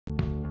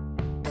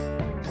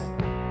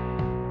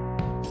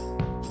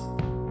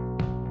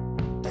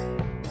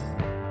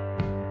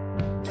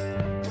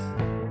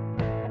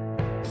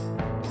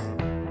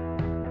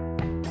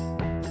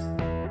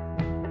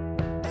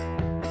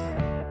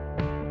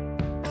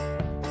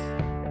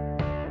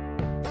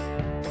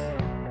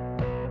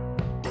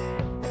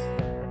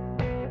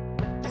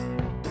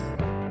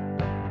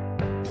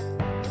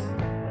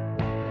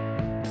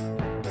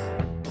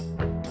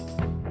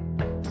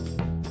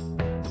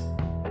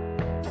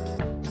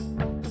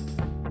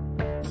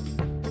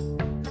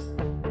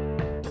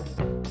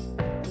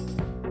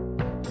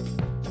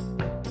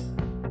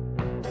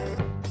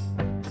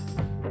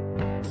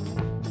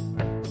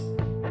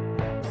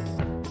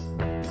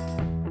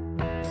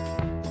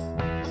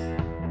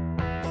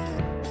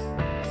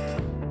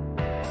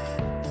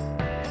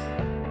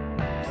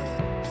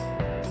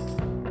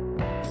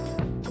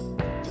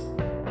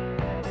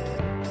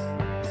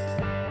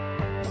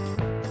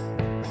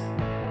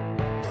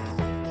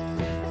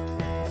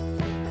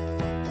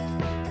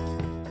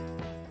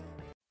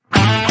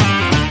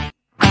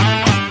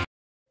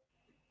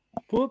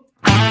Whoop.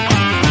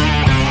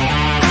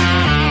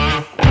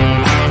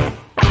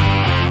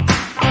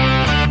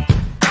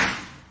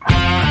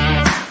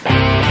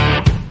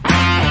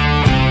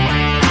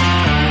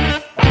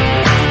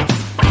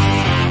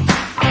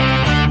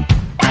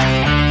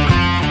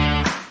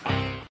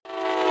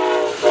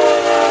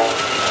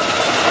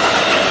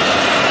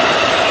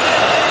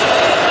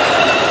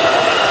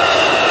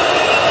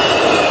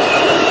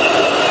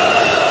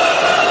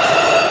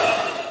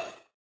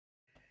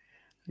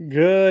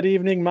 Good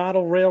evening,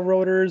 model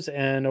railroaders,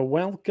 and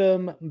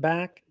welcome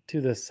back to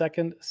the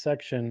Second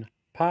Section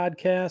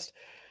podcast,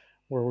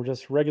 where we're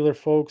just regular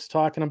folks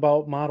talking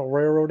about model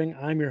railroading.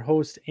 I'm your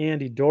host,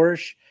 Andy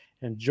Dorsch,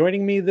 and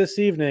joining me this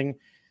evening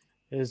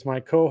is my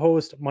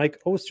co-host,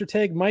 Mike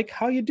Ostertag. Mike,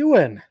 how you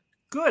doing?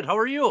 Good. How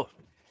are you?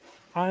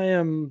 I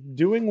am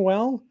doing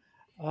well.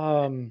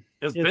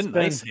 It's been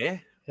nice, eh?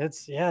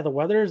 The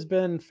weather has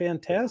been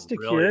fantastic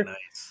really here.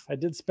 Nice. I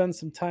did spend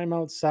some time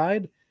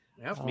outside.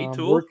 Yeah, me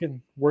too.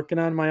 Working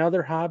on my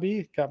other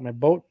hobby. Got my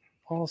boat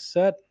all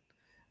set.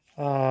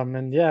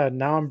 And yeah,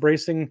 now I'm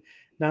bracing.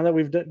 Now that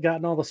we've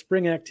gotten all the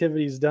spring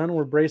activities done,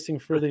 we're bracing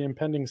for the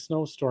impending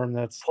snowstorm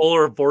that's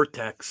polar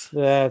vortex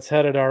that's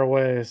headed our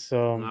way.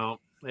 So no,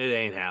 it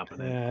ain't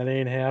happening. Yeah, it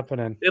ain't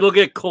happening. It'll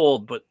get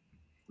cold, but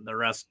the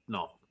rest,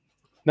 no.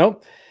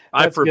 Nope.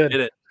 I forbid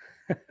it.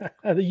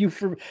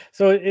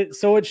 So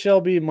it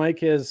shall be. Mike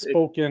has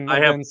spoken.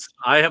 I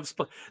have.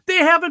 They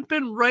haven't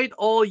been right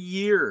all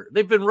year.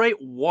 They've been right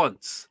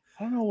once.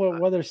 I don't know what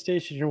weather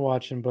station you're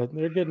watching, but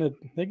they're getting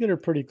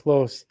it pretty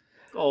close.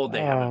 Oh,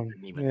 they haven't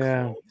been even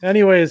close.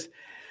 Anyways,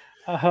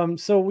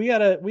 so we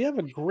have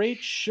a great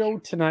show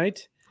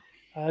tonight.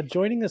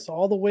 Joining us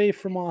all the way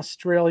from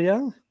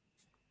Australia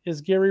is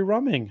Gary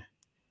Ruming.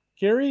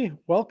 Gary,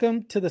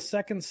 welcome to the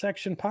Second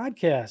Section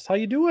podcast. How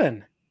you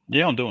doing?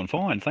 Yeah, I'm doing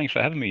fine. Thanks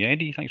for having me,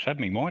 Andy. Thanks for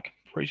having me, Mike.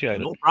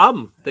 Appreciate it. No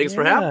problem. Thanks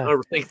for having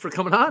me. Thanks for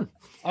coming on.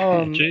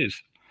 Cheers.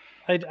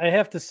 I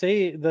have to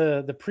say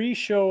the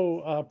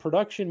pre-show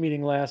production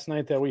meeting last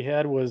night that we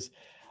had was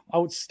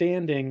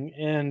outstanding,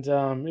 and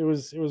it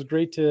was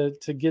great to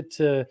get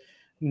to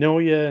know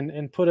you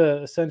and put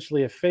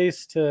essentially a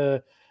face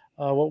to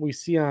what we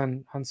see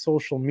on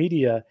social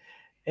media.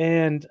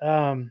 And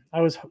I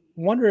was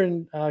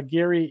wondering,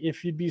 Gary,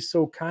 if you'd be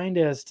so kind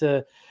as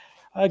to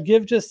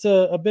give just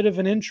a bit of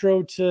an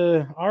intro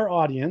to our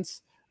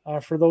audience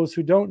for those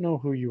who don't know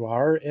who you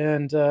are,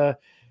 and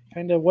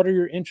kind of what are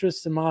your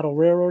interests in model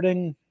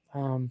railroading,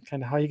 kind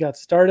of how you got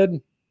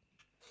started,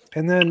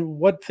 and then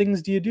what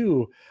things do you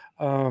do,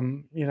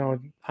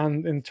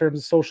 in terms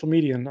of social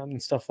media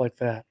and stuff like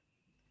that.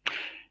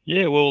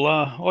 Yeah, well,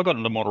 I got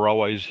into model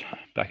railways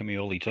back in my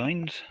early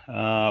teens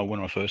when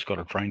I first got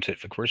a train set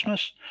for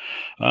Christmas.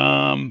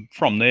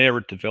 From there,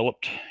 it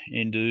developed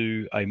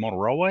into a model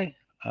railway.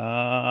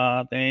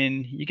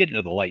 Then you get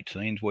into the late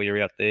teens where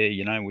you're out there,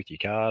 with your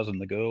cars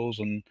and the girls,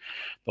 and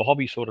the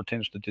hobby sort of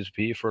tends to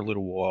disappear for a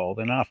little while.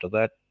 Then after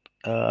that,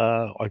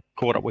 I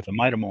caught up with a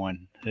mate of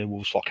mine who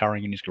was slot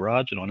carring in his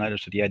garage, and I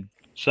noticed that he had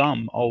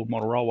some old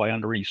model railway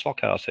under his slot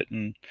car set,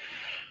 and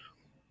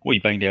we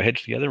banged our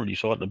heads together and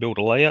decided to build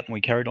a layout, and we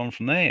carried on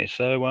from there.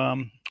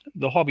 So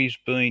the hobby's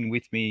been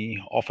with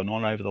me off and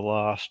on over the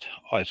last,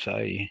 I'd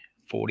say,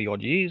 40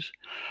 odd years.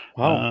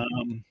 Wow.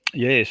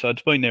 Yeah, so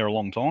it's been there a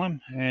long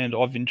time, and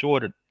I've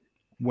enjoyed it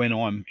when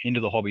I'm into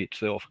the hobby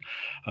itself.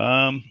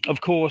 Of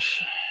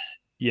course,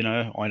 I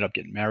ended up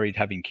getting married,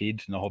 having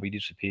kids, and the hobby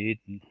disappeared.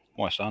 And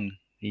my son,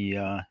 he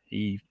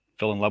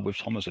fell in love with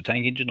Thomas the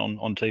Tank Engine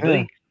on TV.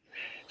 Yeah.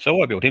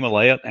 So I built him a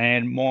layout,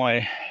 and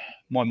my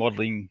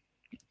modelling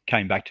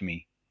came back to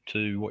me,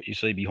 to what you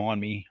see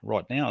behind me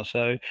right now.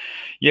 So,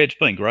 yeah, it's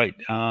been great.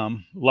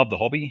 Love the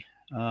hobby.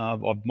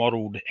 I've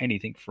modelled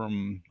anything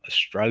from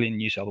Australian,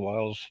 New South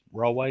Wales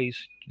railways,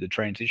 the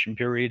transition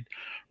period,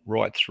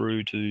 right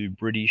through to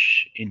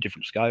British in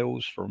different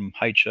scales, from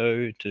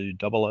HO to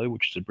OO,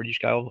 which is a British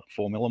scale,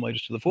 4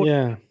 millimeters to the foot,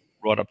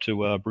 right up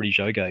to British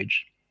O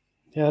gauge.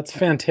 Yeah, that's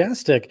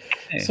fantastic.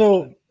 Yeah.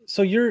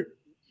 So you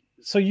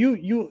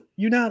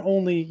not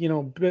only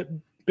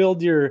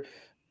build your,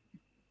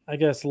 I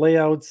guess,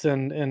 layouts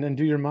and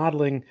do your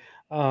modeling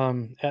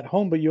at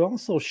home, but you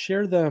also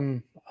share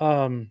them.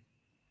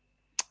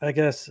 I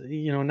guess,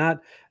 not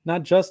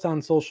just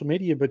on social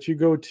media, but you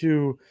go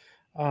to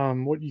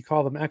what you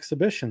call them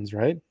exhibitions,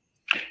 right?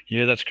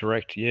 Yeah, that's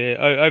correct. Yeah.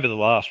 Over the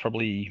last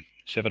probably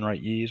 7 or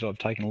 8 years, I've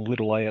taken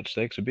little layouts to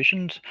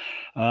exhibitions.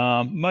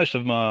 Most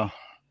of them are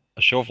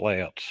shelf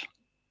layouts.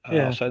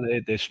 So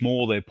they're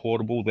small, they're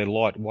portable, they're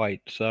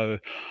lightweight. So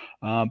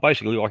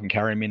basically I can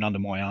carry them in under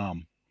my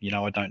arm.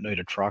 I don't need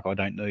a truck. I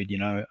don't need,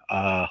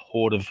 a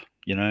horde of,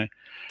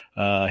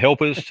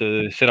 helpers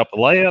to set up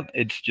the layout.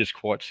 It's just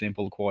quite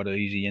simple, quite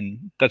easy,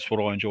 and that's what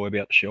I enjoy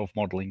about the shelf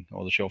modelling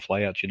or the shelf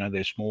layouts.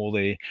 They're small,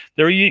 they're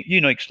a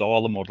unique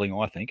style of modelling,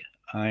 I think,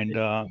 and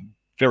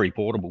very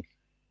portable.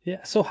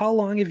 Yeah. So how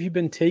long have you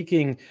been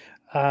taking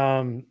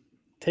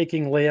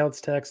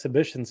layouts to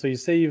exhibitions? So you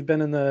say you've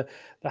been in the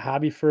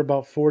hobby for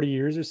about 40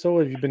 years or so.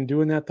 Have you been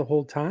doing that the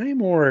whole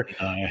time, or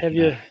have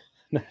you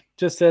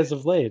just as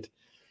of late?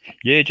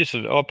 Yeah, just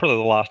probably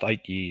the last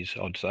 8 years,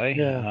 I'd say.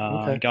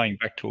 Yeah. Okay. Going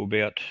back to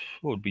about,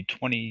 what would be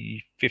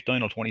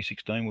 2015 or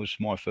 2016 was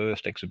my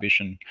first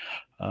exhibition.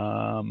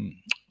 Um,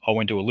 I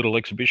went to a little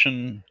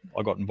exhibition.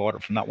 I got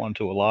invited from that one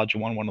to a larger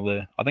one.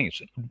 I think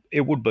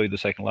it would be the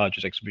second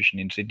largest exhibition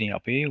in Sydney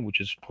up here,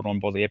 which is put on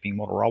by the Epping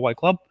Model Railway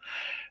Club.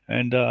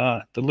 And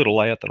the little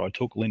layout that I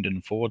took,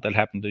 Lyndon Ford, that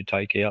happened to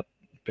take out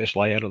best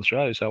layout of the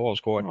show. So I was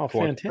Oh,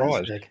 quite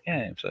surprised. fantastic.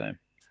 Yeah. So yeah.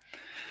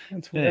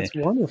 That's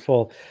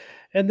wonderful.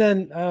 And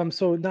then,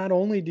 so not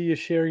only do you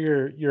share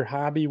your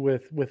hobby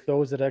with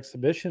those at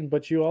exhibition,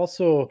 but you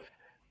also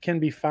can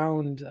be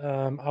found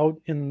out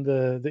in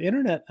the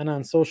internet and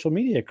on social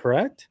media,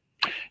 correct?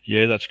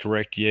 Yeah, that's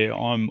correct. Yeah,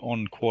 I'm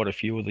on quite a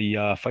few of the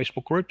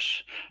Facebook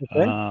groups.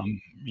 Okay.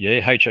 Yeah,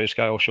 HO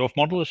Scale Shelf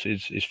Modelers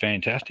is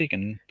fantastic,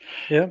 and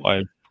Yeah.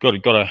 I got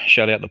to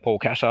shout out to Paul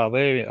Cassar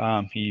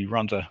there. He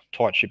runs a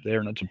tight ship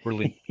there, and it's a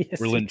Yes, he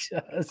brilliant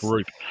does.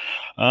 group.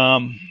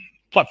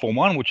 Platform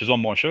One, which is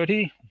on my shirt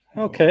here.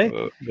 Okay.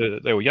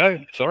 There we go.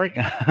 Sorry,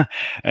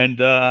 and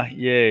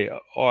yeah,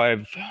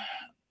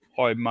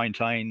 I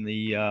maintain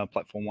the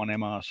Platform One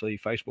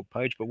MRC Facebook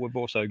page, but we've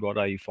also got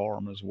a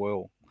forum as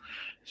well.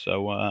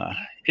 So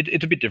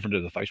it's a bit different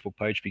to the Facebook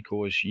page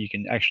because you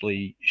can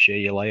actually share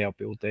your layout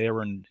build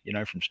there, and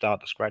from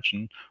start to scratch.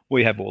 And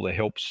we have all the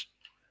helps,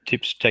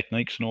 tips,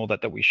 techniques, and all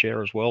that we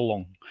share as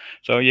well.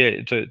 So yeah,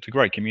 it's a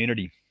great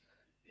community.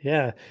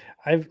 Yeah,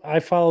 I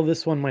follow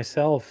this one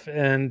myself,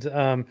 and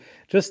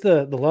just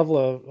the level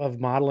of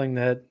modeling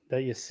that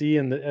you see,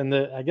 and the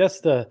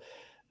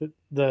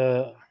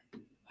the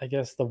I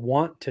guess the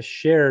want to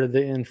share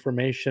the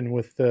information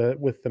with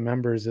the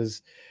members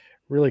is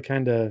really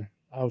kind of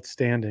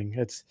outstanding.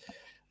 It's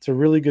a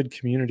really good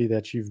community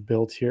that you've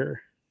built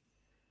here.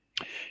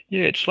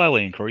 Yeah, it's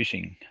slowly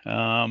increasing.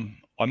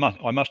 I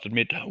must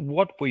admit,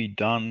 what we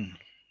done,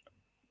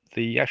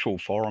 the actual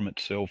forum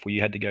itself, we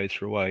had to go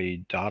through a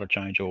data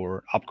change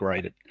or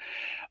upgrade it.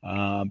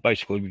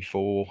 Basically,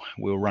 before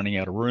we were running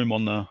out of room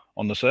on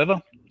the server,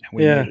 and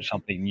we Yeah. needed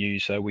something new,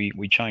 so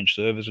we changed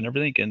servers and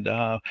everything,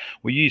 and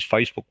we use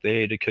Facebook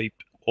there to keep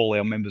all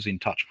our members in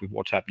touch with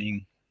what's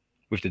happening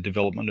with the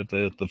development of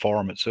the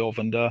forum itself.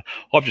 And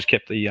I've just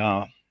kept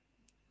the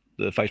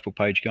Facebook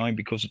page going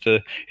because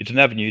it's an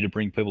avenue to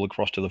bring people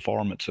across to the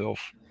forum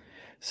itself.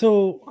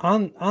 So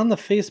on the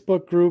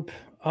Facebook group,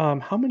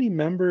 how many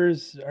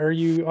members are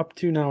you up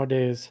to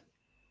nowadays?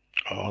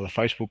 Oh, the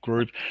Facebook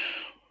group,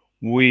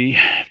 we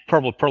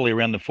probably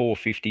around the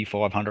 450,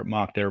 500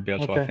 mark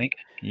thereabouts, I Okay. think.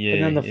 And Yeah,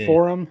 then the yeah.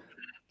 forum?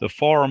 The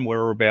forum,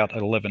 we're about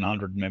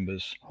 1,100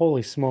 members.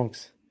 Holy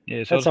smokes.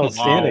 Yeah, so That's it's not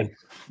small. outstanding.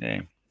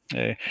 Yeah,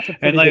 yeah. That's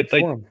a And pretty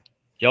big forum.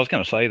 yeah, I was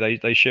going to say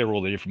they share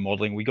all the different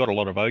modelling. We got a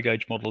lot of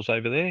O-gauge modelers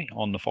over there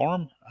on the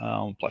forum,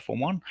 Platform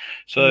One.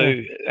 So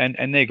Yeah.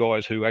 and they're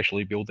guys who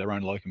actually build their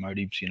own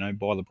locomotives,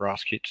 buy the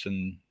brass kits,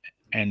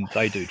 and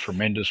they do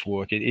tremendous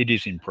work. It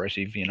is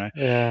impressive.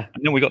 Yeah.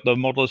 And then we got the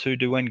modelers who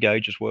do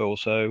N-gauge as well.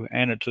 So,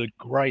 and it's a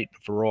great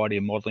variety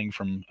of modelling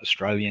from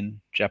Australian,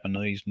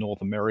 Japanese,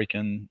 North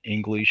American,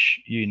 English,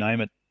 you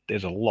name it.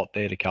 There's a lot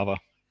there to cover.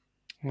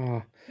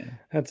 Oh, Yeah.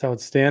 that's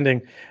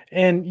outstanding.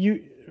 And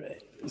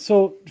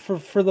so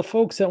for the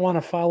folks that want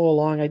to follow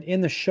along,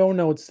 in the show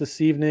notes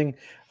this evening,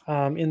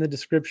 in the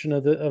description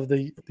of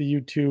the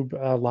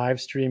YouTube live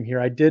stream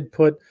here, I did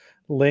put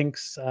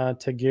links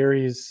to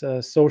Gary's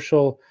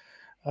social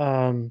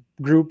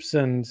groups,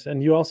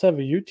 and you also have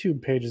a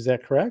YouTube page. Is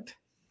that correct?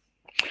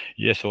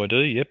 Yes, I do.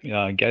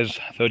 Yep, Gaz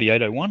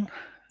 3801,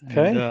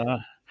 Okay.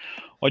 and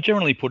I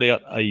generally put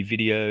out a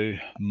video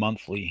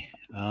monthly,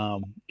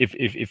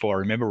 if I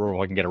remember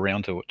or I can get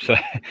around to it. So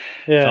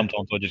Yeah.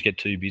 sometimes I just get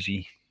too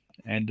busy,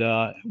 and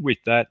with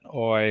that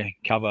I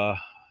cover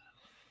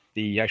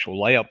the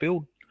actual layout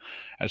build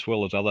as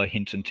well as other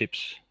hints and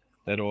tips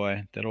that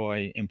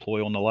I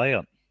employ on the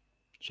layout.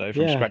 So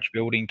from Yeah. scratch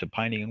building to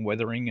painting and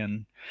weathering,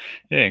 and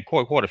yeah,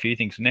 quite a few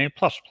things in there.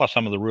 Plus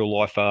some of the real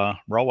life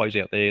railways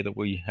out there that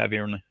we have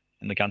here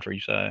in the country.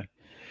 So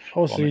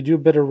Oh, so you do a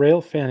bit of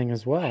rail fanning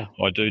as well.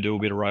 I do a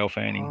bit of rail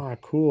fanning. Ah,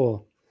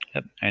 cool.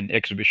 Yep, and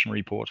exhibition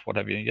reports, what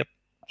have you. Yep.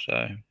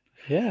 So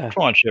Yeah.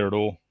 try and share it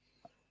all.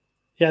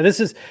 Yeah,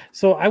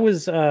 so I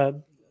was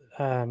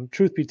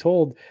truth be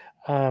told,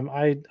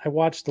 I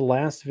watched the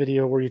last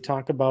video where you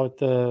talk about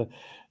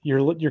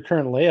your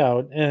current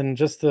layout and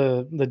just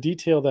the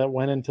detail that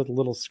went into the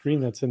little screen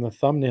that's in the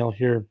thumbnail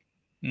here.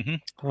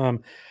 Mm-hmm.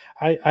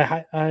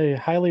 I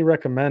highly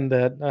recommend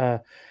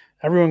that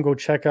everyone go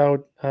check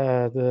out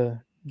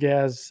the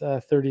Gaz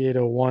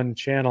 3801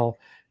 channel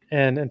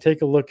and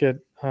take a look at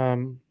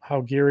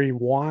how Gary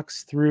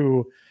walks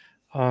through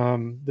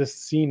this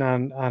scene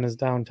on his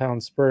downtown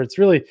Spur. It's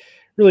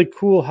really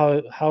cool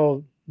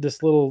how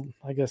this little,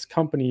 I guess,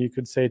 company, you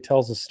could say,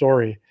 tells a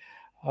story.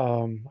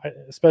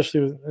 Especially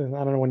with,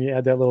 I don't know, when you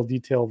add that little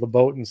detail of the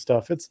boat and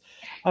stuff, it's,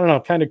 I don't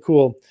know, kind of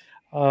cool.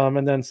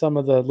 And then some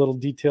of the little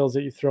details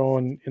that you throw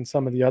in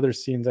some of the other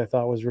scenes I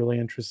thought was really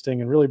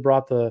interesting and really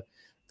brought the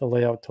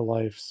layout to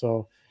life.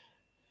 So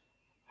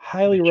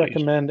highly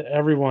recommend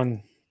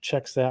everyone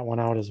checks that one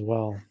out as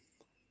well.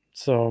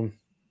 So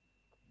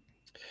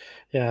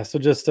Yeah, so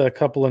just a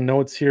couple of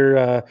notes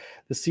here.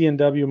 The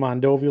C&W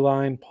Mondovi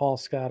line, Paul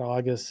Scott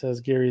August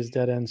says Gary's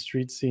dead end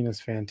street scene is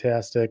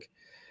fantastic.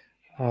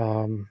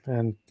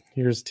 And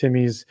here's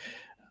Timmy's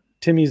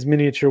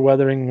miniature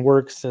weathering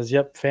works says,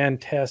 yep,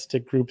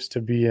 fantastic groups to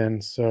be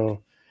in.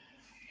 So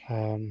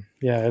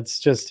yeah, it's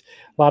just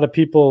a lot of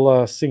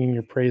people singing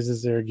your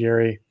praises there,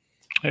 Gary.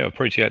 Yeah, I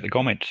appreciate the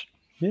comments.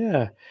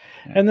 Yeah.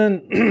 And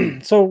then,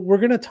 so we're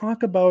going to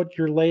talk about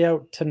your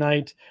layout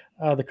tonight,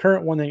 the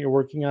current one that you're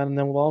working on, and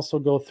then we'll also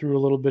go through a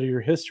little bit of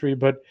your history.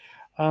 But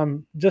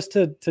just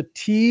to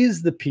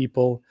tease the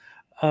people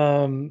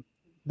that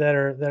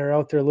are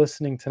out there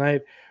listening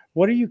tonight,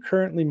 what are you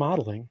currently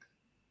modeling?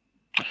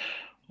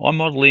 I'm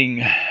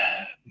modeling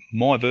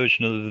my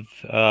version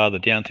of the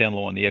downtown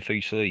line, the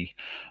FEC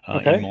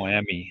in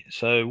Miami.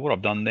 So what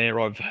I've done there,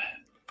 I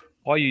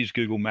use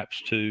Google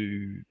Maps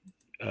to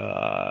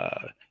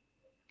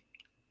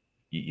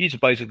use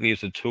it basically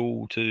as a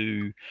tool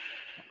to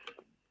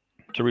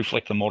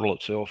reflect the model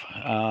itself.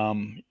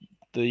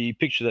 The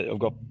picture that I've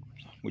got,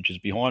 which is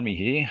behind me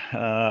here,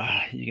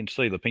 you can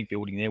see the pink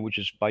building there, which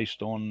is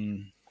based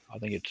on, I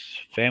think it's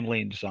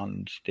Family and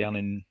Sons down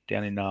in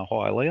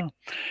Hialeah.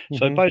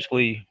 So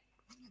basically,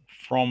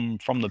 from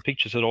the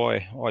pictures that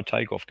I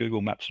take off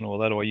Google Maps and all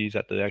that, I use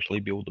that to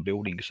actually build the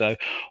building. So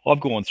I've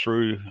gone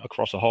through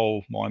across a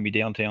whole Miami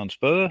downtown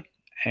spur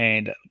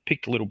and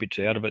picked little bits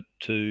out of it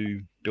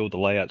to build the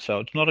layout. So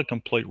it's not a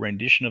complete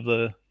rendition of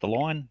the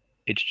line.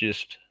 It's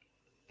just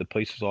the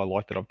pieces I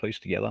like that I've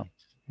pieced together.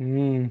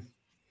 Very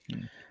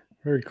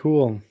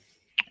cool.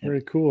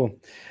 Very cool.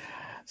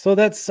 So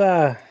that's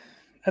a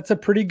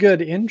pretty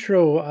good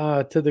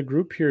intro to the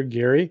group here,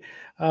 Gary.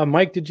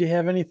 Mike, did you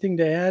have anything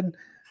to add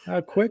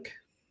quick?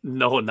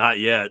 No, not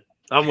yet.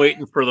 I'm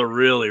waiting for the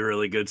really,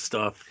 really good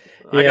stuff.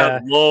 Yeah. I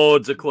got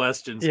loads of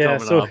questions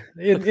coming up.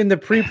 in the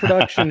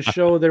pre-production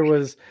show, there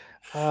was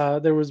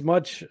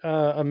much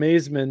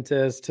amazement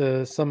as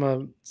to some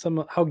of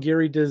how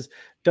Gary does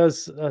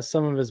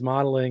some of his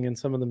modeling and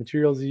some of the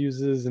materials he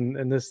uses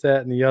and this,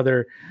 that, and the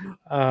other.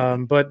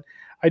 But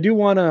I do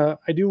want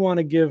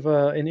to give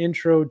an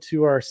intro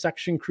to our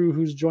section crew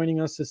who's joining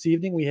us this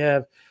evening. We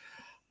have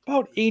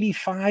about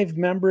 85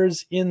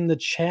 members in the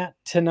chat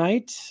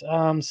tonight.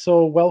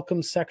 So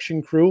welcome,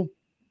 section crew.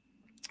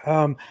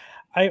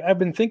 I've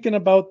been thinking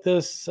about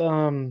this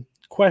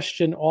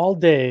question all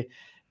day,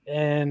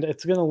 and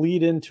it's going to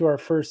lead into our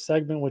first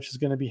segment, which is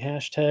going to be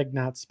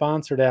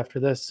 #NotSponsored after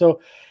this.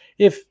 So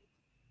if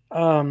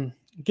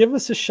give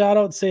us a shout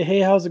out, say,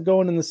 hey, how's it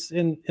going in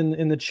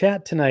the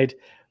chat tonight?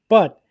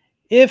 But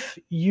if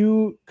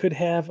you could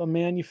have a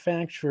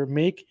manufacturer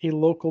make a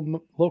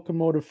local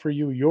locomotive for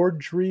you, your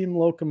dream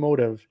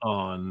locomotive.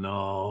 Oh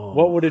no.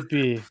 What would it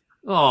be?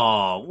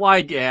 Oh,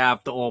 why'd you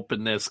have to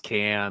open this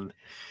can?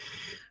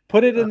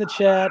 Put it in the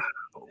chat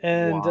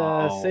and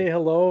say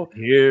hello.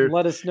 Here. And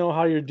let us know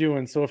how you're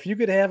doing. So if you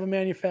could have a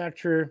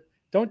manufacturer,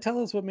 don't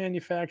tell us what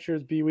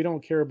manufacturers be. We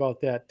don't care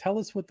about that. Tell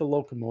us what the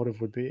locomotive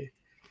would be.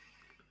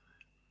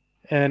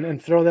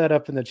 And throw that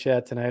up in the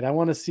chat tonight. I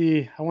want to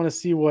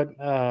see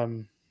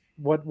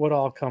what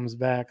all comes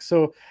back.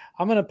 So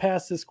I'm going to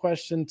pass this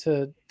question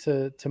to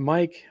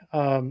Mike.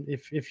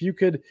 If you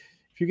could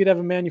have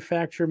a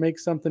manufacturer make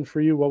something for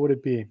you, what would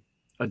it be?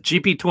 A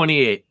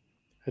GP28.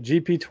 A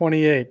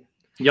GP28.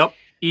 Yep.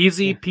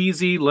 Easy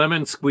peasy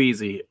lemon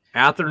squeezy.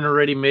 Atherton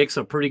already makes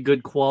a pretty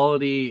good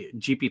quality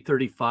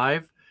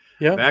GP35.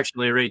 Yeah. I've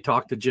actually already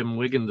talked to Jim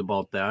Wiggins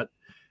about that.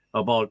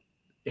 About,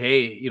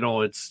 hey,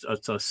 it's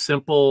a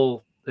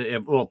simple.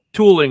 Well,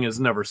 tooling is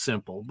never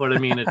simple, but I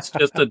mean, it's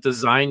just a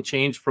design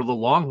change for the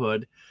long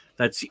hood.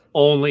 That's the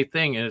only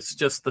thing, and it's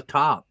just the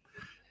top.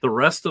 The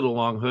rest of the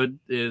long hood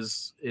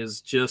is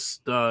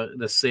just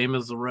the same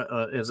as a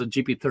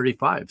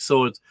GP35.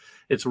 So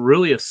it's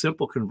really a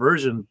simple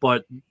conversion,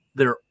 but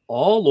they're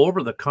all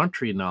over the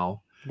country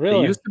now.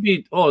 Really? They used to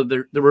be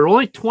there were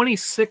only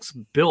 26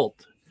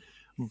 built,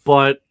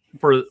 but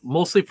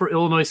mostly for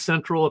Illinois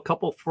Central, a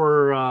couple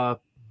for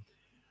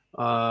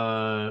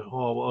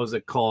what was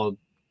it called?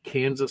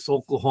 Kansas,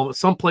 Oklahoma,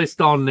 someplace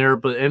down there,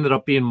 but it ended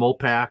up being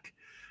Mopac.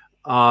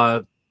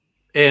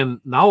 And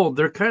now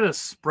they're kind of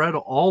spread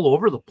all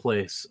over the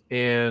place.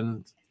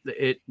 And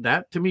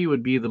that to me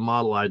would be the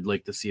model I'd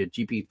like to see, a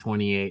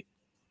GP28.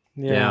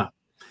 Yeah.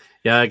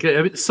 I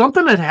mean,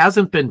 something that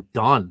hasn't been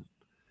done,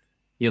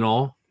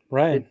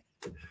 Right.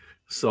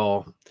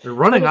 So they're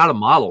running out of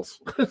models.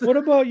 What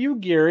about you,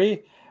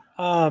 Gary?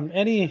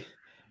 Anything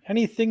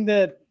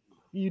that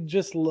you'd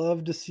just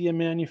love to see a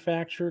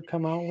manufacturer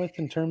come out with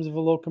in terms of a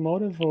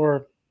locomotive,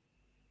 or?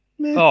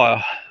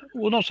 Well,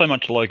 not so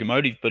much a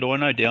locomotive, but I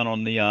know down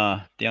on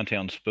the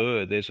downtown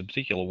spur, there's a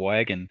particular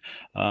wagon.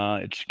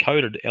 It's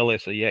coded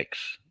LSEX,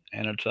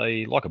 and it's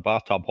like a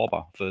bathtub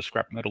hopper for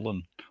scrap metal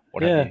and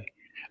what have you.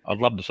 I'd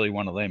love to see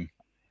one of them.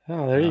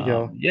 Oh, there you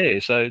go. Yeah,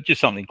 so just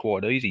something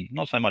quite easy.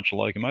 Not so much a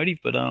locomotive,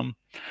 but well,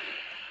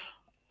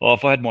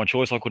 if I had my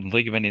choice, I couldn't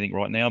think of anything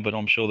right now, but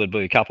I'm sure there'd be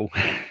a couple.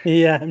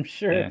 Yeah, I'm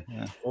sure. Yeah.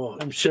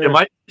 I'm sure.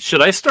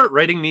 Should I start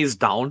writing these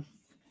down?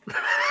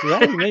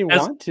 Yeah, you may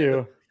want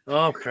to.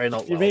 Oh, crying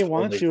out loud. You may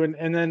want to,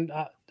 and then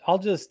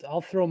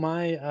I'll throw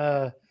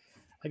my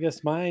I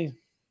guess my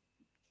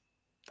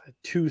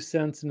 2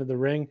 cents into the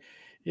ring.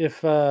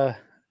 If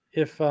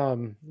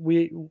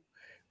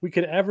we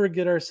could ever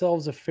get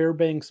ourselves a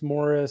Fairbanks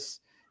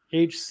Morris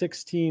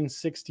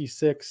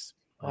H1666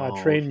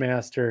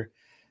 Trainmaster.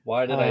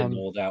 Why did I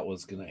know that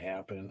was going to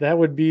happen? That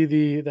would be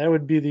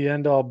the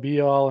end all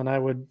be all,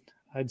 and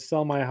I'd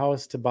sell my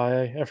house to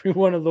buy every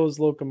one of those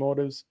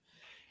locomotives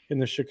in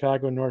the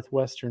Chicago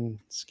Northwestern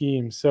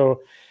scheme.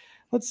 So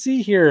let's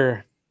see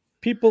here.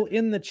 People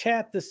in the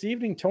chat this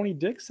evening. Tony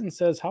Dixon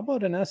says, how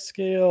about an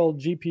S-Scale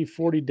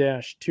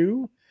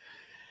GP40-2?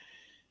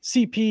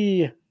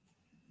 CP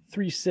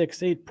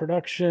 368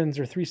 Productions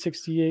or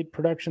 368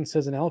 Productions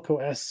says an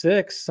Alco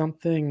S6,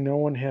 something no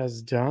one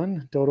has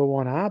done. Dodo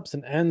 1 Ops,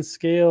 an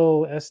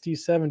N-Scale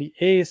SD70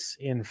 Ace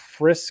in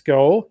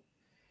Frisco.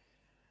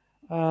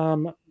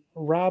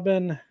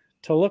 Robin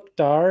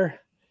Talukdar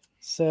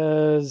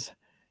says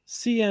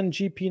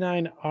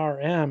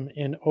CNGP9RM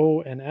in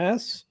O and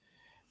S.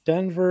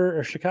 Denver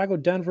or Chicago,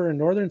 Denver, and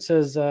Northern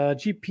says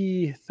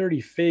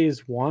GP30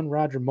 Phase 1.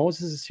 Roger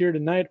Moses is here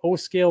tonight.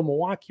 O-Scale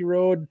Milwaukee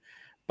Road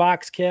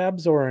box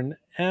cabs or an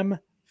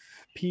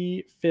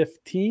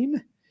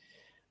MP15.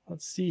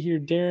 Let's see here.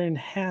 Darren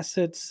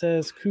Hassett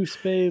says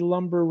Coospe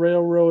Lumber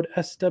Railroad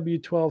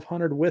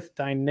SW1200 with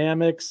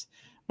dynamics.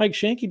 Mike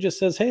Shanky just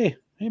says, hey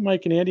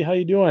Mike and Andy, how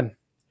you doing?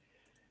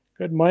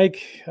 Good,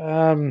 Mike.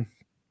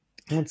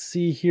 Let's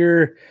see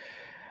here.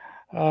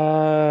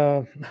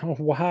 Why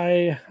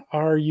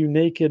are you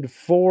naked?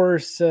 4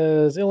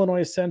 says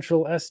Illinois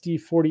Central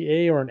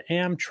SD40A or an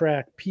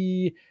Amtrak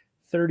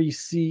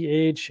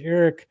P30CH.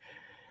 Eric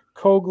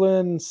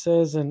Coughlin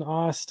says an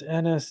Ost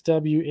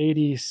NSW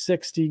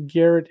 8060.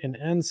 Garrett and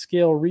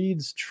N-Scale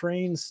reads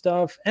train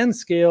stuff.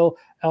 N-Scale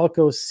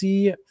Alco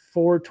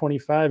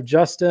C425.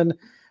 Justin,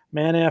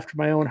 man after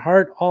my own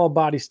heart, all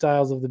body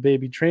styles of the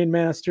baby train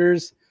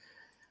masters.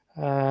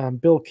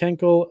 Bill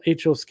Kenkel,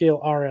 HO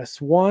Scale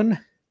RS1.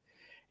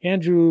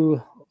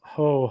 Andrew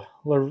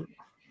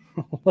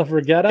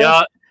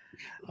Lavregetta,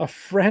 a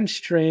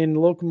French train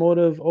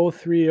locomotive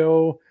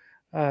 030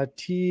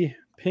 T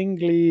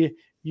Pingley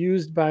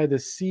used by the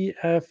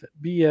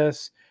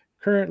CFBS,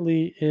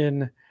 currently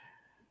in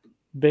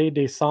Baie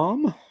des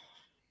Somme.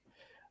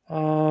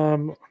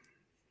 Let's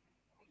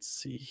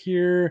see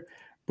here.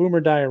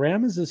 Boomer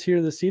Dioramas is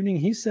here this evening.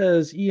 He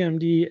says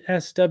EMD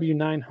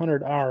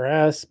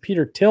SW900 RS.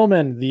 Peter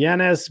Tillman, the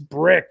NS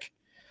Brick.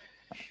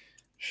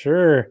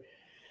 Sure.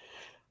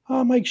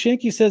 Mike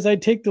Shanky says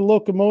I'd take the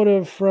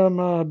locomotive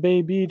from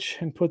Bay Beach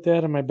and put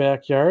that in my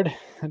backyard.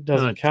 That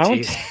doesn't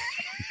count.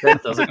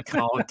 That doesn't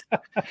count.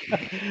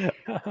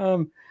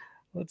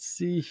 Let's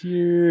see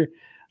here.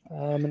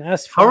 An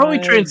S5. How are we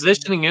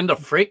transitioning into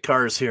freight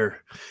cars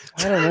here?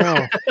 I don't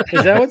know.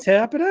 Is that what's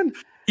happening?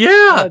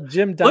 Yeah.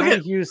 Jim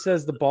Donahue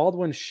says the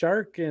Baldwin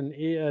Shark in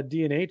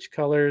D&H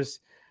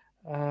colors.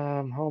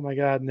 Oh my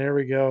God. And there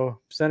we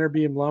go. Center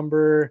beam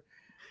lumber.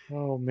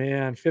 Oh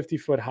man,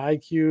 50-foot high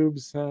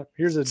cubes.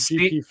 Here's a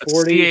GP40.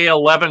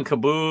 CA11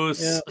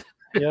 caboose.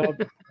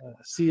 Yep.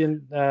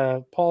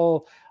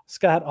 Paul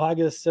Scott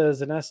August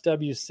says an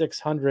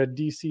SW600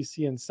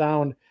 DCC and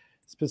sound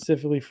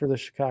specifically for the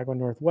Chicago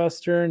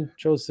Northwestern.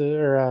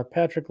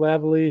 Patrick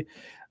Lavely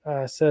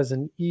says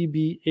an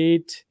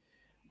EB8.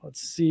 Let's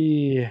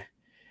see.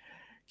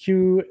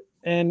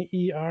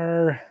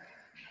 QNER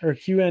or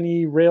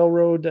QNE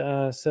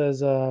Railroad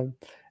says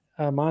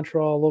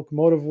Montreal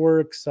Locomotive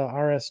Works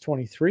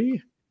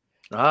RS23.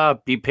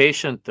 Be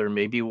patient. There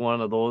may be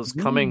one of those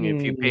coming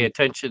if you pay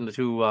attention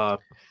to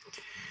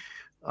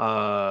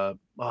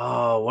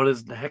what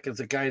is the heck is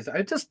the guy's?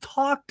 I just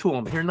talked to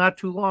him here not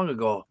too long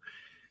ago.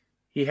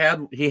 He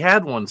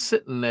had one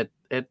sitting at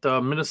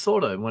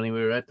Minnesota when we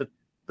were at the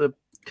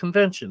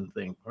convention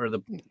thing, or the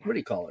what do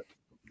you call it?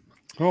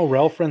 Oh,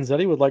 Ralph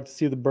Renzetti would like to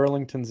see the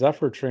Burlington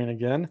Zephyr train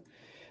again.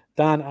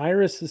 Don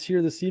Iris is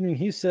here this evening.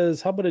 He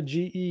says, how about a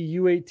GE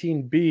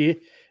U18B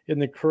in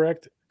the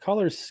correct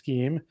color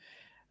scheme? And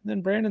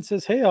then Brandon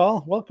says, hey,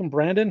 all. Welcome,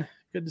 Brandon.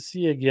 Good to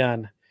see you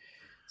again.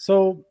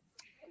 So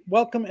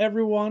welcome,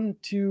 everyone,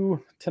 to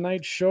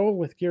tonight's show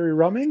with Gary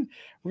Ruming.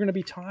 We're going to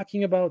be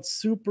talking about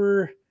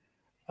super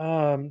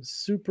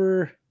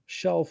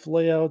shelf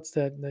layouts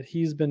that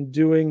he's been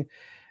doing.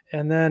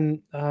 And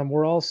then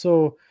we're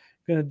also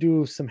going to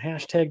do some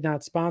hashtag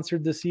not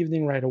sponsored this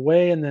evening right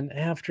away. And then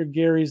after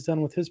Gary's done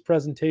with his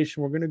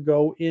presentation, we're going to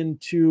go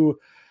into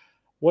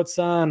what's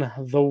on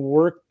the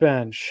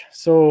workbench.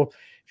 So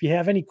if you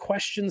have any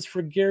questions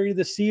for Gary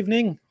this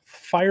evening,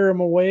 fire them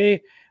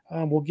away.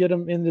 We'll get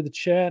them into the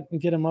chat and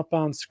get them up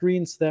on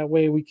screen so that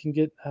way we can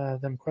get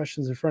them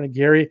questions in front of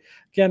Gary.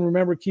 Again,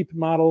 remember, keep it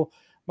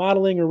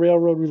modeling or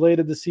railroad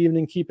related this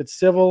evening. Keep it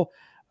civil.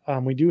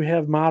 We do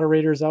have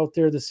moderators out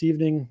there this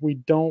evening. We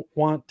don't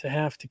want to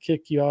have to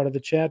kick you out of the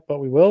chat, but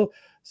we will.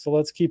 So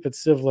let's keep it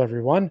civil,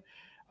 everyone.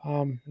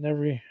 And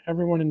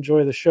everyone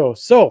enjoy the show.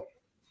 So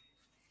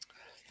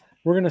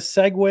we're going to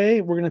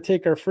segue. We're going to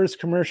take our first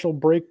commercial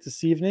break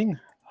this evening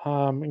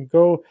and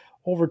go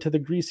over to the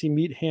Greasy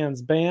Meat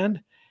Hands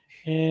Band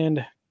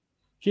and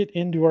get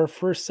into our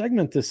first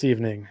segment this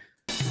evening.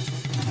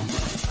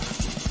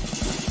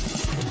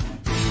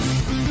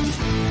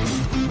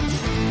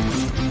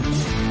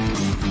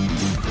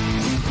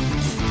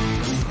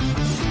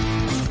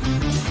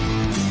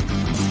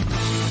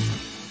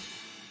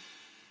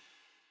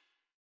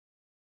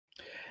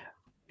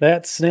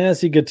 That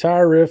snazzy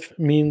guitar riff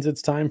means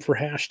it's time for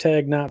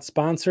hashtag not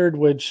sponsored,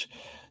 which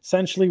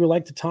essentially we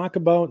like to talk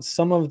about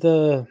some of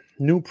the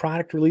new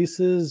product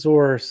releases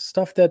or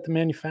stuff that the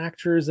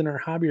manufacturers in our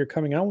hobby are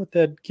coming out with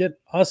that get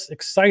us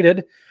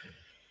excited.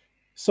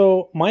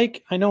 So,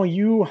 Mike, I know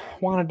you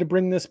wanted to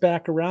bring this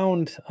back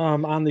around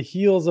on the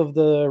heels of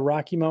the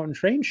Rocky Mountain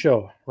Train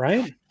Show,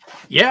 right?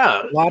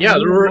 Yeah. A lot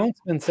of new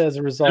announcements as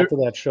a result of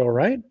that show,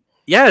 right?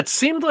 Yeah, it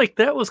seemed like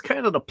that was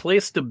kind of the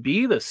place to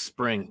be this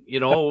spring,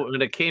 you know,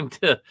 when it came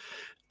to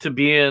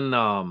being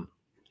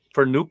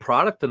for new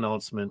product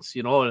announcements,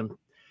 you know, and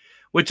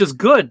which is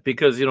good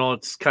because, you know,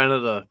 it's kind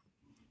of the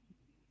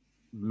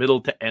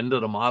middle to end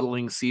of the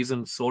modeling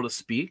season, so to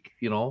speak,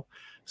 you know.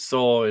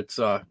 So it's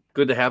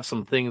good to have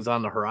some things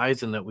on the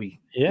horizon that we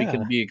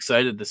can be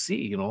excited to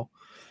see, you know.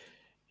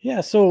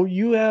 Yeah, so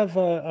you have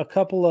a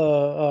couple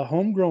of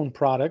homegrown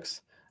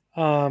products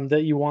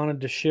that you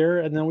wanted to share,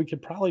 and then we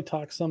could probably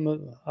talk some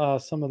of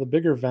the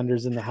bigger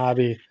vendors in the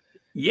hobby.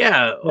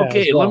 Yeah.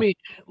 Okay. Well.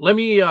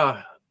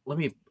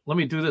 Let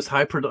me do this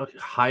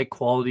high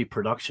quality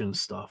production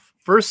stuff.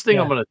 First thing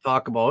I'm going to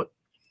talk about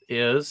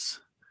is,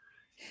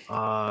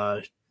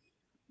 can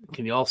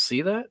you all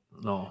see that?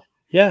 No.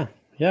 Yeah,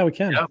 we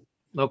can. Yeah.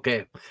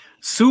 Okay.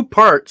 Sue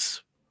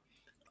Parts,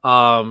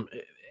 and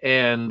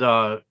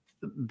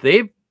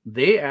they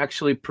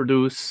actually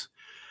produce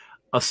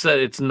a set.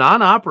 It's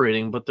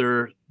non-operating, but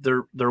they're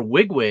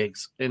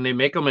wigwags, and they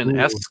make them in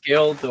S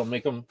scale. They'll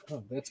make them.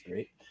 Oh, that's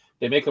great.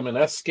 They make them in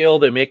S scale.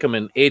 They make them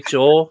in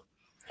HO,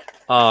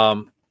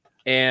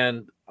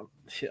 and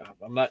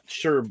I'm not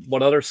sure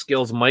what other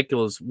scales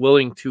Michael is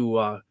willing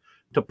to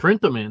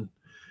print them in,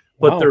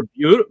 but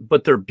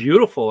they're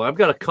beautiful. I've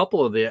got a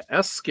couple of the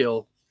S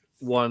scale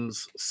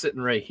ones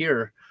sitting right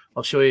here.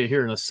 I'll show you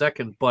here in a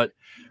second, but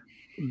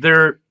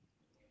they're.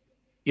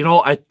 You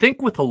know, I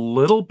think with a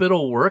little bit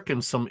of work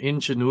and some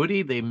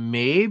ingenuity, they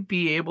may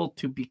be able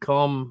to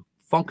become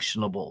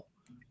functionable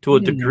to a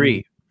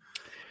degree.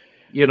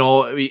 You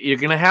know, you're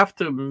going to have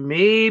to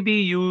maybe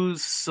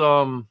use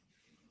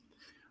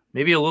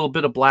maybe a little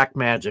bit of black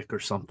magic or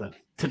something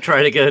to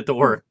try to get it to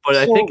work. But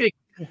I think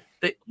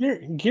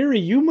Gary,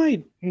 you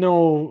might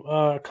know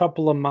a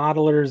couple of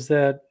modelers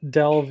that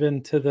delve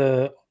into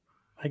the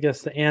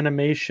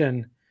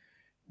animation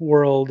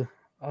world.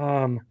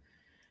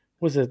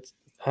 Was it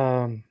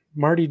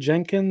Marty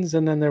Jenkins,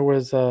 and then there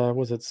was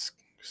it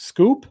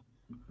Scoop?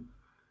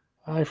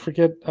 I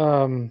forget.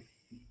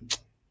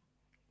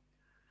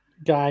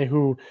 Guy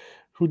who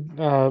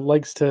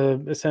likes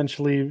to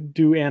essentially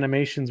do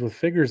animations with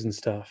figures and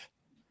stuff.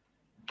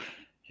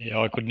 Yeah,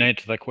 I couldn't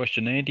answer that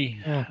question, Andy.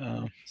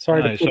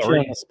 Sorry to put you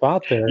on the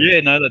spot there.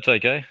 Yeah, no, that's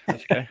okay.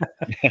 That's okay.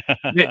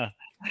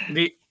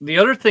 The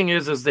other thing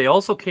is they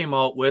also came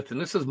out with, and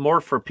this is more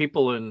for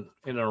people in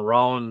and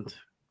around.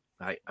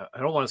 I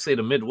don't want to say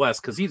the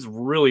Midwest because these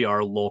really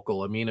are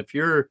local. I mean, if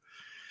you're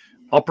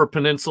Upper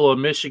Peninsula,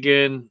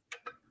 Michigan,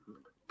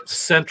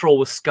 Central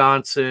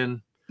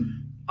Wisconsin,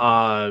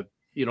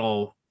 you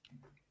know,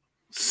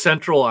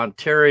 Central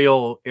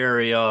Ontario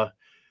area,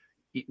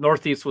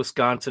 Northeast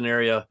Wisconsin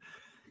area,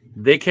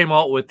 they came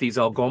out with these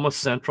Algoma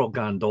Central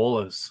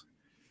gondolas,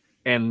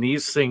 and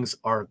these things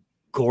are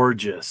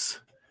gorgeous.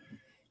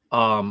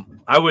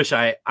 I wish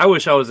I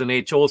was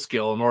an HO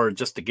scale in order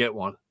just to get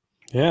one.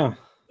 Yeah.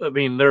 I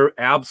mean, they're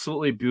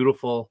absolutely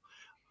beautiful.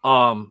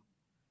 You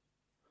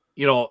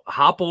know,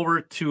 hop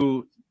over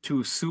to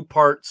Sue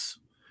Parts.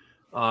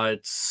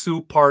 It's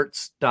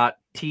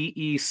sueparts.tech.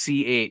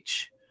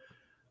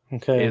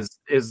 Okay.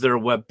 Is their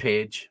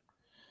webpage.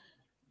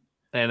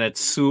 And it's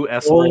Sue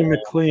S. Rory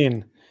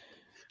McLean.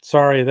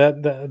 Sorry,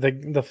 that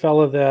the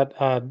fella that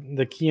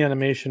the key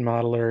animation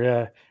modeler,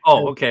 yeah.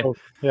 Oh, okay.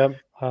 Yep.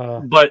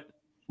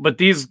 But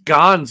these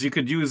gons, you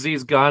could use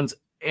these gons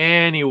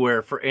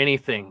anywhere for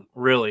anything,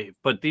 really.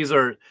 But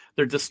they're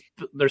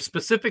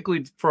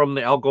specifically from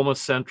the Algoma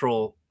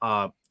Central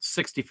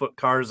 60-foot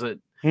cars that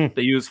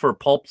they use for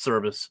pulp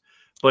service.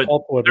 But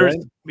pulpwood, right?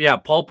 Yeah,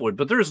 pulpwood.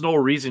 But there's no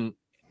reason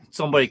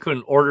somebody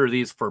couldn't order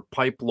these for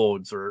pipe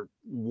loads or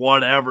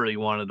whatever he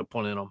wanted to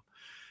put in them.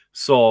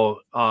 So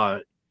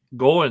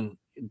go and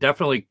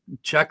definitely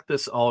check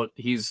this out.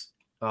 He's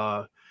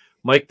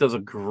Mike does a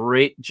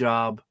great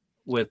job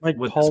with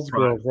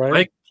Paulsgrove, right?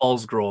 Mike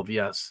Paulsgrove,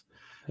 yes.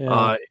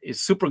 Yeah. He's a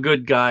super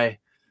good guy.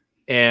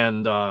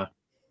 And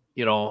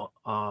you know,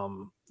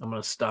 I'm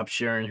gonna stop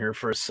sharing here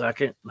for a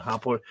second and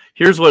hop over.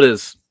 Here's what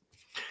this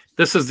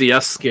is the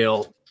S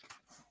scale.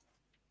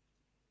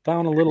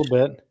 Down a little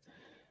bit.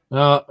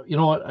 You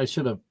know what? I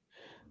should have.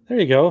 There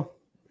you go.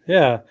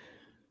 Yeah.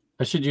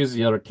 I should use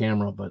the other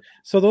camera, but.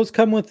 So those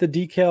come with the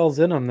decals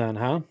in them then,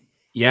 huh?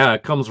 Yeah,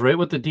 it comes right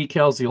with the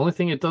decals. The only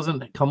thing it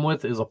doesn't come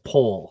with is a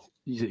pole.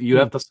 You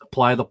have to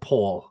supply the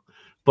pole,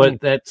 but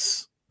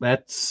that's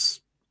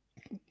easy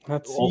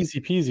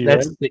peasy,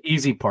 that's right? the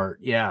easy part.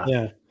 Yeah.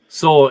 Yeah.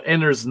 So,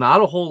 and there's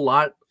not a whole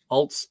lot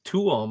else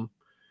to them,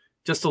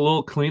 just a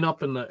little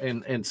cleanup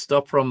and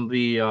stuff from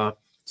the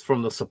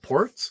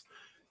supports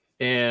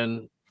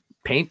and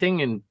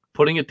painting and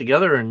putting it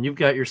together, and you've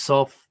got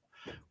yourself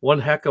one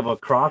heck of a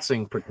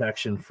crossing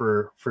protection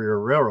for your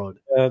railroad.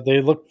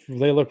 They look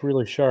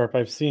really sharp.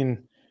 I've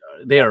seen.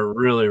 They are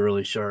really,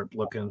 really sharp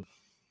looking.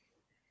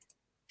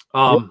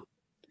 Yep.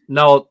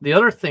 Now the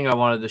other thing I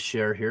wanted to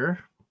share here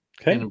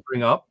Okay. and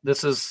bring up,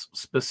 this is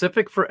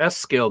specific for S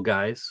scale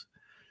guys.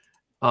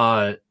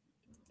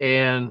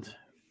 And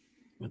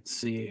let's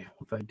see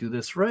if I do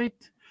this right.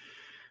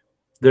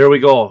 There we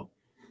go.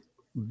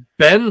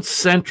 Ben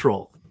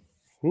Central.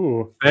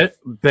 Ooh.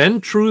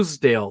 Ben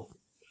Truesdale.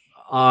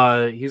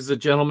 He's the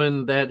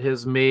gentleman that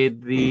has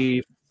made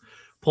the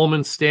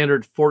Pullman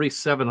Standard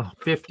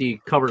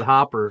 4750 covered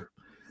hopper,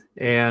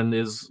 and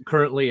is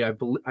currently,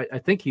 I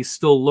think he's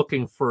still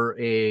looking for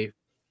a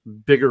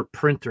bigger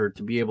printer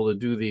to be able to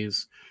do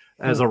these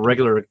as a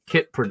regular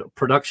kit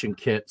production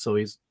kit. So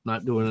he's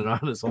not doing it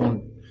on his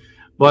own,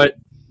 but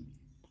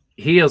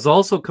he has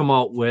also come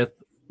out with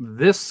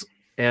this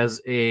as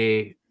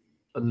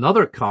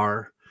another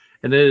car,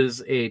 and it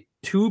is a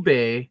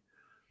 2-bay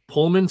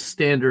Pullman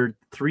Standard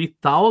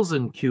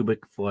 3,000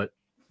 cubic foot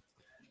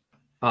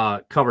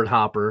covered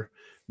hopper.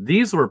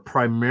 These were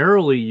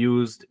primarily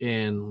used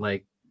in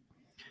like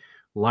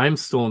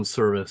limestone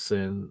service,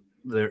 and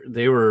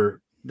they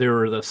were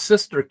the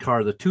sister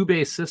car, the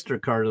 2-bay sister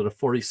car to the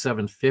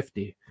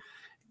 4750.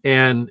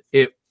 And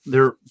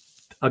they're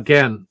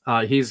again,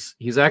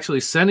 he's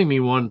actually sending me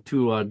one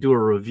to do a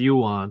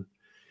review on.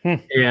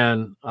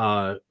 And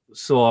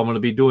so I'm going to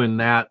be doing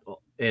that.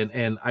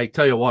 And I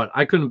tell you what,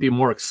 I couldn't be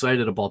more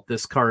excited about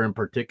this car in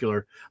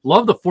particular.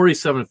 Love the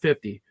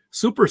 4750.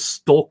 Super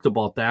stoked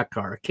about that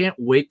car. I can't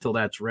wait till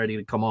that's ready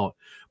to come out.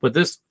 But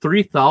this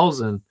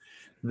 3000,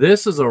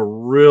 this is a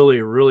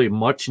really, really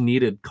much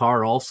needed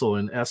car also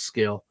in S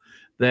scale.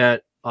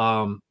 That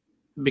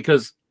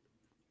because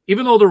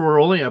even though there were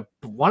only, I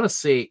want to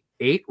say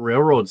 8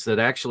 railroads that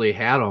actually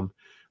had them,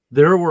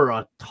 there were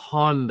a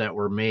ton that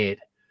were made.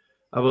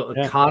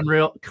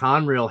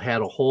 Conrail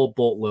had a whole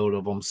boatload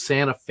of them.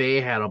 Santa Fe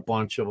had a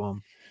bunch of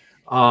them.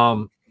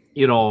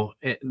 You know,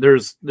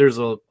 there's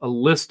a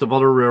list of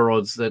other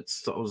railroads,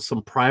 that's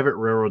some private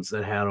railroads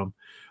that had them.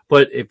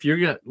 But if you're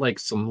got like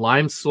some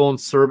limestone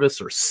service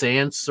or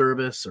sand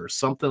service or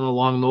something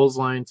along those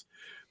lines,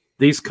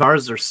 these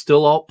cars are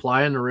still out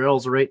plying the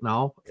rails right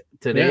now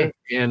today.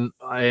 Yeah.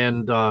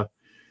 And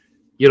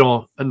you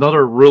know,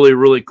 another really,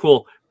 really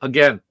cool,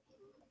 again,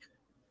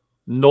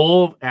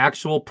 no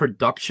actual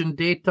production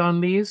date on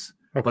these,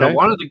 but I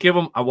wanted to give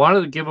him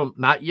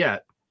not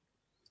yet,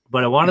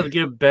 but I wanted to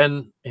give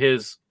Ben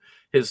his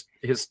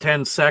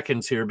 10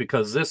 seconds here,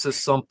 because this is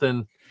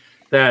something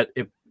that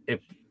if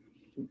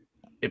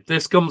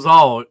this comes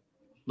out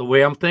the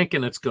way I'm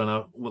thinking it's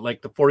gonna,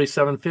 like the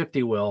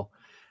 4750 will,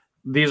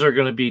 these are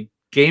gonna be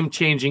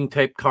game-changing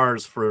type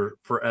cars for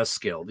S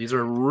scale. These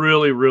are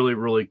really, really,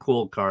 really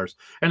cool cars.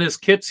 And his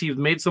kits, he's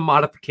made some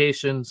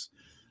modifications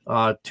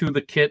to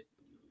the kit,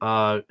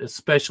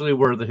 especially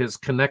where his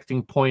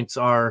connecting points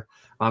are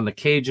on the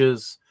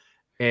cages.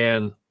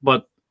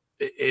 But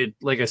it,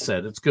 like I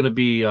said, it's going to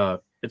be a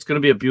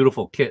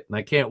beautiful kit, and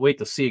I can't wait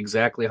to see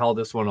exactly how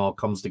this one all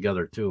comes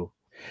together too.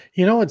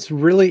 You know, it's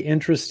really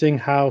interesting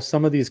how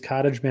some of these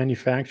cottage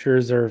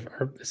manufacturers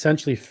are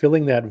essentially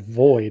filling that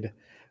void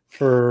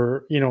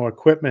for, you know,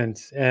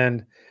 equipment.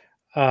 And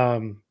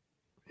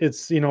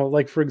it's, you know,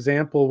 like for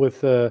example,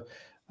 with the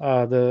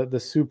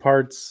Sioux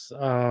parts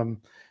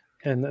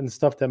and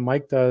stuff that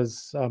Mike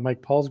does,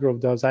 Mike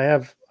Paulsgrove does. I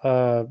have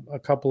a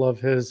couple of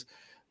his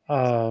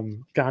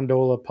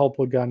gondola,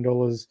 pulpwood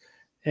gondolas,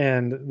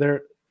 and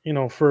they're, you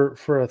know, for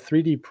a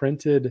 3D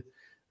printed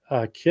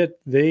kit,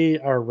 they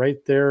are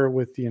right there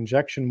with the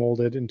injection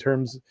molded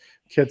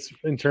kits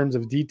in terms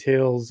of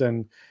details.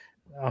 And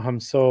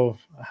so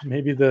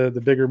maybe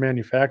the bigger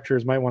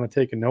manufacturers might want to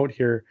take a note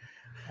here,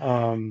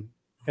 and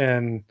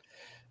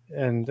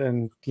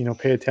you know,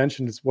 pay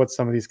attention to what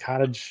some of these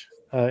cottage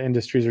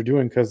industries are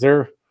doing, because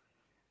they're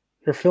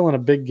filling a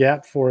big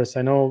gap for us.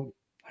 I know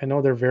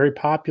they're very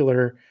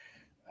popular,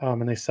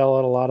 and they sell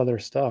out a lot of their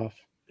stuff.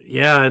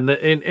 Yeah, and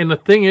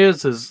the thing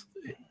is,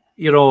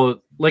 you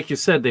know, like you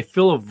said, they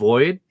fill a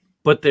void,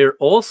 but they're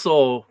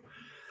also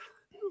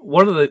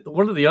one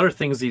of the other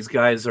things these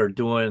guys are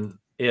doing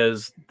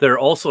is they're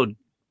also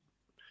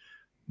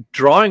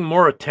drawing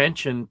more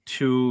attention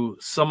to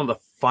some of the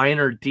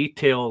finer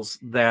details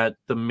that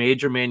the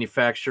major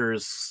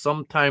manufacturers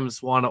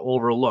sometimes want to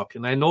overlook.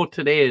 And I know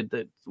today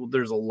that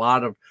there's a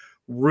lot of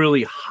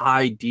really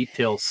high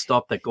detail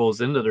stuff that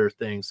goes into their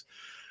things.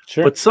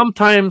 Sure. But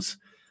sometimes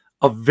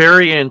a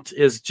variant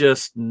is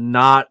just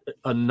not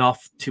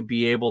enough to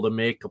be able to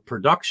make a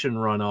production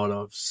run out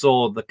of.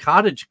 So the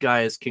cottage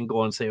guys can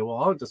go and say, well,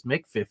 I'll just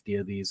make 50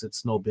 of these.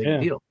 It's no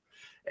big deal.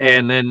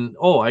 And then,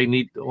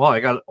 I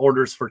got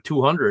orders for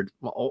 200.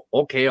 Well,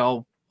 okay,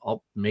 I'll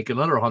I'll make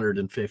another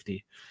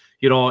 150,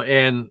 you know,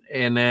 and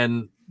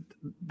then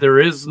there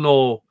is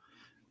no,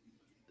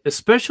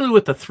 especially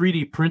with the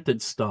 3D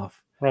printed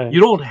stuff, Right.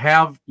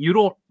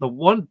 the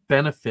one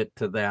benefit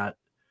to that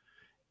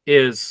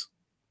is,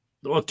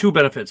 well, two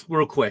benefits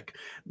real quick.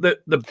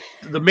 The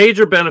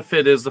major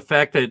benefit is the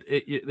fact that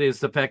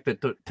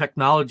the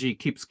technology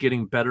keeps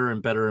getting better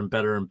and better and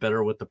better and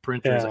better with the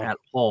printers at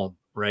home,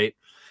 right?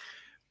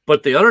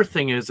 But the other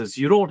thing is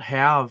you don't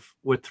have,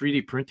 with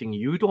 3D printing,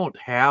 you don't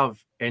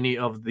have any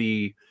of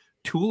the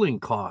tooling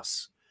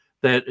costs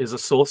that is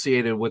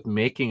associated with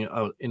making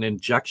an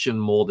injection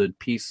molded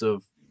piece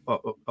of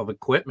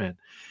equipment.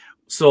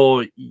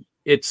 So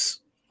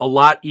it's a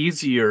lot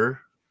easier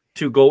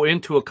to go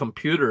into a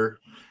computer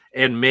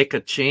and make a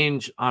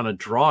change on a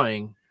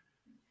drawing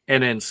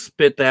and then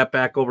spit that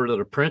back over to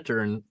the printer,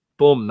 and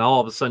boom, now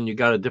all of a sudden you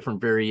got a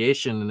different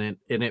variation, and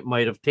it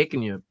might have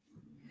taken you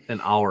an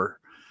hour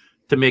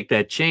to make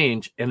that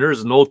change, and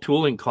there's no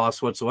tooling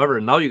costs whatsoever.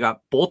 And now you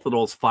got both of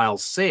those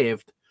files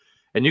saved,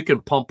 and you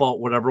can pump out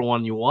whatever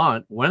one you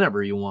want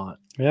whenever you want.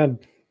 Yeah.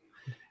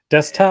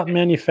 Desktop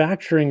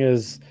manufacturing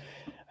is,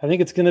 I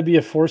think it's going to be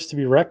a force to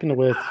be reckoned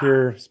with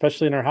here,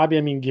 especially in our hobby.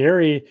 I mean,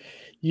 Gary,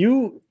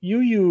 you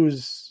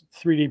use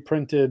 3D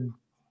printed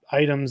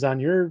items on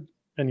your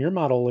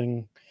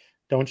modeling,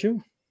 don't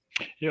you?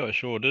 Yeah, I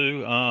sure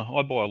do.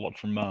 I buy a lot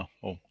from, a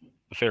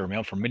fair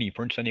amount from mini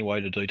prints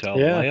anyway to detail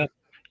the layout.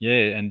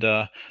 Yeah, and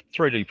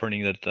 3D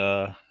printing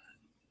that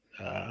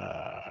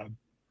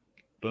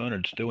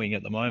Bernard's doing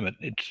at the moment,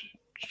 it's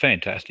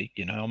fantastic.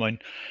 You know, I mean,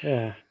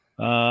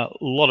 a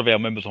lot of our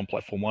members on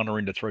Platform 1 are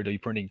into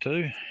 3D printing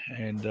too,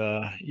 and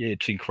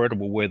it's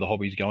incredible where the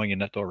hobby's going in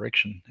that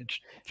direction. It's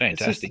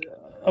fantastic. It's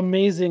just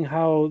amazing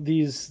how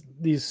these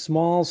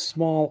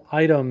small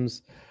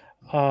items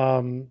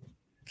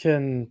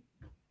can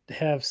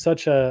have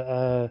such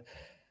a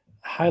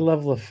high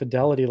level of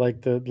fidelity,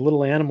 like the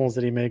little animals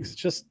that he makes.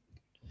 It's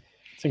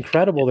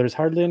incredible. There's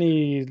hardly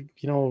any,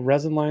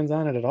 resin lines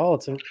on it at all.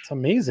 It's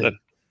amazing.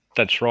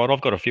 That's right.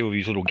 I've got a few of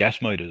these little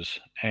gas meters,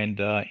 and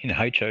in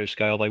HO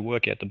scale, they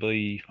work out to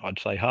be, I'd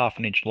say,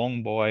 1/2 inch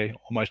long by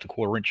almost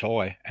 1/4 inch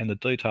high, and the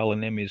detail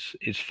in them is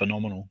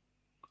phenomenal.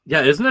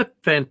 Yeah, isn't it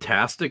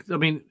fantastic? I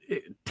mean,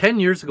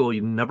 10 years ago,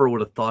 you never would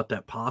have thought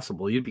that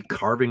possible. You'd be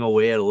carving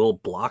away at a little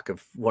block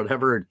of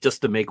whatever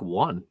just to make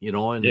one, and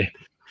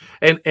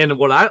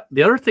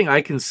the other thing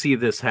I can see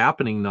this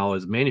happening now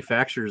is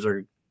manufacturers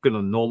are going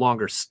to no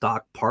longer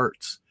stock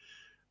parts.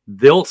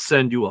 They'll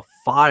send you a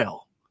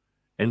file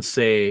and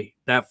say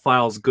that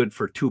file's good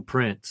for 2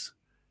 prints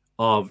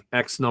of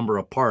X number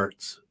of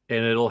parts,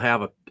 and it'll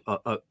have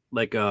a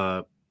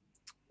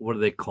what do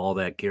they call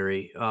that,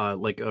 Gary?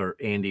 Or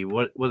Andy,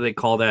 what do they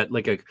call that?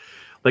 Like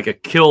a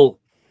kill,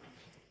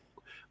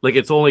 like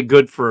it's only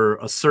good for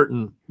a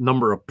certain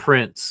number of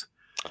prints.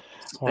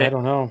 I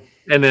don't know.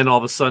 And then all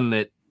of a sudden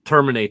it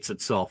terminates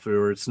itself,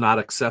 or it's not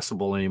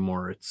accessible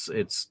anymore.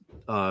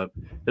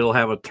 It'll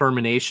have a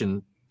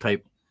termination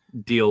type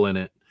deal in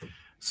it.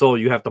 So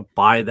you have to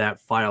buy that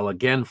file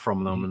again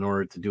from them in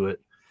order to do it.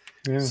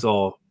 Yeah.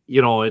 So,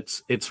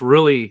 it's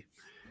really,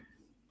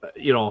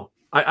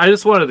 I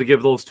just wanted to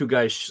give those two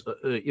guys,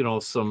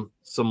 some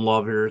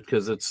love here,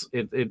 because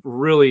it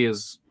really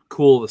is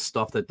cool, the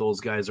stuff that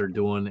those guys are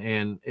doing,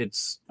 and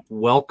it's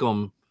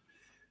welcome.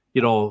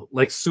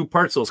 Like Sue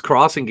Parts, those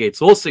crossing gates,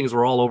 those things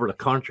were all over the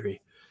country.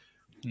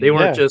 They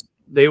weren't just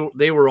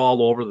they were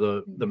all over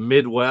the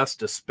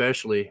Midwest,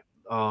 especially.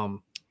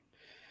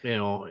 And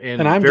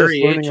I'm just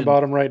learning about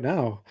them right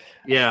now.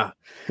 Yeah,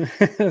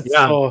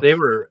 so, they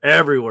were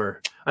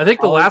everywhere. I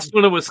think the last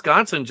one in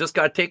Wisconsin just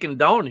got taken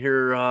down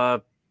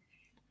here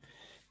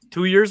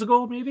 2 years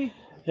ago, maybe.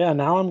 Yeah,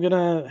 now I'm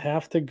gonna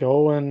have to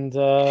go and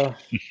I've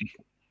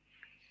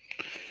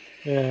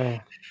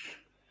got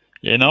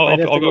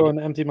to go and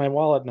empty my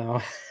wallet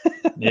now.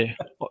 Yeah,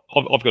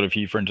 I've got a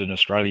few friends in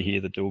Australia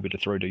here that do a bit of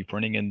 3D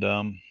printing, and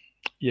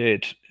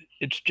it's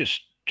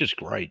just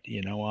great.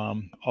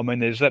 I mean,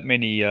 there's that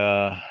many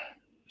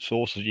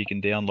sources you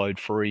can download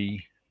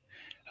free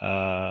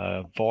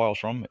files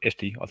from. I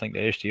think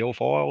they're STL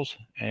files,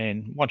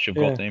 and once you've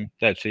got them,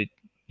 that's it.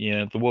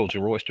 The world's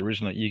your oyster,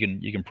 isn't it?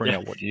 You can print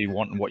out what you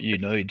want and what you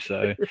need.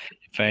 So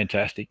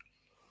fantastic.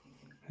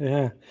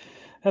 Yeah,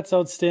 that's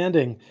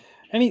outstanding.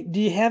 Do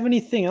you have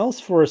anything else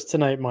for us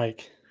tonight,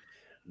 Mike?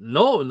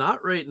 No,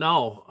 not right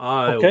now.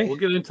 Okay. We'll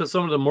get into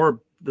some of the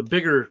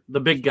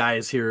big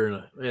guys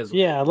here.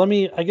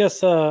 I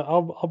guess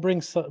I'll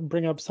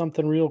bring up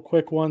something real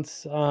quick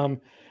once. I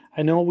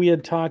know we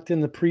had talked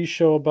in the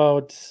pre-show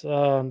about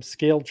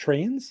scaled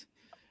trains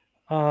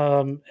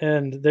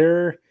and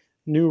their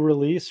new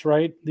release,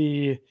 right?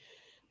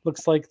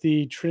 Looks like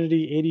the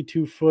Trinity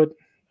 82-foot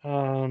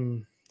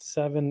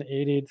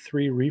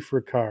 7883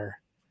 reefer car.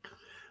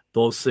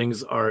 Those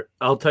things are,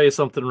 I'll tell you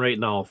something right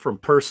now, from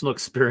personal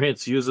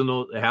experience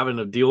having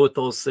to deal with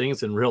those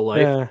things in real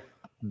life,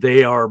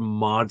 they are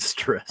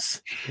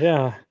monstrous.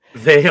 Yeah.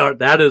 They are.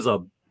 That is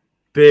a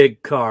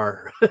big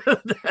car.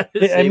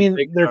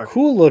 They're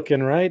cool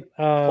looking, right?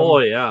 Oh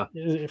yeah.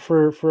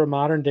 For a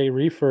modern day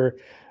reefer.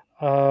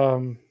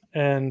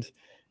 And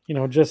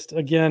just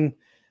again,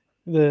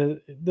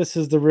 this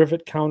is the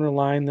rivet counter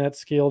line that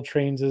Scale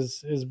Trains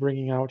is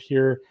bringing out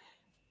here,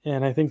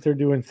 and I think they're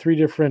doing 3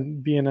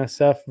 different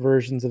BNSF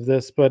versions of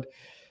this. But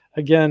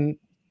again,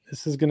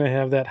 this is going to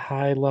have that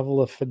high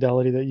level of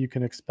fidelity that you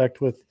can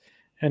expect with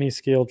any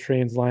Scale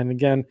Trains line.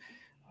 Again,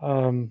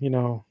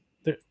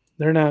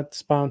 they're not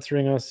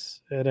sponsoring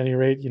us at any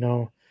rate.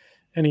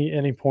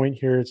 Any point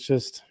here. It's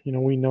just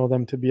we know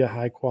them to be a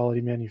high quality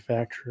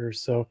manufacturer,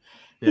 so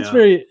it's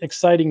very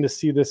exciting to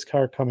see this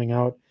car coming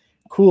out.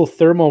 Cool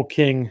Thermo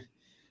King,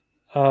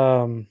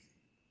 the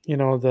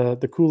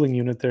cooling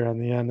unit there on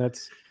the end.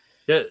 That's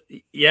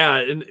yeah.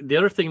 And the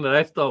other thing that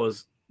I thought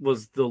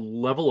was the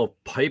level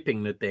of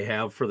piping that they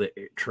have for the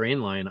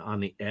train line on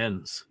the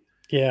ends.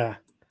 Yeah,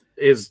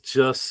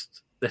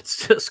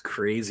 that's just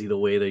crazy the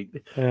way they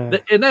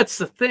and that's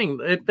the thing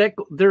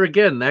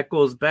that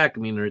goes back. I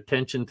mean, their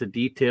attention to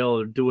detail,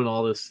 they're doing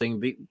all this thing.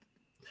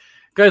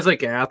 Guys like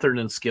Athearn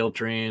and Scale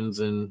Trains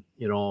and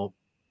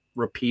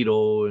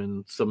Rapido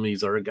and some of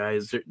these other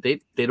guys, they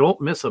don't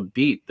miss a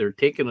beat. They're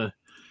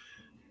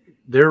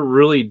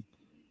really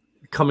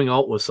coming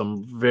out with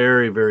some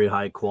very, very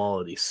high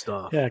quality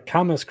stuff. Yeah,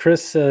 Thomas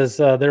Chris says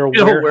they're a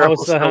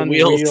warehouse on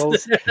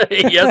wheels.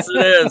 Yes,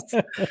 it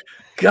is.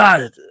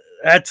 God,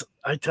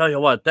 I tell you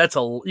what,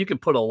 you can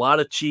put a lot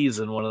of cheese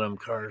in one of them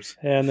cars.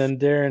 And then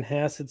Darren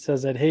Hassett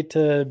says, I'd hate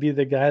to be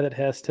the guy that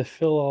has to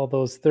fill all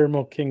those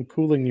Thermo King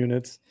cooling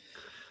units.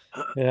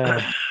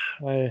 Yeah,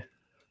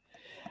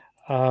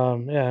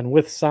 and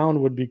with sound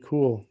would be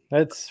cool.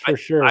 That's for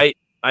sure. I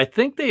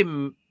think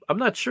I'm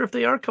not sure if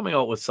they are coming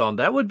out with sound.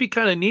 That would be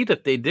kind of neat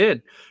if they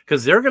did,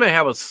 because they're going to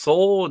have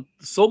so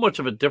much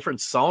of a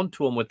different sound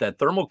to them with that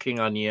Thermo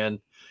King on the end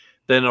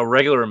than a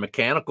regular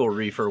mechanical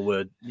reefer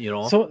would.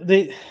 So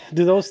they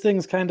do those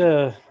things kind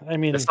of. I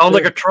mean, it sounds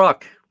like a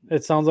truck.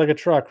 It sounds like a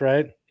truck,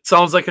 right? It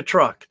sounds like a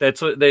truck.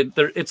 That's what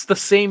it's the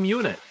same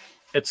unit.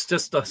 It's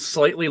just a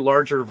slightly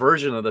larger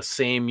version of the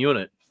same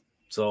unit.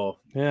 So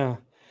yeah.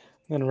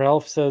 And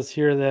Ralph says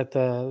here that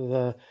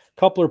the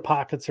coupler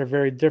pockets are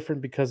very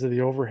different because of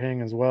the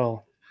overhang as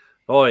well.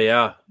 Oh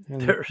yeah.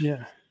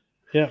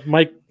 Yeah.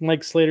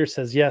 Mike Slater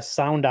says yes,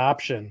 sound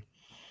option.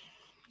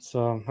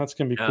 So that's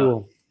gonna be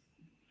cool.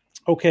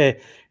 Okay,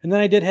 and then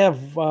I did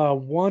have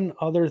one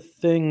other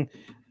thing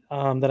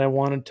that I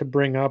wanted to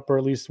bring up, or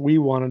at least we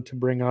wanted to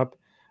bring up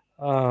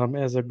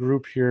as a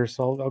group here.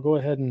 So I'll go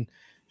ahead and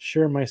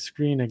share my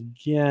screen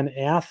again.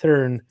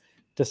 Athearn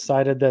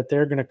decided that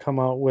they're going to come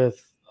out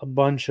with a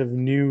bunch of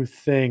new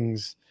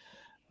things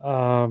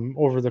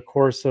over the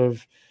course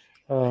of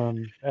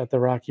at the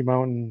Rocky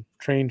Mountain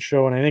Train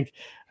Show, and I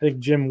think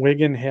Jim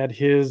Wiggin had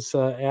his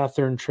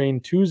Athearn Train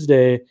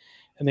Tuesday,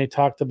 and they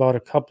talked about a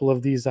couple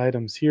of these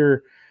items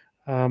here.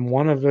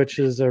 One of which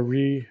is a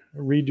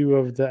redo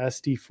of the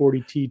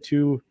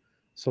SD40T2,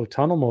 so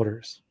tunnel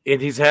motors.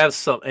 And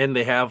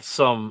they have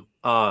some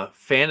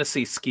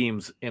fantasy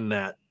schemes in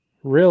that.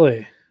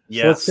 Really?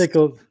 Yes.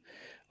 So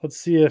let's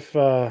see if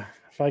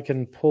I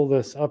can pull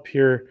this up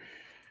here.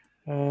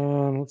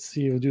 Let's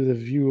see. We'll do the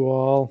view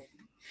all.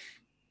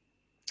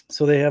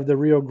 So they have the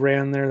Rio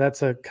Grande there.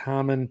 That's a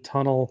common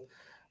tunnel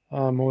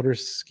motor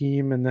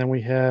scheme, and then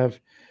we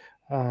have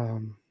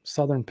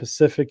Southern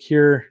Pacific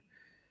here.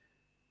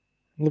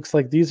 Looks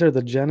like these are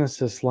the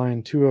Genesis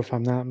line too, if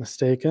I'm not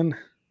mistaken.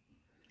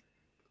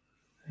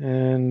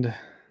 And I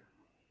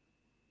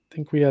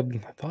think I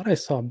thought I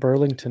saw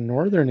Burlington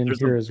Northern in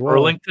here as well.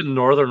 Burlington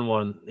Northern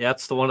one.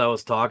 That's the one I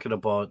was talking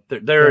about.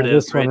 There it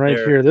is. This one right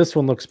here. This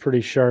one looks pretty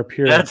sharp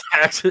here. That's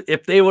actually,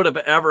 if they would have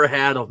ever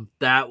had them,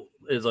 that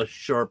is a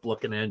sharp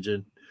looking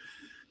engine.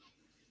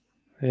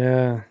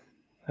 Yeah,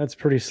 that's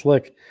pretty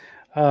slick.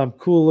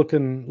 Cool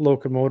looking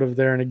locomotive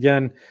there. And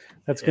again,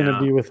 that's going to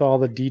be with all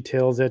the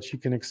details that you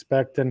can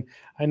expect. And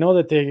I know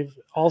that they've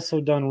also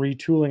done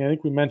retooling. I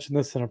think we mentioned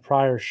this in a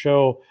prior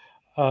show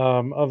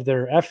of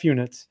their F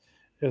units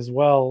as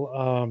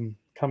well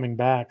coming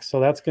back. So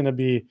that's going to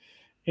be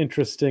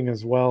interesting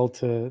as well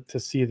to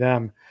see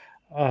them.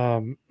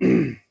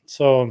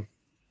 So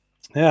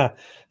yeah,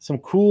 some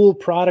cool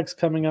products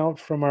coming out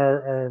from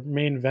our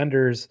main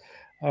vendors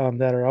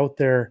that are out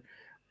there.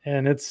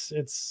 And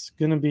it's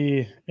going to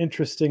be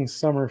interesting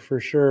summer for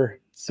sure.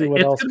 See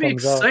what else comes out.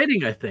 It's going to be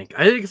exciting, I think.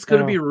 I think it's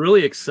going to be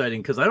really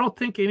exciting because I don't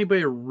think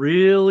anybody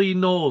really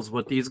knows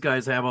what these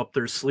guys have up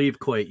their sleeve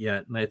quite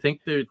yet. And I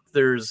think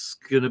there's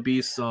going to be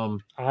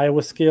some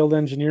Iowa Scaled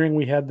Engineering.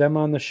 We had them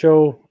on the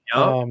show.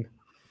 Yep.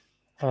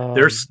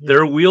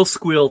 Their wheel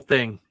squeal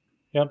thing.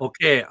 Yep.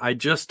 Okay, I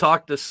just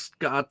talked to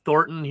Scott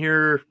Thornton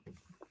here,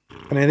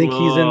 and I think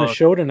he's in the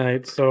show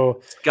tonight.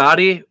 So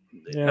Scotty,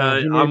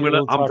 yeah,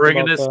 I'm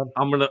bringing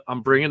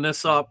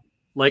this up,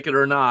 like it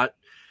or not.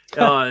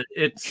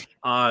 It's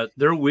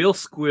their wheel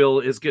squeal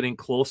is getting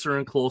closer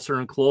and closer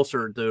and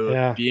closer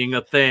to being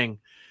a thing,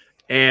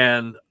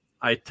 and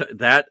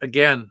that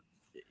again,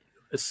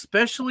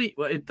 especially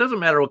it doesn't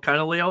matter what kind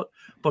of layout,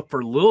 but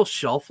for little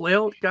shelf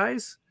layout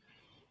guys,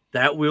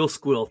 that wheel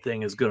squeal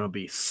thing is going to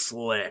be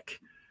slick.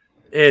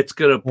 It's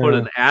going to put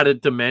an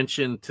added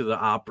dimension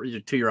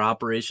to to your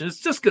operation. It's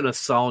just going to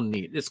sound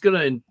neat. It's going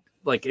to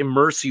like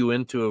immerse you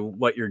into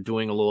what you're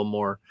doing a little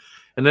more.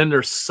 And then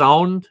there's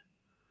sound.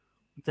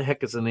 What the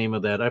heck is the name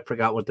of that? I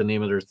forgot what the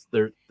name of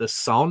the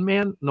sound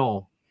man.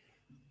 No,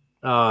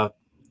 the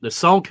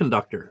sound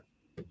conductor.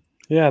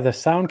 Yeah, the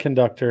sound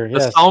conductor. The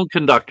yes. sound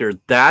conductor.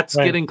 That's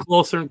getting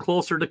closer and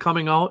closer to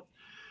coming out.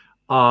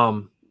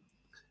 The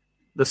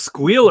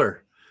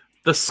squealer.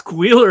 The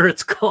squealer,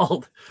 it's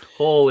called.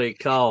 Holy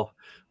cow.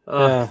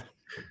 I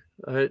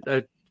would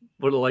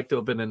have liked to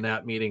have been in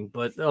that meeting,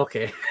 but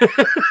okay.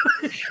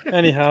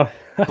 Anyhow.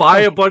 Buy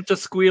a bunch of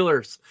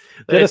squealers.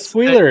 Get a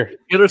squealer.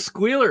 Get a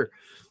squealer.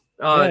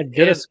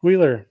 Get a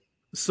squealer.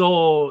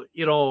 So,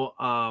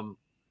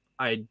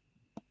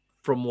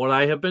 from what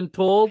I have been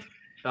told,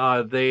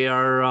 they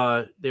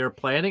are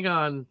planning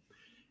on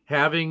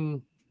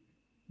having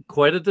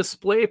quite a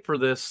display for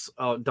this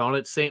down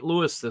at St.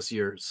 Louis this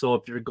year. So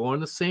if you're going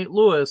to St.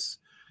 Louis,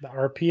 the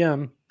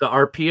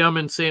RPM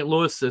in St.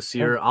 Louis this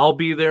year, I'll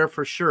be there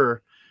for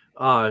sure.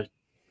 Hit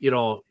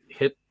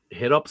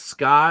up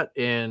Scott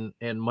and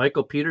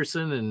Michael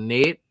Peterson and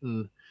Nate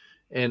and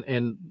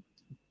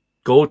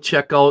go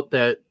check out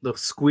the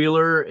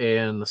squealer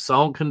and the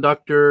sound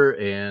conductor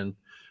and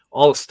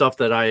all the stuff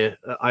that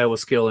Iowa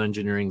Scale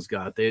Engineering's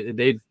got.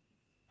 And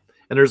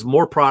there's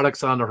more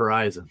products on the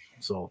horizon.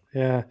 So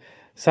yeah.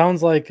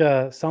 Sounds like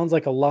a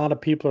lot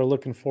of people are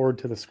looking forward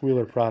to the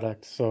squealer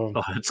product. So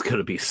it's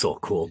gonna be so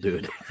cool,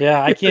 dude.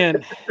 Yeah, I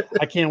can't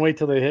wait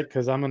till they hit,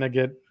 because I'm gonna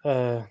get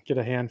a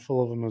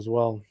handful of them as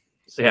well.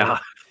 So, yeah.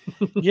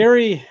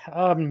 Gary,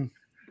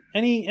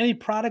 any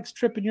products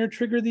tripping your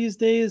trigger these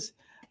days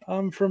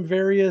from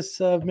various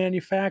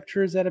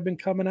manufacturers that have been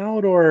coming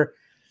out, or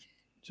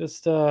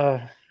just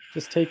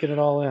taking it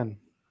all in?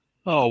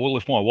 Oh, well,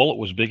 if my wallet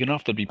was big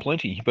enough, there'd be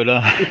plenty. But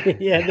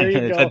yeah, there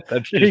you go.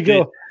 That's there you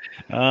go.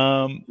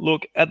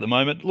 Look, at the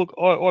moment,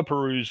 I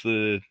peruse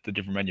the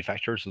different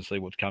manufacturers to see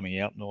what's coming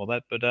out and all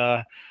that. But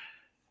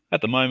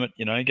at the moment,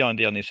 going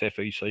down this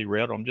FEC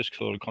route, I'm just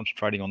sort of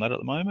concentrating on that at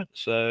the moment.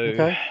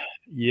 So,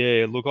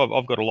 yeah, look,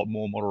 I've got a lot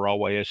more model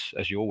railway,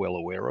 as you're well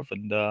aware of,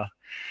 and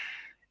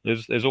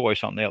there's always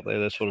something out there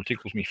that sort of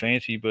tickles me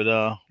fancy.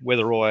 But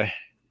whether I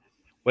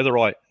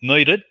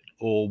need it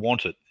or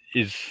want it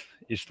is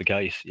the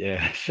case.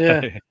 Yeah.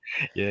 So,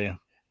 yeah.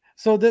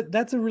 So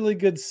that's a really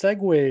good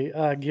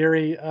segue,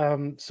 Gary.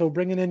 So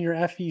bringing in your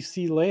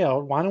FEC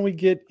layout, why don't we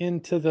get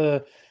into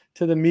the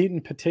meat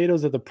and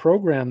potatoes of the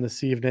program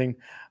this evening,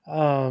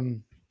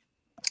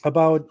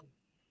 about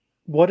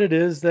what it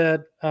is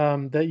that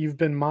you've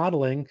been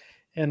modeling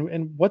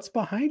and what's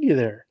behind you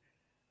there,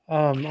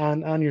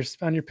 on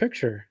your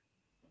picture.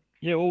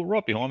 Yeah, well,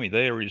 right behind me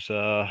there is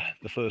the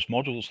first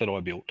modules that I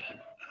built.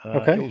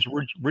 Okay. It was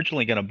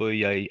originally going to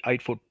be a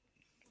 8-foot,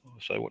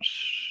 so what's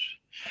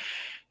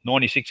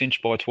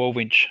 96-inch by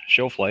 12-inch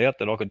shelf layout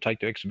that I could take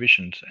to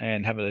exhibitions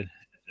and have a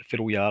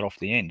fiddle yard off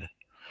the end.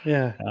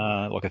 Yeah.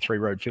 Like a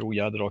 3-road fiddle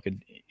yard that I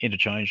could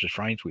interchange the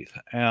trains with.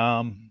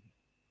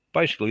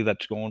 Basically,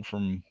 that's gone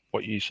from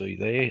what you see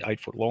there,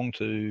 8 foot long,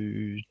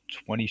 to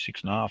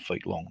 26.5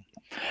 feet long.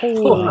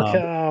 Holy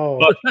cow.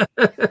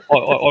 But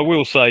I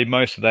will say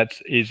most of that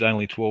is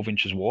only 12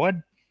 inches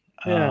wide.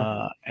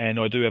 Yeah. And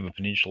I do have a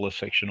peninsula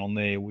section on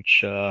there,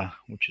 which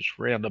is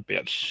around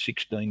about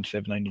 16,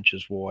 17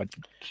 inches wide.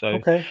 So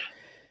the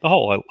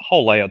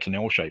whole layout's an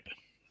L shape,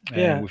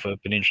 and with a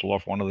peninsula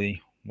off one of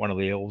the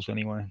L's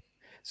anyway.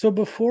 So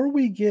before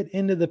we get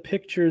into the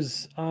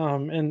pictures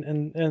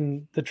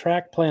and the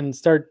track plan and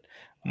start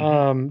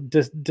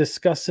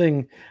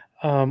discussing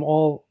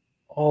all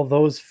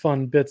those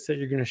fun bits that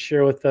you're going to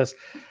share with us,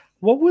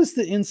 what was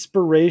the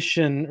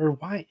inspiration, or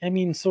why? I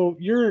mean, so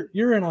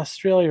you're in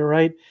Australia,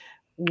 right?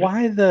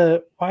 Why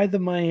the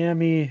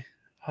Miami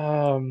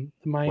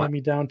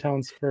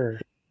downtown Spur?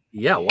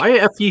 Yeah, why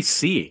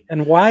FEC?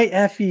 And why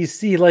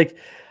FEC? Like,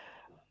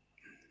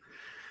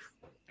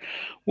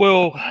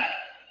 well,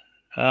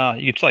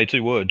 you could say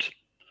 2 words: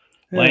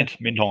 Lance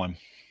Mindheim.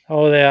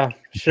 Oh yeah,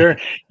 sure.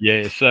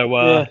 Yeah.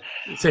 So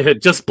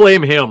just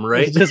blame him,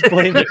 right? Just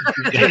blame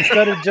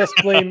instead of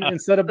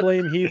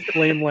blame Heath,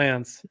 blame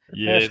Lance.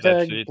 Yeah, Hashtag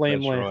that's it.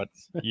 Blame That's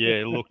Lance. right.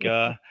 Yeah. Look,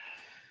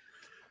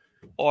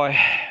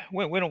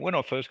 when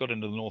I first got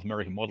into the North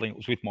American modeling, it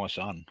was with my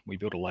son. We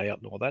built a layout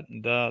and all that,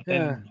 and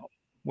then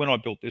when I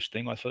built this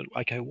thing, I thought,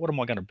 okay, what am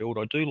I going to build?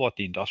 I do like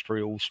the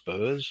industrial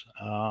spurs.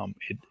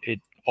 It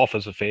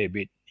offers a fair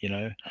bit,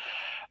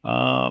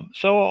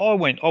 So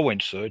I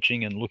went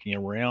searching and looking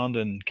around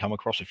and come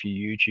across a few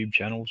YouTube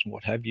channels and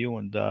what have you,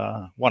 and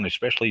one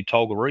especially,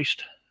 Tolga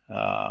East,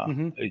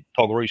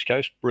 Tolga East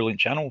Coast, brilliant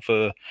channel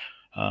for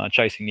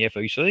chasing the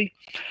FEC,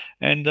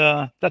 and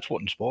that's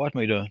what inspired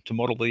me to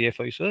model the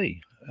FEC.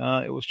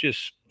 It was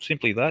just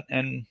simply that,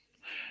 and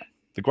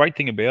the great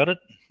thing about it,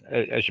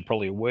 as you're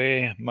probably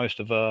aware, most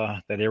of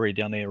that area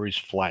down there is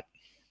flat.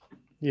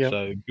 Yeah.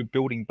 So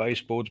building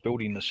baseboards,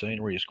 building the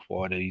scenery is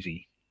quite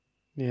easy.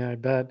 Yeah, I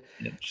bet.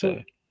 Yep,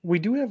 so we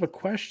do have a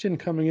question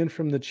coming in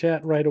from the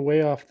chat right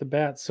away off the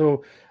bat.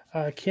 So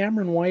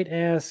Cameron White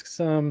asks,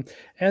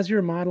 as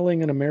you're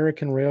modeling an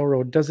American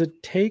railroad, does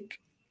it take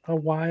a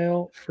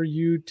while for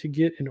you to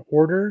get an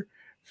order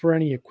for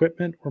any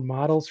equipment or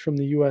models from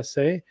the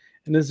USA?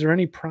 And is there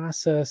any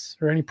process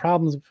or any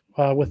problems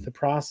with the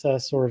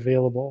process or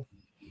available?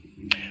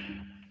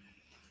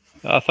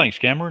 Thanks,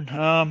 Cameron.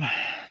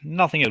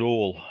 Nothing at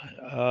all.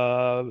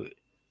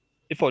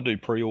 If I do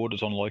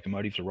pre-orders on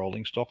locomotives or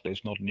rolling stock,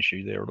 there's not an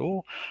issue there at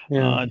all.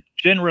 Yeah.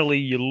 Generally,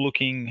 you're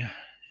looking,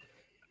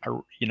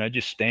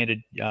 just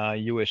standard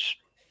US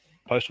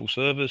postal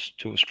service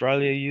to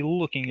Australia, you're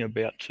looking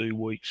about 2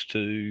 weeks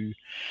to,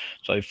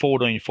 so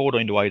 14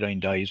 to 18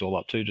 days, all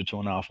up 2 to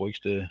 2.5 weeks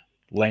to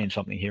land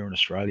something here in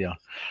Australia.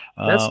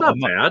 That's not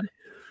bad.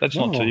 That's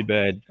not too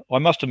bad. I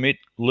must admit,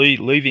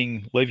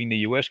 leaving the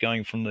US,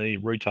 going from the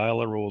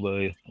retailer or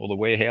the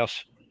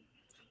warehouse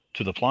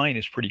to the plane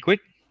is pretty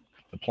quick.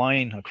 The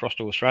plane across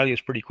to Australia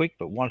is pretty quick,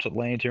 but once it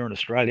lands here in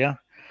Australia,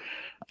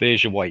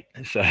 there's your wait.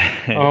 So,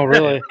 oh,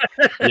 really?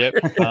 Yep.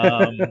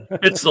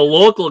 It's the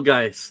local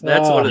guys.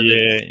 That's what it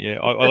is. Yeah.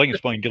 I think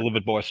it's being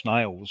delivered by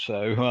snails.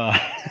 So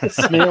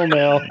snail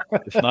mail.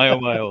 Snail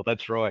mail.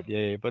 That's right.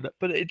 Yeah, but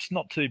it's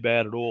not too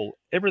bad at all.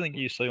 Everything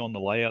you see on the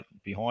layout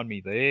behind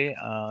me there,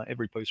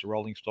 every piece of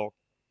rolling stock,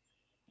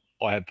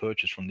 I have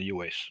purchased from the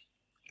US.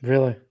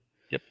 Really?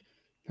 Yep.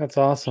 That's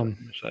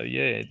awesome. So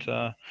yeah, it's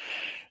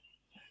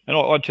and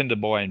I tend to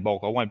buy in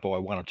bulk. I won't buy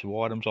 1 or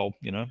 2 items. I'll,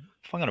 if I'm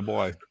going to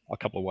buy a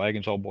couple of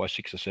wagons, I'll buy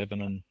 6 or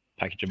 7 and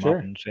package them up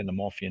and send them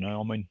off. I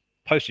mean,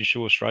 postage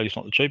to Australia's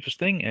not the cheapest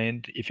thing,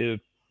 and if you're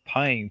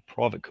paying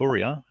private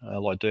courier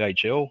like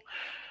DHL,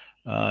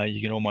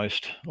 you can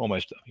almost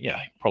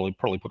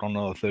probably put on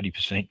another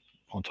 30%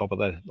 on top of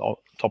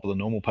the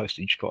normal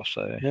postage cost.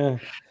 So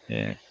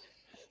yeah.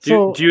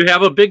 Do you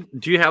have a big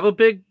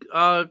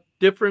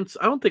difference?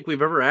 I don't think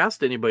we've ever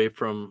asked anybody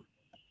from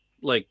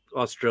like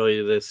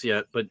Australia this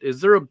yet, but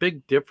is there a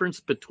big difference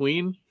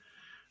between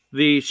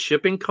the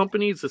shipping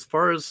companies as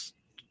far as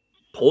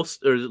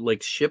post or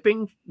like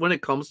shipping when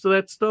it comes to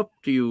that stuff?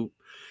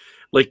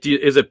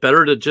 Is it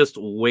better to just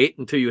wait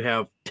until you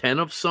have 10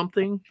 of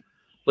something,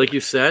 like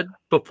you said,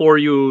 before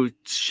you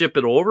ship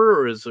it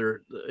over? Or is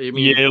there,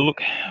 yeah,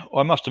 look,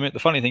 I must admit, the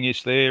funny thing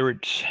is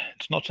it's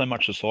not so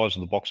much the size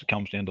of the box, it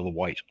comes down to the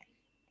weight.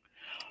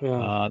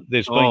 Yeah.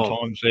 There's been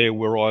times there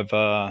where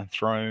I've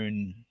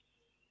thrown,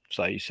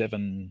 say,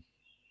 7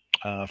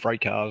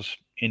 freight cars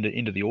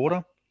into the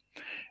order,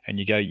 and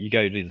you go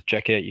to the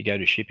checkout, you go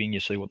to shipping, you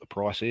see what the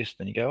price is,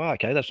 then you go,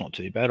 okay, that's not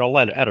too bad. I'll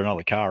add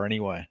another car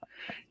anyway.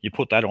 You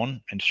put that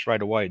on, and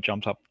straight away it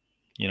jumps up,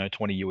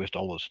 $20 US.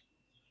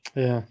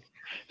 Yeah.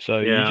 So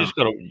you just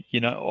got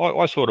to,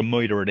 I sort of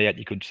meter it out,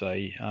 you could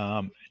say,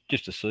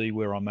 just to see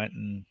where I'm at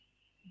and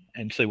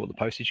see what the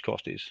postage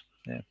cost is.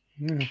 Yeah.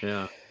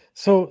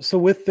 So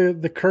with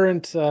the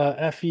current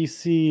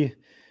FEC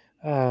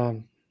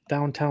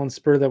downtown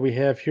Spur that we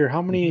have here,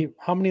 how many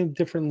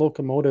different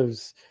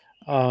locomotives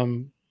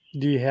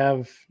do you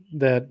have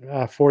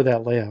that for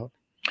that layout?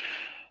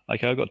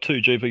 Okay, I've got 2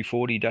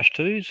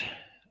 GP40-2s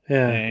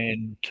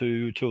and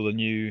two of the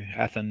new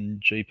Athen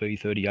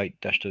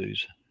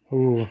GP38-2s.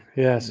 Oh,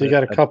 yeah. So you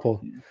got a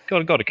couple.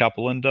 Got a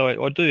couple, and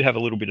I do have a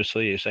little bit of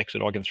CSX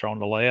that I can throw on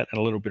the layout, and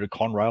a little bit of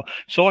Conrail,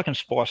 so I can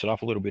spice it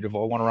up a little bit. If I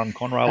want to run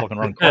Conrail, I can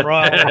run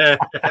Conrail.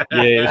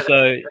 Yeah,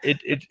 so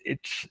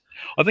it's.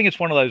 I think it's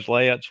one of those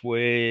layouts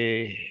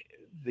where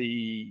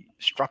the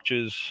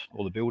structures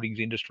or the buildings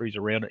industries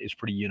around it is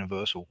pretty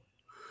universal.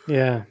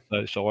 Yeah.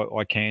 So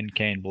I can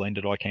blend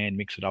it. I can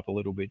mix it up a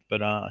little bit,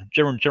 but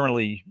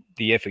generally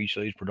the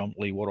FEC is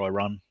predominantly what I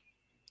run.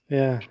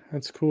 Yeah,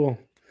 that's cool.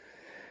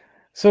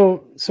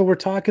 So we're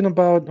talking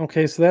about,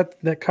 okay, so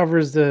that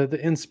covers the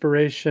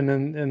inspiration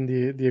and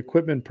the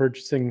equipment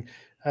purchasing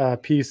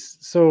piece.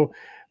 So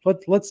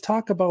let's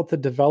talk about the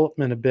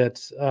development a bit.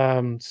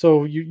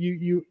 So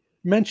you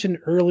mentioned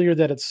earlier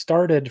that it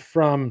started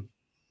from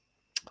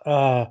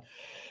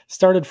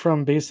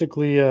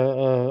basically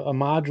a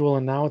module,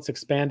 and now it's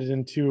expanded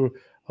into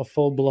a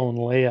full-blown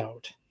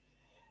layout.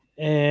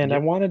 And I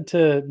wanted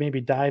to maybe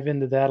dive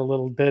into that a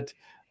little bit.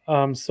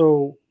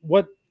 So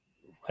what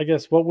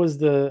was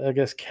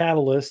the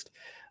catalyst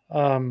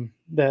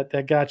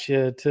that got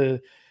you to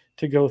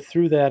go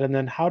through that, and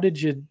then how did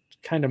you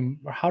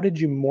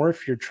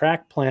morph your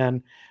track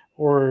plan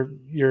or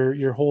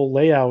your whole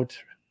layout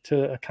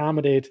to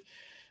accommodate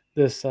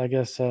this,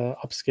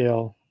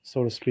 upscale,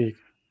 so to speak?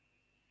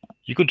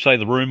 You could say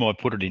the room I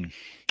put it in.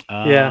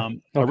 Okay.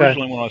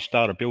 Originally, when I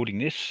started building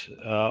this,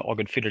 I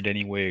could fit it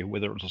anywhere,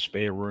 whether it was a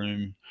spare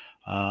room.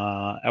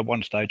 At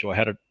one stage, I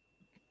had it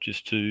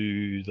just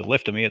to the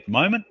left of me at the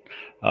moment,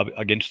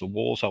 against the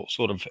wall, so it's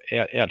sort of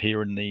out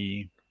here in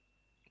the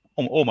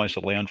almost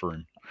a lounge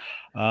room.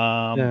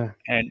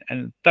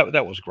 And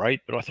that was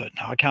great, but I thought,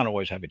 no, I can't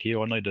always have it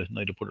here. I need to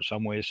put it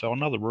somewhere. So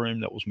another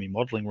room that was my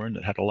modelling room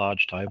that had a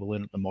large table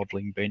in it, the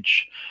modelling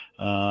bench,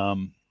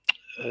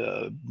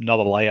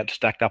 another layout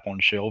stacked up on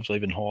shelves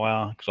even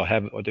higher, because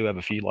I do have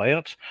a few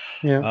layouts.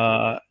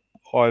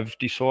 I've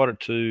decided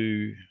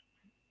to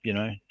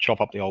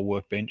chop up the old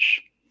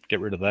workbench,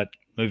 get rid of that,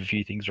 move a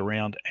few things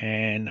around,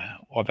 and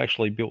I've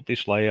actually built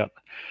this layout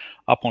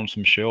up on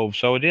some shelves.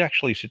 So it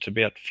actually sits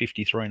about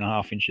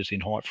 53.5 inches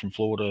in height from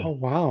floor Oh,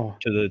 wow.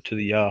 to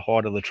the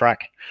height of the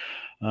track,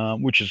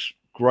 which is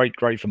great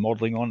for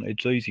modeling on.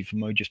 It's easy for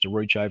me just to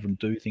reach over and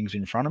do things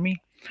in front of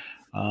me.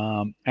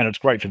 And it's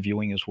great for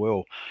viewing as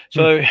well.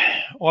 So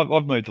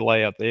I've moved the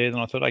layout there, and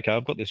I thought, okay,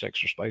 I've got this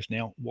extra space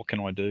now. What can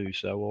I do?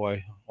 So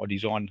I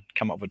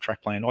come up with a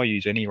track plan. I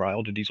use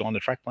AnyRail to design the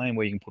track plan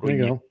where you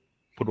can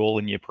put all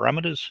in your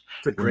parameters,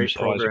 It's a great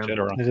room size, program.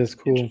 etc. It is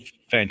cool. It's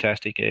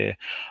fantastic. Yeah.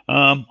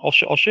 I'll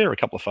share a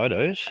couple of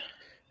photos.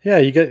 Yeah,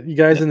 you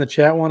guys in the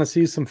chat want to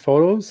see some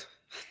photos?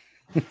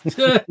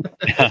 Yeah,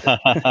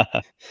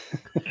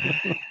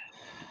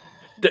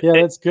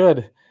 that's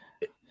good.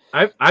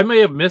 I may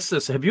have missed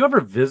this. Have you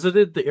ever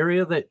visited the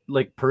area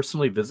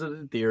personally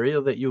visited the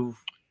area that you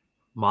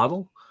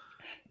model?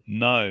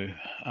 No,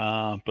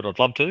 but I'd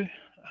love to.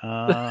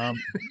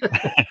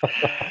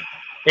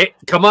 Hey,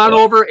 come on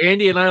over,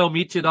 Andy, and I'll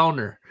meet you down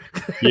there.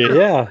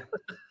 Yeah.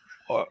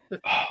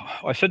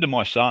 I said to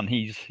my son,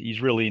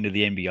 he's really into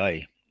the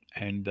NBA,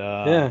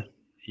 and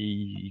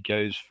he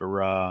goes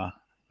for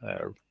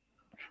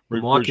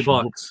Milwaukee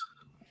Bucks.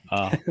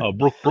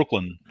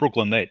 Brooklyn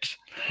Nets.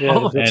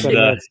 Yeah,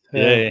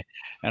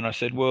 and I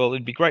said, well,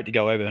 it'd be great to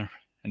go over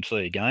and see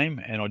a game.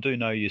 And I do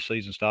know your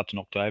season starts in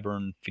October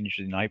and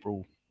finishes in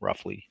April,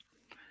 roughly.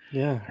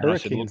 Yeah,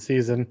 hurricane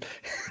season.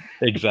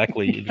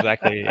 Exactly.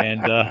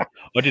 And I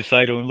did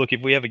say to him, look,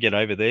 if we ever get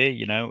over there,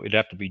 it'd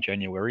have to be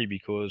January,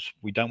 because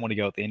we don't want to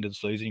go at the end of the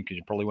season, because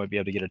you probably won't be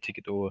able to get a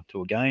ticket to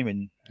a game,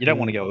 and you don't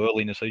want to go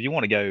early in the season. You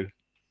want to go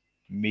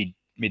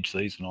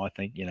mid-season, I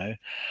think,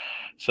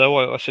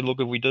 So I said, look,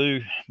 if we do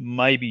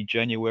maybe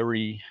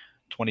January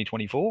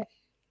 2024,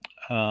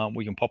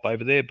 we can pop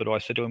over there. But I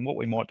said to him, what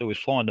we might do is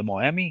fly into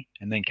Miami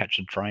and then catch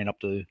the train up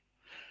the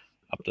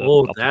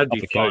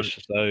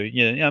coast. So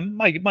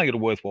make it a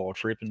worthwhile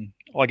trip, and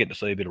I get to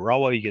see a bit of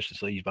Roa. He gets to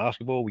see his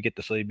basketball. We get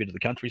to see a bit of the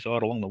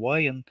countryside along the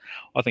way, and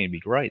I think it'd be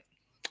great.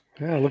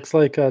 Yeah, it looks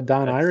like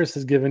Don Iris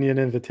has given you an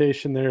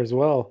invitation there as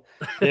well.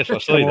 Yes, I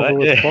see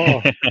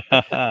that.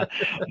 Yeah.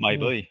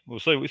 Maybe we'll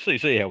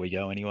see how we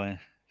go anyway.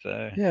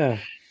 So yeah.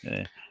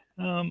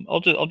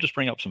 I'll just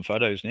bring up some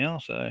photos now.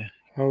 So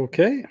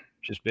okay,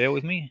 just bear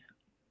with me.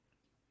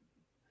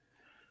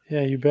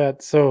 Yeah, you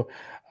bet. So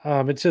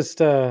it's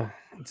just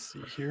let's see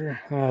here.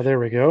 There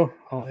we go.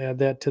 I'll add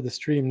that to the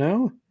stream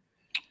now.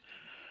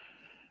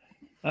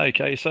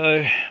 Okay,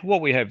 so what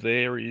we have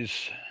there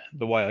is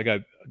the way I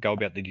go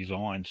about the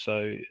design.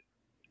 So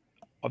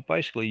I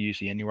basically used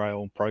the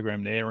AnyRail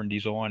program there and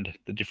designed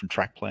the different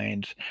track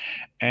plans,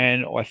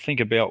 and I think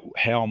about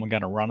how I'm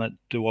going to run it.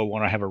 Do I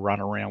want to have a run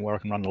around where I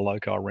can run the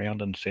loco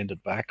around and send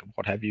it back,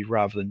 what have you,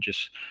 rather than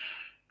just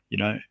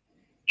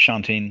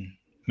shunt in,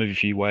 move a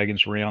few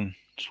wagons around,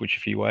 switch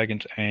a few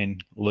wagons,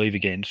 and leave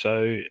again.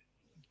 So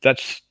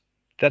that's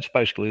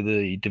basically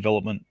the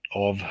development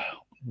of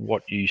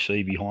what you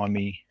see behind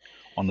me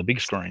on the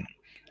big screen.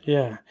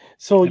 Yeah.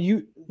 So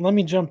let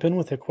me jump in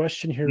with a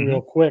question here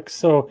real quick.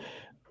 So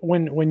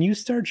when you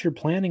start your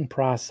planning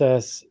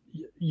process,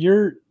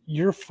 your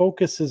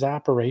focus is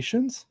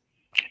operations?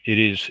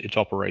 It's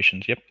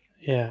operations. Yep.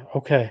 Yeah.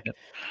 Okay. Yep.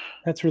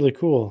 That's really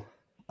cool.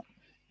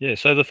 Yeah.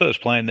 So the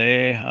first plan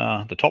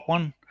there, the top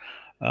one,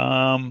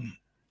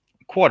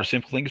 quite a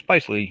simple thing. It's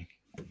basically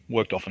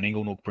worked off an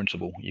Inglenook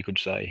principle, you could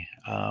say,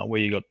 where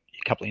you got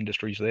a couple of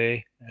industries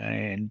there,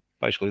 and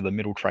basically the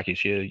middle track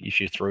is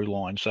your through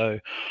line. So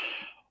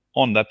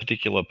on that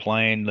particular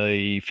plan,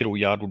 the fiddle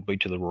yard would be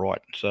to the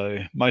right. So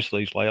most of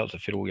these layouts, the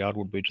fiddle yard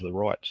would be to the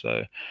right.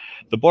 So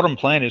the bottom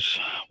plan is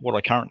what I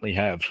currently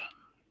have,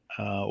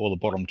 or the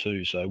bottom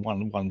two. So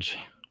one's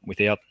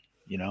without,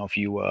 a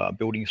few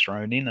buildings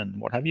thrown in and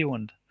what have you.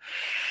 And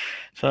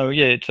so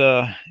yeah, it's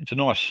a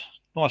nice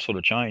sort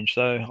of change.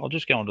 So I'll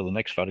just go on to the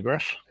next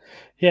photograph.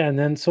 Yeah, and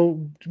then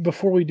so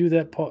before we do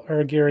that, Paul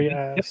or Gary,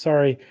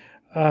 sorry.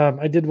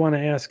 I did want to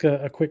ask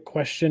a quick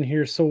question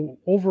here. So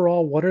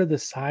overall, what are the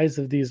size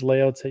of these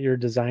layouts that you're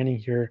designing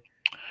here?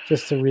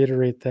 Just to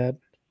reiterate that.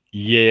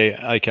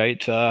 Yeah, okay.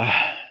 It's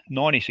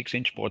 96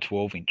 inch by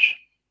 12 inch.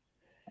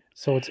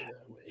 So it's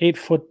 8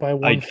 foot by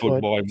 1 8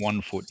 foot by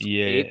 1 foot.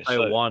 Yeah. 8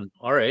 by 1.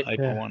 All right. 8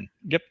 by 1.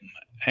 Yep.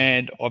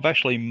 And I've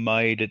actually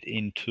made it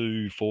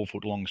into 4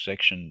 foot long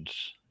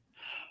sections.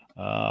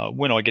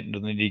 When I get into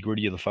the nitty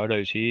gritty of the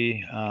photos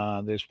here,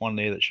 there's one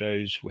there that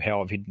shows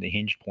how I've hidden the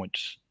hinge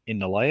points in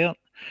the layout.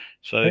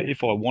 So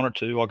if I wanted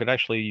to, I could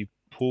actually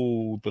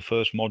pull the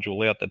first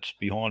module out that's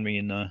behind me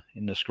in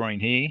the screen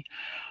here,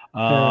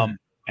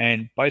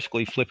 and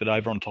basically flip it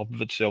over on top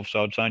of itself.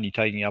 So it's only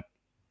taking up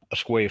a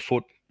square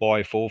foot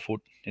by 4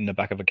 foot in the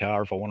back of a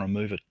car if I want to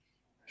move it.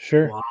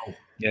 Sure. Wow.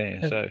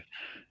 Yeah.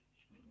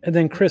 And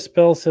then Chris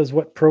Bell says,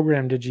 what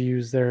program did you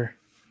use there?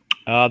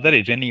 That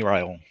is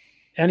AnyRail.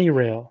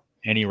 AnyRail.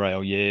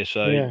 AnyRail, yeah.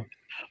 So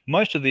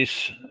most of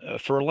this,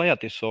 for a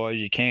layout this size,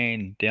 you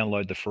can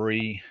download the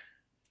free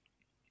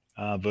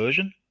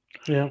version.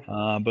 Yeah.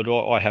 But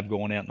I have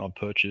gone out and I've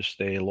purchased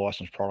their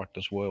licensed product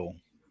as well.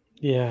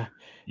 Yeah.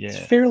 Yeah. It's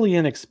fairly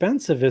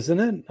inexpensive, isn't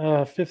it?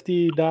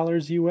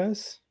 $50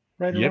 US,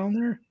 right Yep. around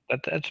there.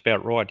 That's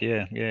about right.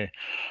 Yeah. Yeah.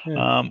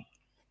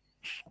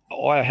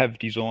 I have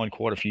designed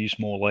quite a few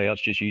small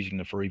layouts just using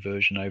the free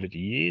version over the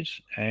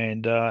years,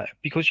 and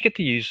because you get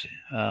to use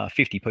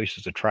 50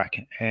 pieces of track,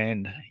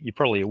 and you're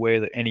probably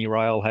aware that any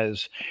rail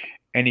has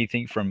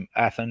anything from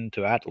Athen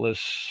to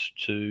Atlas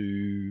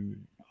to,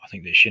 I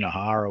think there's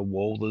Shinohara,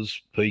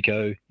 Walters,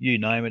 Pico, you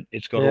name it.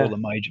 It's got all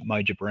the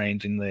major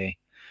brands in there,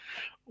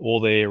 all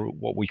their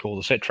what we call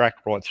the set track,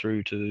 right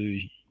through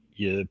to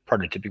your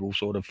prototypical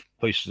sort of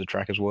pieces of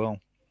track as well.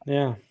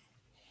 Yeah.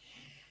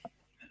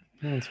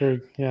 It's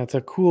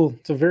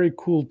it's a very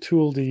cool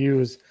tool to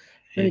use.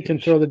 And you can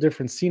throw the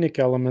different scenic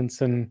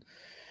elements in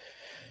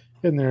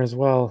there as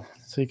well,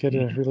 so you get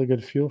a really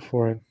good feel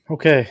for it.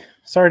 Okay,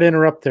 sorry to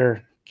interrupt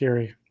there,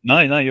 Gary. No,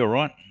 you're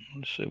right.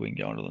 Let's see if we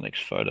can go on to the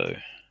next photo.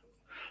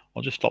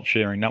 I'll just stop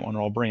sharing that one,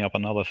 and I'll bring up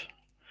another.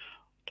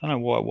 Don't know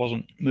why it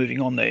wasn't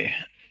moving on there.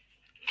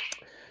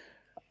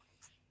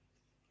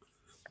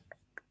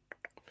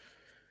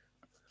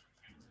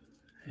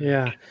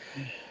 Yeah.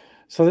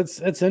 So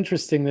that's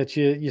interesting that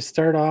you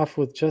start off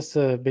with just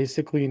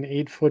basically an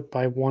 8-foot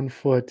by 1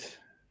 foot,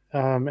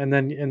 and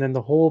then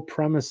the whole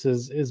premise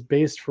is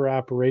based for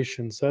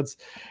operations. So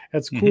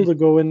that's cool to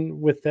go in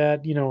with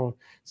that. You know,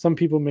 some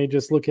people may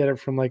just look at it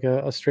from like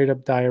a straight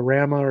up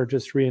diorama or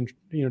just trying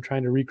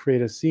to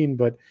recreate a scene.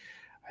 But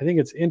I think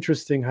it's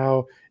interesting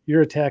how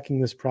you're attacking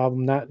this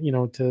problem, not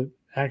to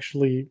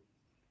actually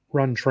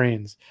run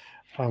trains,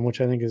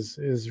 which I think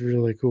is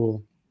really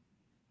cool.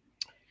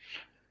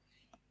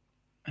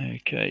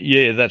 Okay,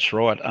 yeah, that's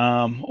right.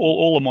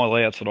 All of my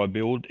layouts that I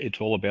build, it's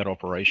all about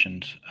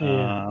operations.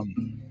 Yeah.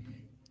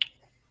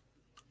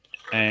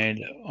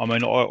 And I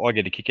mean, I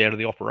get a kick out of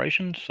the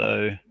operations,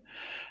 so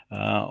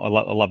I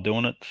love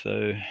doing it.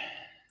 So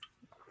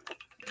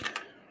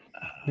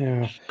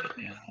yeah.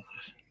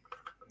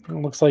 It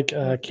looks like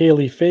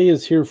Kaylee Fay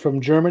is here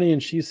from Germany,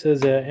 and she says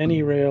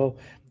AnyRail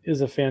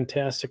is a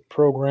fantastic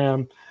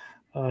program.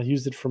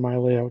 Used it for my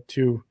layout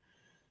too.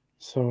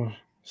 So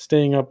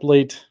staying up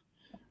late,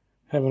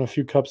 having a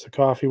few cups of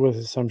coffee with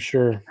us, I'm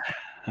sure.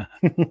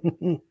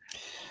 Okay.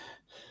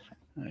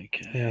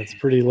 Yeah, it's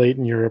pretty late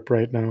in Europe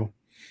right now.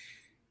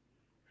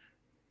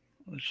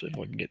 Let's see if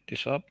I can get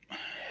this up.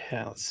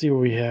 Yeah, let's see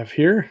what we have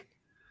here.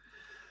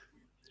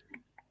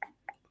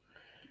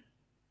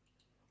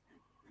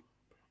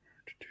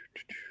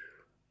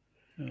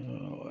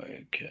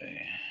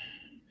 Okay.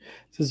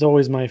 This is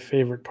always my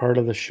favorite part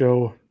of the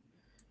show.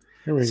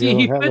 Here we go.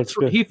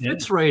 He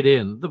fits right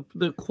in.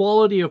 The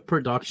quality of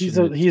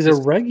production. He's a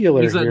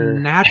regular. He's here. A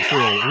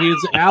natural. He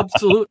is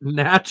absolute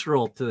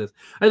natural to this.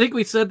 I think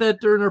we said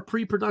that during our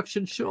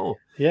pre-production show.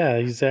 Yeah,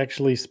 he's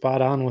actually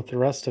spot on with the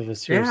rest of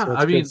us here. Yeah, so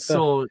I mean,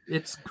 so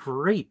it's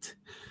great.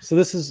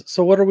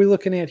 So what are we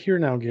looking at here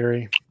now,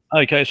 Gary?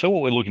 Okay, so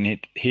what we're looking at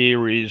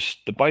here is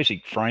the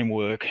basic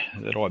framework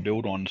that I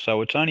build on.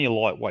 So it's only a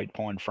lightweight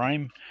pine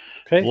frame,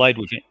 laid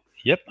with it.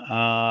 Yep.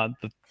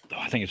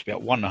 I think it's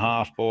about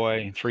 1.5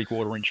 by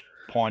 3/4 inch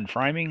pine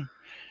framing.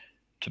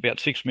 It's about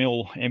 6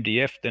 mil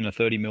MDF, then a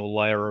 30 mil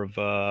layer of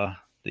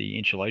the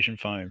insulation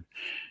foam.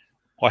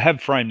 I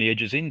have framed the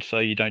edges in so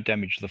you don't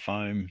damage the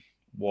foam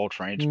while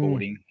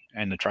transporting,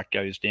 and the track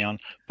goes down.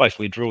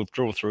 Basically, drill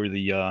through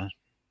the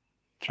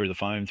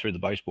foam, through the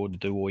baseboard to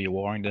do all your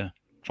wiring to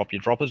drop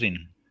your droppers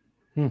in.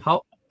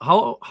 How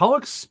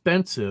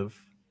expensive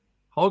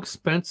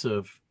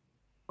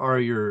are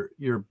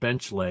your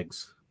bench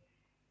legs?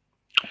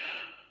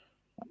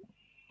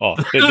 Oh,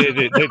 they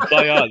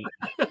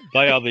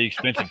are the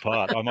expensive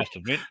part, I must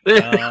admit.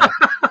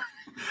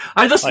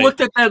 I just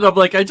looked at that and I'm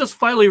like, I just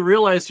finally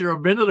realized here a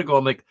minute ago,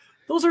 I'm like,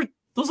 those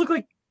look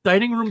like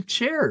dining room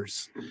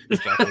chairs.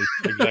 Exactly.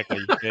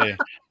 Yeah.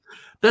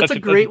 That's a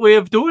great way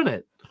of doing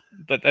it.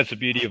 That's the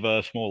beauty of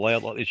a small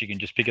layout like this. You can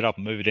just pick it up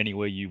and move it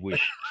anywhere you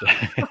wish. So.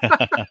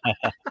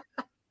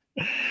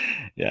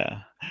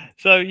 Yeah.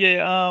 So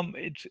yeah,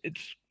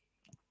 it's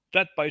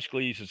that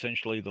basically is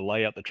essentially the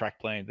layout, the track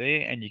plan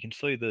there, and you can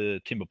see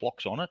the timber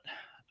blocks on it.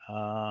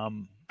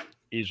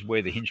 Is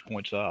where the hinge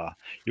points are.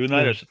 You'll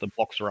notice that the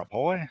blocks are up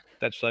high.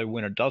 That's so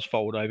when it does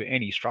fold over,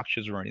 any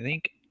structures or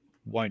anything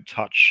won't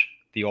touch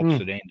the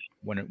opposite end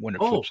when it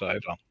flips over.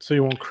 So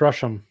you won't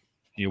crush them.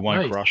 You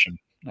won't crush them.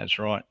 That's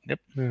right. Yep.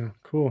 Yeah.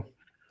 Cool.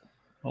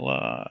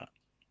 Well,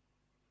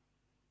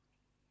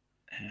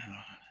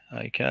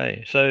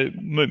 okay. So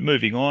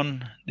moving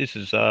on. This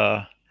is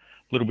a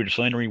little bit of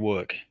scenery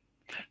work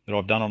that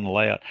I've done on the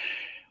layout.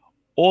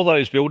 All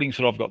those buildings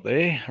that I've got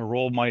there are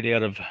all made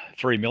out of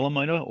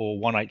 3mm or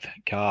 1/8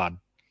 card.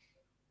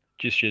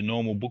 Just your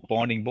normal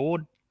bookbinding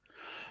board.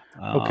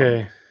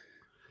 Okay.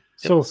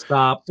 So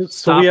stop.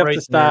 So we have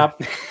to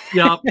stop.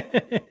 Yep.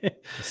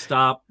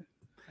 Stop.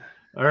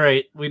 All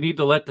right. We need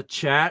to let the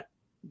chat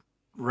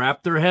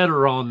wrap their head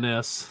around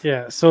this.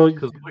 Yeah. So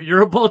because what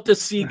you're about to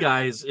see,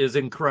 guys, is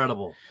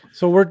incredible.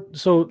 So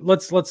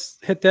let's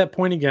hit that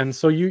point again.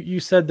 So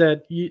you said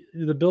that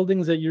the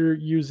buildings that you're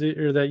using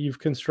or that you've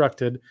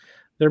constructed,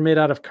 they're made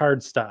out of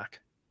cardstock.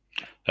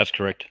 That's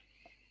correct.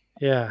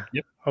 Yeah.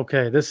 Yep.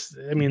 Okay. This,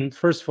 I mean,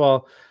 first of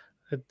all,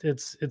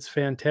 it's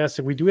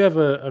fantastic. We do have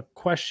a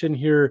question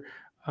here.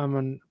 I'm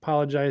gonna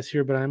apologize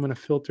here, but I'm gonna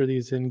filter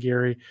these in,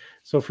 Gary.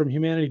 So from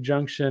Humanity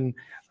Junction,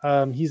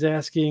 he's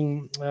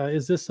asking,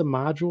 is this a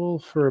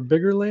module for a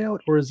bigger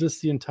layout, or is this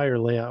the entire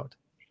layout?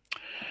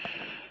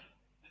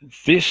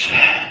 This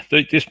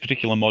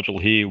particular module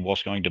here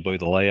was going to be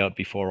the layout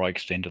before I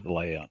extended the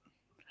layout.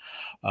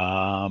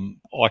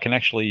 I can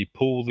actually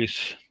pull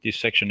this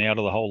section out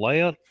of the whole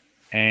layout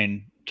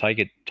and take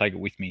it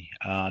with me,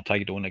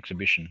 take it to an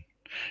exhibition.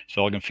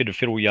 So I can fit a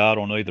fiddle yard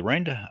on either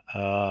end,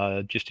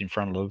 just in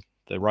front of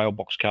the rail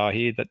box car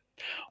here. That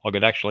I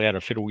could actually add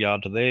a fiddle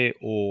yard to there,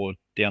 or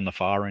down the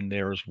far end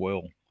there as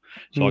well.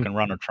 So I can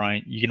run a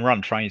train. You can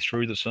run trains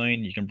through the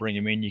scene. You can bring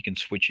them in. You can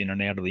switch in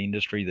and out of the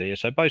industry there.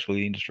 So basically,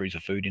 the industry is a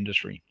food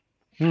industry.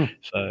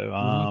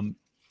 So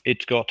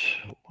it's got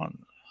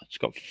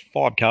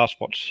 5 car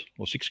spots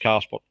or 6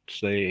 car spots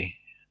there.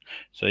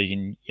 So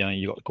you can,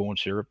 you've got the corn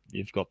syrup.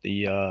 You've got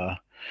the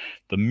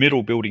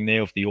middle building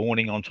there with the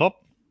awning on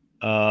top.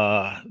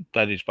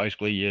 That is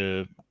basically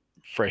your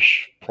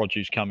fresh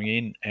produce coming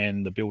in,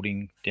 and the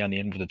building down the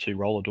end with the 2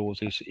 roller doors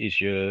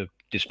is your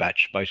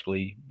dispatch,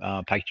 basically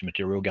packaging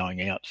material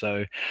going out.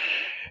 So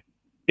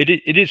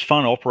it is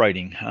fun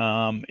operating.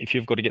 If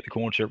you've got to get the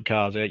corn syrup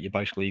cars out, you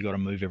got to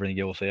move everything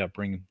else out,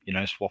 bring,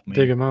 swap them,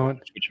 dig them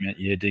out, switch them out,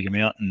 dig them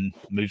out, and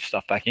move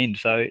stuff back in.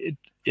 So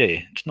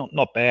it's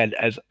not bad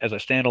as a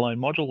standalone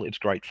module. It's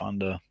great fun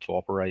to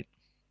operate.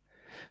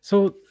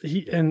 So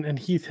and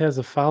Heath has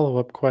a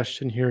follow-up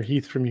question here.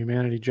 Heath from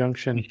Humanity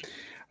Junction.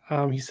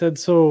 He said,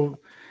 so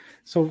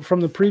from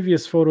the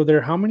previous photo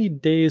there, how many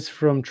days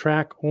from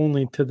track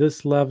only to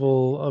this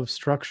level of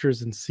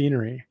structures and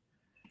scenery?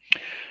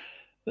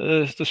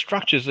 The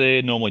structures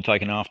there normally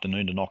take an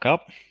afternoon to knock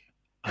up,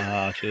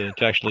 to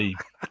actually,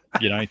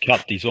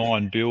 cut,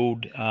 design,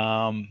 build.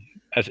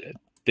 As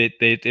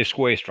they're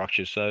square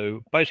structures,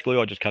 so basically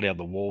I just cut out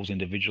the walls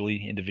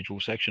individual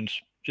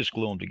sections, just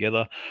glue them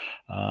together.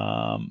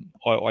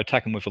 I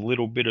tack them with a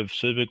little bit of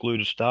super glue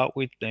to start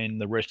with, then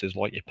the rest is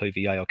like your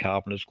PVA or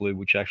carpenter's glue,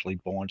 which actually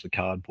binds the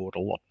cardboard a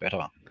lot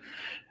better.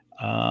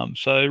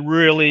 So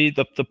really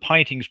the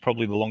painting is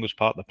probably the longest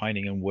part, the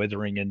painting and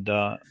weathering, and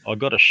I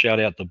got to shout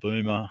out the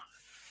Boomer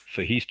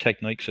for his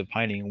techniques of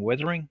painting and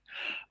weathering.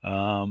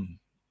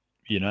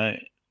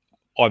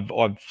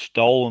 I've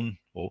stolen,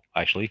 or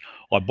actually,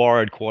 I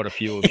borrowed quite a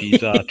few of his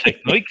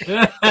techniques.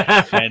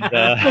 And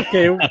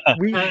okay,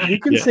 we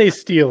can say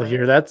steal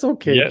here. That's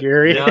okay,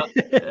 Gary.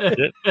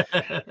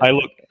 Hey,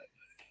 look,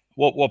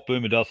 what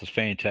Boomer does is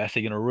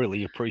fantastic, and I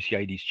really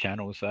appreciate his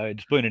channel. So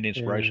it's been an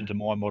inspiration to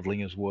my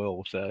modelling as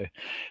well. So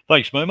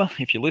thanks, Boomer,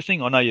 if you're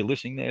listening. I know you're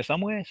listening there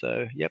somewhere.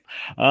 So yep.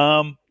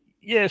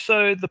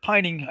 So the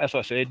painting, as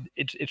I said,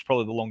 it's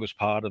probably the longest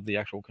part of the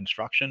actual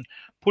construction.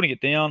 Putting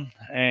it down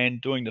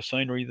and doing the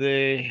scenery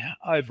there,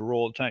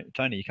 overall, it's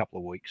only a couple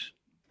of weeks.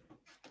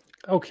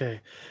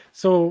 Okay,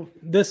 so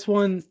this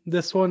one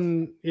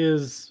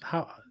is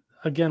how,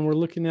 again, we're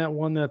looking at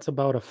one that's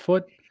about 1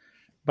 foot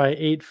by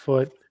 8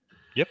 foot.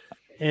 Yep.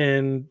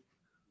 And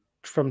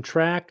from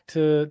track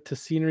to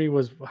scenery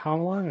was how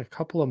long? A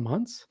couple of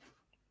months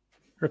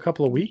or a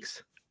couple of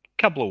weeks?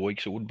 Couple of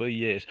weeks it would be,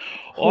 yes.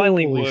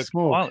 Holy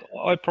smoke.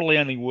 I probably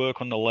only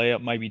work on the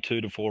layout maybe 2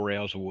 to 4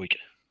 hours a week.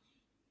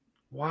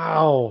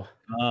 Wow.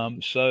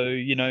 So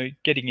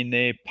getting in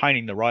there,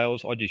 painting the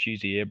rails, I just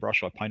use the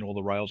airbrush. I paint all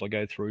the rails I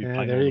go through,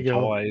 paint all the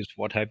tires,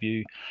 what have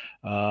you.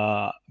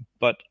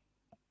 But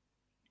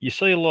you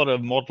see a lot of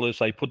modelers,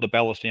 they put the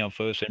ballast down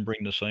first and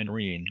bring the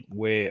scenery in,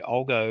 where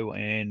I'll go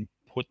and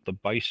put the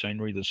base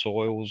scenery, the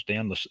soils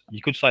down,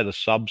 you could say the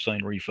sub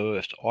scenery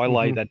first. I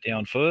lay that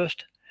down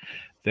first,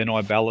 then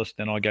I ballast,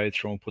 then I go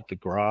through and put the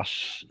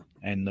grass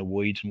and the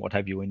weeds and what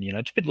have you in.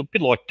 It's a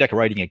bit like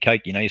decorating a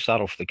cake. You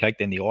start off with the cake,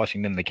 then the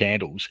icing, then the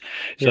candles.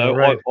 So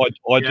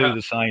I do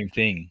the same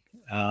thing.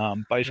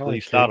 Basically,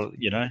 start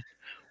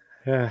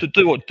to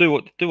do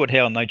what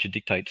how nature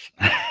dictates,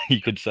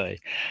 you could say,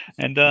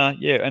 and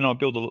and I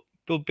build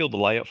the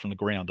layout from the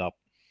ground up.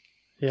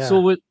 Yeah. So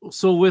with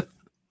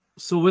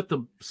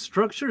the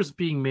structures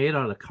being made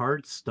out of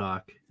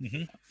cardstock,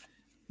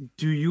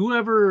 do you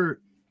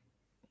ever?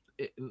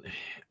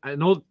 I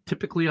know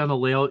typically on a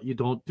layout you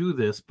don't do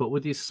this, but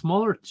with these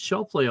smaller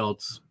shelf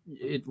layouts,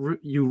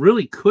 you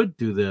really could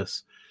do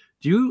this.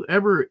 Do you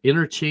ever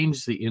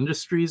interchange the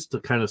industries to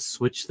kind of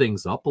switch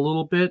things up a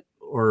little bit,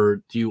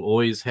 or do you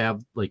always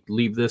have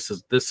leave this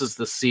is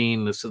the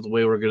scene, this is the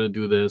way we're going to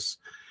do this?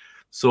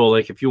 So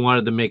if you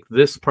wanted to make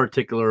this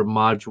particular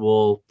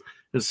module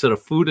instead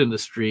of food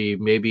industry,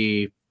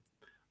 maybe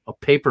a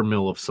paper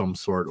mill of some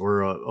sort,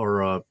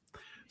 or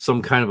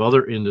some kind of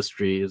other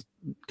industry,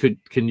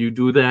 can you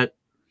do that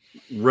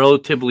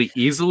relatively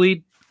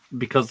easily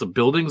because the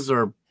buildings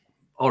are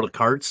out of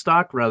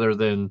cardstock rather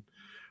than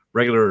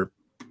regular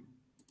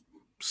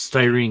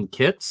styrene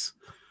kits?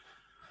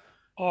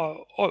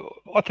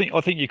 I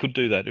think you could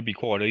do that. It'd be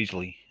quite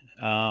easily.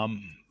 The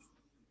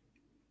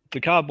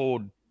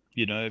cardboard,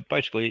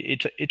 basically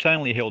it's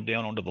only held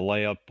down onto the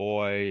layout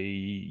by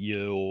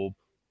your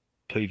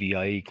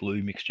PVA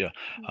glue mixture,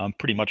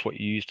 pretty much what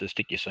you use to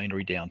stick your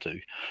scenery down to.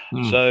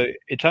 Mm. So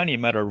it's only a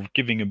matter of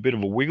giving a bit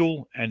of a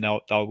wiggle, and they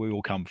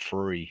will come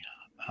free.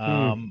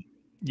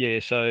 Yeah,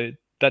 so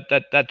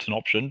that's an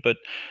option, but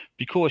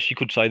because you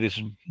could say this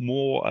is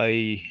more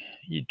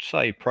you'd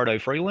say proto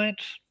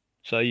freelance.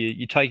 So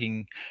you're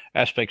taking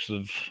aspects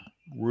of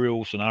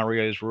real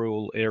scenarios,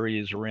 rural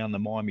areas around the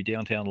Miami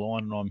downtown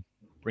line, and I'm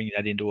bringing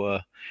that into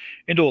a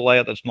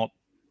layout that's not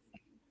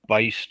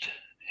based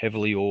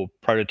heavily or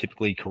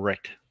prototypically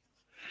correct.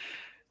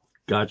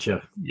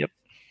 Gotcha. Yep.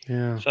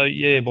 Yeah. So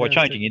yeah, by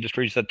Fantastic. changing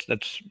industries,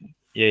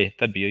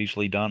 that'd be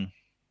easily done.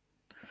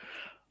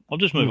 I'll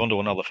just move on to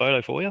another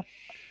photo for you.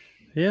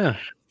 Yeah.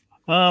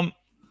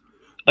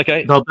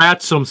 Okay. Now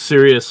that's some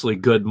seriously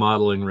good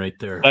modeling right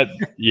there.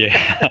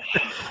 Yeah.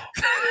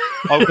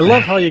 I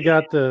love how you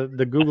got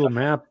the Google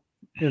map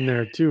in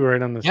there too,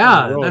 right on the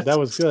side of the road. That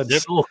was good.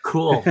 So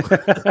cool.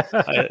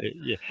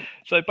 Yeah.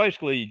 So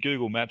basically,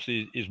 Google Maps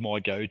is my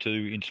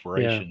go-to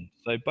inspiration.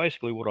 So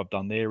basically, what I've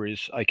done there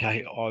is,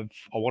 okay, I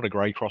want a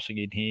grade crossing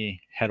in here.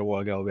 How do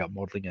I go about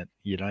modelling it?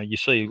 You know, you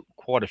see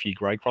quite a few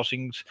grade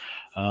crossings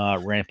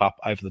ramp up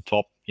over the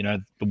top. You know,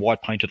 the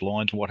white painted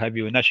lines and what have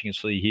you. And as you can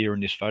see here in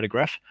this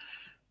photograph,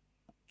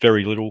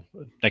 very little,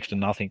 next to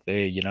nothing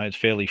there. You know, it's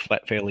fairly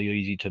flat, fairly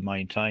easy to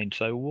maintain.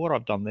 So what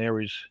I've done there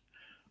is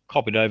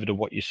copied over to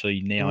what you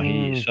see now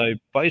here. So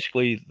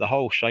basically the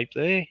whole shape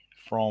there,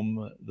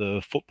 from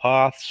the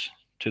footpaths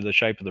to the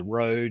shape of the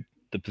road,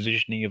 the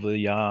positioning of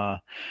the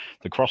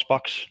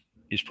crossbucks,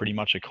 is pretty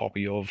much a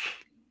copy of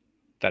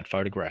that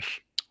photograph.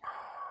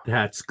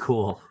 That's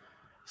cool.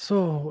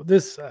 So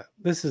this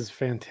is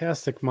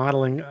fantastic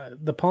modeling.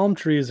 The palm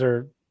trees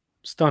are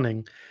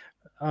stunning.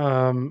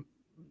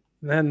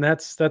 Then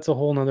that's a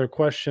whole nother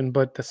question.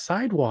 But the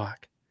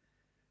sidewalk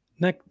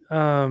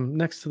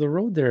next to the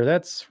road there,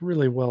 that's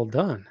really well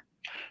done.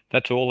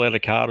 That's all out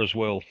of card as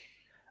well.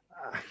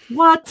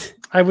 What?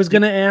 I was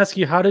going to ask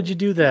you, how did you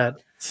do that?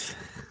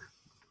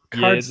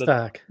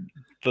 Cardstock.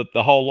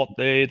 The whole lot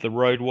there, the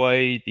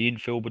roadway, the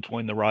infill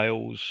between the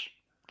rails,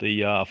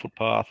 the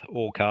footpath,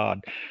 all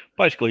card.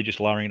 Basically just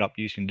layering it up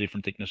using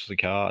different thicknesses of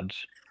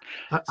cards.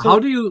 How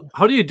do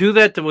you do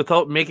that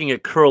without making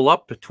it curl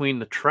up between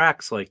the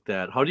tracks like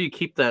that? How do you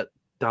keep that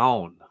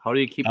down? How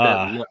do you keep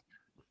that lit?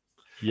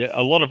 Yeah,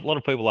 a lot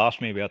of people ask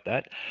me about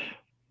that.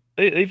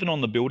 Even on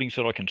the buildings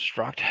that I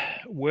construct,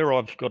 where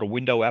I've got a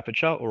window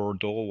aperture or a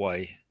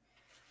doorway,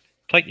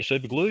 take your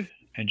super glue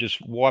and just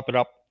wipe it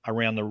up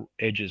around the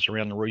edges,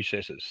 around the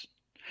recesses.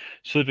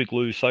 Super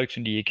glue soaks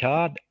into your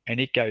card and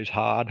it goes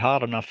hard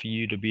enough for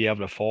you to be able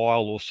to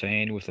file or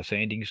sand with a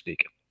sanding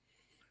stick.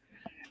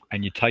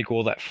 And you take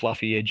all that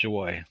fluffy edge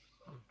away.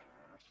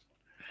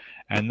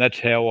 And that's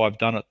how I've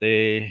done it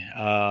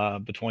there,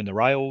 between the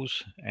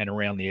rails and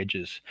around the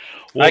edges.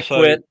 Also, I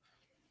quit.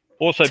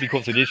 Also,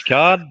 because it is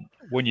card,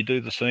 when you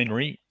do the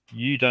scenery,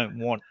 you don't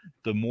want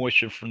the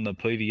moisture from the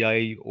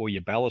PVA or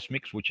your ballast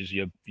mix, which is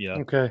your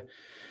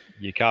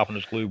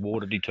carpenter's glue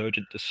water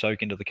detergent, to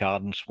soak into the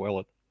card and swell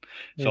it.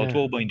 So it's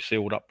all been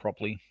sealed up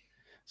properly.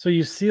 So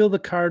you seal the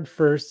card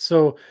first.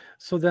 So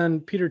then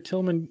Peter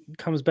Tillman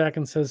comes back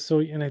and says,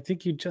 and I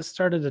think you just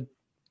started to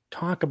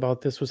talk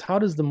about this, was how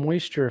does the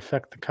moisture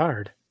affect the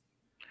card?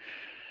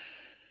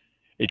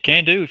 It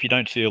can do if you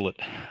don't seal it,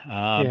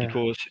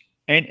 because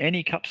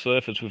any cut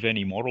surface with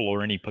any model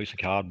or any piece of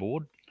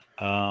cardboard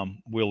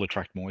will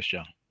attract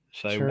moisture.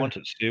 So once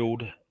it's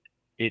sealed,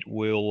 it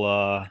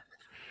will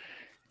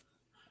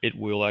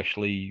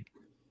actually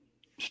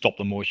stop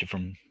the moisture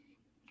from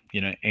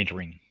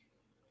entering.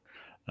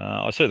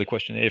 I see the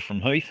question there from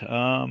Heath.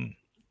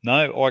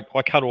 No,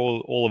 I cut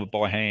all of it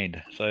by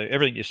hand. So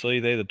everything you see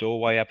there, the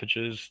doorway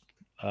apertures,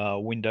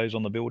 windows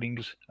on the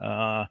buildings,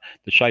 the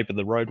shape of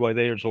the roadway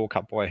there, is all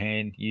cut by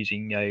hand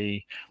using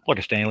like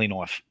a Stanley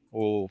knife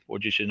or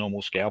just your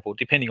normal scalpel,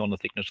 depending on the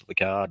thickness of the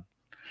card.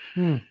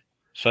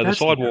 So the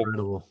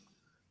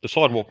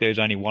sidewalk there is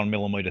only 1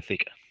 millimeter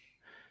thick.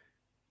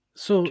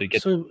 So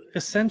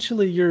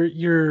essentially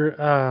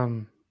you're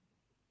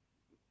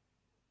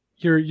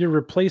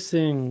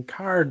replacing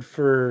card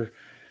for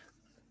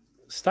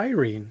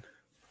styrene.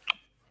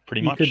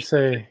 Pretty much. You could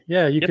say,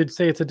 you could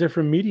say it's a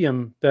different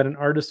medium that an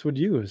artist would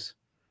use.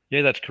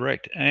 Yeah, that's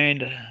correct.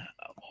 And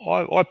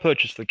I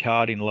purchased the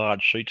card in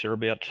large sheets.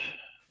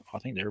 I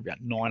think they're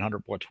about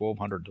 900 by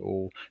 1200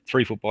 or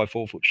 3 foot by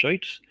 4 foot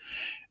sheets.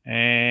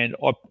 And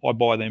I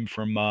buy them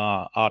from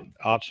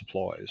art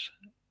suppliers.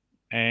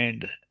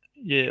 And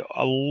yeah,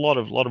 a lot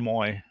of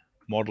my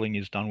modeling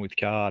is done with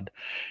card.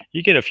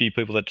 You get a few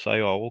people that say,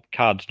 oh, well,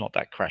 card's not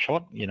that crash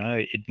hot,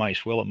 it may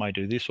swell, it may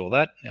do this or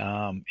that,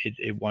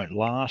 it won't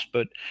last.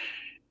 But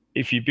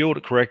if you build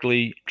it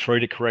correctly,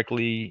 treat it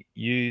correctly,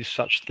 use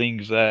such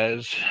things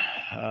as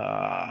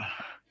I'll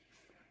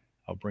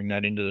bring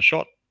that into the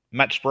shot,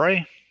 matte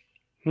spray.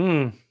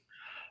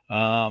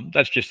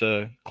 That's just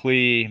a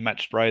clear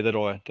matte spray that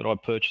I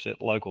purchased at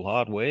local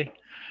hardware,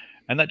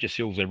 and that just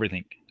seals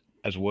everything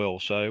as well.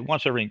 So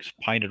once everything's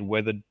painted,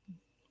 weathered,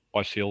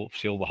 I seal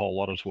the whole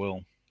lot as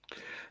well.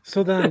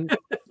 So then,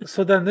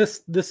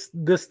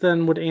 this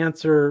then would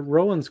answer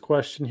Rowan's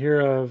question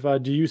here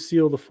of do you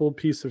seal the full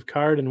piece of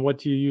card and what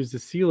do you use to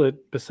seal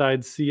it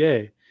besides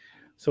CA?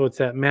 So it's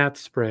that matte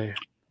spray.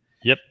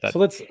 Yep.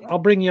 So I'll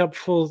bring you up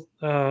full.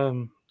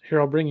 Here,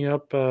 I'll bring you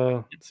up.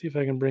 Let's see if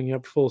I can bring you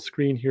up full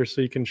screen here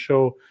so you can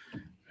show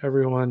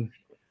everyone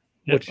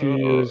what you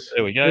use.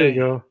 There we go. There you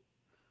go.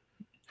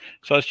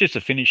 So it's just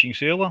a finishing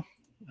sealer,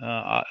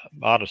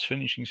 artist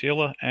finishing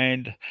sealer,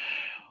 and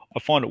I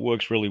find it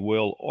works really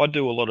well. I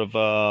do a lot of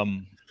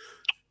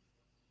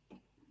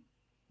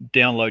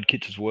download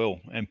kits as well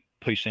and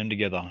piece them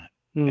together.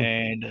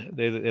 And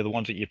they're the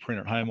ones that you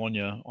print at home on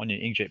your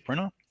inkjet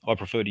printer. I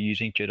prefer to use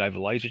inkjet over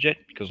laserjet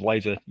because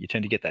laser you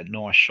tend to get that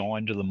nice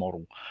shine to the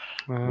model,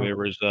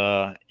 whereas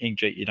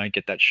inkjet you don't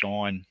get that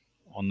shine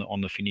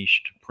on the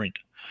finished print.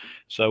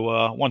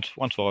 So once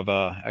I've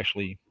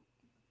actually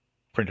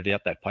printed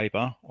out that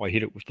paper, I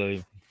hit it with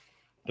the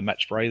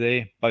matte spray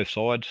there, both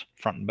sides,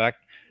 front and back.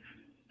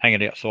 Hang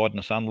it outside in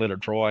the sun, let it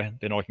dry.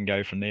 Then I can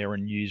go from there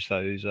and use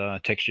those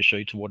texture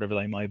sheets or whatever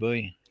they may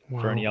be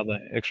for any other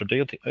extra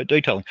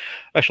detailing.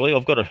 Actually,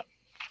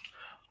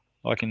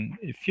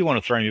 if you want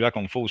to throw me back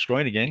on full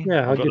screen again.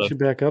 Yeah, I'll get you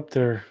back up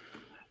there.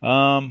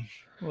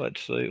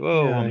 Let's see.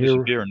 Oh, yeah, I'm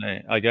disappearing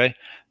there. Okay,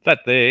 that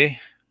there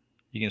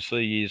you can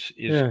see is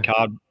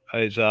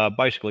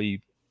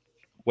basically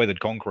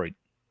weathered concrete.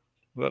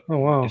 Whoop, oh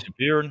wow,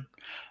 disappearing.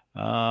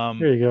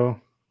 There you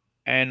go.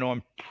 And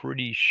I'm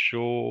pretty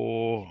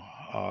sure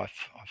I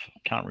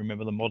can't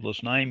remember the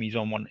modeler's name. He's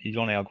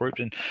on our group,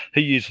 and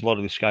he uses a lot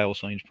of the Scale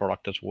Scenes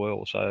product as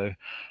well. So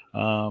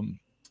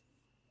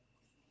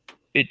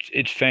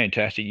it's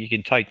fantastic. You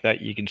can take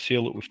that, you can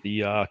seal it with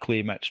the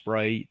clear matte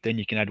spray, then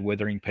you can add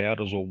weathering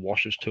powders or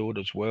washes to it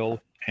as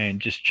well, and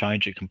just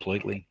change it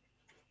completely.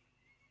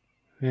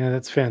 Yeah,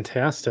 that's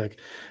fantastic.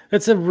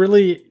 It's a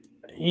really,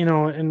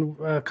 and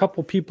a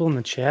couple people in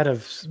the chat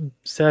have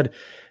said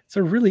it's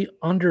a really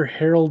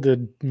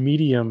under-heralded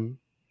medium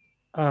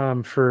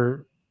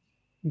to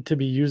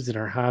be used in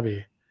our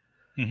hobby.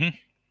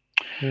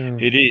 Mm-hmm. Yeah.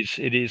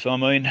 It is. I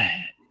mean,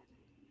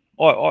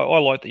 I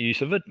like the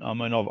use of it. I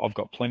mean, I've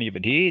got plenty of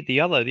it here.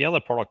 The other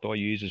product I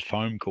use is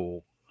foam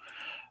core,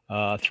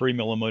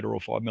 3mm or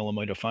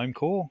 5mm foam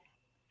core.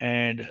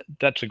 And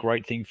that's a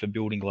great thing for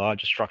building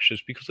larger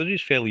structures because it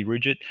is fairly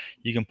rigid.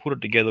 You can put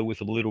it together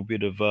with a little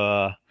bit of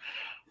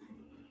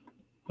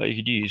you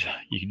could use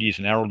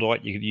an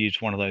araldite. You could use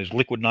one of those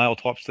liquid nail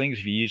type things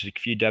if you use a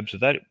few dabs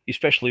of that,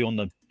 especially on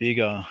the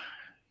bigger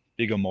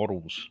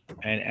models,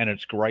 and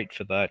it's great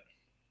for that.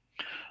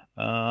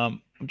 I'll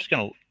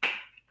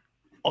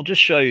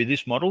just show you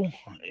this model.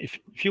 If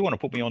you want to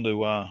put me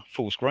onto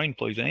full screen,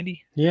 please,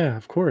 Andy. Yeah,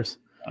 of course.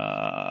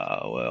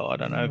 Well, I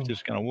don't know if this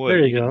is going to work.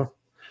 There you go.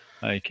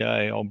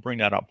 Okay, I'll bring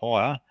that up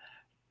higher.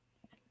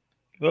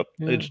 Oop,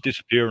 yeah. It's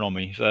disappearing on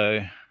me. So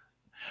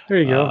there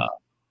you go.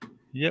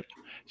 Yep.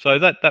 So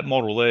that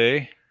model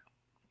there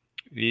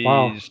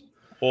is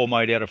all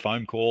made out of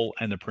foam core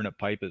and the printed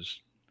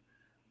papers.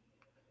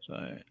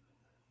 So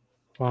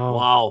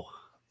wow.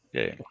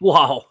 Yeah.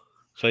 Wow.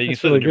 So you can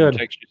see the different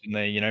textures in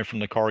there, from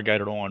the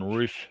corrugated iron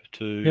roof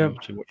to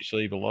what you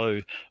see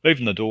below.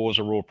 Even the doors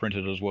are all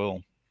printed as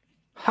well.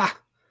 Ha!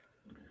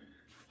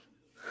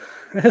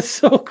 That's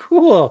so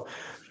cool.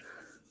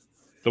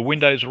 The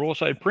windows are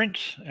also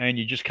prints, and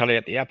you just cut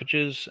out the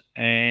apertures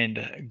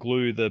and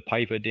glue the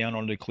paper down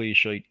onto a clear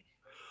sheet,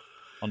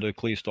 onto a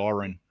clear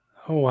styrene.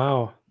 Oh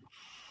wow,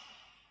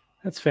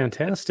 that's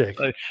fantastic.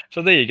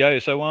 So there you go.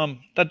 So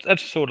that's the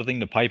sort of thing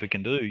the paper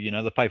can do.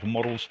 The paper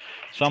models,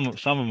 some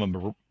of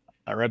them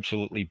are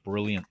absolutely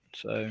brilliant.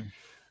 So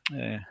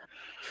yeah,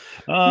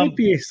 might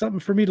be something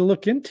for me to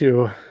look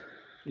into.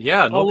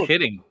 Yeah, no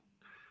kidding.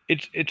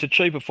 It's a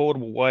cheap,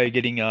 affordable way of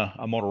getting a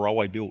model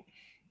railway built.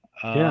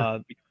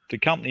 The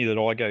company that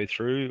I go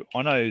through,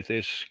 I know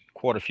there's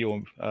quite a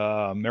few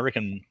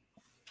American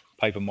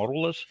paper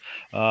modelers.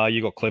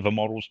 You got Clever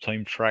Models,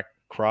 Team Track,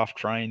 Craft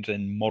Trains,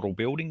 and Model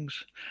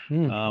Buildings,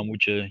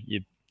 which are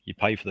you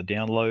pay for the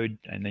download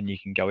and then you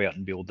can go out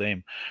and build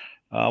them.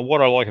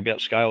 What I like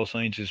about Scale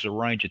Scenes is the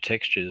range of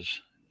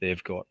textures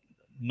they've got.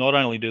 Not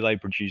only do they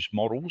produce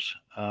models,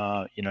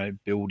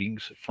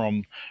 buildings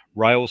from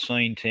rail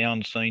scene,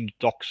 town scene,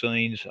 dock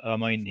scenes. I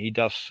mean, he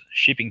does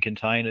shipping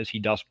containers. He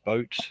does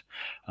boats.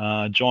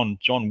 John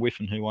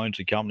Whiffen, who owns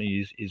the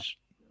company, is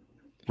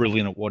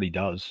brilliant at what he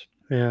does.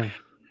 Yeah.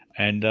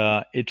 And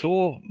it's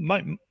all,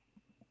 I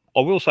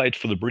will say it's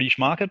for the British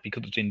market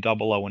because it's in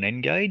 00 and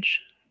N gauge,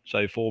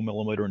 so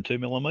 4mm and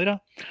 2mm.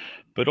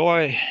 But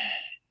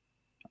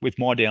with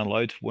my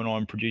downloads, when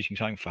I'm producing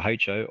something for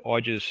HO,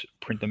 I just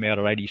print them out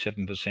at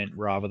 87%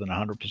 rather than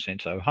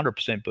 100%. So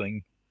 100%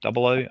 being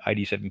 00,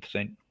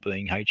 87%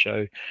 being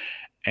HO.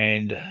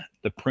 And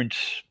the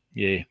prints,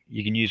 yeah,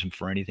 you can use them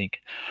for anything.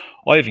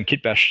 I even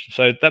kit bash.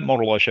 So that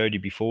model I showed you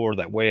before,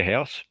 that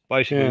warehouse,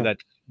 basically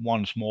that's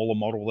one smaller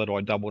model that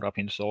I doubled up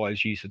in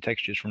size, used the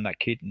textures from that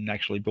kit and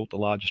actually built the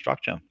larger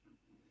structure.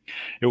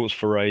 It was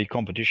for a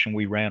competition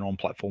we ran on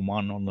Platform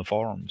 1 on the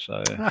forum.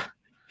 So,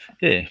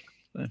 yeah.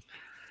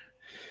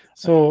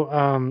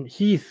 So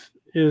Heath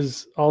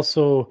is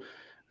also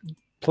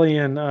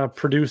playing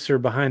producer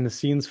behind the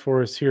scenes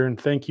for us here, and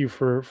thank you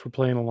for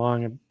playing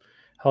along. It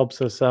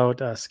helps us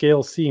out.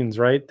 Scale Scenes,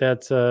 right?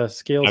 That's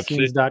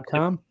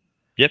scalescenes.com.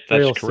 Yep, that's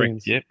Rail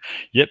correct. Scenes.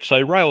 Yep.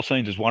 So Rail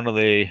Scenes is one of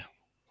their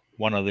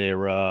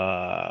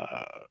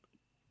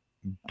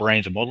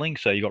brands of modeling.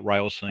 So you got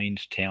rail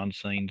scenes, town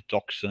scenes,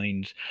 dock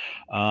scenes.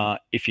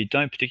 If you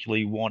don't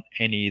particularly want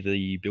any of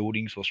the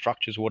buildings or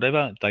structures or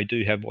whatever, they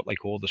do have what they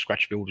call the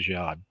scratch builder's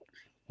yard,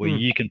 where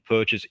you can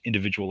purchase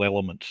individual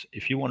elements.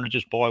 If you want to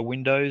just buy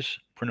windows,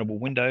 printable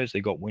windows,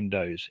 they got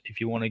windows. If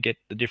you want to get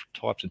the different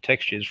types of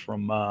textures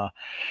from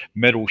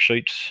metal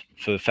sheets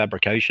for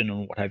fabrication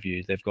and what have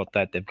you, they've got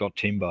that. They've got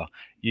timber,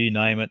 you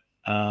name it.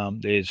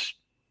 There's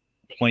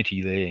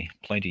plenty there,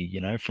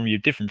 from your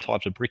different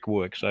types of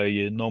brickwork. So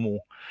your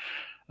normal,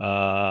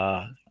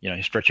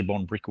 stretcher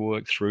bond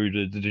brickwork through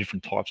to the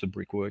different types of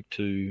brickwork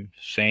to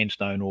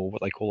sandstone, or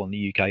what they call in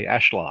the UK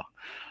ashlar.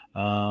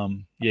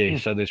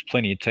 So there's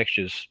plenty of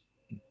textures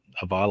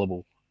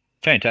available.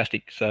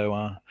 Fantastic. So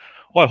I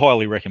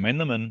highly recommend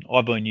them, and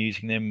I've been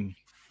using them,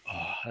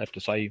 I have to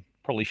say,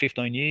 probably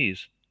 15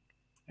 years.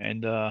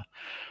 And I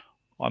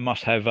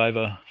must have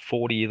over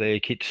 40 of their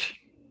kits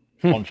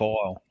on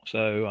file.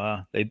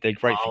 So they're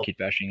great for kit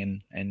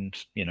bashing and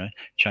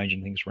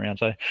changing things around.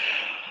 So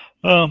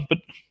but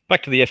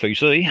back to the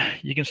FEC,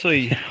 you can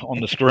see on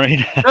the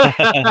screen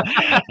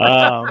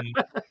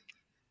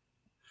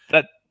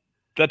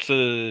that's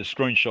a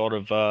screenshot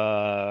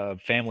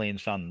of Family and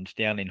Sons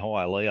down in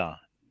Hialeah.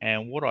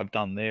 And what I've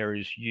done there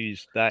is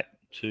use that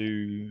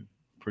to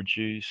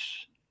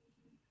produce,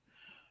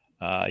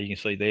 you can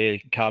see there,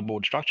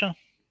 cardboard structure.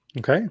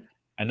 Okay.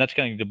 And that's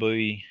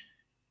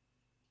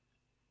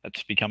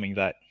becoming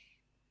that.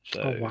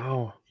 So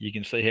wow. You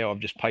can see how I've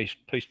just pieced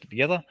it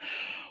together.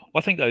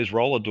 I think those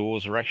roller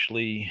doors are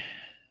actually,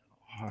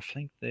 I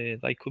think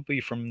they could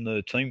be from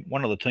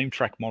one of the Team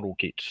Track model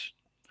kits.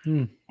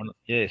 So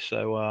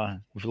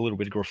with a little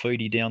bit of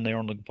graffiti down there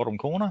on the bottom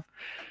corner.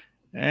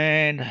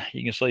 And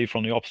you can see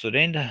from the opposite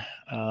end,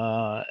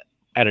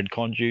 added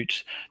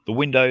conduits. The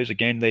windows,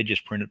 again, they're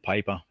just printed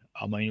paper.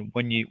 I mean,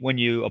 when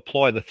you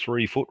apply the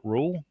 3-foot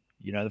rule,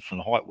 from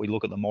the height we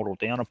look at the model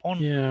down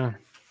upon,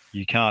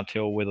 you can't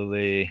tell whether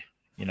they're,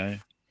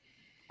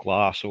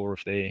 glass or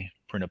if they're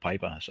printed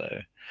paper.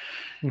 So,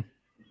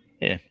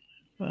 yeah.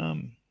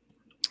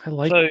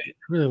 I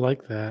really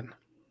like that.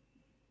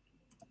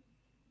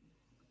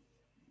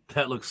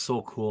 That looks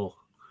so cool.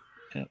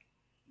 Yeah.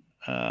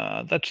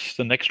 That's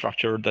the next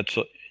structure. That's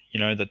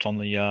that's on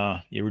the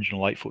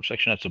original 8-foot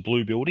section. That's a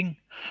blue building.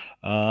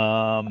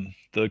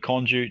 The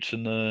conduits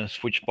and the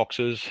switch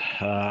boxes.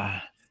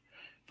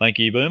 Thank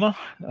you, Boomer.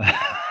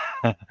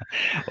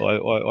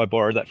 I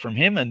borrowed that from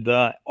him, and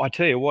I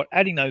tell you what,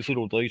 adding those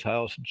little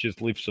details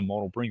just lifts the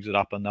model, brings it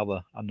up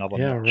another notch.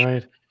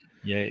 Right.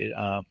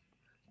 Yeah.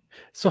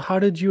 So how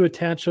did you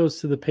attach those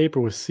to the paper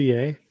with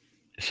CA?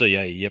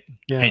 CA, yep.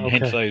 Yeah, and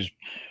hence those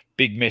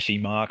big messy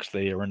marks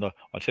there. And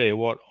I tell you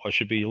what, I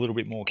should be a little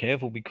bit more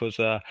careful, because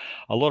a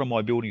lot of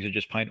my buildings are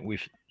just painted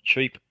with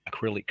cheap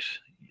acrylics,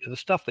 the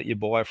stuff that you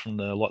buy from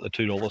the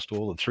 $2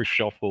 store, the thrift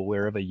shop, or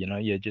wherever.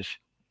 You just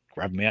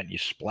grab them out and you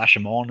splash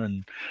them on,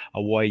 and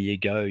away you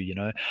go.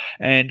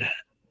 And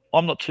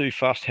I'm not too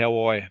fussed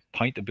how I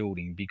paint the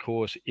building,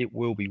 because it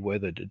will be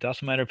weathered. It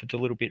doesn't matter if it's a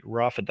little bit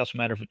rough. It doesn't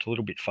matter if it's a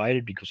little bit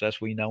faded, because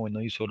as we know, in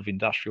these sort of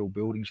industrial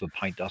buildings, the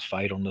paint does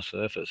fade on the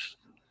surface.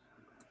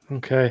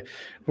 Okay,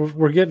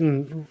 we're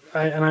getting,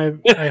 I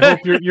hope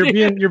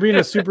you're being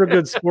a super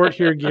good sport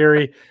here,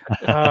 Gary.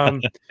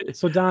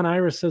 So Don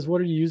Iris says, what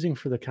are you using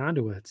for the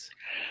conduits?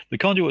 The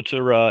conduits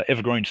are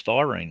evergreen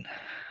styrene.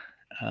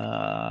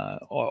 I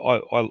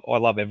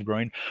love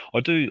evergreen. I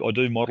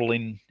do model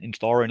in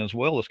styrene as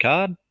well as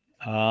card.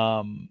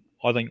 I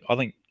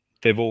think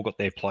they've all got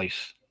their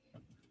place.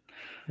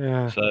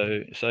 Yeah.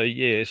 So this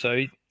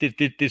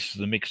is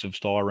a mix of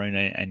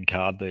styrene and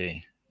card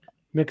there.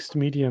 Mixed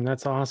medium.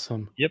 That's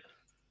awesome. Yep.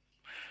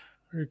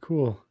 Very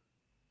cool.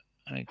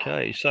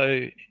 Okay,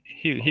 so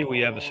here we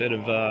have a set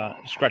of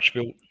scratch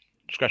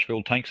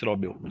build tanks that I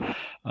built.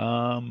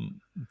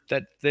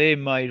 That they're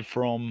made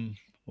from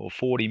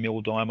 40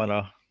 mil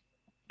diameter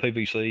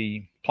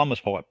PVC plumber's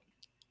pipe.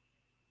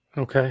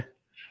 Okay.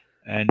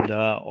 And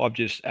I've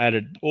just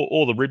added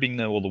all the ribbing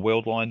there, all the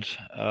weld lines.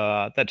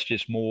 That's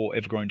just more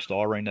evergreen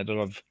styrene that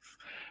I've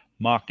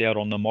marked out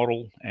on the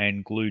model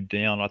and glued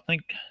down. I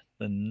think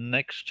the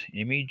next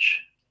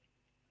image.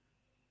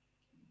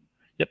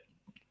 Yep,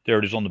 there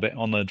it is on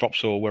the drop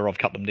saw where I've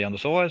cut them down to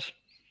size.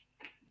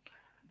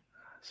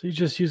 So you're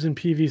just using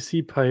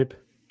PVC pipe.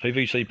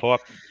 PVC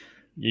pipe.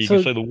 You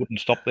can see the wooden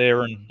stop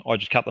there, and I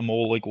just cut them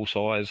all equal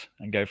size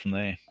and go from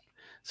there.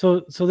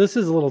 So this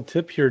is a little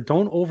tip here.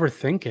 Don't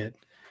overthink it.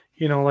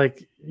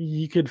 Like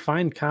you could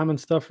find common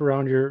stuff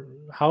around your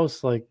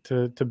house, like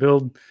to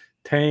build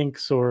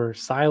tanks or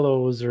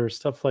silos or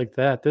stuff like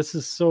that. This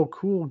is so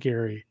cool,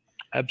 Gary.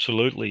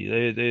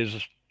 Absolutely.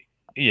 There's,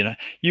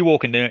 you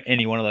walk into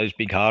any one of those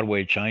big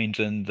hardware chains,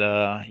 and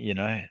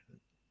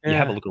you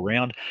have a look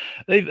around.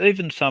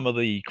 Even some of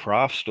the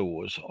craft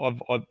stores,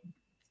 I've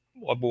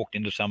walked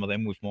into some of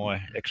them with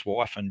my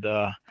ex-wife, and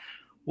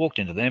walked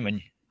into them,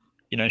 and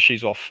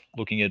she's off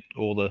looking at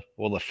all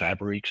the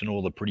fabrics and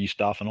all the pretty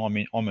stuff, and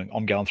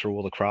I'm going through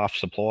all the craft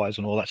supplies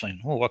and all that,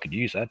 saying, "Oh, I could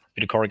use that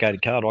bit of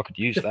corrugated card. I could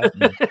use that."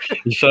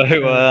 And so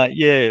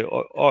yeah,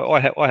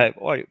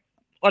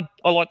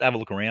 I like to have a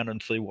look around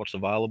and see what's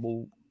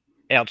available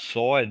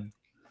outside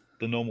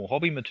the normal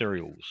hobby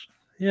materials.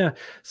 Yeah.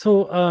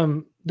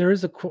 So there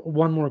is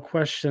one more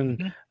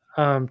question.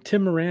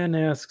 Tim Moran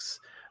asks,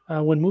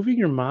 when moving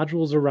your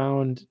modules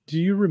around, do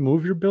you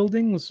remove your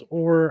buildings,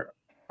 or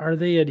are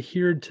they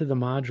adhered to the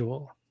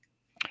module?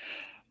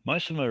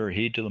 Most of them are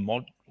adhered to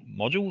the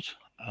modules.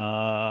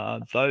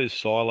 Those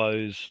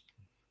silos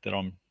that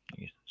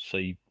you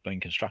see being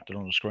constructed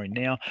on the screen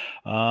now,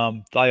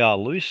 they are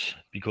loose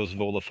because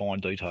of all the fine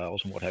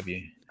details and what have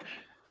you.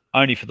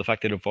 Only for the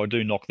fact that if I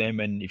do knock them,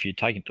 and if you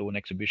take it to an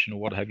exhibition or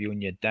what have you,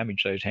 and you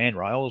damage those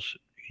handrails,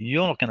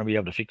 you're not going to be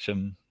able to fix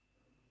them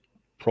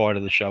prior to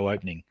the show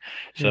opening.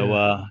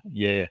 So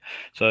yeah,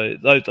 so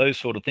those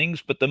sort of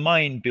things. But the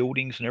main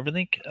buildings and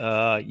everything,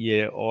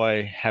 yeah,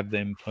 I have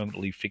them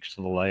permanently fixed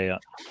to the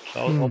layout. So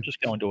I'll just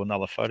go into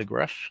another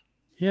photograph.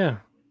 Yeah.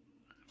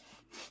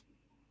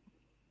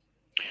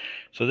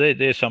 So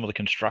there's some of the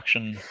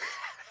construction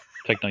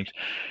techniques.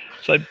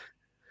 So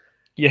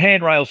your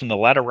handrails and the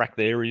ladder rack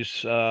there is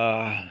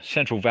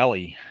Central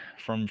Valley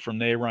from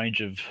their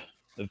range of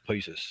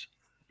pieces.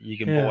 You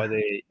can buy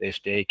their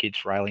stair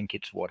kits, railing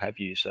kits, what have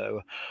you.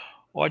 So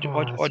I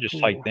just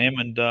take them,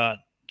 and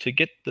to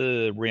get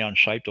the round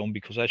shaped on,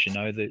 because as you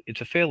know,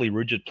 it's a fairly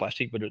rigid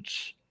plastic, but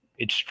it's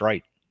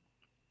straight.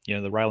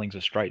 The railings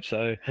are straight.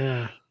 So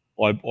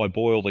I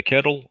boil the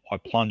kettle, I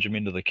plunge them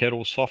into the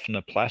kettle, soften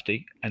the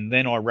plastic, and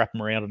then I wrap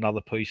them around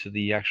another piece of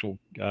the actual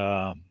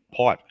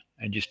pipe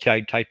and just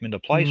tape them into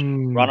place,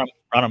 run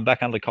them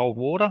back under cold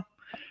water,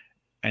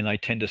 and they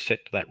tend to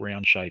set to that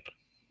round shape.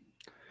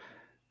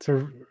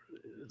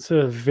 It's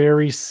a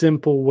very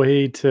simple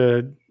way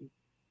to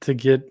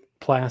get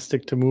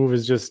plastic to move,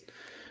 is just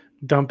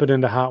dump it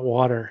into hot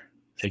water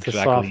to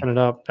soften it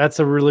up. That's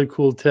a really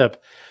cool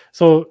tip.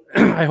 So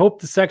I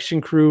hope the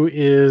section crew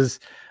is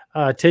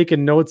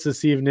taking notes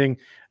this evening.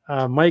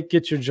 Mike,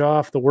 get your jaw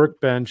off the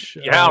workbench.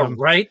 Yeah,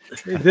 right.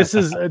 This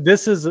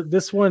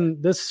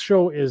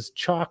show is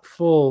chock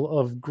full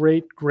of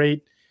great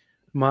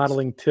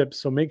modeling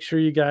tips. So make sure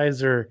you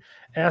guys are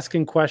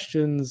asking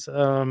questions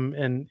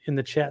and in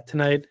the chat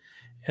tonight,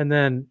 and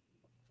then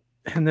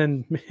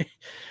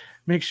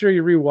make sure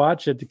you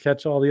rewatch it to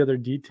catch all the other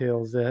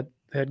details that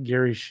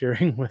Gary's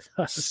sharing with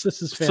us.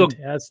 This is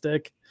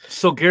fantastic.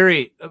 So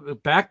Gary,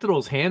 back to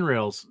those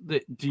handrails.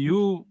 Do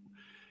you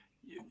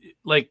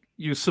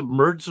you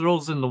submerge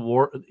those in the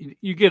water?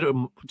 You get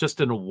them just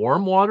in a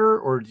warm water,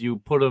 or do you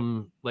put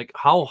them,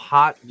 how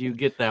hot do you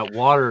get that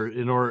water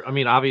in order? I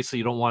mean, obviously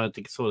you don't want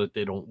it so that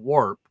they don't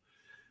warp,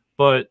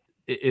 but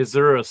is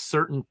there a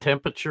certain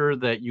temperature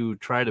that you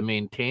try to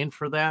maintain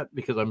for that?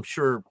 Because I'm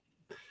sure,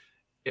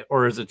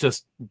 or is it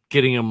just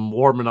getting them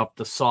warm enough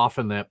to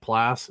soften that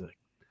plastic?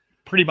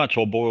 Pretty much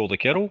I'll boil the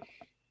kettle.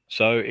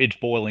 So it's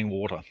boiling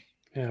water.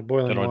 Yeah,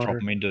 boiling water. I drop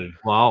them into.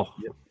 Wow.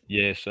 Yep.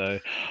 Yeah, so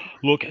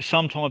look,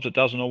 sometimes it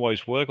doesn't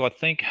always work. I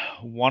think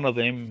one of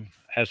them,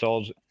 as I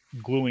was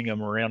gluing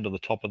them around to the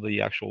top of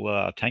the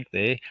actual tank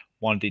there,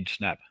 one did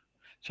snap.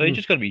 So you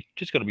just got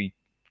to be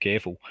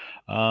careful.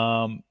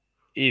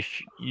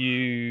 If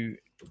you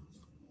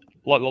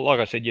like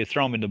I said, you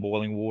throw them into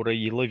boiling water,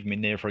 you leave them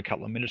in there for a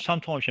couple of minutes.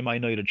 Sometimes you may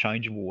need a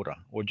change of water,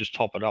 or just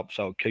top it up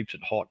so it keeps it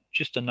hot,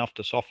 just enough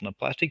to soften the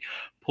plastic.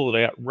 Pull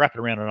it out, wrap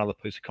it around another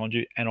piece of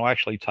conduit, and I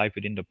actually tape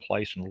it into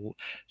place. And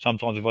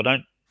sometimes if I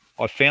don't,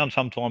 I found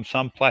sometimes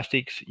some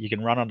plastics you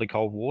can run under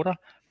cold water,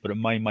 but it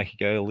may make it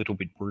go a little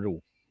bit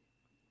brittle.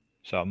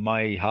 So it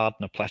may harden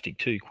the plastic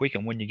too quick,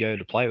 and when you go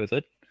to play with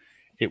it,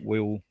 it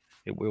will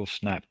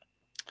snap.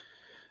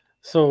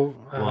 So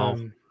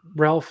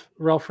Ralph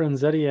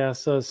Renzetti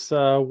asks us,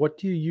 what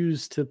do you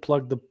use to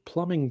plug the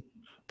plumbing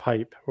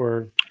pipe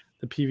or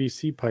the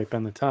PVC pipe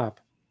on the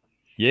top?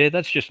 Yeah,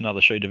 that's just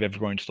another sheet of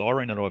evergreen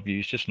styrene that I've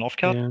used, just an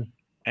offcut,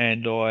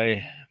 and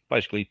I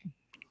basically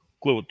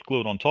glue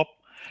it on top,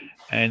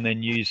 and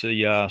then use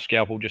the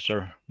scalpel just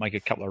to make a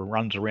couple of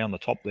runs around the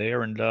top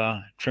there, and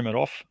trim it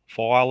off,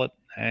 file it,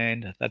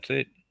 and that's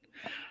it.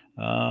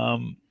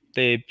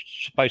 They're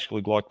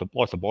basically like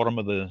the bottom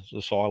of the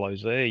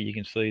silos there. You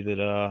can see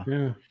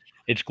that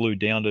it's glued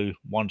down to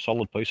one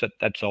solid piece.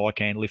 That's so I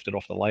can lift it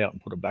off the layout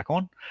and put it back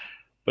on.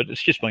 But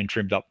it's just been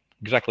trimmed up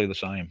exactly the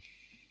same.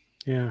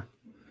 Yeah.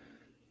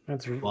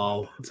 That's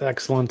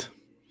excellent.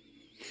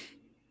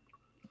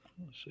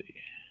 Let's see.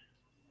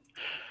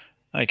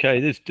 Okay,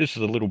 this is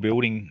a little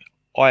building.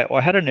 I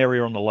had an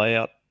area on the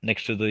layout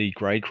next to the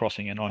grade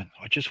crossing, and I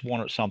just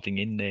wanted something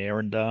in there.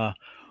 And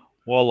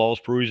while I was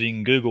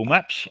perusing Google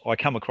Maps, I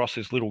come across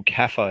this little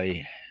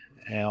cafe.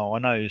 Now, I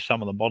know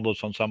some of the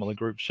modelers on some of the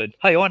groups said,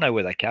 "Hey, I know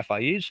where that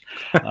cafe is."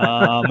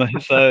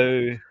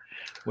 So,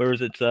 where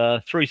is it?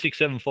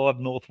 3675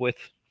 Northwest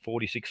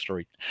 46th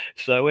Street.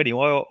 So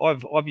anyway,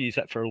 I've used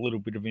that for a little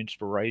bit of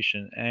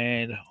inspiration,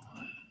 and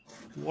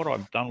what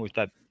I've done with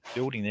that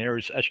building there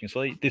is, as you can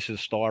see, this is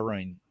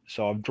styrene.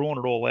 So I've drawn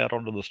it all out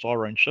onto the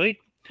styrene sheet,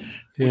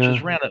 which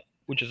is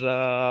which is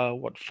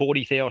what,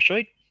 40 thou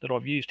sheet that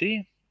I've used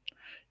here.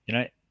 You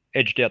know,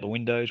 edged out the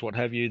windows, what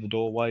have you, the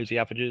doorways, the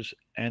apertures,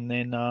 and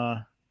then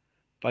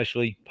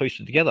basically pieced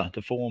it together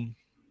to form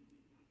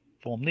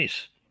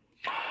this.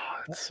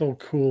 That's so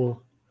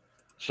cool.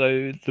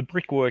 So the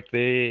brickwork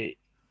there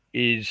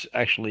is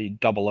actually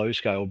 00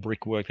 scale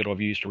brickwork that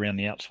I've used around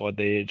the outside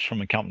there. It's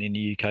from a company in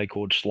the UK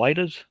called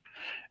Slater's,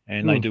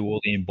 and they do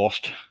all the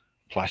embossed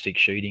plastic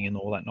sheeting and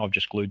all that. And I've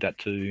just glued that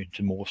to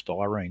more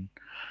styrene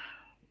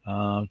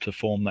to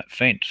form that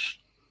fence.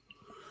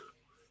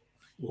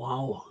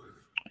 Wow.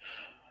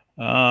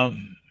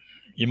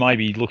 You may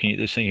be looking at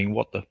this thinking,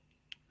 what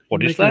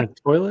is that? A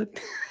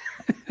toilet?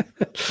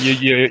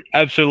 You're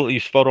absolutely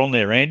spot on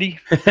there, Andy.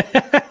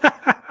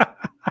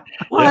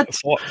 What?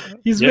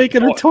 He's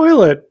making a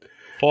toilet.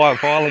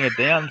 Filing it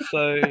down.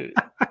 So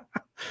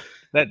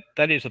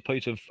that is a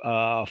piece of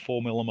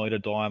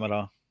 4mm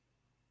diameter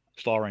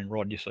styrene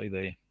rod you see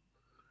there.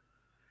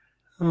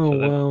 Oh, so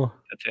wow.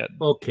 That's it.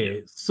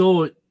 Okay,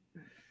 so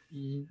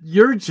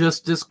you're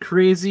just as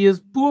crazy as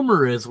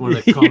Boomer is when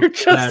it comes you're to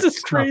just that as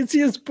stuff.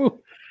 crazy as Boomer.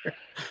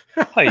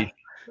 Hey,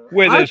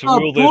 where there's a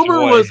will, there's a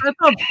way. I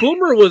thought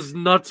Boomer was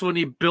nuts when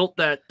he built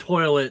that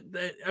toilet.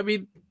 I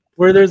mean,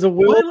 where there's a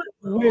will.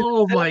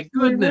 Oh my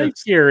goodness,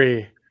 right,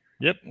 Gary.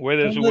 Yep, where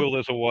there's a will,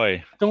 there's a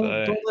way. Don't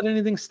let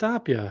anything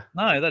stop you.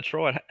 No, that's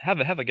right. Have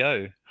a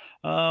go.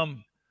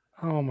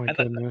 Oh my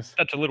goodness.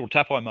 That's a little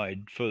tap I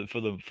made for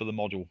the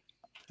module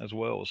as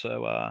well.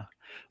 So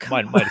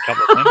made a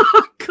couple of them.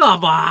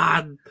 Come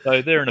on.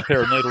 So they're in a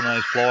pair of needle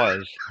nose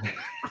pliers.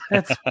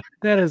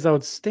 that is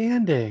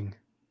outstanding.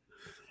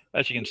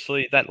 As you can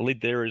see, that lid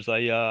there is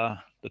the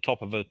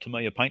top of a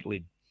Tamiya paint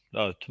lid,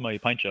 Tamiya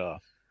paint jar.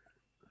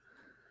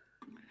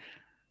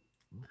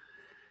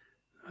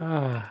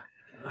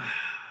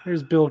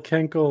 There's Bill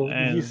Kenkel.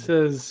 And he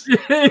says,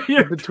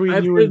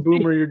 between you and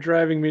Boomer, you're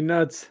driving me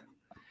nuts.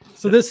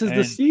 So this is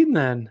the scene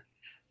then.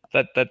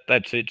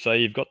 That's it. So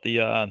you've got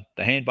the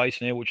hand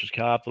basin there, which is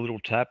carved, the little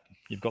tap.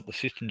 You've got the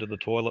cistern to the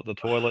toilet,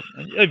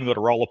 and you even got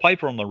a roll of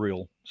paper on the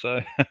reel.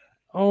 So.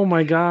 Oh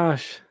my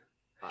gosh.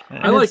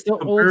 I like the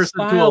old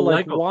style,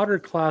 like water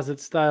closet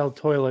style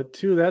toilet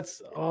too.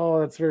 That's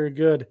very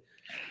good.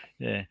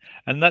 Yeah,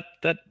 and that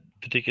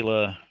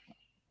particular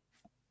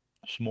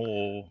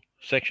small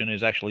section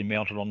is actually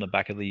mounted on the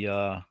back of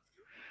the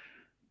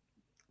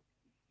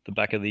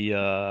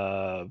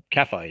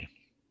cafe.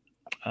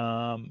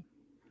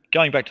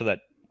 Going back to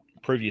that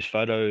previous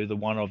photo, the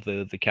one of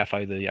the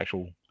cafe, the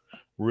actual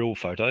real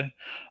photo,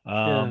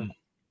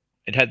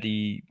 it had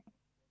the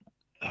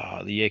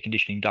air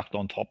conditioning duct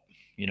on top,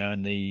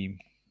 and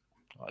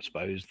I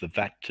suppose the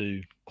vat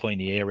to clean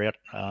the air out,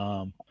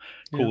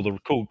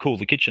 cool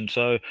the kitchen.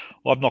 So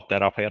I've knocked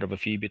that up out of a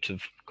few bits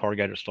of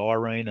corrugated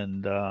styrene,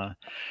 and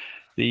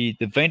the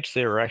vents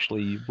there are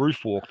actually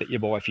roof walk that you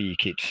buy for your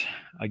kits.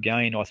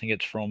 Again, I think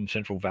it's from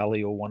Central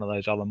Valley or one of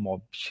those other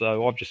mobs.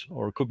 So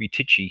or it could be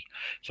Titchy.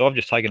 So I've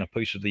just taken a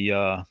piece of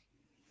the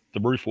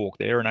roof walk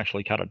there and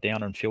actually cut it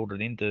down and filled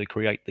it in to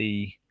create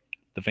the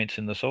vents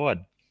in the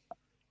side.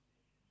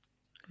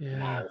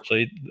 Yeah.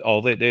 So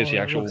there's the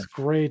actual. Looks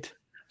great.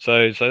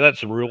 So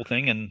that's a real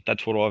thing, and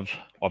that's what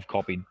I've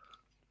copied.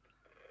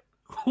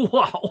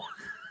 Wow.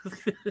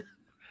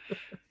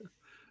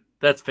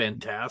 That's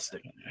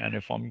fantastic. And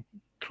if I'm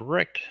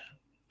correct,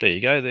 there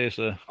you go. There's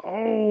there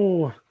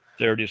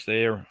it is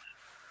there.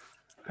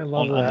 I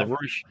love that. On the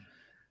roof,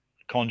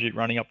 conduit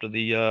running up to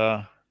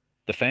the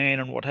fan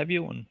and what have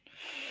you, and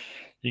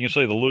you can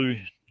see the loo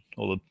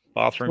or the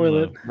bathroom,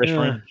 toilet, the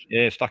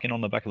restroom, stuck in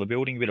on the back of the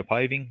building, a bit of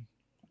paving.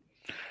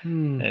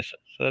 Yeah, so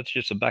that's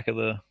just the back of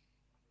the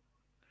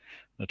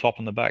top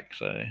and the back.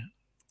 So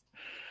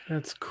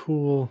that's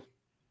cool.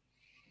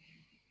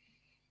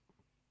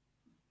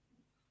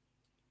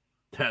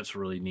 That's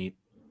really neat.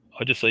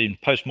 I just see in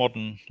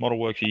postmodern model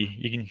works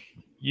you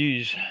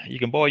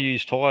can buy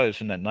used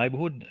tires in that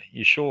neighborhood.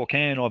 You sure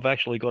can. I've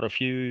actually got a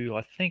few,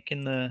 I think,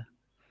 in the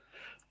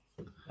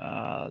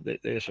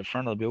there's the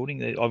front of the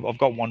building. I've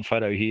got one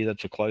photo here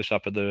that's a close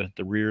up of the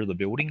rear of the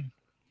building,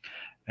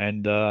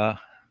 and I've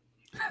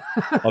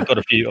got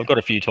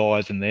a few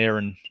tires in there,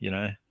 and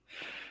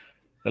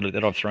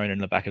that I've thrown in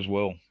the back as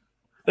well.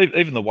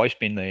 Even the waste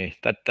bin there,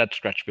 that's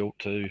scratch built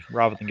too.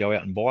 Rather than go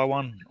out and buy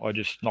one, I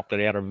just knocked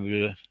it out of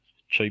a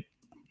cheap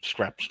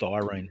scrap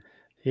styrene.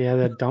 Yeah,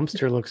 that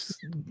dumpster looks.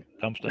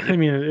 Dumpster. I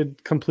mean,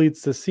 it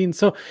completes the scene.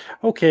 So,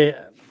 okay,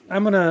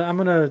 I'm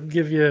gonna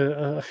give you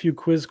a few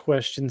quiz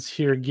questions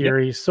here,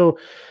 Gary. Yep. So,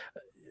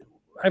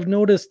 I've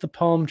noticed the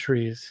palm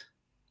trees.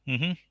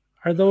 Mm-hmm.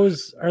 Are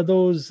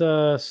those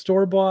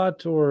store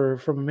bought or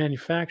from a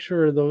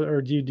manufacturer,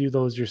 or do you do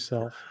those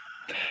yourself?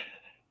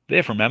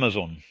 They're from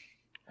Amazon.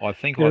 I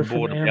think I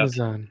bought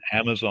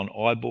Amazon.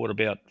 I bought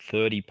about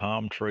 30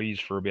 palm trees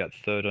for about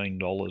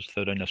 $13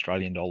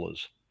 Australian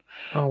dollars.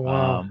 Oh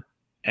wow!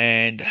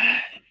 And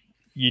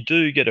you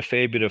do get a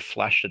fair bit of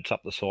flash that's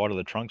up the side of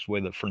the trunks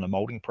from the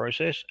molding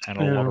process, and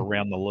a lot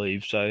around the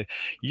leaves. So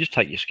you just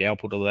take your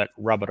scalpel to that,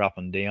 rub it up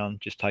and down,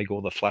 just take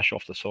all the flash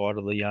off the side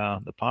of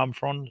the palm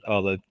frond,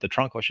 or the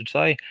trunk, I should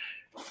say.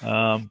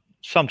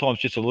 Sometimes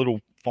just a little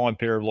fine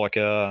pair of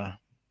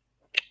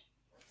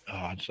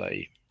I'd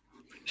say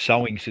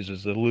sewing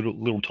scissors, the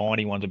little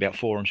tiny ones about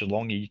 4 inches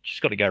long. You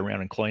just got to go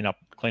around and clean up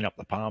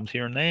the palms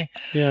here and there.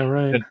 Yeah,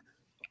 right.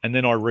 And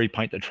then I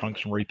repaint the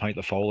trunks and repaint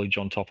the foliage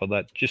on top of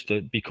that,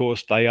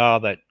 because they are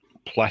that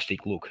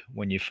plastic look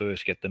when you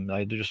first get them.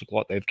 They just look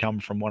like they've come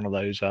from one of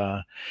those,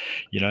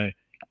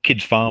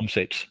 kids' farm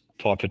sets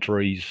type of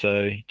trees.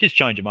 So just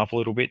change them up a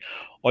little bit.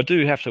 I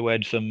do have to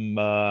add some,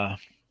 I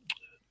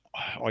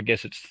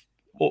guess it's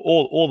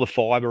all the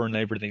fibre and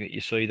everything that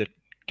you see that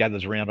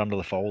gathers around under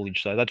the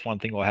foliage. So that's one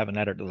thing I haven't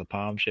added to the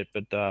palms yet,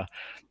 but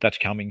that's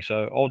coming.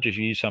 So I'll just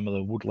use some of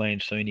the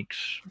Woodland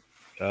Scenics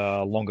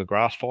longer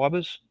grass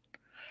fibres.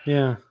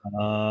 Yeah.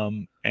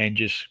 And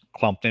just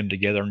clump them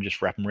together and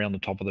just wrap them around the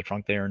top of the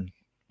trunk there and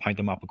paint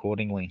them up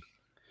accordingly.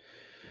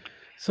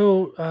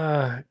 So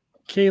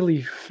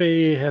Kaylee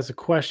Faye has a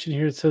question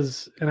here. It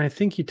says, and I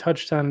think you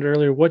touched on it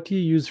earlier, what do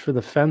you use for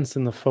the fence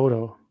in the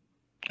photo?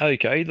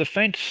 Okay, the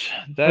fence,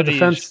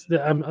 fence,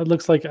 it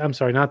looks like, I'm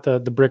sorry, not the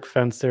brick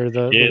fence there,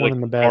 the one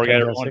in the back.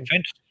 Corrugated iron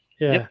fence.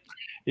 Yeah. Yep.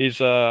 Is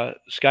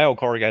scale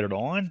corrugated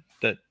iron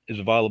that is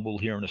available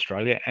here in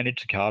Australia, and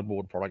it's a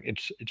cardboard product.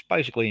 It's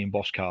basically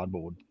embossed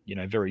cardboard,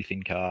 very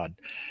thin card.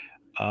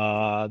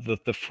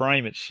 The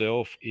frame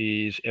itself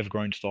is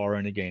evergreen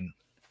styrene again,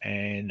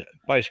 and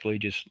basically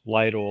just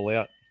lay it all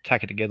out,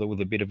 tack it together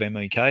with a bit of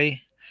MEK,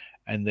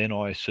 and then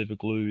I super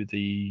glue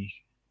the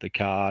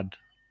card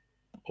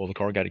or the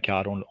corrugated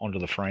card onto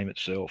the frame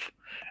itself,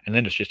 and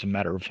then it's just a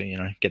matter of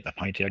get the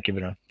paint out,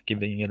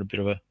 giving it a bit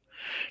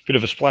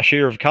of a splash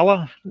here of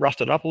colour,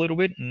 rust it up a little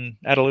bit, and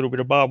add a little bit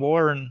of barbed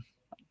wire and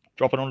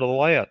drop it onto the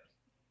layout.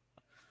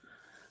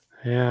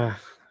 Yeah,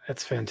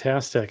 that's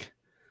fantastic.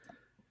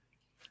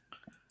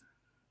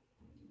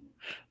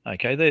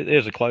 Okay,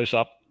 there's a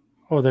close-up.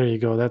 Oh, there you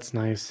go. That's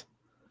nice.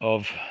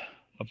 Of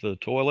the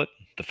toilet,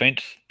 the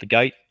fence, the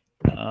gate,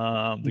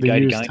 the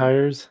gate used again.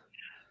 Tires.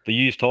 The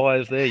used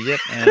tires there, yep.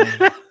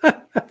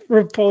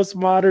 For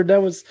postmodern,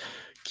 that was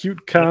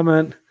cute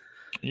comment.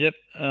 Yep,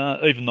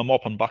 even the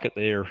mop and bucket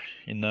there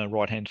in the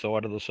right-hand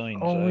side of the scene.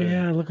 Oh,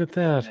 yeah, look at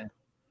that. Yeah.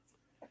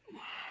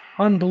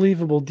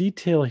 Unbelievable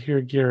detail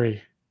here,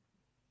 Gary.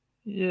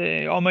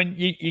 Yeah, I mean,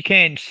 you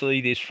can see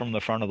this from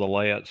the front of the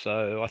layout,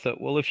 so I thought,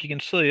 well, if you can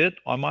see it,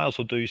 I may as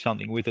well do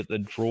something with it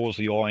that draws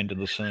the eye into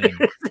the scene.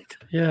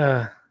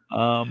 Yeah.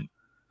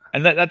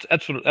 And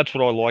that's what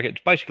I like.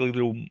 It's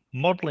basically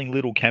modeling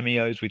little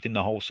cameos within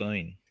the whole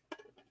scene.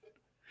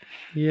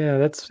 Yeah,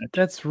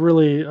 that's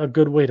really a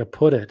good way to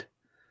put it.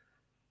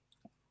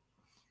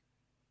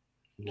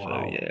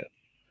 Wow. So, yeah.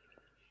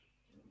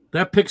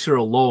 That picture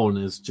alone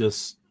is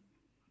just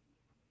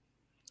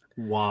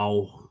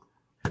wow.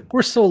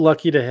 We're so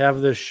lucky to have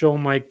this show,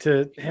 Mike,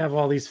 to have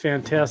all these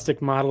fantastic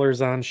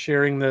modelers on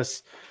sharing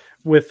this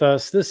with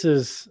us. This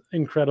is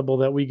incredible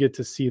that we get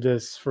to see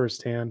this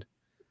firsthand.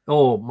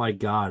 Oh my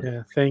God.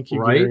 Yeah. Thank you,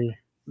 right? Gary.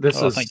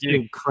 This is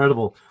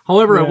incredible.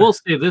 However, I will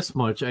say this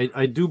much.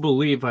 I do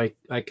believe I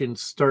can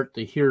start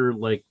to hear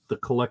like the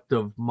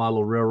collective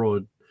model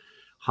railroad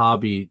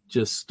hobby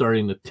just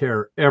starting to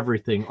tear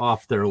everything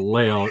off their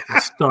layout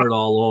and start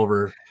all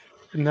over.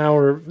 Now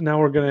we're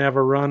going to have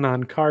a run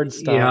on card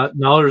stock. Yeah,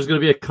 now there's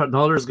going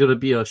to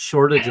be a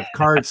shortage of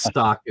card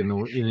stock in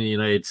the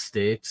United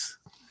States.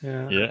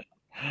 Yeah. Yeah.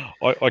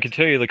 I can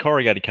tell you the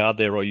corrugated card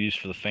there I used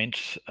for the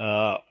fence.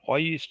 I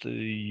used to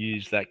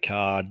use that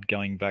card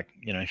going back,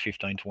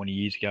 15, 20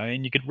 years ago,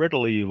 and you could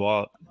readily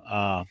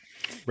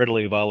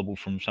available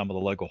from some of the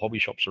local hobby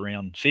shops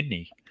around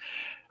Sydney.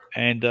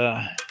 And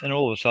then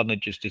all of a sudden it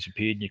just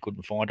disappeared and you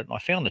couldn't find it. And I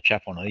found the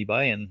chap on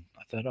eBay and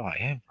I thought, oh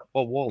yeah,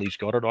 well, while he's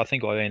got it, I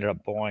think I ended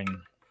up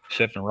buying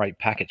 7 or 8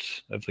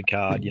 packets of the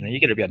card. You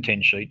get about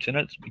 10 sheets in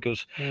it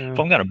because if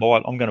I'm going to buy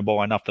it, I'm going to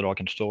buy enough that I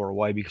can store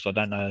away because I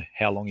don't know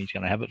how long he's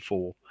going to have it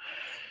for.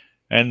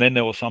 And then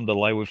there was some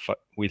delay with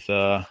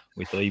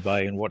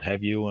eBay and what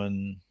have you,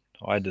 and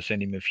I had to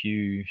send him a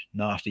few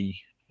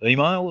nasty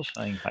emails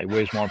saying, hey,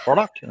 where's my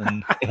product?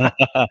 And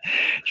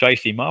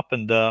chased him up.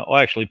 And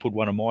I actually put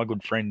one of my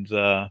good friends,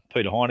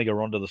 Peter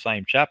Heiniger, onto the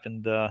same chap.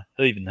 And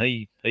even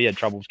he had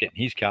troubles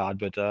getting his card.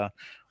 But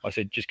I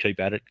said, just keep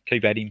at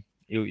him.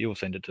 He'll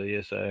send it to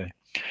you. So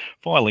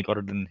finally got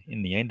it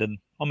in the end. And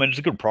I mean, it's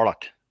a good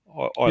product.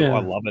 I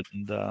love it.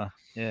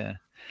 And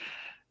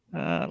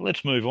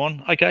let's move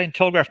on. Okay,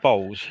 telegraph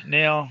bowls.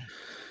 Now,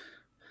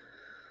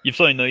 you've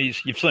seen these.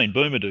 You've seen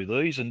Boomer do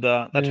these. And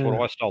that's what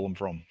I stole them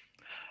from.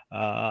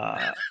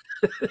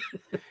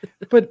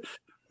 But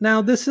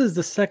now this is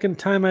the second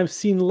time I've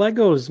seen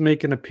Legos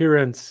make an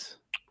appearance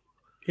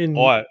in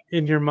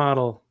your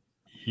model.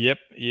 Yep,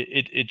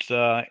 it's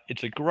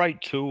a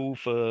great tool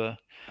for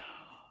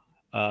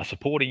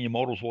supporting your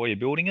models while you're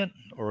building it,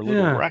 or a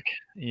little rack.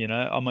 You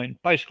know, I mean,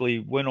 basically,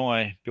 when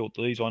I built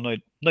these, I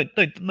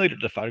needed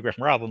to photograph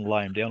them rather than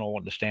lay them down. I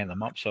wanted to stand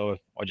them up, so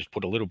I just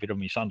put a little bit of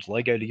my son's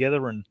Lego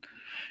together, and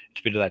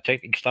it's a bit of that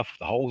technical stuff with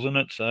the holes in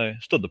it. So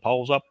stood the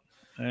poles up,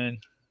 and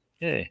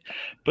yeah.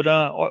 But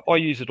I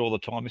use it all the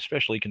time,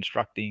 especially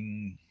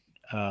constructing,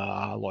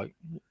 like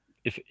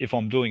if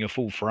I'm doing a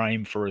full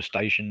frame for a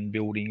station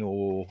building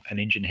or an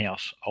engine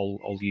house,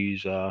 I'll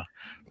use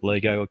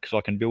Lego, because I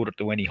can build it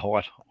to any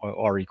height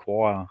I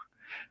require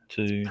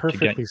to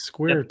perfectly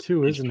square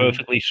too, isn't it? It's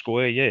perfectly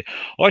square, yeah.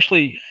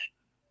 Actually,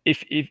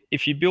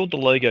 if you build the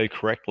Lego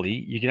correctly,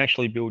 you can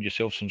actually build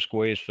yourself some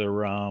squares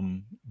for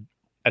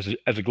as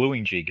a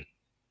gluing jig.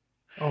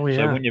 Oh yeah.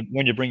 So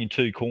when you're bringing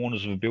two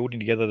corners of a building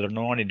together that are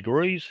 90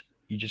 degrees,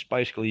 you just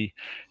basically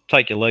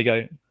take your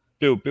Lego,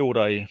 build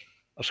a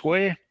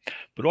square,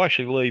 but I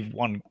actually leave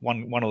one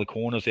of the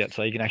corners out,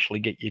 so you can actually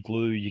get your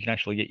glue. You can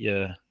actually get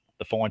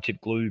the fine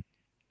tip glue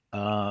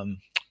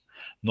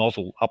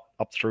nozzle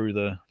up through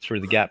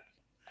the gap,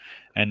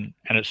 and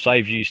it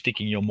saves you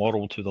sticking your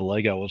model to the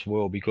Lego as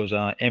well, because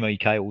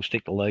MEK will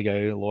stick the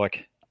Lego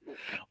like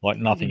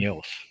nothing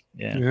else.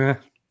 Yeah.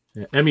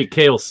 MEK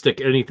will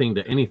stick anything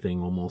to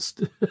anything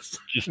almost.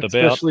 Just about.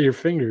 Especially your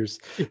fingers.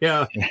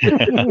 Yeah.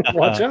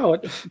 Watch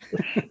out.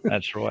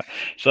 That's right.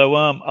 So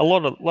a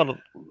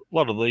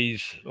lot of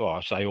these,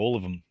 I say all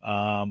of them.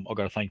 I've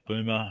got to thank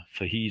Boomer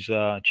for his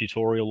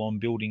tutorial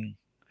on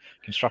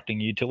constructing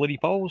utility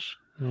poles.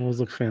 Those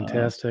look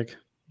fantastic.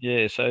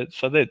 Yeah, so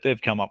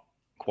they've come up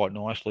quite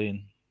nicely,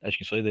 and as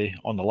you can see, they're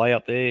on the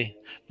layout there.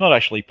 Not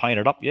actually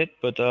painted up yet,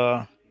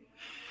 but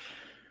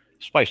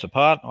spaced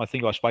apart. I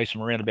think I spaced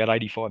them around about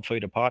 85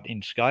 feet apart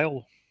in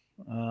scale,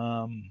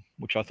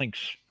 which I think's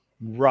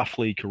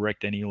roughly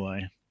correct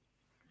anyway.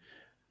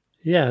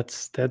 Yeah,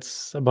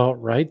 that's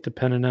about right,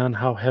 depending on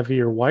how heavy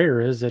your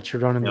wire is that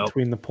you're running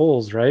between the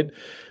poles, right?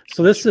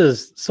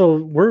 So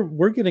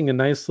we're getting a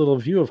nice little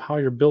view of how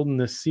you're building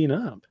this scene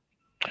up.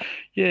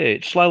 Yeah,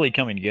 it's slowly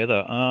coming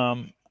together.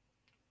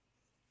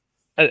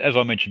 As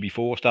I mentioned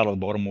before, start at the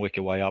bottom, work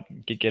your way up,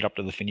 get up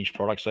to the finished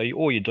product. So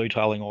all your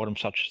detailing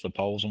items, such as the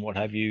poles and what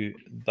have you,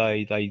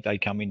 they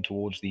come in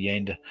towards the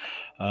end.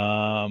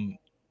 The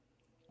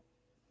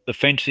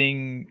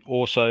fencing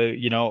also,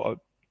 you know,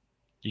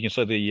 you can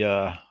see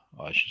the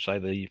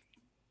the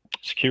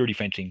security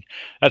fencing.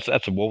 That's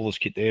a wallless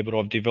kit there, but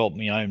I've developed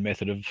my own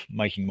method of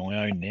making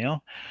my own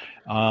now.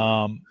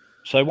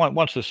 So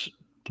once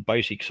the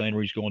basic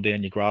scenery's gone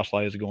down, your grass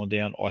layers are gone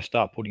down, I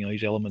start putting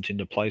these elements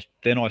into place.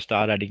 Then I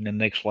start adding the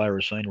next layer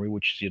of scenery,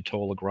 which is your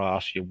taller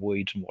grass, your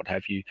weeds and what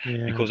have you,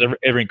 because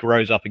everything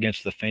grows up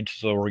against the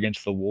fences or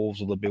against the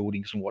walls of the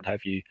buildings and what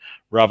have you.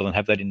 Rather than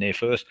have that in there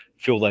first,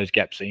 fill those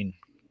gaps in.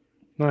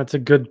 No, that's a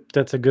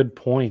good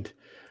point.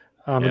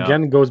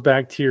 Again, it goes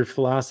back to your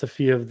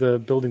philosophy of the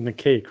building the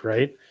cake,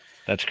 right?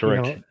 That's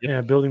correct. You know,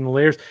 yeah, building the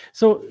layers.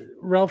 So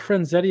Ralph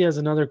Franzetti has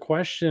another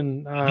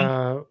question.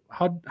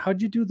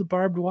 How'd you do the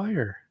barbed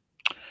wire?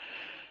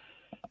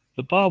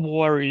 The barbed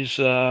wire is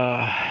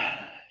your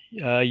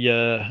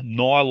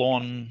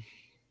nylon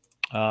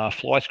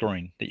fly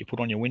screen that you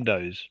put on your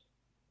windows.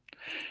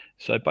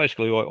 So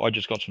basically, I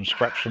just got some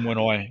scraps from when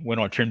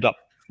I trimmed up,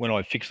 when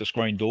I fixed the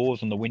screen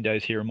doors and the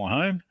windows here in my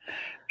home,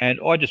 and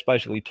I just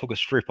basically took a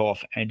strip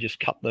off and just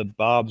cut the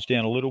barbs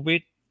down a little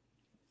bit,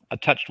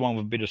 attached one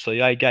with a bit of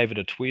CA, gave it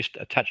a twist,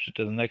 attached it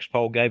to the next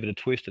pole, gave it a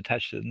twist,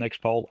 attached it to the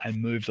next pole,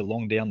 and moved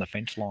along down the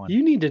fence line.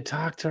 You need to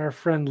talk to our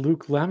friend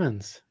Luke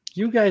Lemons.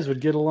 You guys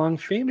would get along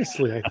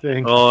famously, I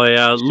think. Oh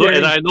yeah,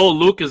 and I know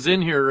Luke is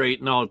in here right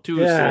now too.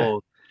 Yeah.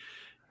 So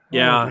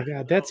yeah, oh my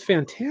God, that's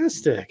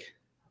fantastic.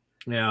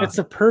 Yeah, that's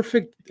a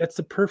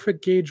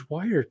perfect gauge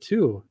wire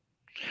too.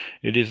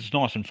 It is. It's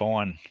nice and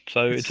fine.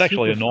 So it's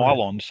actually a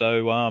nylon.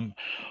 So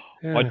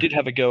I did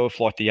have a go of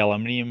like the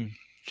aluminium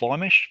fly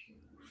mesh,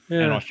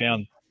 and I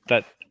found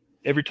that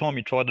every time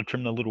you try to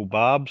trim the little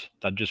barbs,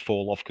 they'd just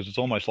fall off, because it's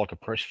almost like a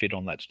press fit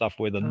on that stuff,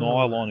 where the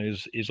nylon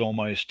is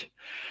almost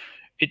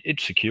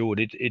it's secured,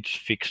 it's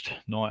fixed.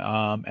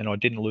 And I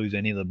didn't lose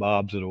any of the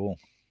barbs at all.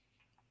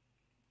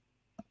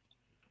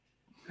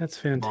 That's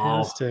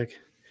fantastic. Wow.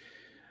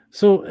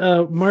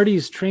 So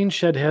Marty's Train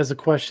Shed has a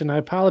question. I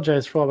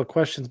apologize for all the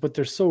questions, but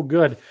they're so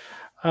good.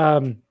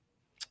 Are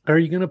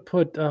you going to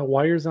put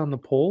wires on the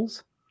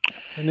poles?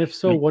 And if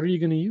so, what are you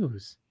going to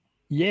use?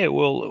 Yeah,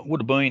 well, it would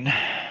have been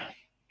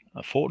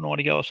a fortnight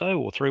ago or so,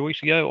 or 3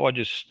 weeks ago. I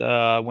just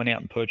went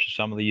out and purchased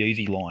some of the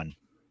Easy Line.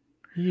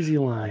 Easy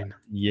Line.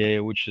 Yeah,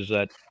 which is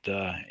that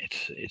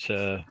it's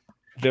a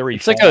very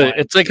it's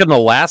like an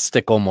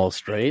elastic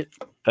almost, right?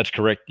 That's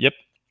correct. Yep.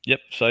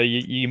 So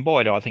you can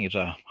buy it. I think it's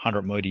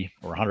 100 meter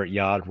or 100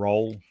 yard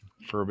roll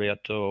for about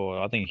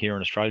I think here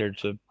in Australia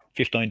it's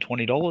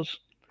 $15-20,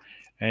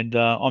 and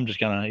I'm just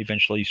going to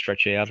eventually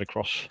stretch out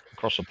across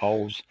the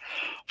poles.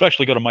 I've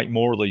actually got to make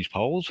more of these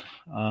poles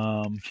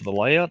for the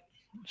layout.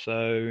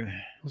 So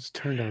those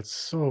turned out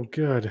so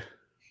good.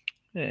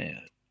 Yeah.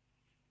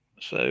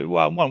 So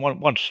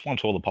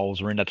once all the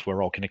poles are in, that's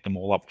where I'll connect them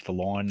all up with the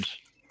lines.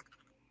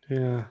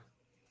 Yeah.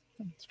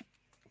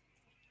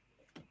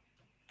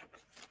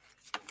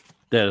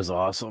 That is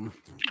awesome.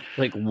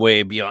 Like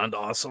way beyond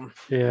awesome.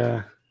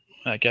 Yeah.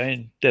 Okay,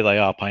 and there they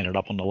are painted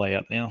up on the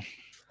layout now.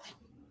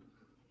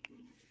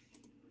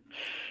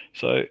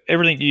 So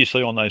everything you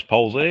see on those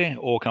poles there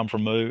all come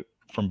from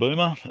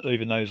Boomer,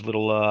 even those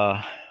little,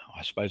 I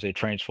suppose they're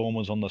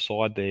transformers on the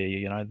side there.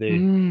 You know,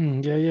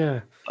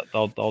 Yeah.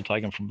 they'll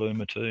take them from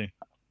Boomer too.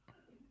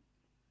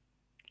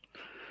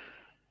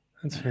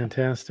 That's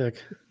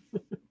fantastic.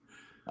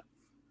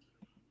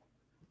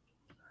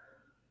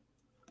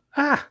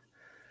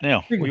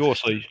 Now we all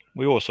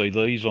see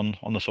these on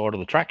the side of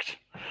the tracks.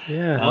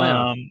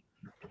 Yeah.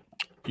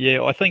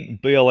 Yeah, I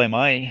think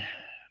BLMA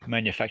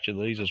manufacture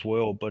these as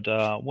well, but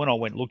when I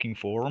went looking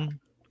for them,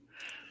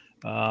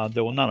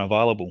 there were none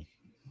available.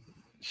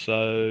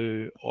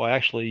 So I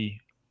actually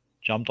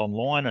jumped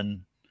online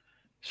and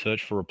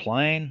searched for a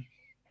plane,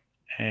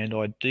 and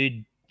I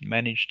did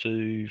manage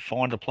to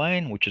find a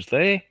plane, which is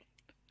there.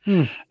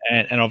 And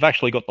I've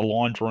actually got the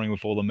line drawing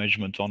with all the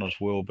measurements on as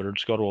well, but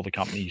it's got all the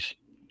company's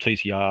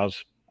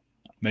TCRs,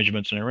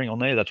 measurements and everything on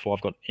there. That's why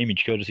I've got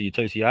image courtesy of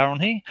TCR on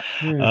here.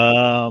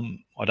 Yeah.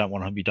 I don't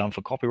want to be done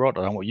for copyright.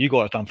 I don't want you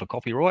guys done for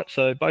copyright.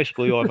 So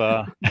basically,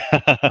 I've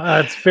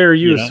it's fair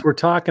use. You know, we're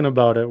talking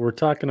about it. We're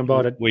talking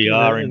about it. We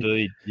are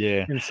indeed.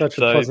 Yeah, in such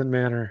a pleasant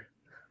manner.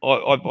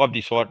 I've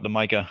decided to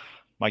make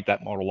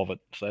that model of it.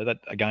 So that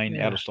again,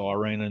 out of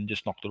styrene, and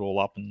just knocked it all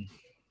up, and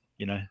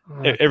you know,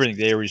 everything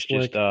there is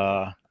just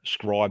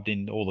scribed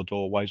in all the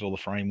doorways, all the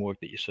framework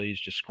that you see is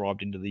just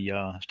scribed into the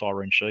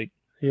styrene sheet.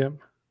 Yep.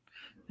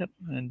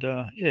 And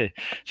yeah,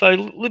 so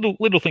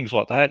little things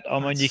like that. I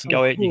mean, you can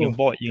go out,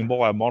 cool. you can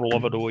buy a model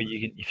of it, or you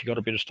can, if you got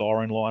a bit of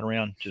styrene lying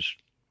around, just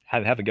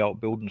have a go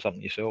at building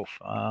something yourself.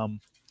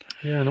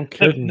 Yeah, no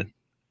kidding.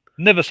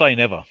 Never say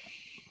never.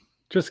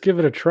 Just give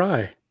it a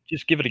try.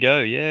 Just give it a go.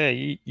 Yeah,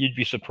 you'd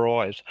be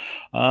surprised.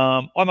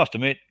 I must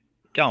admit,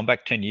 going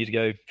back 10 years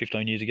ago,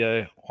 15 years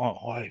ago,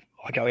 I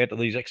go out to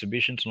these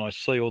exhibitions and I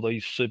see all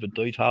these super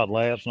detailed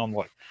layouts, and I'm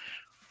like,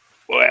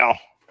 wow,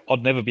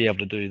 I'd never be able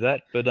to do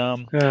that. But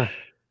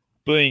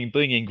being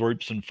in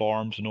groups and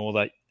forums and all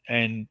that,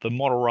 and the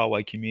model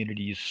railway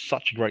community is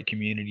such a great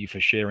community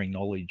for sharing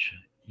knowledge.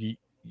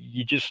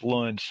 You just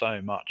learn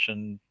so much,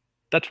 and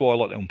that's why I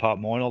like to impart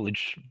my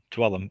knowledge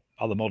to other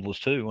modelers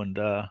too. And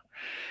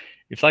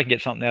if they can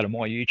get something out of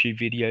my YouTube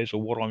videos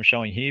or what I'm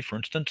showing here, for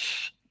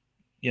instance,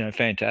 you know,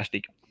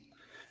 fantastic.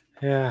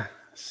 Yeah,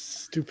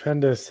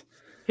 stupendous.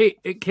 Hey,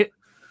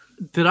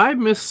 did I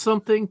miss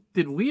something?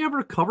 Did we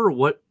ever cover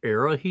what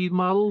era he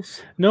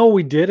models? No,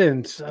 we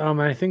didn't.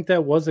 I think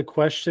that was a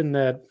question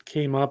that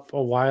came up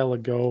a while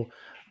ago.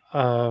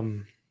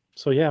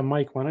 So yeah,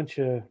 Mike, why don't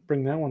you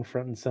bring that one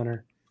front and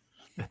center?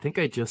 I think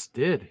I just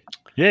did.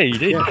 Yeah, you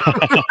did.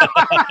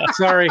 Yeah.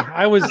 Sorry,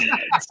 I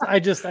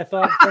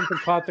thought something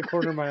caught the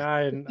corner of my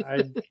eye, and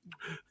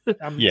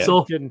I'm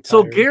getting tired.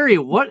 So Gary,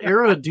 what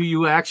era do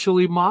you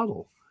actually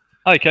model?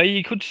 Okay,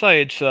 you could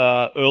say it's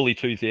early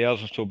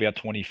 2000s to about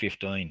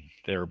 2015,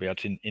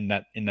 thereabouts in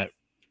that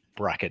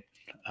bracket.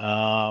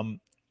 Then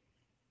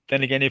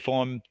again, if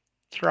I'm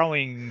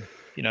throwing,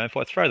 you know, if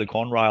I throw the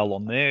Conrail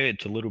on there,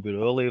 it's a little bit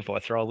early. If I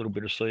throw a little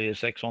bit of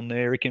CSX on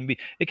there, it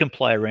can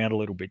play around a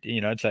little bit.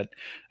 You know, it's a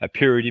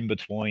period in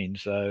between.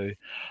 So,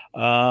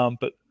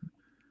 but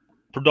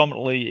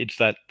predominantly it's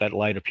that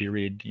later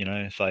period. You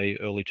know, say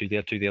early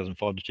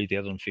 2005 to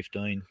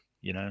 2015.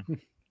 You know.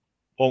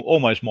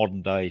 Almost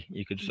modern day,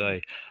 you could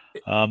say.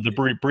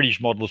 The British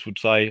modelers would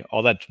say,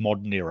 "Oh, that's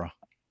modern era,"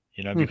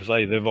 you know, because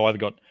they've either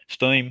got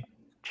steam,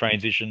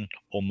 transition,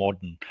 or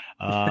modern.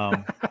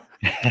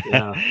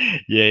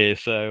 Yeah.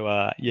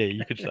 So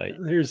you could say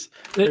there's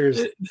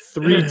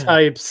three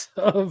types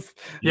of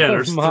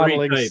there's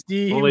modeling: three types.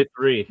 steam, only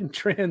three,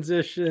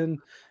 transition,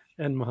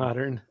 and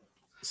modern.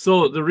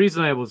 So the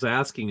reason I was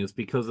asking is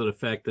because of the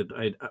fact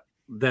that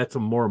that's a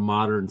more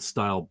modern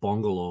style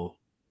bungalow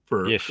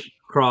for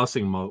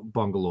crossing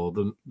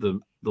bungalow.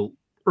 The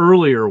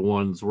earlier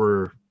ones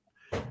were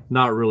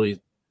not really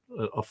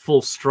a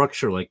full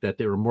structure like that.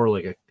 They were more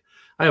like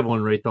I have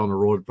one right down the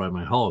road by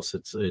my house.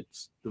 It's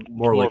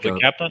more like a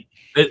cabinet.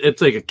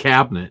 It's like a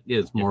cabinet.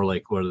 It's more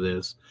like what it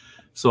is.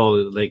 So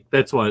like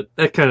that's why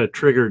that kind of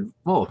triggered.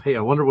 Oh, hey,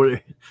 I wonder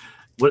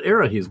what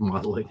era he's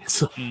modeling.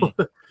 So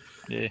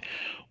yeah,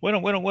 when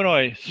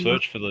I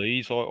searched for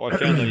these, I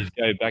found these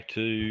go back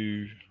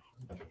to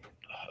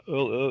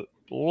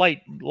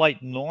late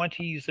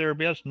 90s,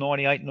 thereabouts,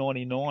 98,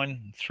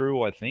 99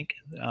 through, I think,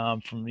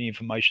 from the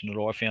information that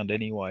I found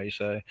anyway.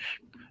 So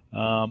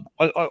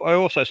I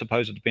also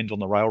suppose it depends on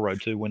the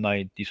railroad too, when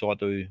they decide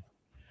to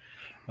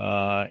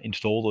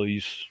install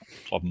these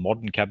type of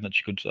modern cabinets,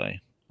 you could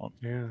say.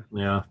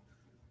 Yeah.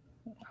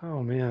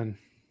 Oh, man.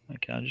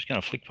 Okay, I'm just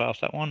going to flick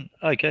past that one.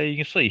 Okay, you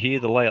can see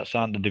here the layout's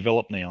starting to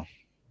develop now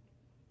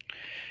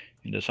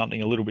into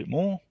something a little bit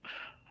more.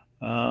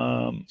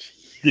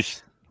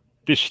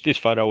 This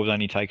photo was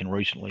only taken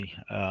recently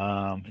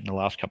in the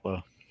last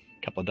couple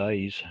of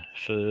days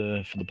for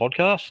the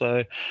podcast.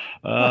 So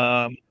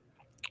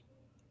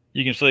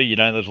you can see, you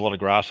know, there's a lot of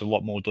grass, a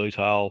lot more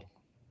detail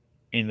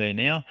in there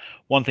now.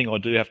 One thing I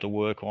do have to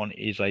work on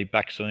is a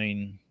back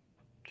scene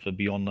for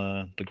beyond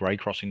the grade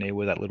crossing there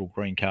where that little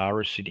green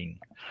car is sitting.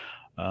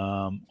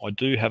 I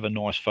do have a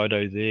nice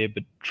photo there,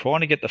 but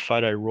trying to get the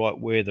photo right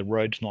where the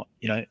road's not,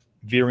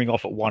 veering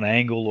off at one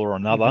angle or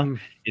another,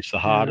 it's the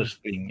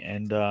hardest thing.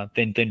 And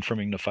then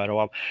trimming the photo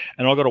up.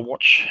 And I got to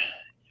watch,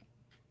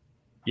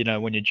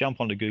 when you jump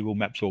onto Google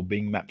Maps or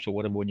Bing Maps or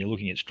whatever, when you're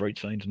looking at street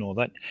scenes and all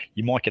that,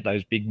 you might get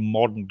those big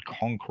modern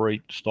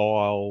concrete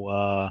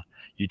style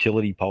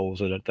utility poles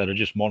that are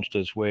just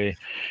monsters, where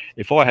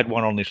if I had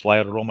one on this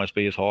layout, it'd almost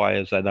be as high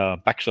as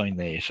that back scene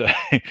there. So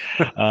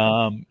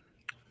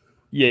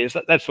yeah, it's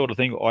that sort of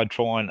thing I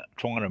try and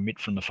omit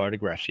from the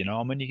photographs.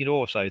 I mean, you could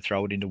also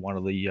throw it into one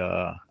of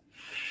the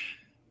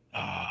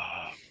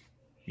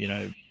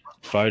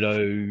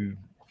photo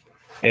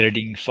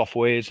editing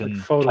softwares, like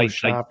and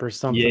Photoshop or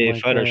something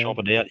like Photoshop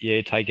that. it out.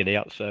 Yeah, take it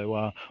out.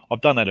 So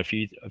I've done that a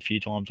few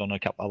times on a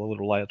couple other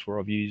little layouts where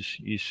I've used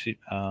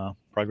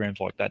programs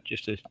like that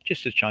just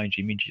to change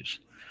images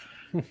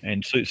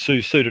and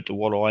suit it to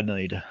what I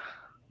need.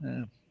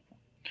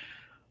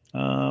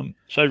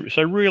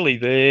 So really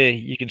there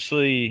you can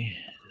see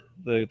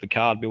the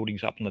card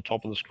buildings up on the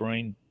top of the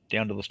screen,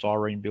 down to the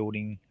styrene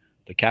building,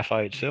 the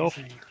cafe itself.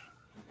 Amazing.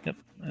 Yep.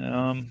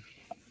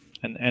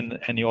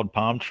 And the odd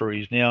palm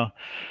trees. Now,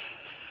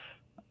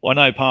 I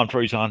know palm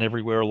trees aren't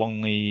everywhere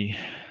along the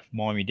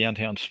Miami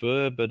downtown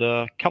spur, but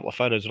a couple of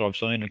photos that I've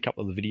seen, a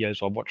couple of the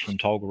videos I've watched from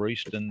Tolga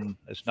East, and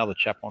there's another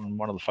chap on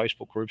one of the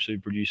Facebook groups who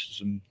produces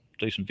some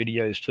decent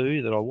videos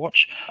too that I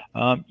watch.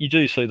 You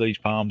do see these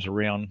palms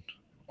around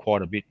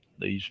quite a bit.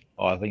 These,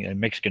 I think they're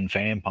Mexican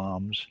fan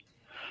palms.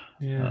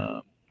 Yeah.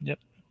 Yep.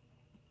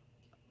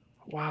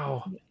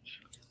 Wow.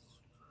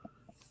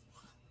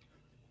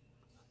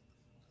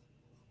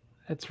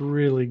 That's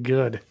really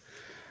good.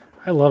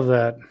 I love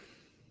that.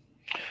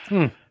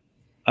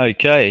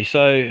 Okay,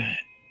 so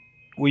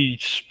we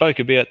spoke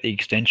about the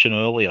extension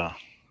earlier.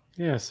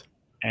 Yes.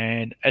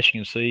 And as you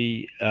can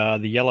see, the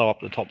yellow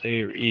up the top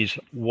there is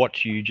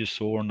what you just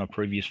saw in the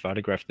previous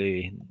photograph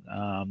there.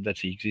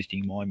 That's the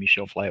existing Miami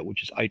shelf layout,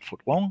 which is 8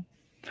 foot long.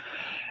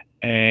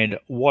 And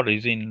what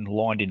is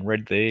lined in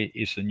red there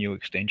is the new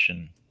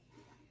extension.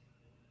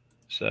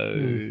 So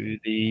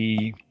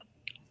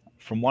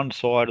from one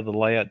side of the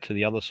layout to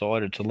the other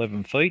side, it's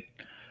 11 feet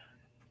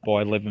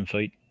by 11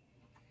 feet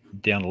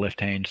down the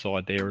left-hand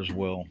side there as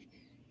well.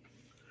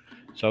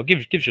 So it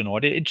gives you an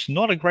idea. It's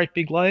not a great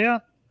big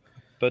layout,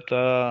 but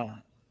I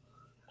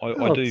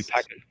do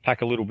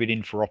pack a little bit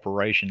in for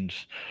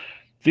operations.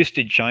 This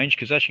did change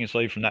because, as you can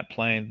see from that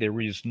plan, there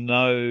is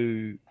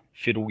no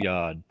fiddle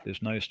yard.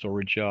 There's no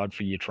storage yard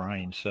for your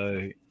train.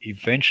 So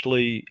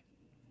eventually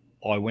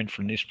I went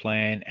from this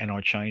plan and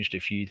I changed a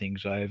few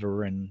things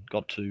over and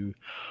got to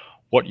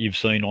what you've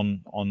seen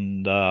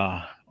on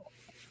the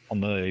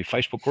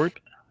Facebook group,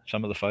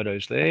 some of the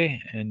photos there.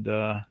 And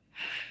I've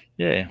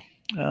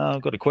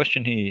got a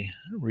question here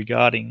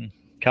regarding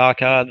car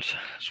cards,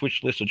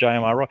 switch list of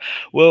JMR.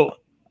 Well,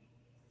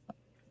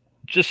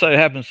 just so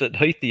happens that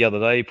Heath the other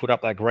day put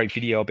up that great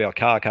video about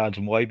car cards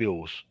and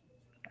waybills,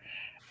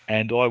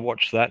 and I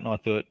watched that and I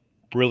thought,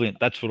 brilliant,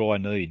 that's what I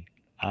need.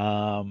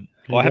 I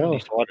haven't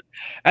decided.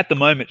 At the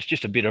moment, it's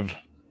just a bit of,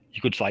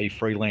 you could say,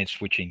 freelance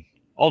switching.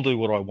 I'll do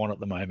what I want at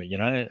the moment,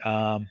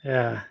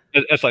 Yeah.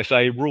 As I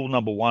say, rule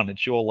number one,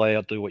 it's your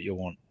layout, do what you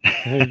want.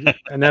 And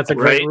that's a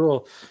great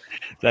rule.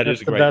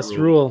 That's the best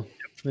rule.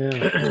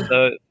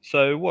 Yeah.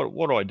 So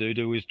what I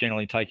do is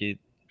generally take a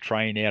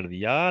train out of the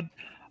yard.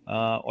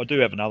 I do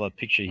have another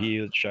picture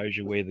here that shows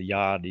you where the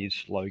yard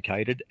is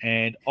located,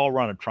 and I'll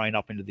run a train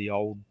up into the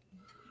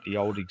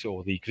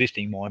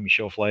existing Miami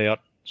shelf layout,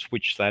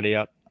 switch that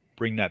out,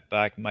 bring that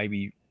back,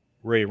 maybe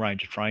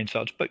rearrange a train.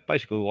 So it's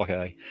basically like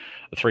a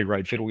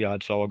 3-road fiddle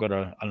yard. So I've got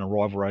an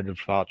arrival road, a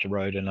departure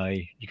road, and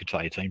you could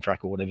say a team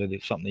track or whatever.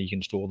 There's something you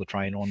can store the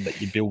train on that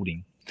you're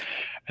building.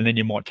 And then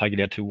you might take it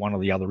out to one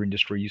of the other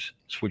industries,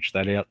 switch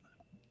that out,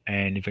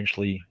 and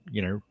eventually,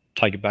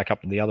 take it back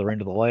up to the other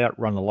end of the layout,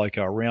 run the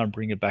loco around,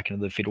 bring it back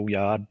into the fiddle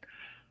yard.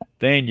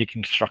 Then you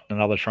construct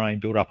another train,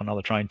 build up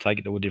another train, take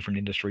it to a different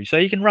industry. So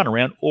you can run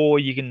around, or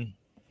you can,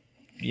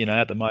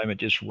 at the moment,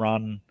 just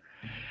run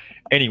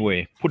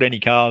anywhere, put any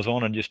cars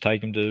on and just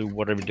take them to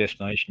whatever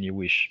destination you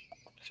wish.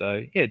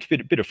 So yeah, it's a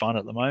bit of fun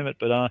at the moment,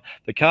 but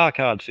the car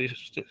card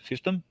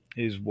system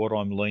is what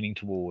I'm leaning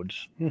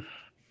towards.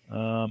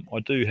 I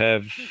do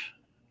have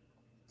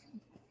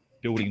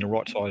building the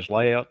right size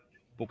layout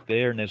book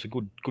there, and there's a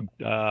good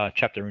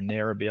chapter in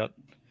there about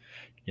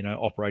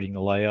operating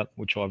the layout,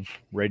 which I've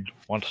read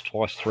once,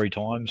 twice, 3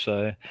 times.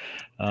 So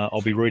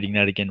I'll be reading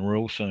that again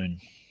real soon.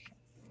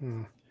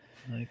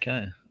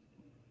 Okay.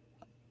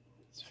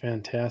 It's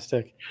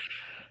fantastic.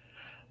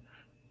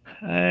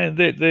 And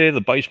they're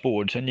the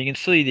baseboards, and you can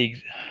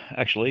see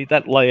actually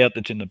that layout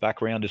that's in the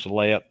background is a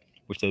layout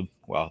with the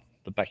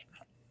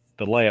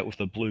layout with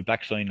the blue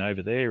back scene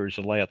over there is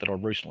a layout that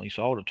I've recently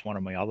sold. It's one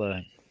of my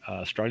other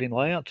Australian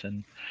layouts,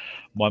 and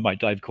my mate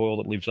Dave Coyle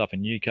that lives up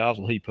in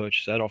Newcastle, he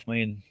purchased that off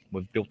me, and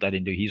we've built that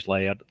into his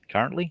layout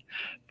currently.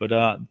 But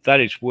that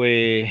is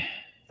where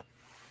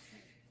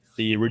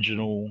the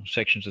original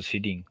sections are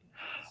sitting.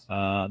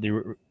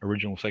 the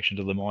original sections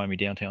of the Miami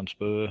downtown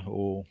Spur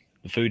or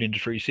the food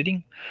industry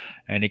sitting,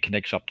 and it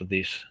connects up to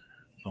this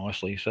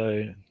nicely.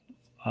 So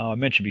I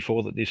mentioned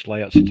before that this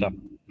layout sits up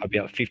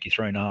about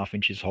 53.5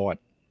 inches height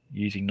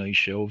using these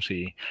shelves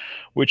here,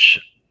 which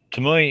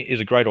to me is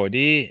a great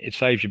idea. It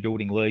saves you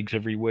building legs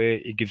everywhere.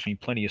 It gives me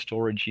plenty of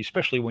storage,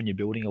 especially when you're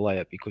building a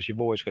layout, because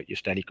you've always got your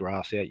static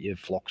grass out, your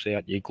flocks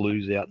out, your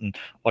glues out, and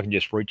I can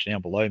just reach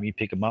down below me,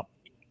 pick them up,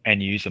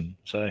 and use them.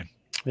 So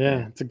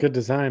yeah, it's a good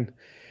design.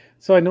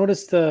 So I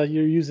noticed you're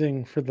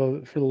using for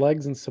the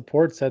legs and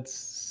supports, that's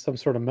some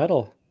sort of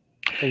metal,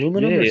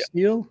 aluminum or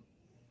steel.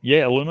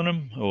 Yeah,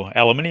 aluminum or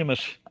aluminium,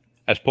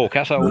 as Paul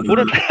Casso will put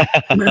it.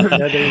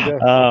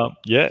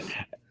 Yeah,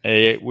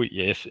 there you go.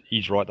 Yes,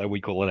 he's right though. We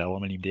call it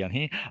aluminium down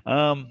here.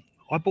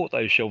 I bought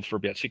those shelves for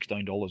about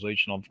 $16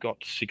 each, and I've got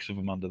 6 of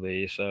them under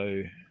there.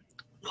 So,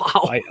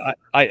 wow,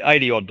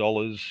 $80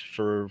 odd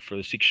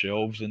for 6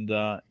 shelves, and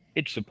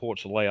it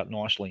supports the layout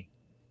nicely.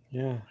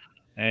 Yeah,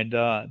 and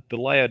the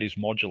layout is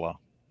modular.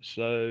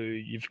 So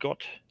you've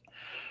got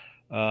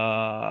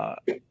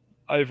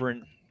over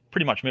in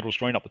pretty much middle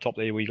screen up the top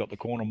there, we got the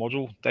corner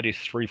module. That is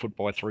 3 foot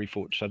by 3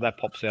 foot. So that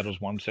pops out as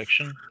one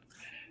section.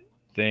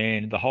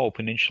 Then the whole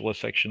peninsula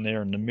section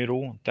there in the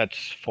middle,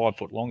 that's 5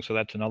 foot long. So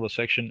that's another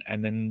section.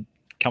 And then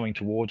coming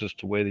towards us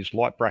to where this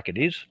light bracket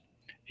is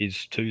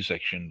 2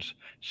 sections.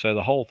 So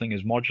the whole thing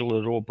is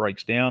modular. It all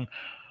breaks down.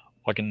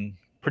 I can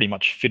pretty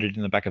much fit it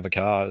in the back of a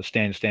car, a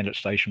standard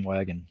station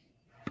wagon.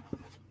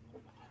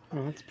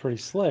 Oh, that's pretty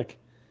slick.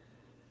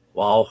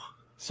 Wow.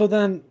 So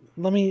then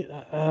let me,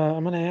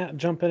 I'm going to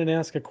jump in and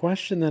ask a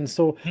question then.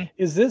 So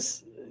is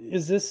this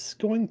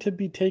going to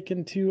be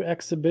taken to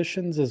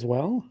exhibitions as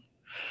well?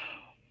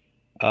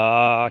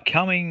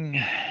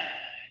 Coming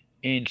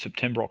in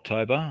September,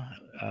 October,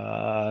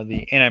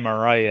 the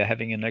NMRA are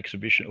having an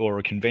exhibition or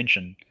a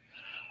convention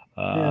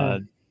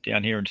down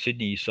here in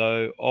Sydney.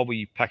 So I'll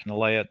be packing the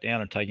layout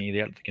down and taking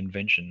it out to the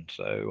convention.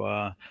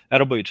 So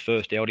that'll be its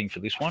first outing for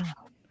this one.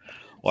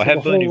 So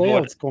the whole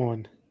layout's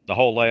going. The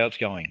whole layout's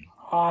going.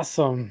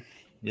 Awesome.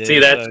 Yeah, see,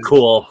 that's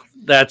cool.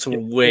 That's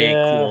way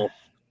cool.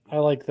 I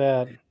like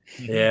that.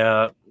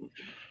 Yeah.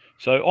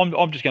 So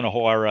I'm just going to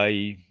hire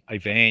a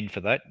van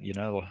for that.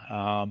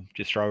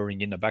 Just throw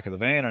everything in the back of the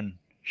van and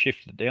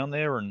shift it down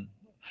there. And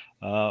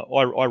I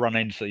run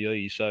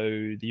NCE.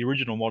 So the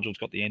original module's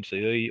got the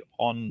NCE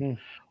on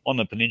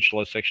the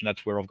peninsula section.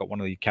 That's where I've got one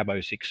of the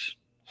Cabo 6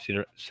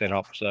 set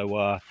up.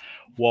 So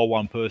while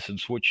one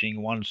person's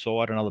switching one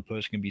side, another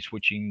person can be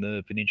switching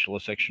the peninsula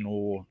section,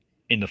 or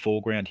in the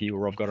foreground here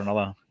where I've got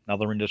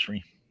another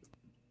industry.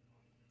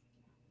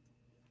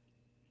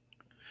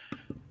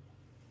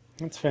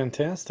 That's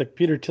fantastic.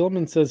 Peter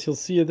Tillman says he'll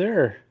see you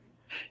there.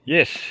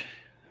 Yes.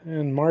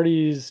 And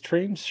Marty's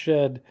Train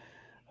Shed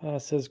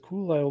says,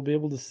 cool, I will be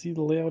able to see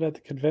the layout at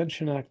the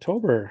convention in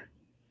October.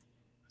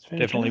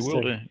 Definitely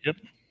will do. Yep.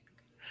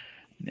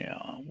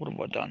 Now, what have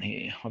I done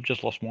here? I've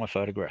just lost my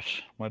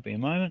photographs. Won't be a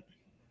moment.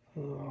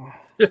 Oh.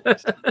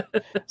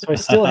 So I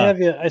still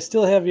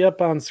have you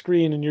up on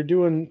screen, and you're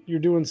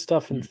doing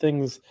stuff and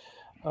things,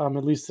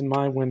 at least in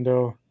my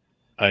window.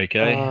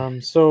 Okay.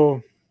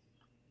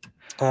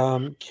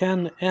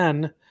 Ken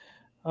N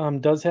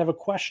does have a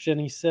question.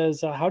 He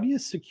says, how do you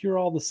secure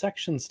all the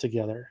sections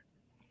together?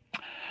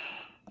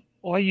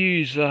 I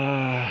use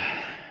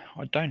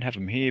I don't have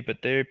them here, but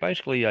they're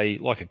basically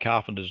like a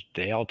carpenter's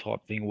dowel type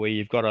thing, where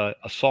you've got a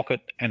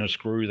socket and a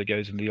screw that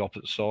goes into the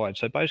opposite side.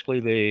 So basically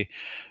they're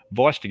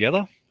viced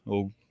together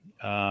or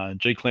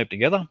G-clamped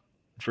together,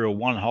 drill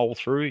one hole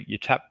through, you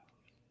tap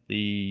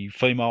the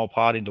female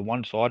part into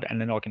one side, and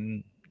then I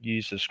can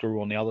use the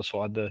screw on the other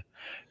side that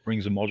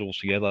brings the modules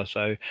together.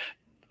 So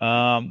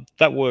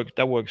that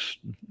works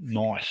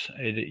nice.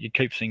 It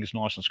keeps things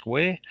nice and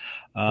square.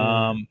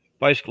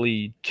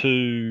 Basically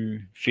 2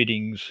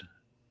 fittings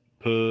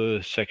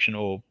per section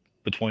or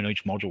between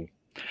each module.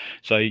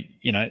 So,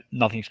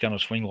 nothing's going to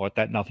swing like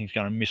that. Nothing's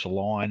going to miss a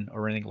line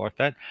or anything like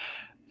that.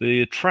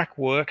 The track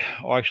work,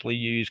 I actually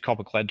use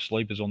copper-clad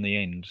sleepers on the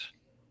ends.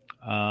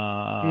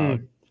 A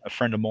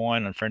friend of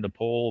mine and a friend of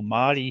Paul,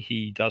 Marty,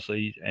 he does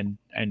these,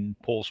 and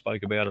Paul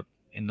spoke about it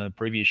in the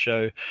previous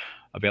show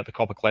about the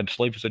copper-clad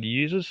sleepers that he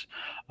uses.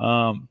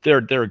 They're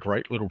a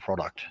great little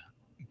product.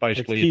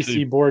 Basically, like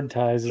PC board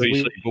ties.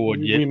 We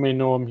may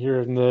know them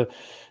here in the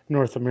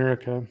North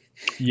America.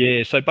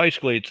 Yeah, so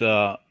basically it's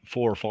 4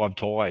 or 5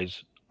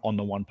 ties on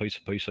the one piece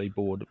of PC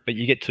board, but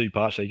you get 2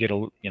 parts, so you get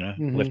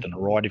left and a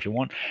right if you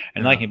want,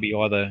 and they can be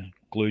either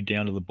glued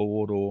down to the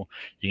board, or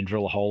you can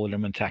drill a hole in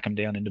them and tack them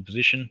down into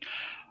position.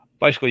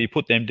 Basically, you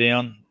put them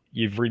down,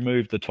 you've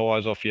removed the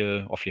ties off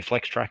your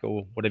flex track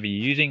or whatever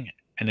you're using,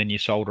 and then you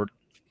solder it.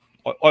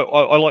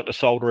 I like to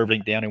solder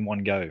everything down in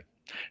one go.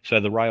 So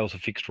the rails are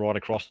fixed right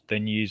across,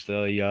 then use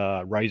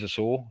the razor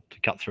saw to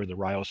cut through the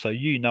rails. So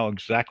you know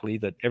exactly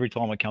that every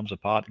time it comes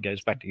apart and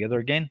goes back together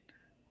again,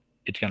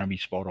 it's going to be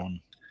spot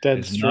on.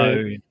 There's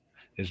no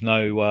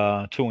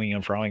toing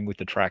and froing with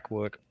the track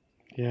work.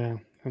 Yeah.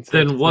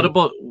 Then what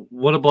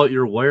about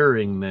your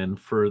wiring then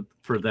for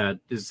that?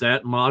 Is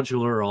that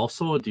modular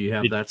also? Do you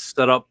have that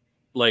set up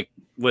like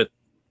with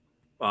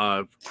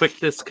quick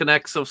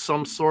disconnects of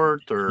some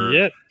sort, or?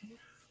 Yep.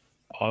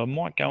 I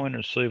might go in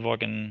and see if I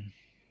can.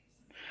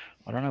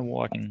 I don't know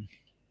why I can.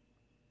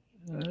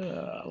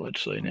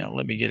 Let's see now.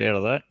 Let me get out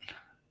of that.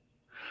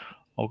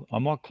 I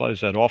might close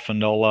that off,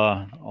 and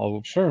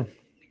I'll Sure.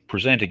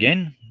 present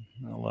again.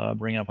 I'll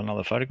bring up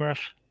another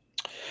photograph.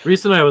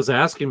 Reason I was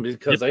asking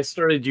because I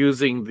started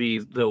using the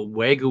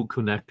Wagyu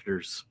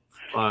connectors.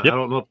 I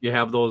don't know if you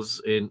have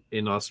those in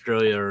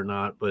Australia or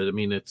not, but I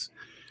mean it's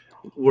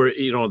where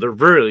they're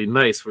very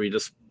nice. Where you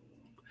just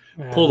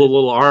pull the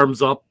little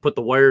arms up, put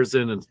the wires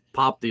in, and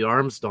pop the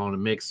arms down. It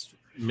makes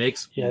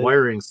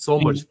wiring so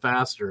much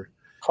faster.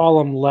 Call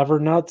them lever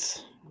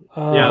nuts.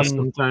 Yeah,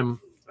 sometime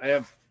I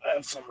have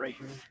some right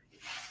here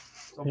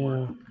somewhere.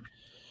 Yeah.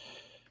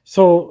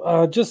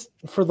 So just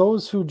for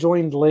those who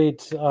joined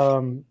late,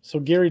 so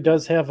Gary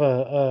does have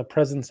a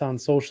presence on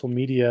social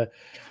media,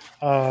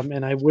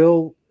 and I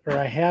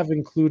have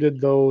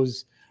included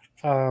those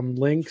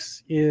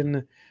links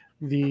in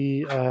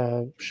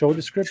the show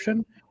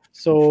description.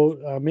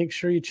 So make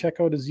sure you check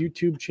out his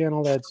YouTube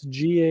channel. That's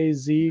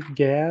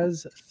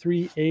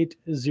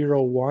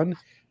Gaz3801.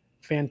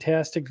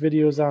 Fantastic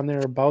videos on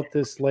there about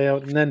this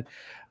layout. And then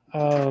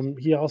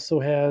he also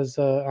has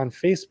on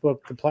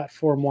Facebook the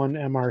Platform One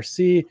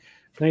MRC,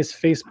 nice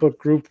Facebook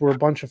group where a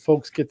bunch of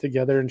folks get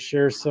together and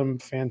share some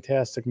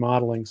fantastic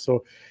modeling.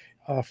 So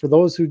for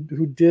those who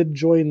did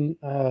join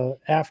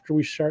after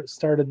we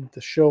started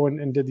the show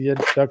and did the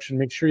introduction,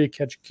 make sure you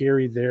catch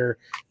Gary there.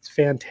 It's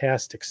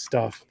fantastic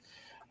stuff.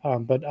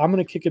 But I'm going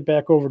to kick it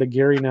back over to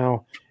Gary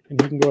now,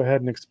 and he can go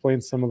ahead and explain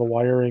some of the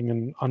wiring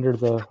and under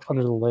the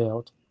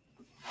layout.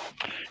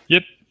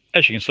 Yep.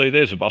 As you can see,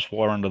 there's a bus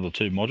wire under the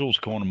two modules,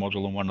 corner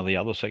module and one of the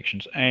other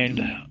sections.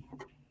 And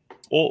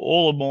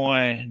all of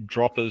my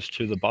droppers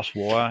to the bus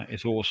wire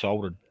is all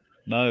soldered.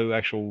 No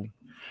actual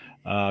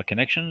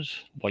connections,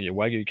 like your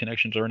Wagyu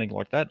connections or anything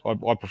like that.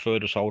 I prefer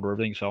to solder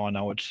everything so I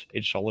know it's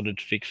solid,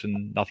 it's fixed,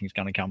 and nothing's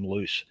going to come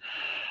loose.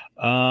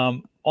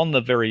 On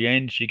the very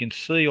end, you can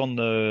see on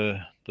the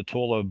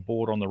taller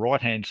board on the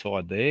right-hand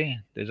side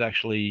there's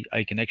actually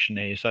a connection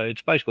there. So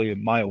it's basically a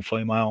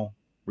male-female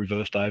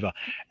reversed over,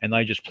 and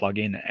they just plug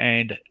in,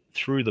 and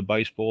through the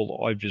baseboard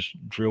I've just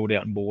drilled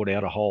out and bored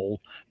out a hole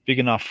big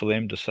enough for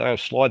them to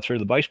slide through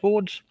the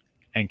baseboards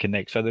and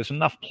connect. So there's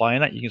enough play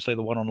in it. You can see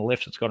the one on the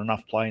left, it's got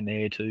enough play in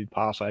there to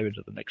pass over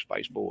to the next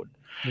baseboard.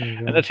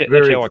 And that's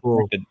how I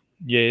connected.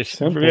 Yes,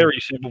 very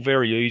simple,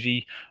 very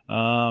easy.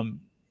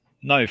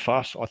 No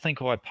fuss. I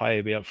think I pay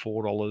about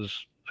 $4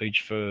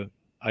 each for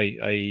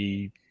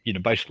a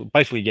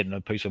basically getting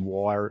a piece of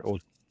wire or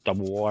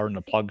double wire and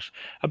the plugs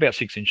about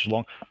 6 inches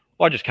long.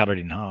 I just cut it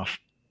in half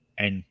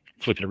and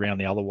flip it around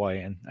the other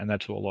way, and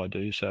that's all I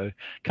do. So a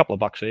couple of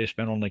bucks there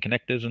spent on the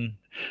connectors, and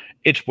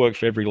it's worked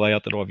for every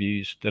layout that I've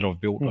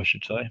built, I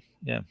should say.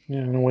 Yeah. Yeah,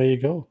 and away you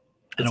go.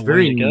 It's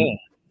very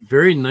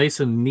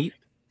nice and neat.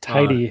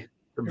 Tidy.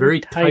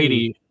 Very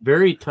tidy.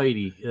 Very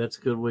tidy. That's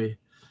a good way.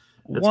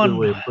 That's a good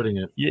way of putting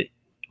it. Yeah.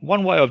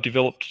 One way I've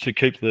developed to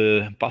keep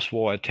the bus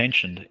wire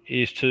tensioned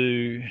is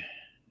to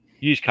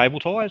use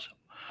cable ties.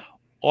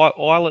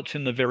 Eyelets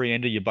in the very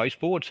end of your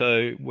baseboard.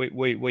 So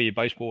where your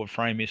baseboard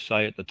frame is,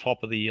 say at the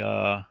top of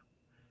the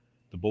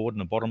board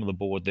and the bottom of the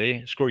board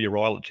there, screw your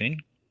eyelets in.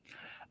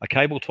 A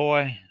cable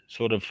tie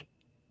sort of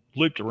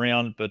looped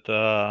around, but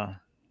or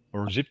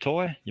a zip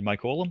tie, you may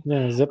call them.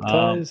 Yeah, zip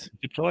ties.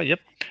 Zip tie, yep.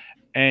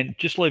 And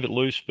just leave it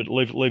loose, but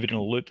leave it in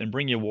a loop. Then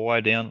bring your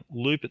wire down,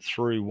 loop it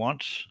through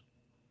once,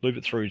 loop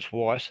it through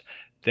twice.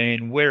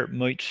 Then where it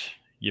meets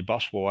your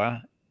bus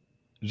wire,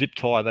 zip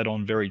tie that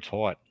on very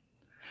tight,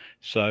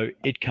 so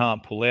it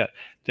can't pull out.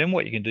 Then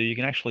what you can do, you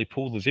can actually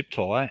pull the zip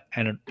tie,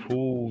 and it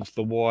pulls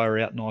the wire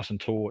out nice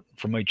and taut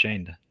from each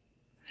end.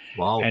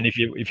 Wow. And if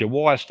your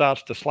wire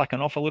starts to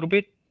slacken off a little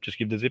bit, just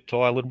give the zip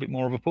tie a little bit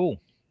more of a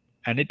pull,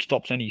 and it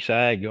stops any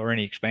sag or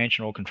any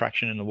expansion or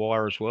contraction in the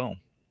wire as well.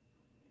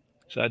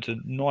 So it's a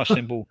nice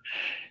simple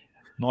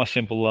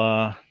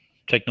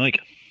technique.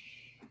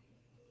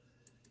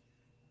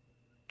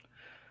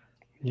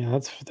 Yeah,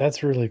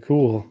 that's really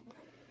cool.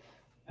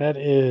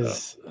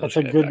 That's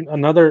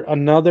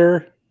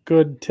another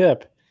good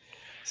tip.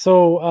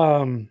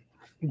 So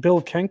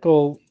Bill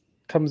Kenkel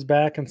comes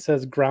back and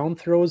says ground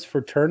throws for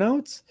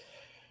turnouts.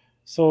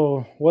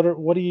 So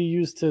what do you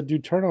use to do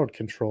turnout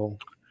control?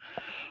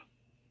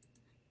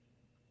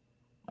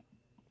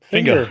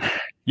 Finger.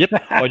 Yep,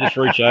 I just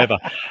reach over.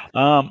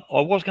 I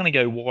was going to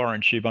go wire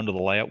and tube under the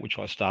layout, which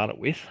I started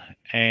with,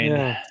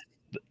 and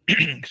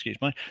excuse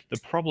me. The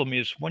problem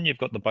is when you've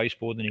got the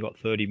baseboard and you've got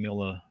 30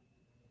 mil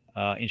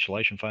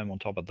insulation foam on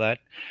top of that,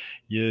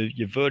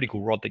 your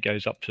vertical rod that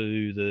goes up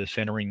to the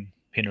centering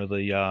pin of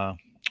the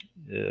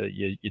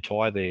your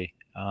tie there,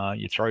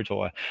 your throw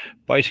tie.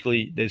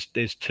 Basically,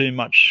 there's too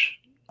much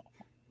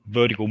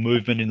vertical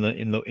movement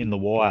in the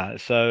wire.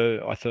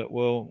 So I thought,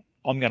 well,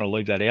 I'm going to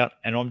leave that out,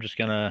 and I'm just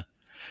going to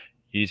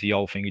use the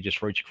old finger,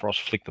 just reach across,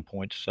 flick the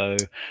points. So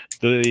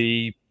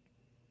the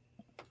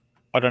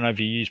I don't know if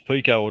you use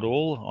Pico at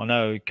all. I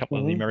know a couple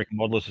of the American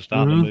modelers are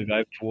starting to move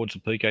over towards the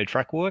Pico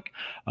track work.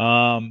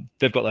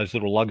 They've got those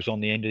little lugs on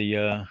the end of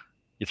your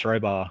throw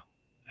bar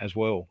as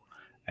well,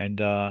 and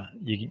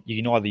you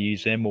can either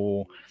use them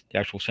or the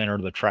actual center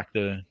of the track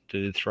to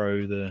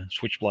throw the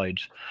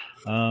switchblades.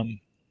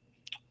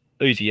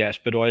 Easy as,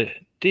 but I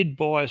did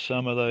buy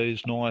some of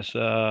those nice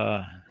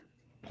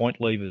point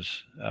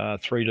levers,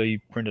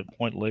 3D printed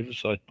point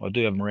levers. I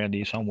do have them around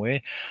here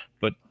somewhere,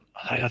 but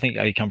I think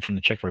they come from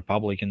the Czech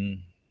Republic,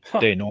 and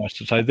they're nice.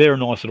 So they're a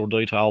nice little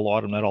detail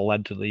item that I'll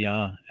add to the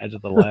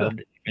layout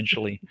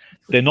eventually.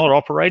 They're not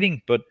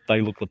operating, but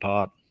they look the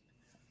part.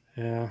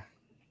 Yeah.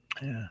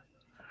 Yeah.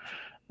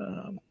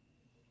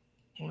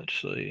 Let's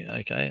see.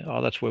 Okay.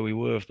 Oh, that's where we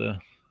were with the.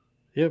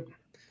 Yep.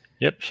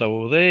 Yep. So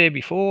we were there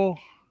before.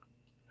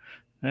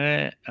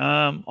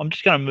 I'm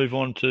just going to move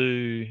on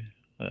to.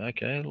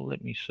 Okay.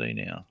 Let me see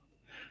now.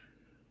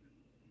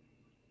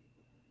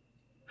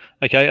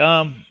 Okay.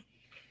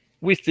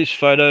 With this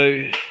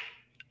photo,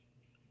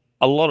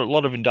 a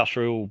lot of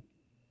industrial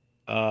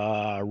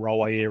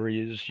railway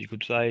areas, you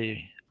could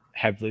say,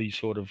 have these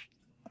sort of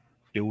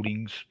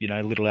buildings,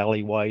 little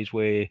alleyways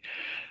where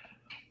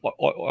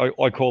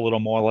I call it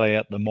on my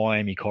layout the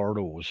Miami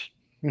corridors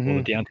or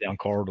the downtown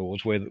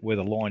corridors, where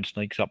the line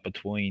sneaks up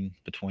between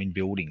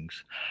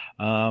buildings.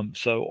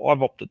 So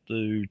I've opted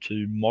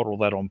to model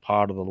that on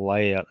part of the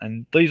layout,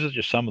 and these are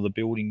just some of the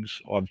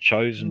buildings I've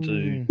chosen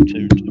to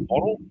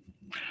model.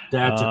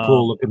 That's a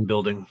cool looking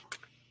building.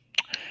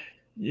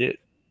 Yeah.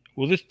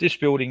 Well, this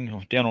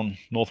building down on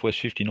Northwest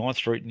 59th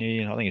Street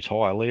near, I think it's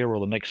Hialeah or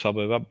the next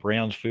suburb up,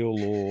 Brownsville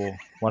or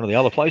one of the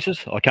other places.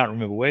 I can't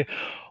remember where.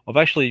 I've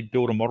actually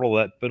built a model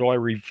of that, but I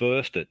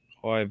reversed it.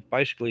 I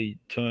basically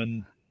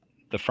turned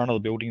the front of the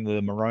building,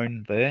 the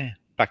maroon there,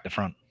 back to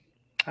front.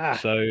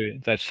 So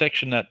that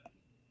section that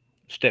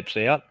steps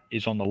out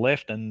is on the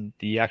left, and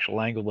the actual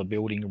angle of the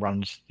building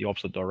runs the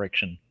opposite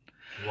direction.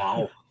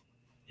 Wow.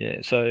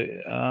 Yeah, so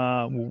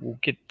we'll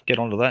get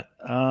onto that.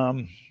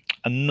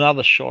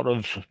 Another shot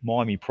of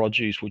Miami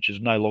Produce, which is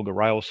no longer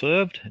rail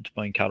served. It's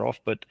been cut off.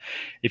 But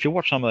if you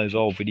watch some of those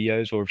old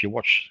videos, or if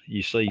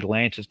you see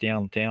Lance's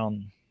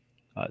downtown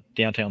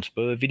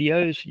Spur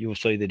videos, you'll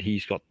see that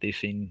he's got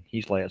this in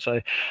his layout.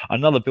 So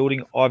another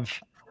building, I've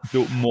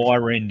built my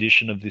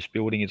rendition of this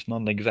building. It's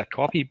not an exact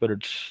copy, but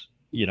it's,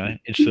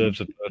 it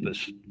serves a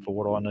purpose for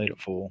what I need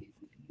it for.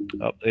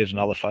 Oh, there's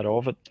another photo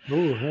of it. Oh,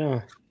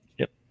 yeah.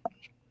 Yep.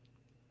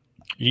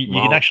 You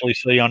can actually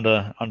see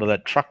under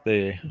that truck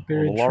there,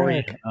 or the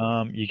lorry.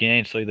 You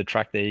can see the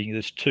track there.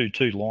 There's two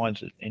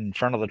lines in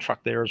front of the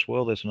truck there as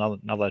well. There's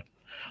another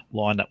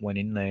line that went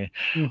in there.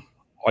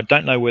 I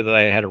don't know whether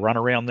they had a run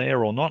around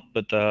there or not,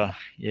 but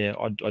yeah,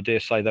 I dare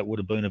say that would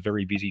have been a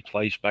very busy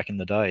place back in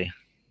the day.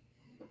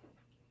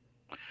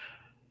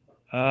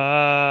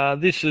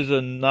 This is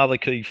another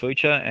key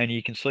feature, and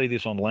you can see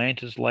this on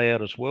Lance's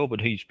layout as well,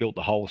 but he's built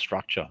the whole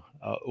structure,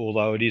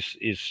 although it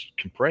is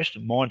compressed.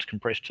 Mine's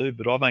compressed too,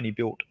 but I've only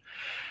built,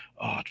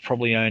 it's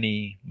probably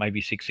only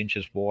maybe 6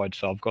 inches wide.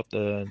 So I've got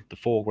the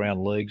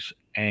foreground legs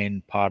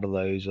and part of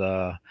those,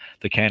 the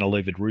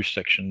cantilevered roof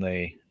section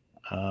there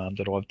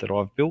that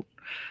I've built.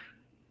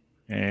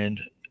 And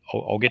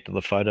I'll get to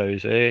the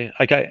photos there.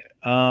 Okay,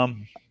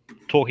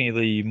 talking of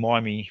the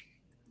Miami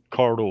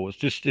corridors,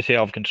 this is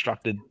how I've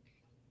constructed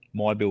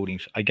my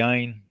buildings,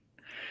 again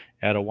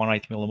out of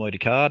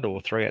 1/8mm card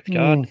or 3/8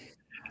 card.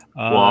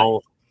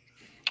 Wow.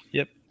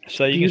 Yep.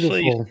 So you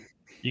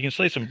can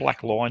see some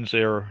black lines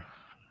there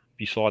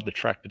beside the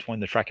track, between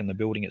the track and the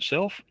building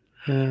itself.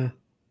 I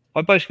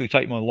basically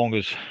take my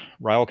longest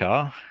rail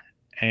car,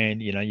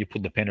 and you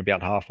put the pen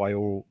about halfway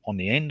or on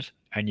the ends,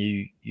 and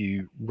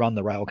you run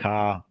the rail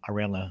car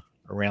around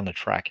the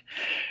track,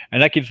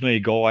 and that gives me a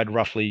guide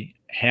roughly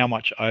how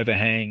much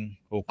overhang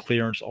or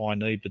clearance I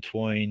need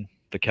between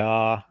the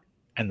car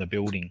and the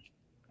building.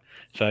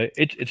 So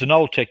it's an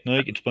old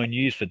technique. It's been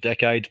used for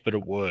decades, but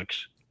it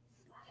works.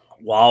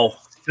 Wow.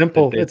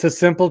 Simple. It's a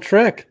simple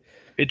trick.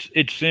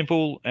 It's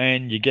simple,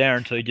 and you're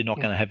guaranteed you're not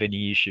going to have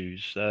any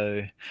issues.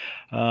 So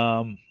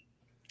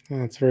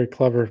that's very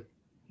clever.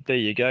 There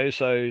you go.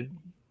 So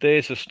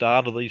there's the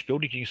start of these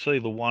buildings. You can see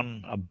the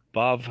one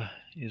above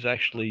is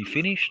actually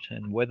finished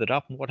and weathered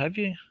up and what have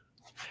you.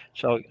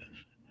 So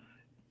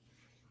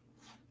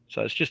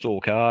it's just all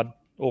cut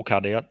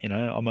out.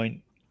 I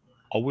mean,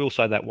 I will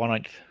say that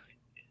 1/8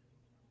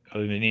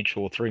 of an inch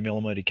or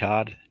 3mm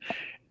card,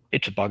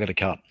 it's a bugger to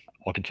cut.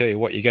 I can tell you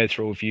what, you go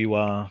through a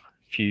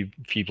few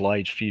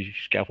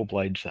scalpel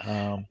blades,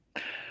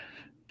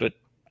 but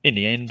in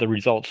the end, the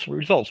results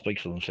speak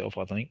for themselves,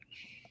 I think.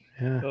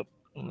 Yeah. Oh,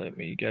 let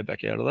me go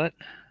back out of that.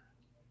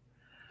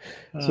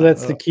 So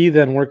that's the key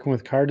then, working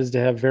with card, is to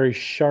have very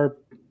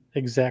sharp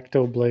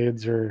X-Acto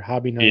blades or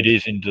hobby knives. It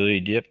is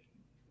indeed. Yep.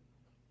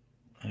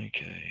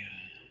 Okay.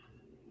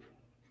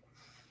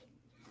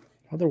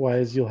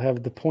 Otherwise, you'll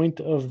have the point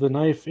of the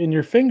knife in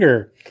your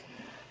finger.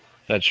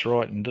 That's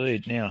right,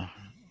 indeed. Now,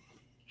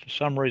 for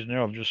some reason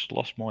now I've just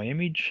lost my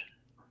image.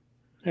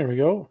 There we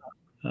go.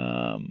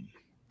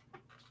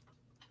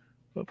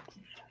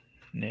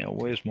 Now,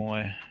 where's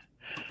my...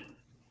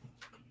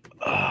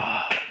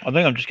 I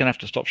think I'm just going to have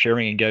to stop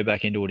sharing and go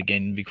back into it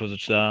again because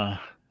it's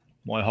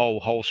my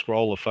whole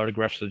scroll of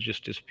photographs have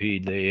just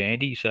disappeared there,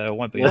 Andy. So it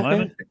won't be a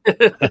moment.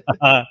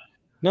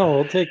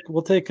 No,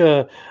 we'll take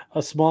a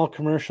small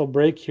commercial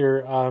break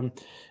here,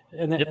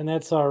 and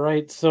that's all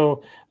right.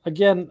 So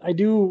again, I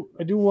do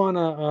want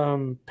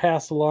to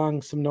pass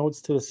along some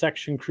notes to the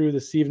section crew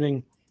this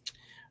evening.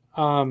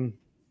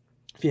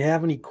 If you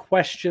have any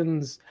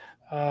questions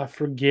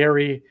for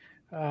Gary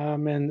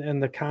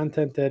and the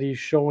content that he's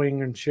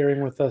showing and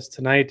sharing with us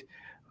tonight,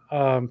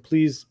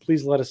 please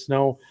let us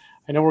know.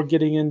 I know we're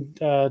getting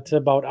into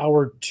about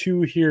hour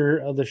 2 here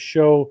of the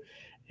show,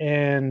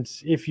 and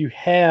if you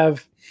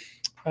have,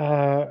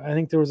 I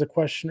think there was a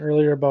question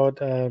earlier about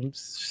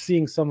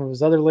seeing some of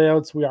his other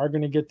layouts. We are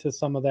going to get to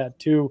some of that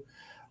too,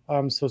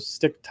 so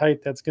stick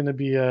tight. That's going to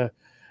be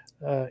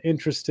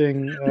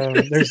interesting.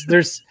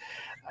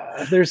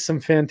 There's some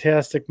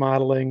fantastic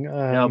modeling.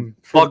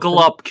 Buckle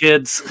up,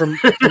 kids, from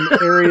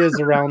areas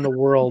around the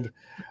world.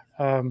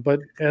 But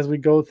as we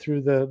go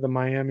through the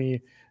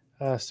Miami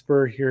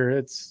Spur here,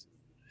 it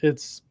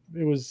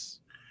was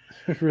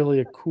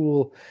really a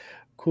cool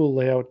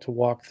layout to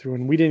walk through,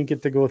 and we didn't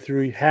get to go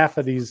through half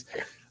of these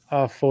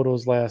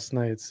photos last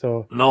night.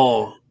 So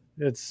no,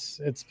 it's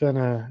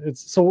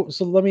so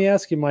let me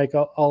ask you, Mike.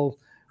 I'll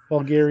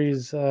while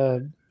Gary's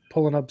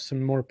pulling up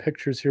some more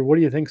pictures here. What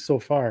do you think so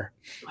far?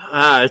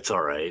 It's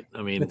all right.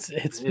 I mean,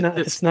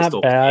 it's not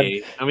okay. bad.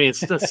 I mean, it's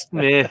just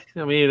meh.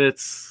 I mean,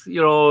 it's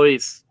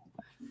he's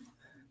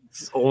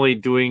only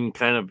doing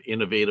kind of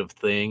innovative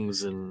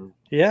things, and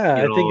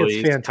I think it's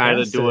he's fantastic. kind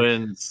of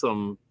doing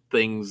some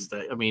things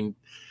that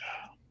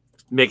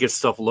making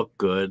stuff look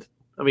good.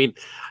 I mean,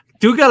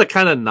 do got to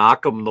kind of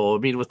knock him though. I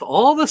mean, with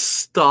all the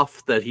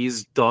stuff that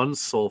he's done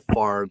so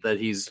far, that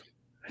he's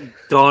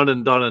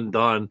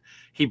done,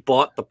 he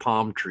bought the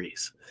palm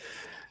trees.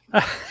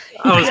 I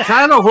was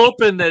kind of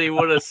hoping that he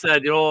would have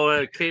said,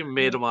 I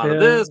made him out of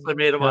this, I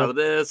made him out of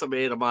this, I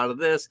made him out of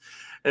this,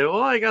 and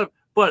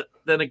but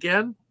then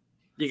again,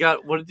 you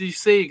got, what did you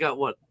say? You got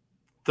what,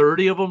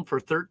 30 of them for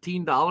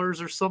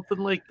 $13 or something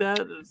like that,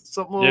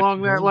 something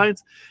along that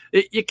lines.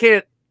 You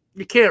can't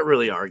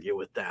really argue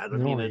with that. I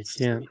mean, it's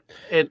can't.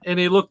 And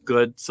he looked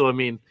good. So I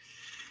mean,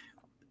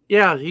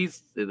 yeah,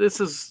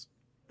 this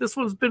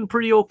one's been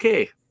pretty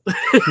okay.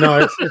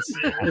 No,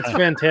 it's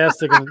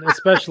fantastic, and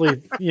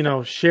especially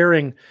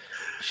sharing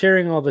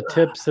all the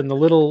tips and the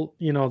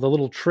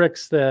little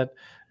tricks that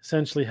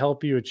essentially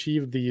help you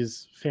achieve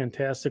these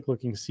fantastic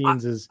looking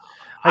scenes.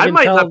 I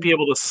might not be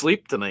able to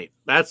sleep tonight.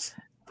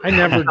 I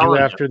never do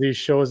after these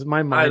shows.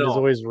 My mind is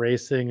always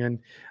racing. And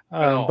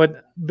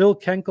but Bill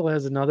Kenkel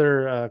has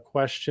another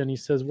question. He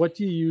says, "What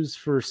do you use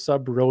for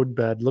sub road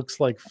bed? Looks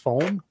like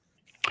foam."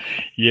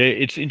 Yeah,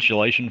 it's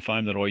insulation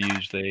foam that I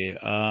use there.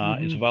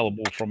 It's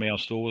available from our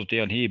stores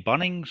down here,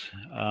 Bunnings.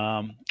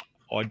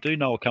 I do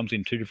know it comes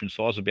in 2 different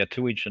sizes, about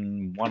 2-inch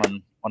and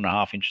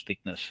 1.5 inch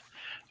thickness,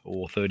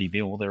 or 30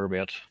 mil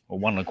thereabouts, or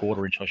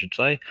 1.25 inch, I should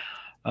say.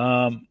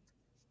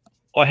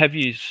 I have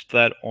used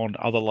that on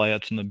other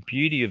layouts, and the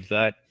beauty of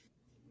that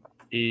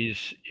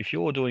is if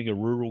you're doing a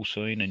rural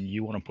scene and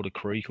you want to put a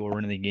creek or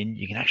anything in,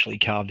 you can actually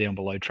carve down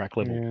below track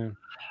level.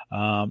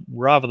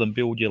 Rather than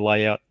build your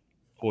layout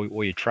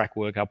or your track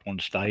work up on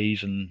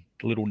stays and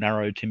little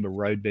narrow timber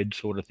roadbed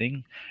sort of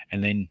thing,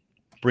 and then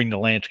bring the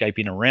landscape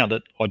in around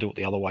it, I do it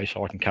the other way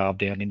so I can carve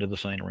down into the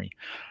scenery.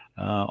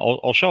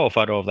 I'll show a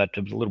photo of that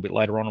a little bit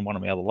later on in one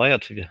of my other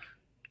layouts if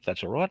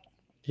that's all right.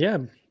 Yeah,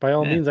 by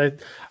all means. I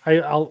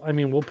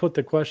mean, we'll put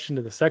the question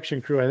to the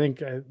section crew. I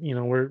think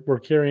we're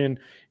carrying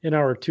in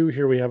hour 2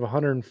 here. We have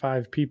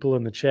 105 people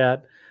in the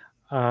chat,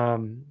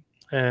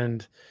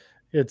 and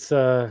it's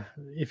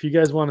if you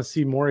guys want to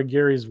see more of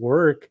Gary's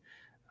work,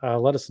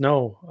 let us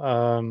know.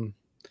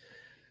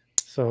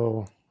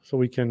 So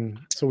we can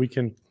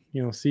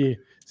see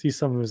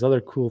some of his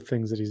other cool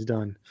things that he's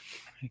done.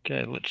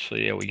 Okay, let's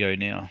see how we go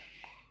now.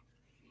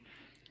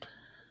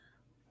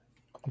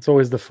 It's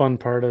always the fun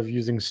part of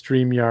using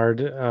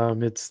StreamYard.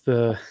 It's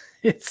the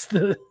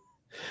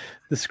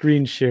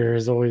screen share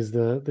is always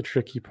the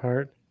tricky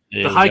part.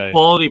 The high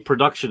quality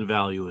production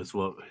value is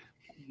what.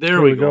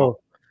 There we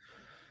go.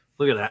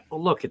 Look at that!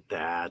 Look at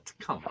that!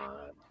 Come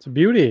on, it's a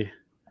beauty.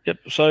 Yep.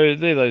 So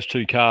they're those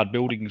 2 card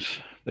buildings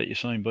that you're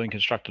seeing being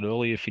constructed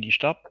earlier,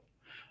 finished up.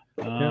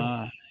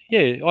 I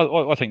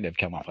think they've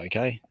come up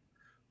okay.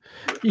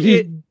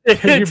 You're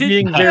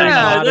being very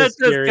modest,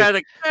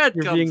 Gary.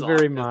 You're being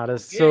very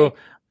modest. So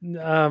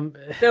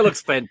that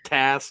looks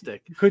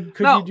fantastic. Could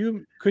you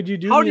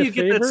do how me do a you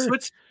favor? get that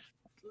switch?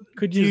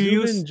 Could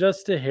you zoom in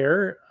just a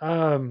hair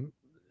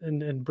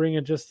and bring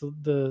it just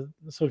so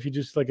if you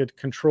just like a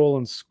control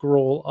and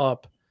scroll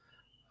up,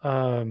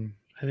 I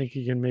think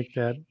you can make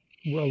that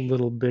a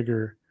little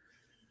bigger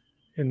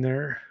in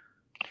there.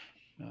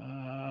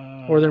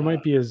 Or there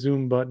might be a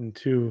zoom button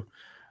too.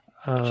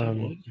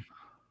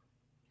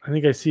 I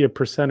think I see a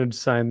percentage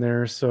sign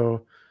there,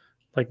 so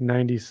like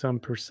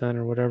 90-some%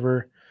 or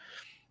whatever.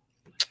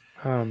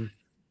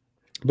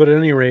 But at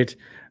any rate,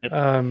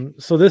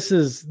 So this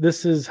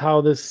is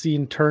how this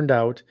scene turned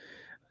out,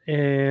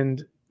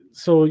 and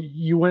so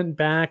you went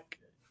back,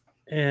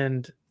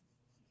 and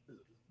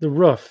the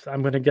roof,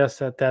 I'm going to guess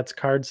that that's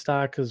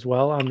cardstock as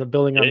well on the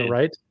building on the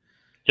right.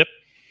 Yep.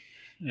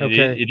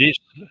 Okay. It is.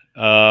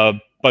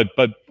 But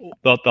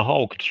the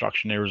whole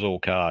construction there is all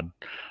card.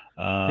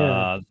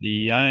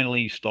 The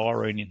only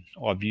styrene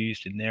I've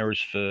used in there is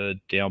for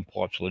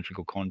downpipes,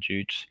 electrical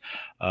conduits.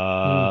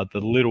 The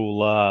little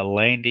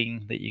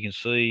landing that you can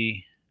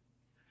see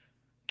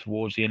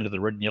towards the end of the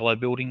red and yellow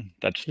building,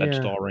 that's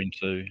styrene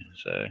too.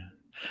 So,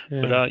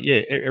 but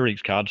yeah,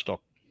 everything's cardstock.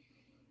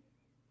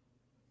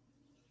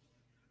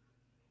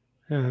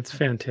 Yeah, that's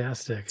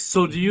fantastic.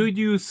 So do you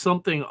use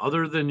something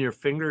other than your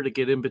finger to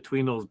get in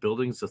between those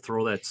buildings to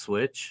throw that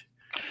switch?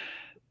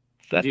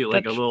 Do you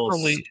like a little...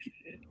 Probably,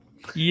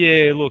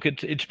 yeah, look,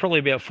 it's probably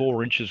about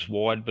 4 inches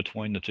wide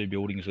between the two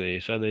buildings there.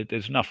 So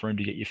there's enough room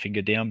to get your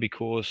finger down,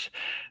 because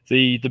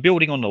the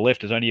building on the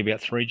left is only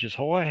about 3 inches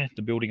high.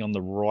 The building on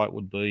the right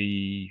would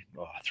be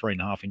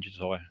 3.5 inches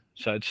high.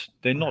 So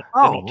they're not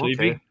too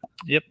big.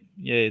 Yep.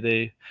 Yeah,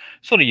 they're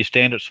sort of your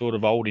standard sort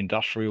of old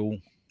industrial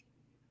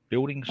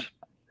buildings.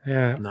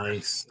 Yeah.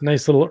 Nice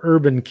little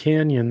urban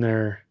canyon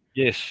there.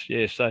 Yes.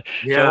 So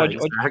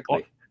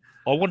exactly.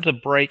 I wanted to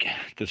break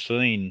the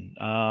scene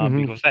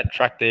because that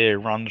track there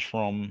runs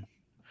from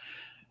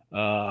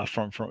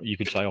you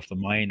could say off the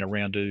main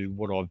around to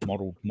what I've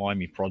modelled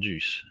Miami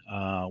Produce,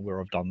 where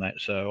I've done that.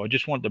 So I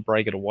just wanted to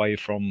break it away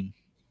from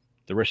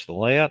the rest of the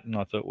layout, and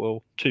I thought,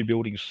 well, 2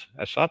 buildings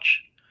as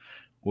such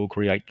will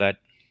create that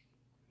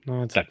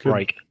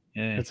break.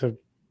 Yeah, it's a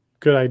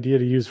good idea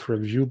to use for a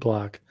view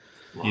block.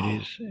 Wow.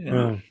 It is.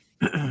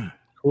 Yeah.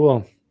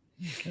 Cool.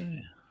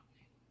 Okay.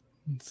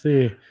 Let's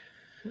see.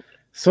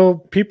 So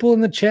people in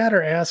the chat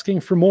are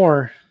asking for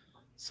more.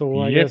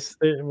 So I guess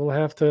we'll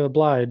have to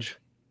oblige.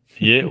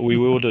 Yeah, we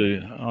will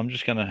do. I'm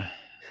just gonna.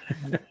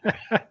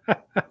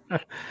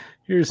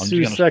 Here's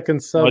Sue's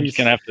second sub. I'm just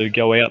gonna have to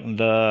go out and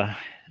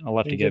I'll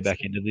have to go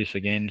back into this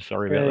again.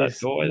 Sorry about that,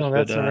 guys. No,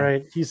 that's all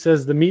right. He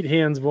says the meat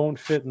hands won't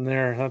fit in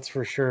there. That's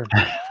for sure.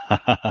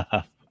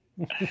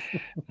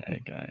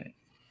 Okay.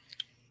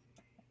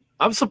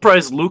 I'm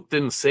surprised Luke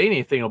didn't say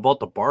anything about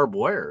the barbed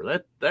wire.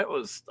 I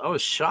was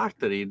shocked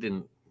that he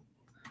didn't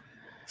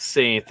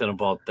say anything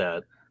about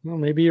that. Well,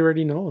 maybe he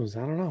already knows.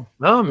 I don't know.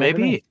 No,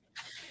 maybe.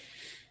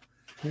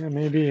 Yeah,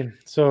 maybe.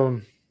 So.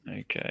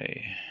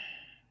 Okay.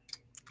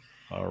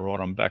 All right,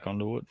 I'm back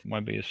onto it.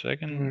 Might be a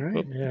second. All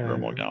right. Where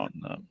am I going?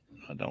 No,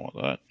 I don't want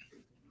that.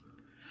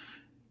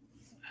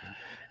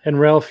 And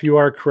Ralph, you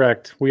are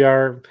correct. We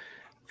are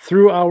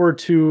through hour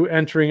 2,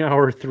 entering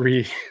hour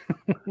 3.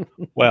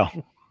 Well.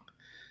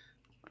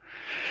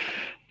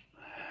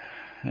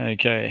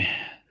 Okay.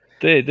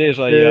 There's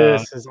a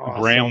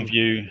awesome ground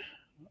view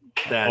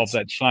of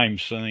that same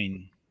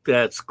scene.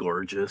 That's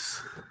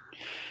gorgeous.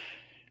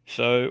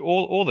 So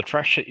all the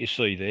trash that you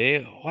see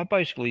there,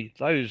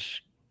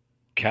 those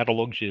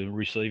catalogs you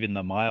receive in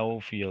the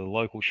mail for your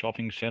local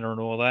shopping centre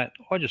and all that,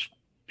 I just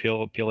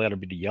peel out a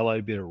bit of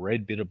yellow, bit of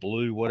red, bit of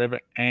blue, whatever,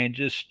 and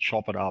just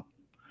chop it up.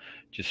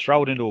 Just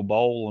throw it into a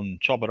bowl and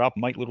chop it up,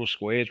 make little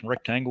squares and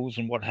rectangles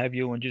and what have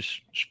you, and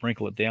just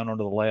sprinkle it down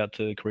onto the layout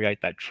to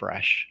create that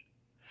trash.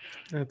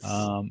 That's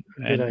a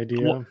good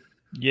idea.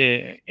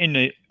 Yeah,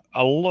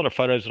 a lot of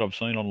photos that I've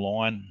seen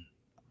online,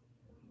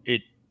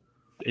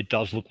 it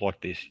does look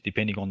like this,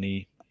 depending on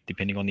the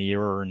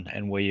era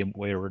and where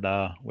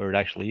it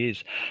actually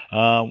is.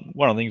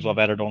 One of the things I've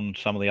added on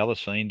some of the other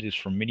scenes is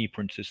from Mini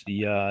Prints is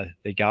the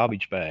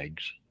garbage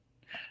bags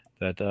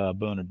that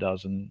Bernard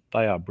does, and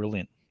they are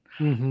brilliant.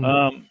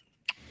 That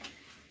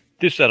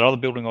other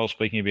building I was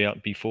speaking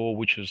about before,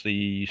 which was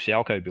the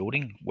Salco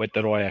building,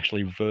 that I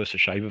actually reversed the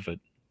shape of it.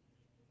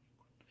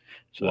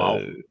 So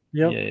wow.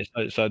 Yeah,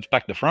 so it's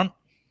back to front,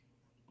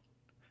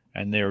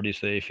 and there it is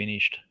there,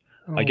 finished.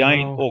 Again,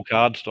 all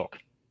cardstock.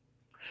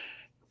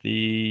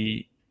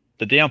 The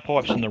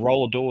downpipes and the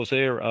roller doors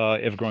there are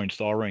evergreen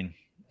styrene,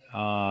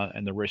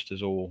 and the rest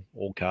is all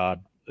card.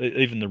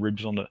 Even the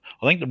ribs I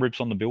think the ribs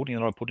on the building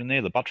that I put in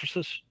there, the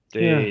buttresses,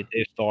 they're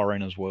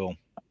styrene as well.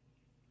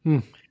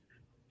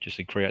 Just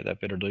to create that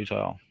better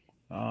detail.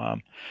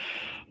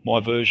 My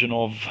version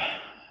of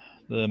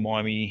the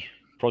Miami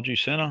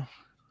Produce Center,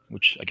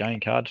 which again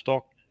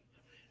cardstock,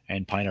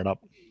 and painted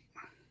up.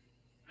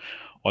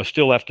 I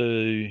still have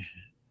to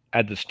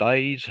add the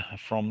stays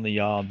from the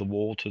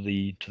wall to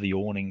the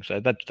awning. So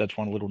that's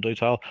one little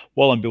detail.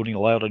 While I'm building the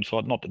layout, I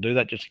decided not to do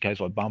that just in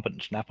case I bump it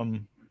and snap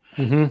them.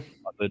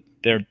 But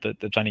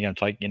that's only going to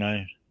take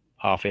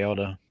half hour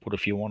to put a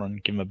few on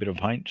and give them a bit of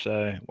paint,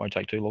 so it won't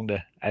take too long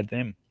to add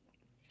them.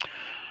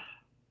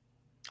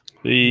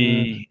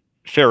 The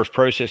ferrous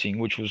processing,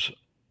 which was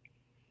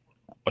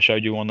I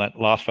showed you on that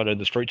last photo,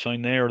 the street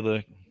scene there, of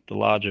the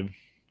larger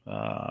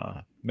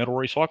metal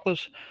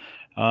recyclers.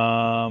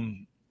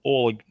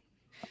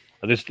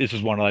 This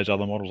is one of those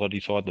other models I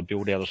decided to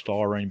build out of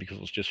styrene because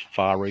it was just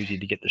far easier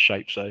to get the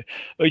shape. So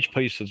each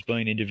piece has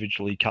been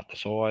individually cut to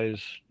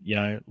size,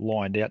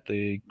 lined out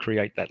to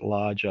create that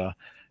larger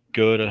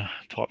girder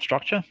type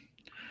structure.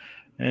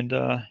 and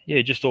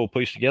yeah, just all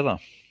pieced together.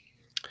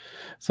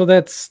 So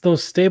that's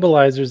those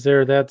stabilizers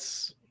there.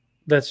 That's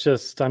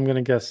just, I'm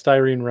gonna guess,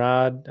 styrene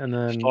rod and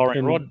then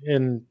Styrene rod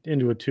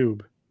into a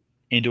tube.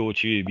 Into a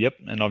tube, yep.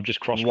 And I've just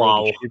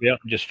cross-drilled the tube out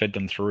and just fed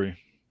them through.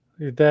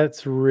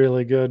 That's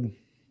really good.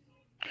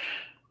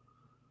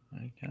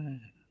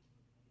 Okay.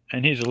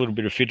 And here's a little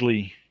bit of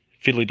fiddly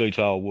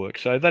detail work.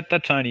 So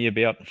that's only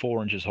about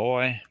 4 inches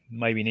high,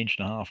 maybe 1.5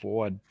 inches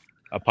wide,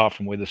 apart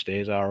from where the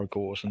stairs are, of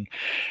course. And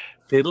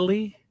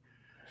Fiddly.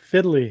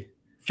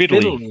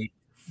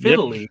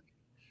 Yep.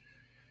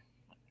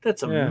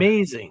 That's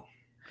amazing.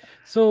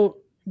 So,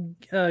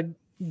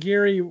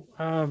 Gary,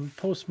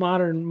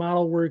 Postmodern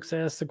Model Works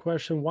asked the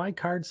question, why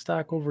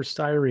cardstock over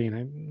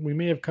styrene? We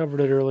may have covered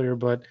it earlier,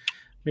 but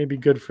maybe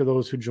good for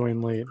those who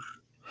joined late.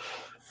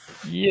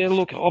 Yeah,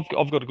 look, I've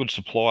got a good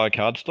supply of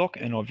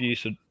cardstock, and I've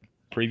used it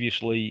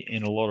previously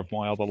in a lot of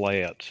my other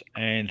layouts.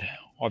 And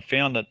I've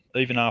found that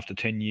even after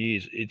 10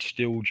 years, it's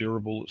still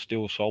durable, it's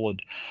still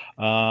solid.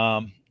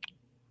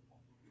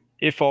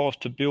 If I was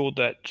to build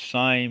that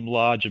same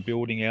larger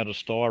building out of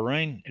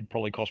styrene, it'd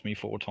probably cost me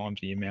 4 times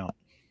the amount,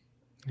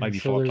 maybe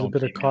 5 times. So there's a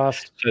bit of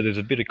cost. So there's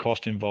a bit of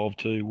cost involved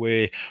too,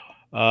 where,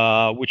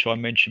 which I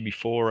mentioned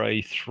before,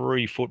 a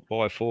 3 foot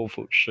by 4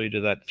 foot sheet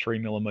of that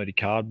 3mm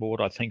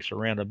cardboard, I think is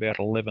around about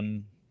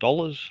 $11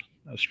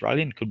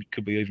 Australian,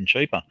 could be even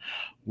cheaper.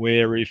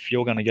 Where if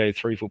you're going to go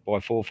 3 foot by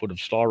 4 foot of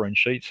styrene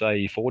sheet,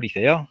 say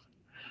 40,000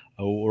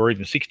 or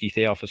even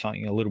 60,000 for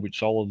something a little bit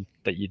solid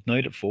that you'd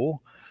need it for,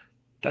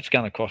 that's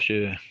going to cost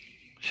you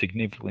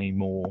significantly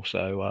more.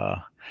 So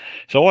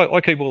so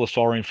I keep all the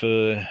styrene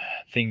for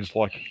things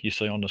like you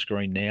see on the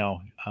screen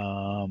now,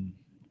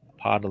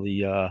 part of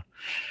the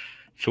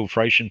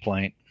filtration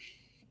plant.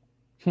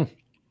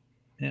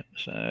 Yep.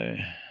 So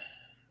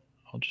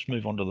I'll just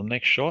move on to the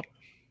next shot.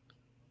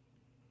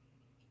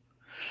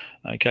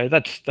 Okay,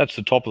 that's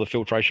the top of the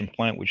filtration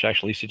plant, which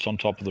actually sits on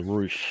top of the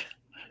roof.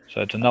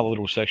 So it's another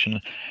little section,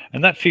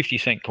 and that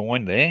 50-cent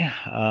coin there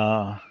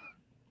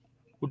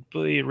would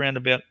be around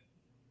about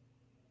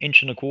 1.25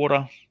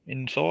 inches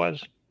in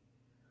size.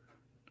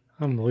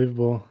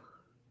 Unbelievable.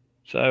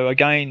 So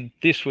again,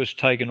 this was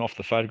taken off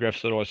the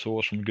photographs that I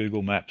sourced from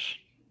Google Maps.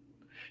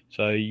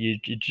 So you're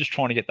just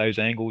trying to get those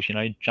angles, you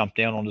know, jump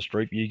down on the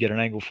street, you get an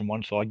angle from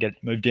one side,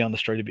 move down the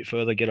street a bit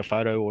further, get a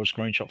photo or a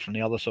screenshot from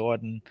the other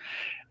side, and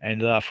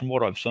from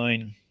what I've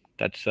seen,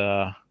 that's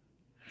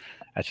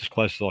as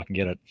close as I can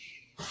get it.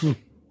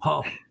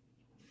 Oh.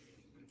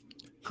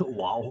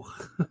 Wow.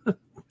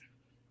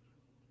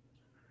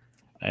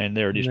 And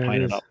there it is,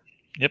 painted up.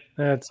 Yep.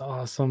 That's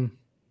awesome.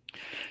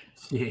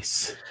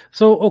 Yes.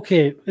 So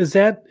okay, is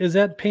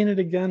that painted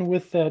again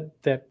with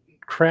that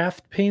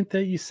craft paint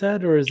that you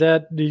said, or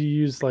do you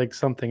use like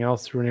something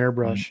else through an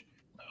airbrush?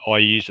 I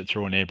used it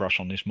through an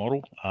airbrush on this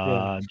model.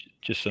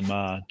 Just some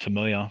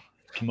Tamiya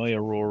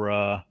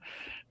or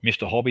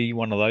Mr. Hobby,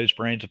 one of those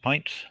brands of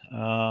paints.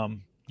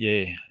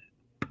 Yeah,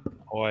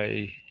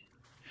 I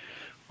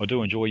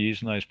do enjoy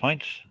using those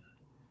paints.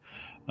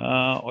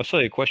 I see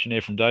a question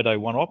there from Dodo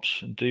One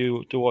Ops.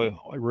 Do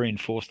I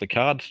reinforce the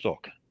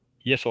cardstock?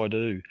 Yes, I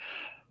do.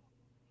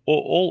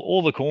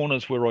 All the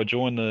corners where I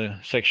join the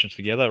sections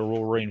together are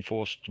all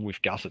reinforced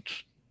with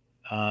gussets.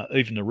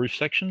 Even the roof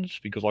sections,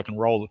 because I can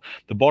roll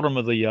the bottom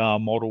of the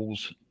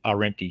models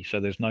are empty, so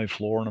there's no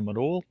floor in them at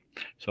all.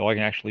 So I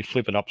can actually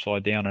flip it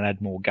upside down and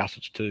add more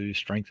gussets to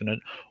strengthen it.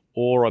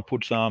 Or I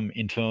put some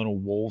internal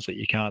walls that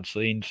you can't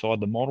see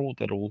inside the model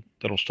that'll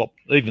stop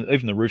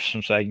even the roofs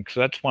from sagging. Because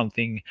that's one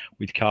thing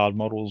with card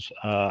models.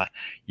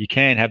 You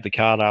can have the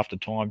card after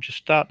time just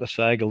start to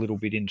sag a little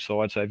bit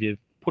inside. So if you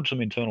put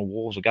some internal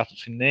walls or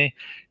gussets in there,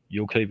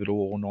 you'll keep it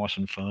all nice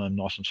and firm,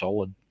 nice and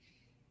solid.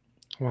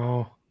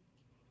 Wow.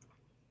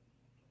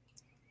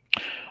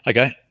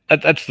 Okay,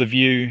 that's the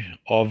view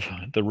of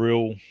the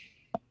real.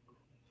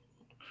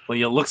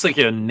 Well, it looks like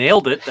you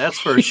nailed it. That's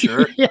for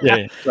sure.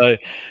 Yeah.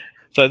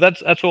 So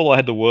that's all I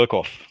had to work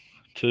off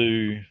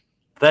to.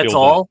 That's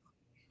all.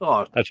 That.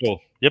 Oh, that's all.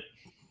 Yep.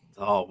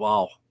 Oh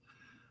wow.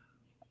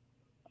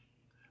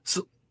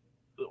 So,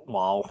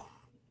 wow.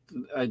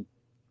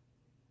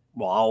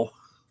 Wow.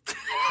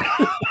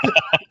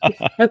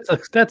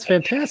 That's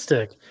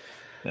fantastic.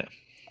 Yeah.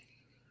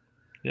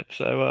 Yep.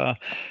 So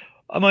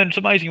I mean, it's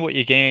amazing what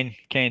you can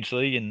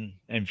see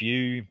and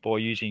view by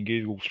using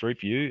Google Street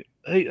View.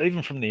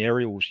 Even from the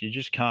aerials, you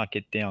just can't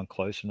get down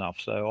close enough.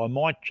 So I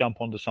might jump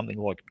onto something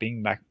like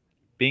Bing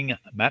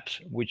Maps,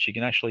 which you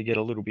can actually get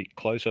a little bit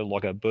closer,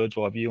 like a bird's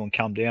eye view, and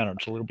come down, and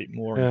it's a little bit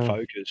more in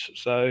focus.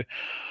 So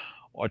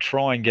I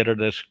try and get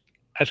it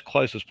as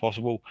close as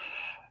possible.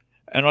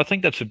 And I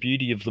think that's the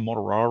beauty of the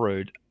Model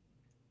Railroad.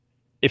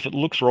 If it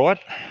looks right,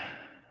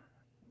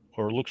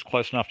 or it looks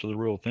close enough to the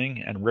real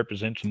thing and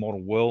represents the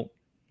model well,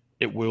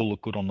 it will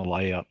look good on the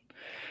layout.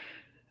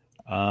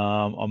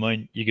 I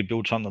mean, you could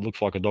build something that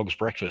looks like a dog's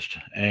breakfast,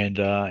 and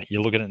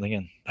you look at it and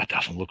thinking, that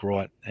doesn't look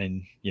right.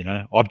 And, you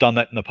know, I've done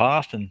that in the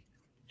past, and,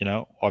 you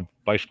know, I've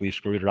basically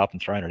screwed it up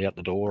and thrown it out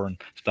the door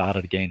and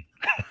started again.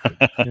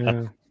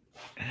 Yeah.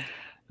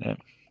 Yeah.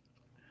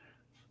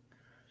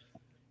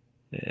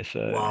 Yeah,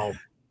 so Wow.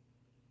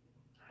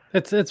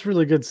 It's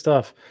really good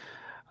stuff.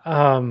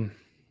 Must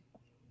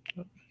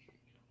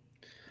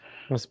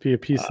be a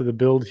piece of the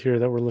build here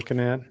that we're looking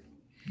at.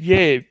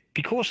 yeah,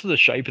 because of the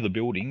shape of the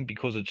building,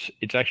 because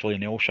it's actually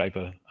an L shape,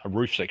 a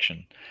roof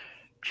section,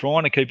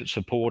 trying to keep it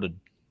supported,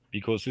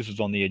 because this is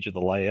on the edge of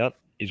the layout,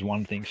 is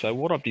one thing. So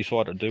what I've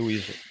decided to do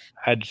is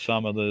add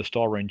some of the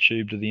styrene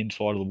tube to the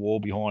inside of the wall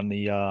behind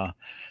the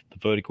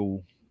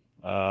vertical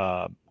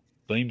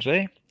beams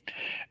there,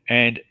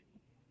 and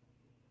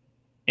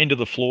into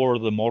the floor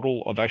of the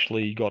model, I've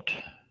actually got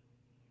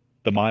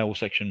the male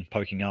section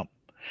poking up.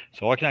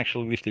 So I can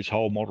actually lift this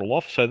whole model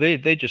off. So they're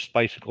just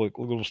basically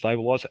a little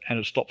stabilizer, and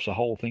it stops the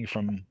whole thing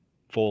from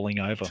falling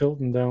over.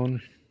 Tilting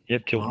down.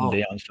 Yep,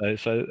 tilting down.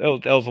 So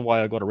that was the way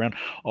I got around.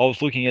 I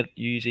was looking at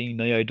using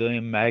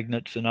neodymium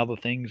magnets and other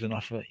things, and I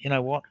thought, you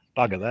know what,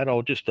 bugger that.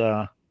 I'll just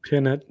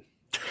Pin it.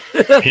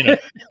 pin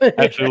it.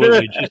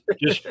 Absolutely,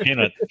 just pin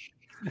it,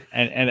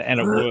 and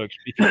it works.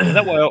 And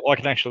that way I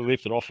can actually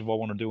lift it off if I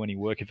want to do any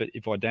work.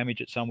 If I damage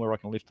it somewhere, I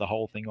can lift the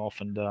whole thing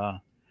off and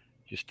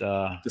just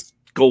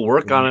go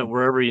work on it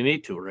wherever you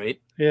need to, right?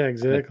 Yeah,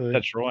 exactly.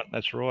 That's right.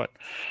 That's right.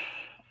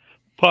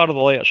 Part of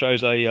the layout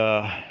shows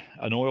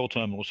an oil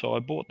terminal. So I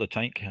bought the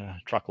tank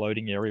truck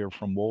loading area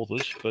from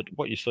Walthers, but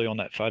what you see on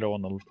that photo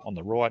on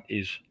the right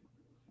is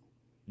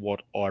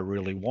what I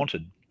really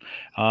wanted.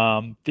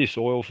 This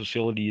oil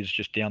facility is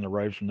just down the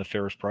road from the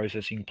ferrous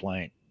processing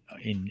plant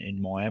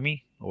in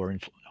Miami, or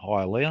in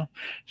Hialeah.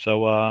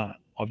 So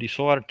I've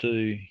decided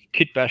to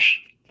kit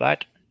bash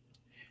that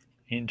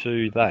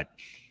into that.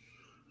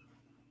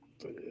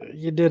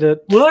 You did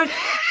it. What?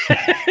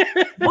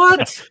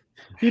 What?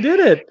 You did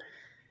it.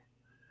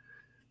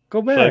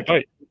 Go back.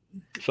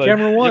 So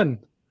camera 1. Yep.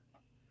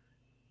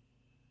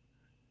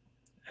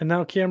 And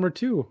now camera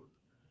 2.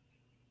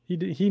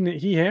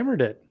 He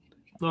hammered it.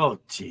 Oh,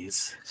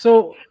 jeez.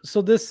 So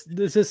this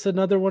is this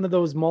another one of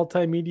those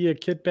multimedia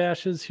kit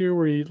bashes here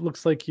where it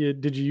looks like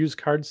did you use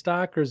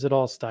cardstock, or is it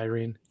all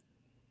styrene?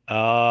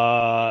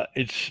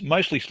 It's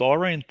mostly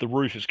styrene. The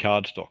roof is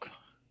cardstock.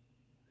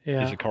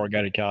 Yeah, it's a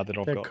corrugated card that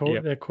I've got.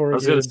 Yep. That corrugated. I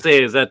was going to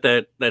say, is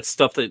that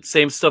stuff, that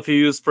same stuff you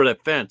use for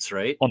that fence,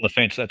 right? On the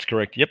fence, that's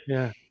correct. Yep.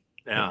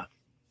 Yeah.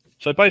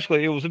 So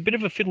basically, it was a bit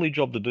of a fiddly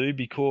job to do,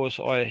 because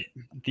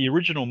the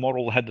original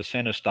model had the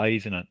center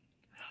stays in it.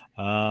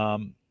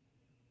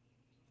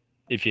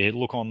 If you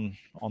look on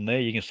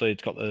there, you can see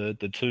it's got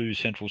the two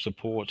central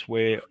supports,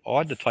 where I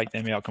had to take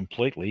them out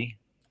completely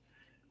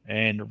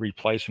and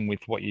replace them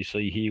with what you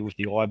see here with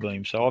the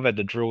I-beam. So I've had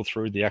to drill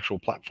through the actual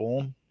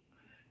platform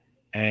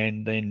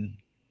and then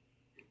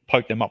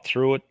poke them up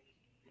through it,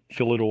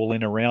 fill it all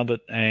in around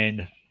it,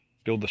 and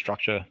build the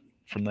structure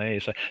from there.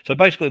 So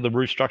basically the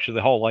roof structure,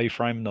 the whole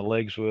A-frame and the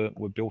legs were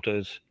built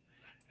as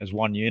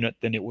one unit.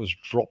 Then it was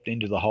dropped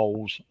into the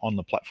holes on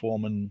the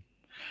platform and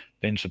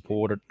then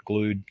supported,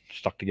 glued,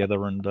 stuck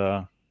together, and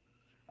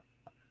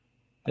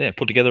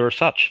put together as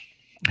such.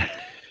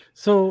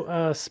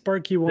 So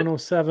Sparky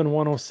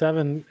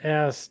 107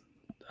 asked,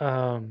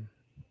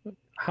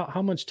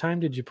 how much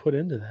time did you put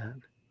into that?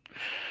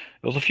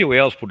 There was a few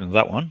hours put into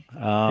that one,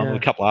 a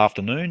couple of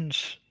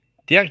afternoons.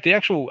 The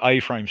actual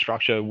A-frame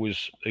structure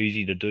was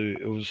easy to do.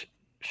 It was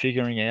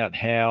figuring out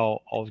how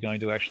I was going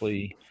to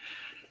actually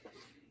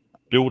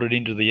build it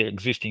into the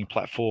existing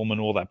platform and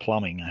all that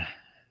plumbing.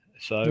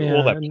 So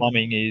all that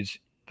plumbing is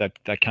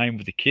that came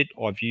with the kit.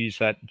 I've used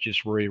that,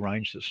 just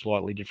rearranged it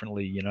slightly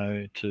differently,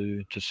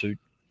 to suit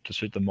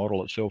the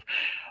model itself.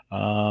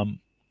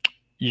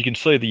 You can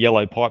see the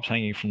yellow pipes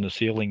hanging from the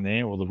ceiling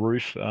there, or the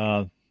roof.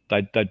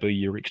 They'd be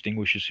your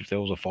extinguishers if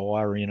there was a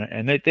fire,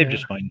 and they've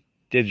just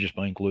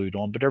been glued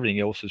on. But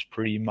everything else is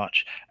pretty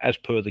much as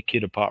per the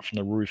kit, apart from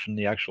the roof and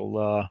the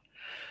actual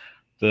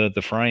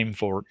the frame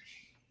for it.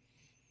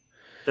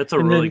 That's a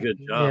really good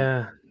job.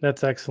 Yeah,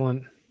 that's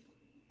excellent.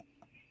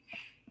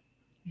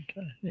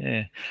 Okay.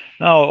 Yeah.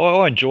 No,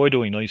 I enjoy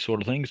doing these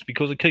sort of things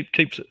because it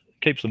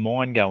keeps the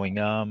mind going.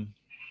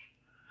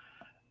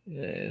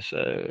 Yeah.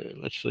 So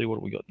let's see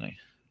what we got now.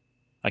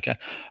 Okay.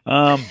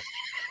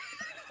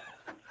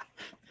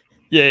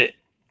 Yeah.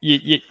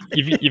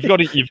 You've got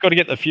to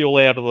get the fuel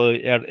out of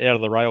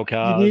the rail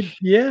cars.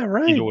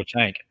 Right. Into a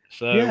tank.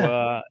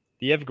 So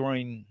the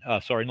Evergreen,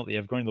 sorry, not the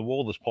Evergreen, the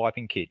Walthers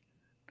piping kit.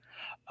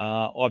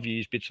 I've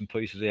used bits and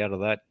pieces out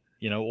of that.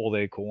 All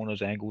their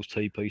corners, angles,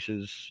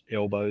 T-pieces,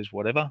 elbows,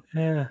 whatever.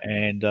 Yeah.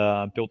 And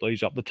built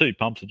these up. The two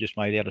pumps are just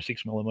made out of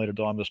 6mm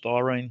diameter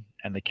styrene,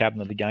 and the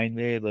cabinet again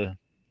there, the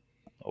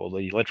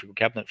electrical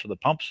cabinet for the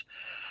pumps,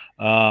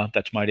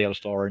 that's made out of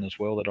styrene as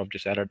well. That I've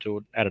just added to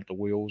it, added the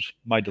wheels,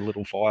 made the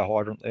little fire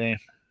hydrant there.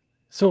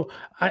 So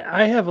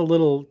I have a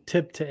little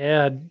tip to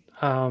add.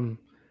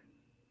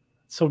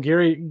 So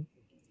Gary,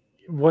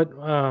 what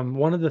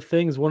one of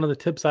the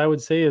tips I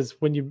would say is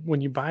when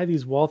you buy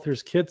these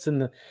Walthers kits,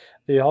 and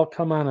they all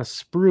come on a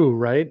sprue,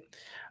 right?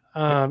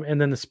 And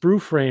then the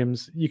sprue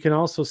frames, you can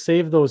also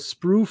save those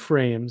sprue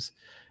frames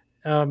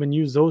and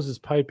use those as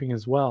piping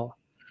as well.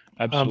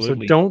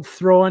 Absolutely. So don't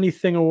throw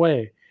anything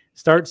away.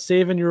 Start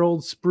saving your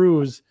old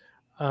sprues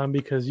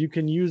because you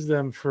can use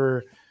them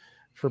for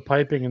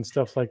piping and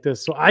stuff like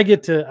this. So I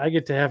get to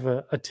have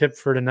a tip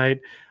for tonight.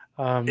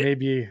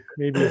 Maybe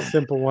a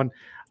simple one.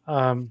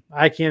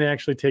 I can't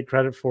actually take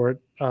credit for it.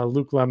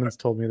 Luke Lemons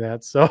told me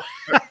that. So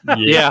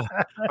yeah.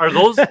 Are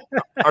those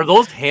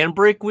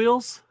handbrake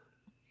wheels?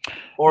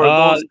 Or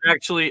are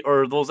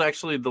those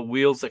actually the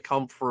wheels that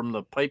come from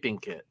the piping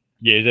kit?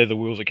 Yeah, they're the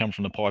wheels that come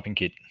from the piping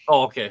kit.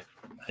 Oh, okay.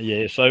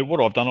 Yeah, so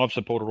what I've done, I've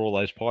supported all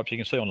those pipes. You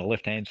can see on the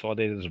left-hand side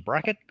there's a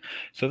bracket.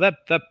 So that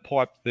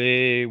pipe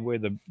there, where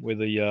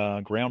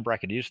the ground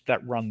bracket is,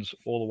 that runs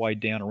all the way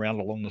down around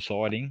along the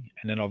siding,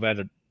 and then I've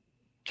added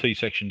T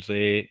sections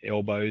there,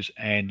 elbows,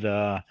 and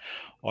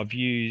I've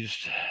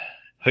used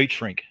heat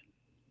shrink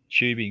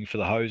tubing for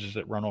the hoses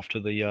that run off to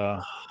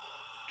the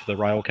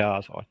rail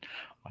cars.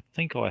 I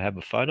think I have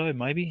a photo,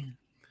 maybe.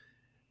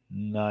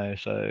 No,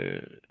 so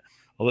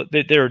well,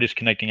 there it is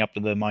connecting up to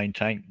the main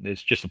tank.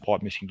 There's just a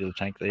pipe missing to the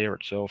tank there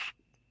itself.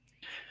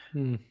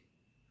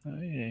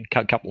 Yeah,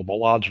 cut a couple of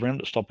bollards around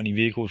to stop any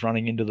vehicles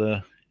running into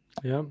the.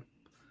 Yep.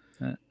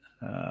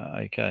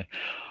 Okay.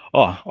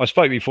 Oh, I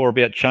spoke before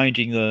about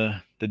changing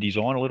the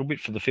design a little bit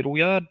for the fiddle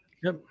yard.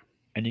 Yep.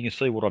 And you can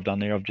see what I've done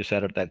there. I've just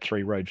added that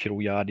 3-road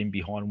fiddle yard in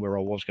behind where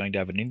I was going to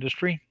have an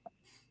industry.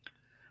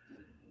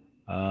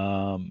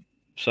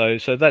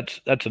 So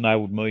that's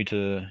enabled me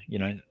to, you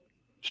know,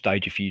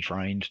 stage a few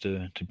trains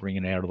to bring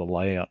it out of the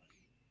layout,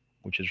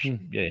 which is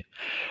yeah.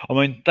 I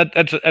mean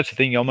that's the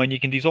thing. I mean, you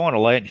can design a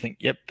layout and you think,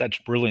 yep, that's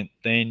brilliant.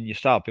 Then you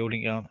start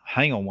building.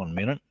 Hang on 1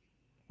 minute,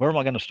 where am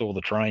I going to store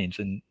the trains?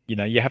 And you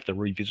know, you have to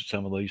revisit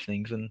some of these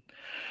things. And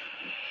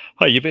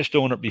hey, you're best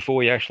doing it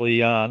before you actually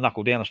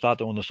knuckle down and start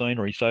doing the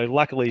scenery. So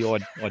luckily,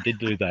 I did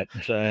do that.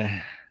 So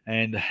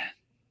and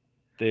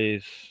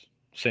there's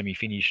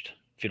semi-finished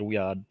fiddle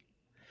yard.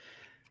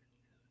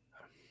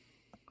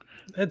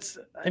 That's,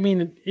 I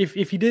mean,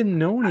 if you didn't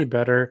know any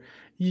better,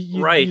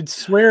 you'd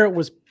swear it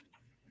was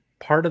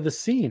part of the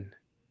scene.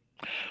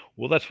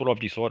 Well, that's what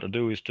I've decided to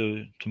do, is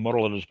to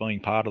model it as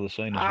being part of the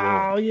scene as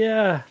well. Oh,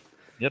 yeah.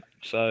 Yep.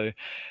 So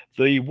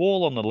the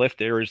wall on the left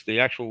there is the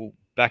actual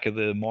back of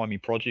the Miami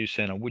Produce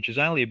Centre, which is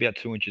only about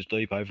 2 inches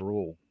deep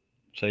overall.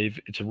 So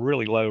it's a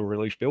really low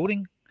relief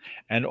building.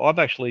 And I've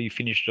actually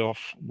finished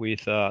off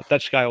with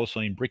that scale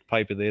scene brick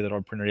paper there that I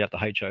printed out the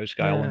HO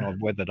scale, and I've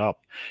weathered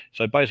up.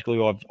 So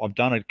basically I've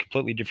done a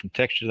completely different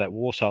texture to that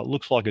wall, so it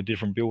looks like a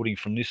different building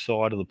from this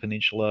side of the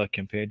peninsula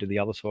compared to the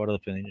other side of the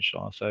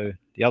peninsula. So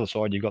the other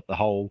side, you've got the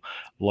whole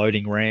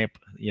loading ramp,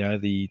 you know,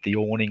 the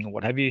awning and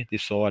what have you.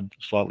 This side,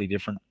 slightly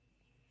different.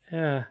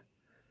 Yeah,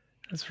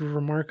 that's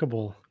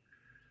remarkable.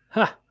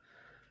 Huh.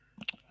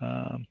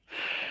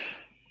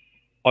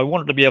 I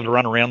wanted to be able to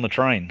run around the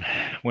train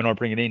when I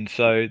bring it in.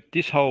 So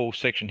this whole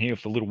section here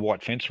with the little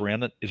white fence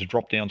around it is a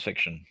drop-down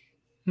section.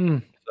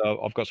 So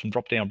I've got some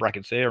drop-down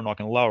brackets there, and I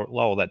can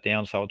lower that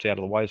down so it's out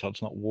of the way, so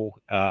it's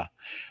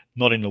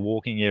not in the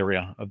walking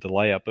area of the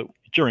layout. But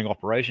during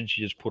operations,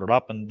 you just put it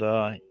up, and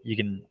you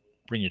can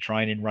bring your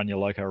train in, run your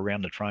loco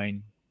around the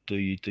train, do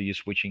your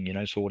switching, you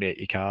know, sort out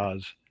your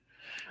cars.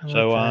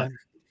 So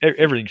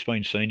everything's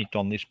been scenic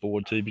on this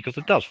board too, because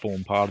it does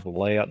form part of the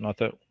layout. And I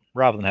thought,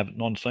 rather than have it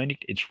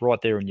non-scenic, it's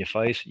right there in your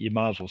face. You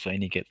might as well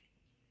scenic it.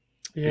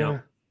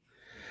 Yeah.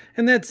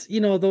 And that's, you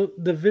know,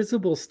 the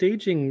visible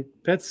staging,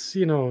 that's,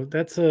 you know,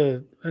 that's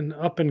an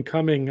up and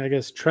coming, I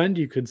guess, trend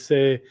you could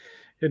say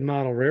in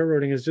model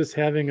railroading, is just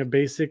having a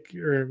basic,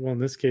 or well, in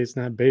this case,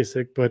 not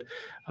basic, but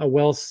a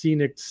well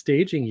scenic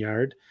staging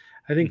yard.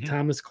 I think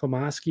Thomas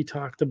Klomoski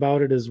talked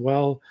about it as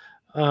well.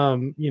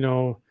 You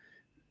know,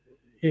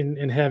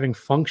 in having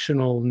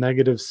functional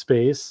negative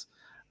space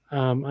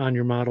on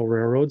your model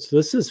railroad. So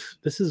this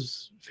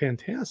is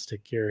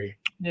fantastic, Gary.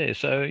 Yeah.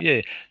 So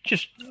yeah,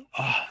 just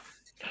I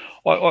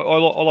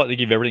like to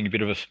give everything a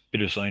bit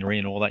of scenery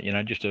and all that, you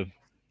know, just to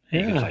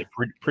you can say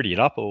pretty it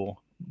up or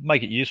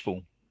make it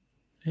useful.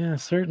 Yeah,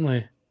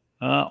 certainly.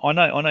 I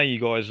know you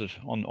guys have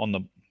on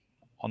the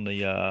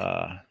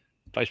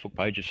Facebook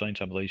page have seen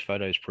some of these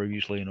photos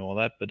previously and all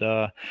that, but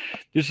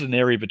this is an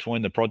area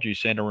between the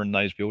produce centre and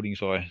those buildings,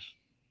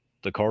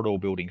 the corridor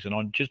buildings, and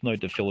I just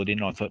need to fill it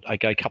in. I thought,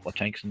 okay, a couple of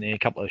tanks in there, a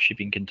couple of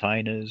shipping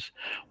containers.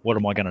 What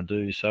am I going to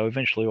do? So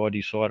eventually I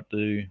decided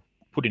to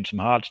put in some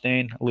hard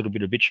stand, a little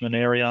bit of bitumen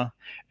area,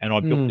 and I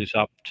built this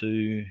up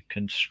to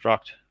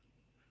construct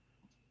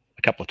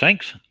a couple of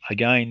tanks.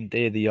 Again,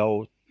 they're the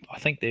old, I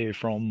think they're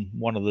from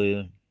one of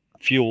the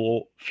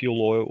fuel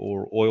oil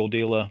or oil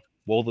dealer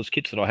Walters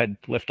kits that I had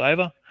left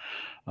over.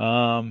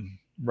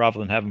 Rather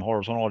than have them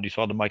horizontal, I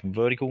decided to make them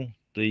vertical.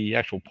 The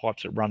actual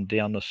pipes that run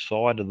down the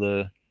side of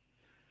the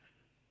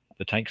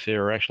tanks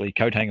there are actually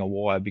coat hanger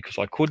wire, because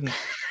I couldn't,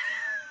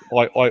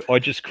 I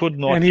just could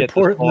not and he get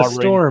poured the in the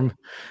storm.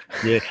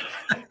 Yeah,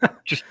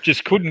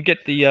 just couldn't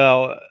get the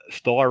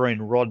styrene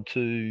rod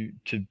to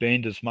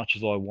bend as much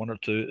as I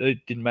wanted to.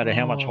 It didn't matter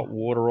how much hot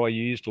water I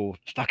used or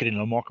stuck it in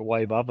a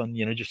microwave oven,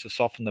 you know, just to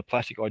soften the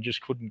plastic. I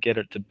just couldn't get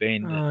it to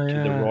bend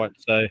to the right.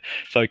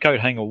 So coat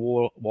hanger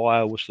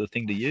wire was the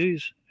thing to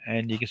use.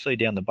 And you can see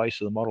down the base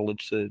of the model,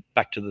 it's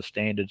back to the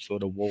standard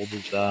sort of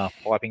Walters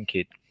piping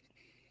kit.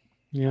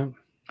 Yeah.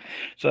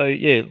 So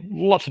yeah,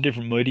 lots of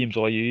different mediums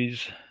I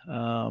use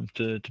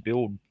to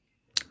build.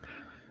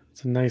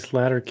 It's a nice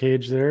ladder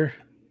cage there.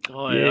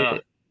 Oh yeah.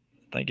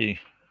 Thank you.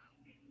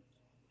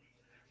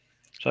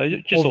 So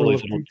just all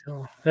Overlook these little,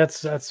 detail.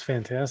 That's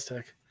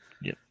fantastic.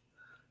 yep.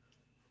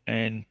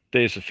 And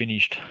there's the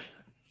finished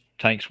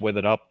tanks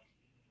weathered up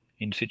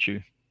in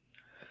situ.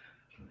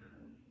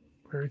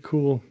 Very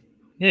cool.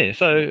 Yeah,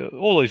 so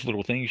all these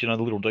little things, you know,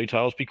 the little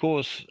details,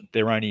 because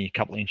they're only a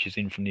couple of inches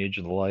in from the edge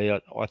of the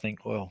layout. I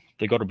think, well,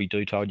 they've got to be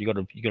detailed. You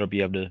got to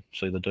be able to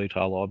see the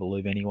detail, I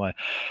believe, anyway.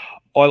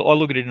 I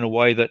look at it in a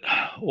way that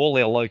all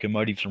our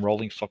locomotives and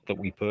rolling stock that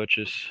we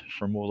purchase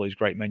from all these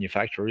great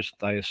manufacturers,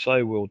 they are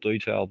so well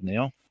detailed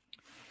now.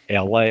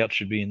 Our layout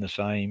should be in the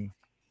same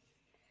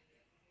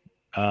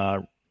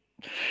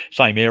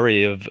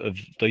area of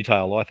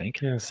detail, I think.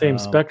 Yeah, same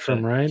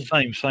spectrum, right?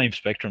 Same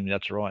spectrum.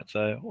 That's right.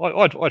 So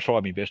I try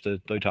my best to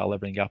detail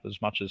everything up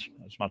as much as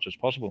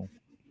possible.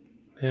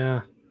 Yeah.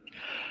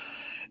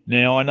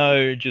 Now I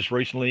know just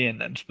recently,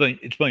 and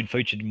it's been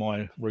featured in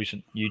my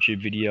recent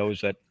YouTube video, is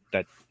that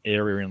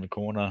area in the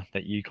corner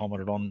that you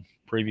commented on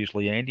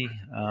previously, Andy.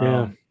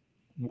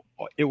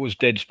 It was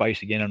dead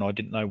space again, and I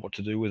didn't know what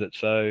to do with it.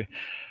 So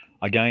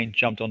again,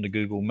 jumped onto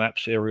Google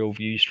Maps, aerial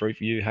view, street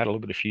view, had a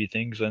look at a few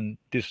things, and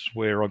this is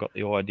where I got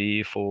the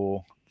idea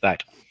for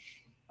that.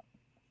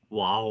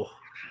 Wow.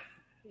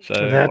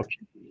 So that's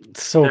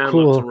so that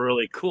cool. looks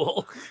really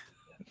cool.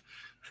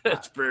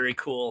 That's very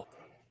cool.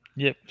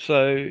 Yep.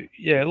 So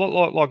yeah,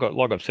 like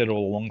I've said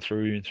all along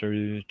through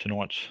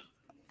tonight's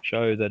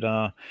show,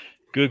 that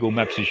Google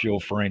Maps is your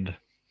friend.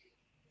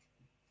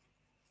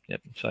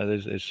 Yep. So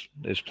there's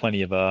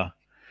plenty of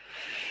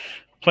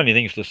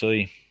things to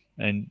see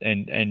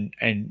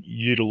and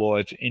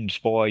utilize,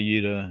 inspire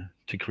you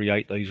to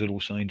create these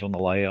little scenes on the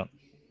layout.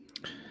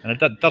 And it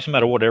doesn't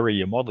matter what area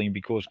you're modeling,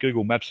 because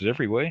Google Maps is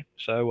everywhere.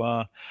 So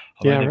I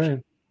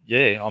mean,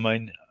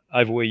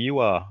 over where you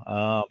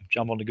are,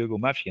 jump onto Google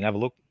Maps, you can have a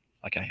look.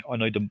 Okay, I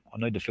need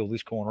to fill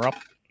this corner up.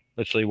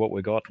 Let's see what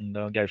we got,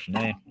 and go from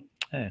there.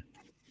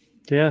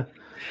 Yeah.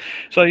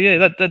 So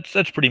yeah,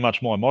 that's pretty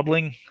much my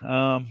modelling.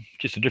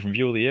 Just a different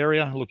view of the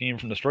area, looking in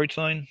from the street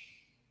scene.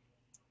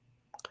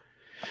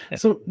 Yeah.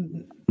 So,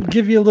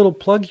 give you a little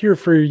plug here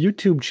for your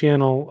YouTube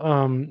channel.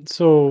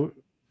 So,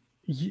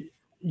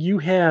 you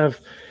have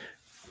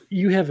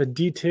a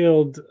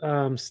detailed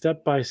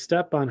step by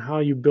step on how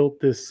you built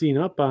this scene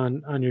up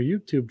on your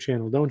YouTube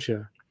channel, don't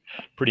you?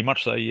 Pretty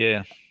much so,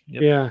 yeah.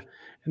 Yep. Yeah,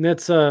 and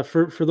that's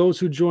for those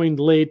who joined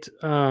late.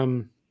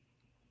 You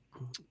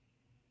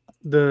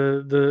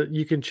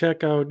can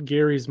check out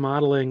Gary's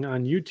modeling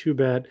on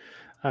YouTube at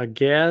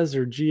Gaz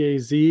or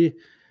GAZ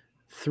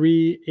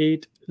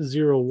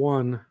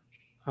 3801.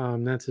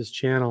 That's his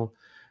channel.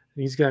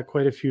 And he's got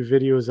quite a few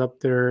videos up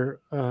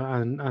there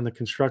on the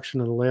construction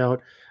of the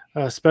layout,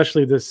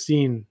 especially this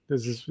scene.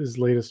 This is his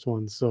latest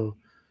one, so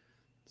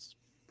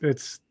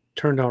it's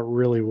turned out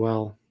really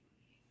well.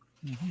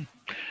 Mm-hmm.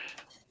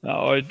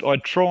 I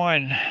try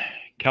and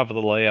cover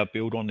the layout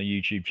build on the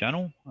YouTube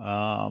channel,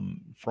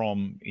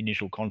 from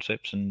initial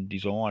concepts and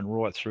design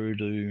right through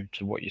to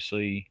what you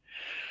see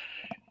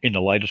in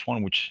the latest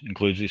one, which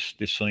includes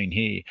this scene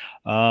here.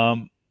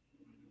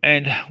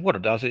 And what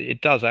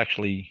it does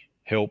actually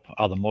help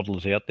other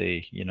modelers out there.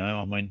 You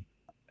know, I mean,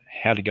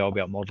 how to go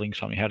about modeling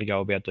something, how to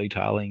go about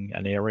detailing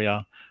an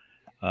area,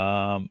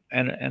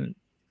 and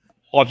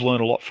I've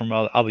learned a lot from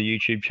other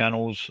YouTube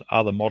channels,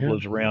 other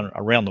modelers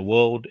around the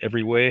world,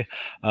 everywhere,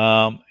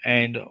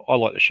 and I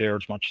like to share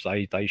as much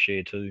as they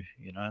share too.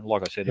 You know,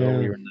 like I said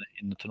earlier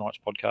in the tonight's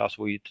podcast,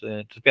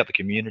 it's about the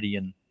community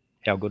and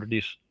how good it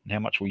is and how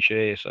much we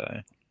share.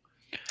 So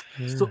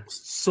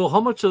how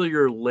much of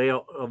your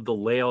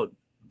layout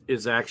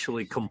is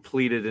actually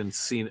completed and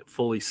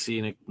fully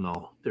scenic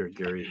now, there,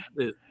 Gary?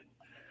 Good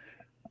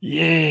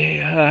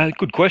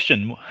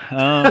question.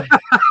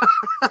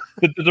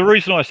 The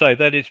reason I say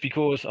that is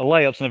because a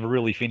layout's never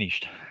really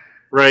finished.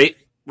 Right.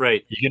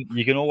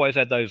 You can always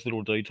add those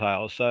little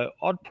details. So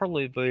I'd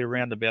probably be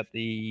around about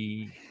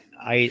the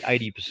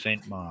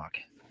 80% mark.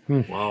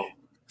 Wow.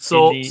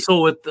 So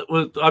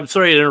I'm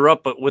sorry to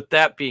interrupt, but with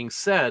that being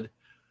said,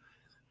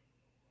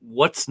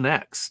 what's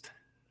next?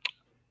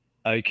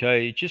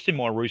 Okay, just in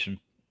my recent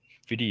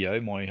video,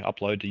 my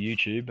upload to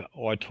YouTube,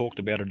 I talked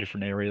about a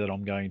different area that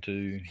I'm going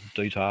to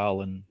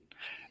detail and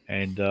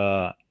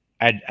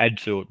add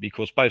to it,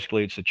 because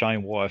basically it's a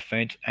chain wire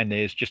fence and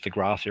there's just a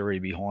grass area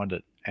behind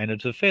it, and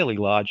it's a fairly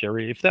large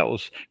area. If that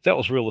was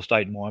real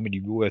estate in Miami,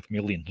 it'd be worth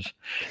millions.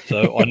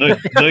 So I need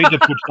to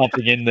put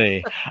something in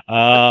there.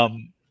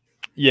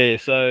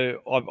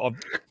 So I've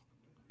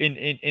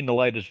in the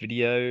latest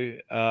video,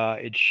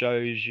 it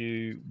shows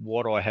you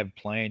what I have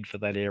planned for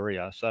that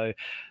area. So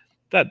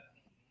that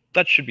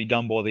should be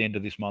done by the end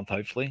of this month,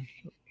 hopefully.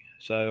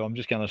 So I'm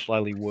just going to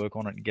slowly work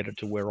on it and get it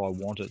to where I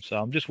want it. So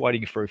I'm just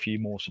waiting for a few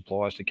more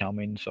suppliers to come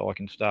in so I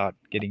can start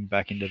getting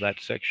back into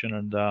that section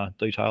and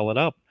detail it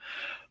up.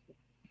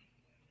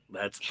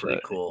 That's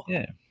pretty cool.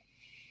 Yeah.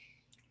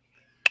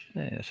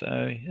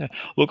 So yeah,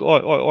 look,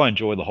 I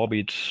enjoy the hobby.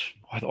 It's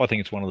I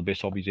think it's one of the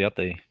best hobbies out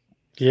there.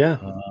 Yeah.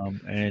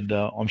 And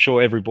I'm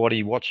sure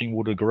everybody watching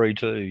would agree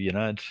too. You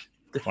know,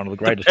 it's one of the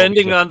greatest.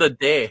 Depending on the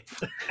day.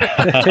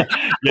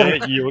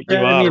 Yeah, you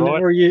Yeah, are I mean,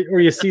 right. or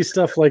you see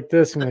stuff like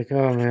this, and like,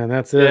 oh man,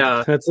 that's it.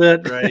 Yeah, That's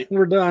it. right.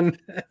 We're done.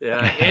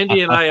 Yeah,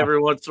 Andy and I every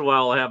once in a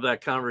while have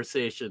that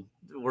conversation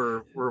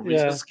where we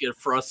just get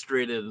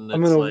frustrated, and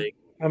I'm gonna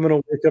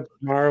wake up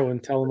tomorrow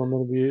and tell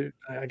them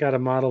I got to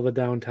model the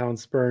downtown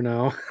Spur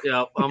now.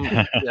 Yeah,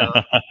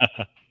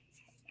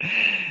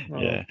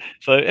 Yeah.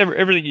 So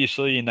everything you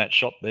see in that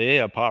shot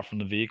there, apart from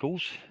the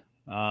vehicles,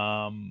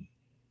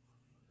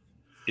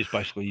 is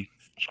basically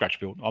scratch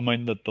built. I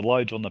mean, the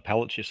loads on the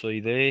pallets you see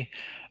there,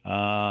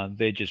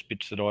 they're just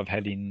bits that I've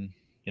had in,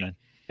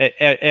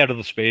 out of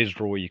the spares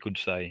drawer, you could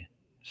say.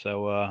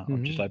 So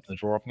I've just opened the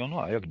drawer up and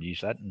gone, I could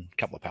use that, and a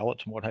couple of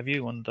pallets and what have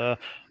you. And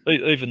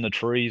even the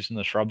trees and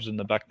the shrubs in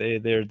the back there,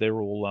 they're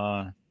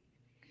all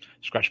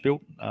scratch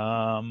built.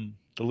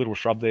 The little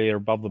shrub there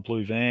above the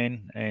blue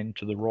van and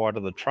to the right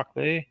of the truck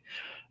there.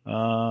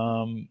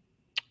 I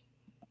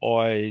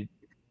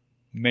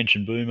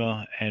mentioned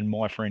Boomer and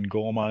my friend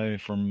Gormo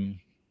from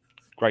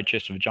Great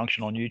Chesterford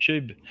Junction on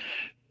YouTube.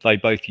 They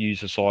both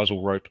use a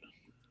sisal rope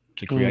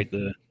to create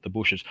the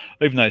bushes.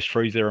 Even those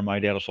trees there are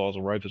made out of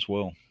sisal rope as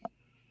well.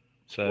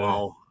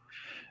 So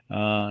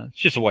it's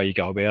just the way you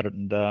go about it.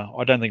 And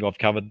I don't think I've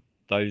covered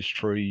those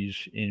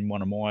trees in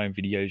one of my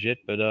videos yet,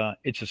 but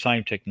it's the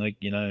same technique,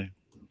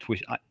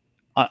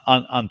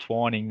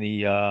 untwining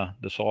the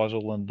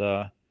sisal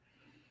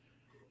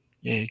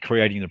and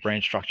creating the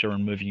branch structure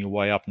and moving your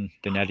way up, and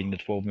then adding the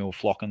 12mm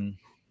flock, and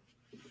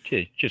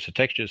just the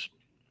textures.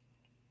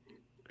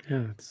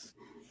 Yeah,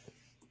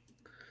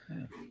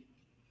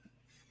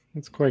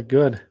 it's quite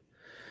good.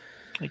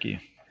 Thank you.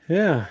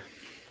 Yeah.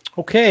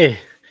 Okay.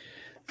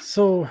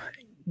 So,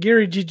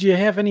 Gary, did you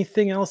have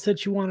anything else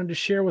that you wanted to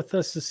share with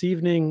us this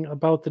evening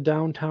about the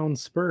downtown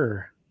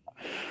Spur?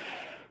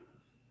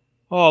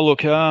 Oh,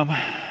 look,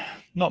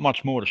 not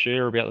much more to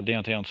share about the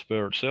downtown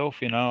Spur itself.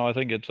 I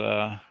think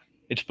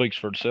it speaks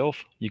for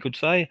itself, you could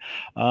say.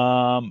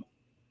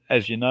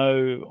 As you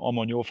know, I'm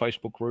on your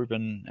Facebook group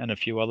and a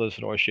few others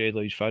that I share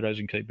these photos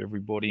and keep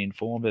everybody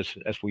informed as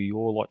we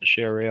all like to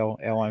share our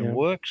own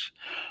works.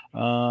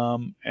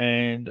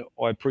 And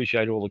I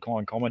appreciate all the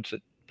kind comments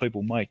that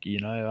people make.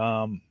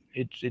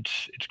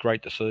 It's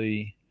great to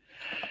see.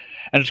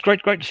 And it's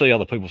great to see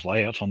other people's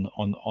layouts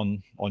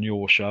on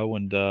your show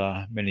and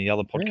many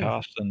other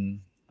podcasts and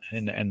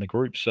the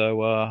group.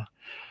 So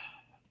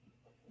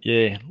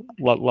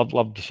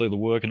love to see the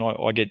work, and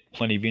I get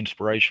plenty of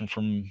inspiration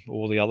from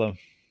all the other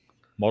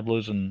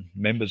modelers and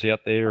members out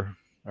there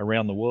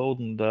around the world.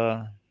 And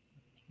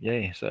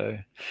so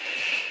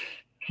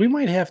we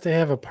might have to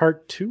have a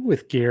part 2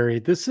 with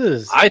Gary.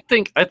 I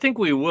think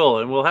we will,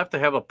 and we'll have to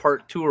have a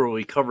part 2 where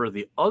we cover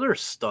the other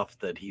stuff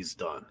that he's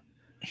done.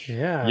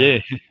 Yeah.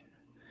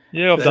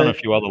 I've done a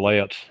few other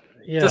layouts.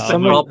 Yeah, just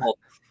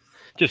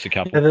a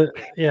couple.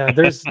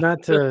 There's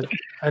not to.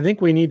 I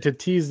think we need to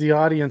tease the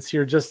audience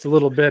here just a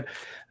little bit.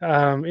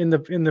 In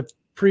the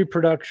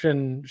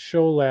pre-production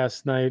show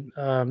last night,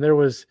 there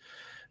was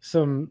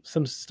some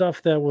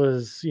stuff that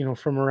was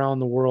from around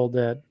the world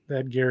that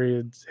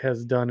Gary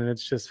has done, and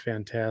it's just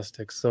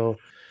fantastic. So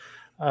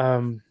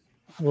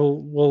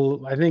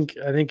we'll I think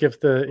if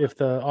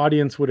the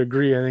audience would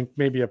agree, I think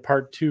maybe a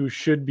part 2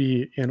 should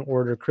be in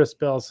order. Chris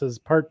Bell says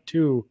part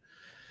 2.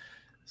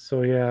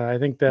 So yeah, I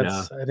think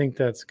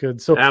that's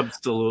good. So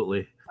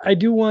absolutely, I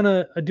do want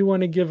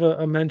to give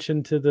a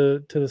mention to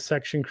the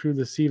section crew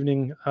this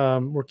evening.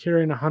 We're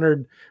carrying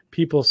 100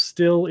 people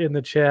still in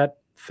the chat.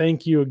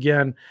 Thank you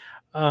again.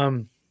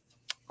 And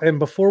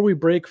before we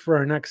break for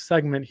our next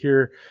segment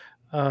here,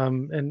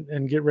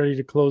 and get ready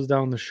to close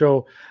down the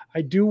show,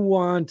 I do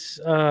want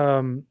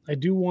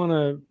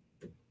to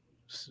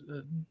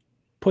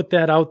put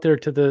that out there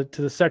to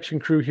the section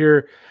crew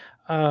here.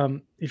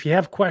 If you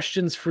have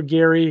questions for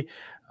Gary,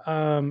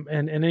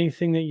 and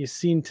anything that you've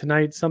seen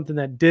tonight, something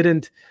that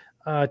didn't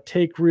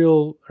take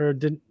real or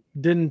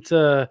didn't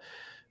I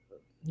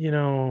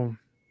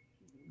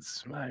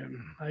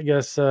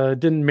guess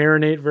didn't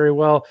marinate very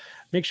well,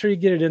 make sure you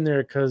get it in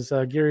there, because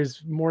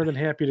Gary's more than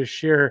happy to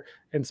share.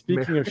 And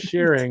speaking of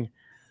sharing,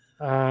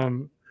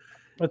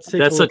 let's take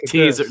that's a look a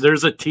teaser. At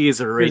there's a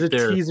teaser right there.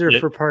 There's a teaser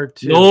for part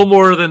 2. No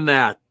more than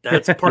that.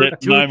 That's part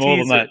 2. No more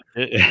than that.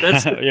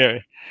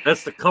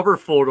 That's the cover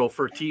photo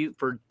for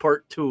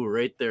part 2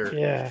 right there.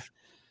 Yeah.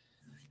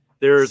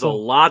 There's a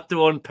lot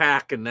to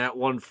unpack in that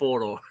one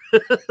photo.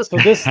 So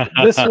this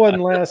one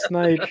last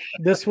night,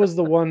 this was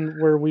the one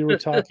where we were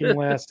talking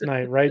last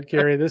night, right,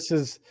 Gary? It is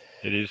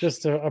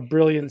just a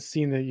brilliant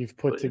scene that you've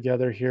put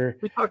together here.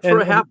 We talked for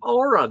a half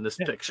hour on this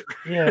picture.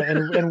 Yeah,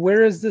 and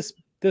where is this?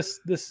 This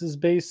is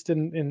based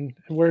in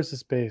where is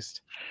this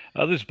based?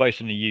 This is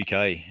based in the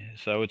UK,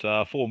 so it's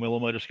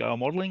 4mm scale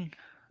modelling.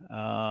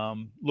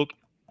 Look,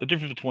 the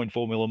difference between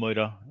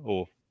 4mm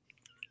or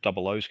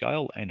 00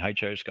 scale and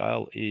HO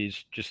scale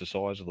is just the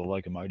size of the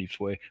locomotives,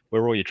 where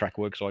all your track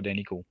work's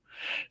identical.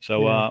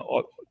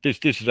 So this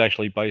is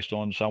actually based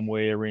on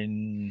somewhere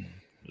in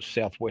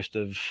southwest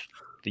of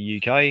the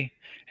UK,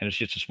 and it's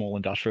just a small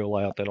industrial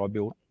layout that I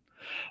built.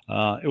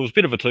 It was a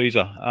bit of a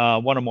teaser.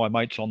 One of my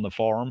mates on the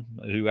forum,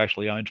 who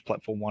actually owns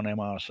Platform 1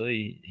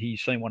 MRC,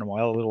 he's seen one of my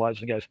other little aids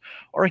and goes,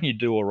 I reckon you'd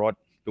do all right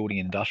building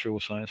an industrial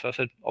scene. So I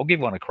said, I'll give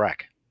one a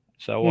crack.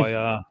 So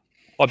I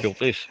built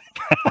this.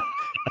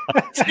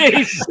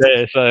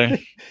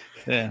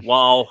 Yeah.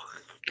 Wow.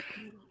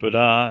 But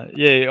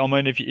yeah, I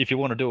mean, if you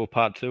want to do a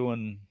part 2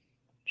 and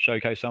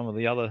showcase some of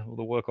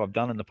the work I've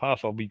done in the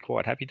past, I'll be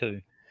quite happy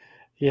to.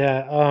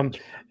 Yeah.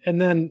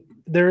 And then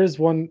there is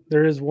one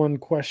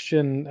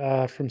question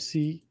from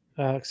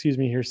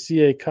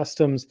CA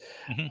Customs.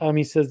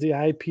 He says the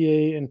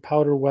IPA and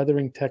powder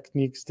weathering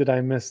techniques. Did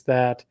I miss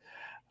that?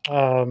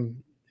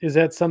 Is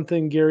that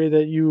something, Gary,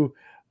 that you,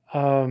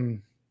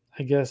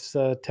 I guess,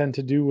 tend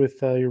to do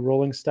with your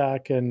rolling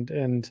stock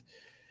and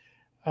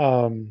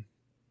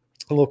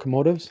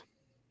locomotives?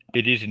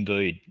 It is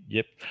indeed.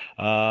 Yep.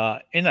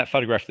 In that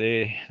photograph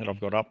there that I've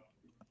got up,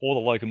 all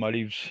the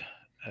locomotives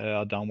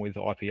are done with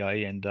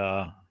IPA and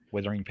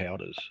weathering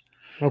powders.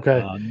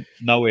 Okay.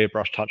 No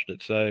airbrush touched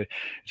it. So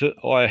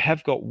I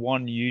have got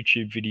one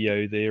YouTube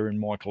video there in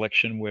my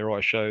collection where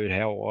I showed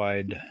how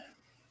I'd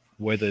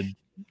weathered,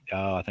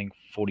 I think,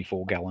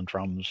 44-gallon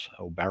drums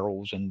or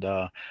barrels and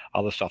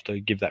other stuff to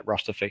give that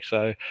rust effect.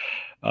 So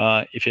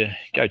if you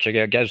go check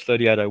out Gaz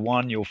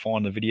 3801, you'll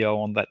find the video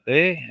on that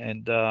there.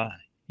 And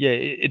yeah,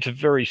 it's a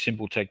very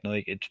simple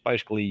technique. It's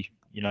basically,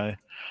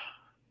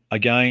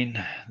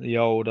 again, the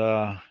old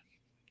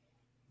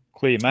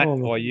clear mat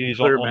I use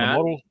on the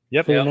model.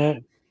 Yep.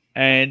 Mat.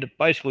 And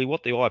basically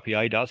what the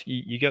IPA does,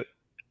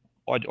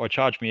 I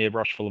charge my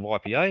airbrush full of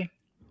IPA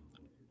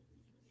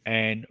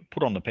and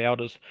put on the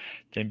powders.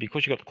 Then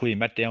because you've got the clear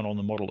mat down on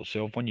the model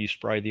itself, when you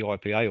spray the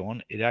IPA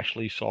on, it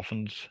actually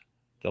softens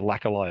the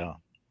lacquer layer.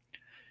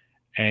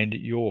 And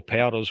your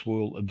powders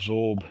will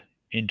absorb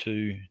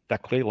into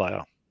that clear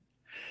layer.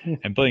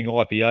 And being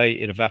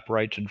IPA, it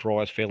evaporates and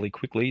dries fairly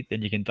quickly.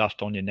 Then you can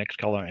dust on your next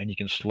color and you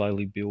can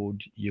slowly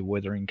build your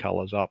weathering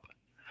colors up.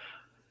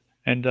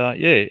 And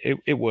yeah,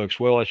 it works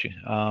well actually.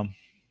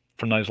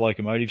 From those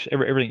locomotives,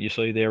 everything you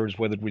see there is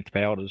weathered with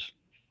powders.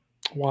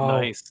 Wow.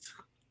 Nice.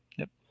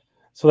 Yep.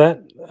 So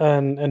that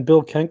and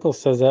Bill Kenkel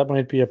says that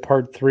might be a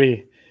part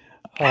 3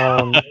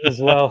 as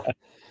well.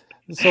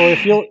 So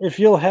if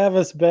you'll have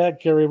us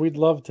back, Gary, we'd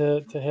love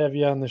to have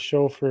you on the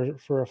show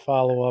for a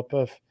follow-up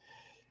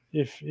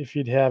if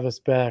you'd have us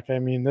back. I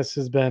mean, this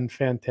has been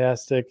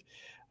fantastic.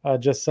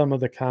 Just some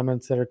of the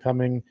comments that are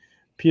coming.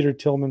 Peter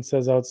Tillman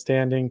says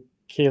outstanding.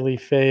 Kaylee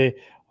Faye,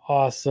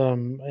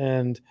 awesome.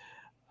 And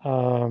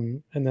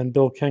then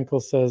Bill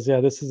Kenkel says,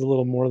 yeah, this is a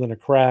little more than a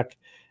crack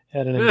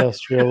at an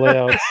industrial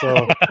layout.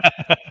 So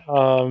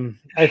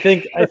I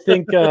think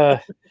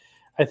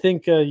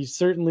you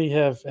certainly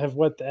have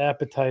whet the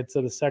appetites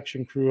of the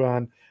section crew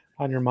on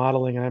your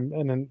modeling,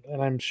 and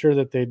I'm sure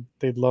that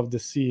they'd love to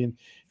see and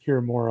hear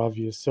more of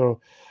you.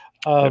 So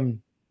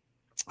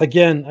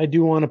again, I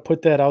do want to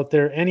put that out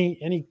there.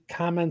 Any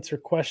comments or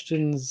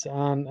questions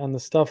on the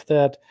stuff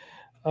that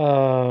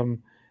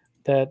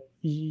that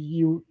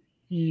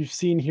you've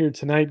seen here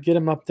tonight? Get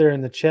them up there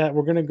in the chat.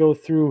 We're going to go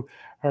through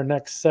our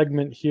next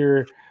segment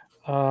here,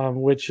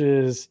 which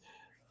is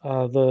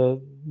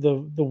the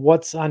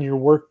what's on your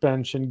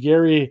workbench, and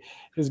Gary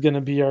is going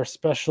to be our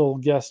special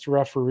guest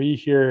referee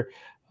here,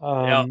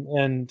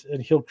 and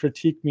he'll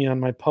critique me on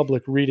my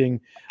public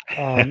reading,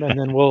 and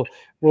then we'll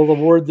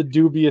award the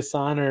dubious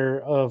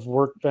honor of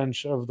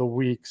workbench of the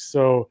week.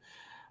 So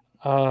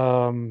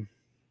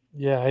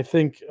yeah, I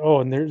think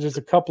and there's just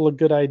a couple of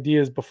good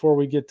ideas before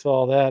we get to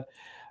all that.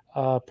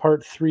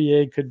 Part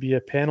 3A could be a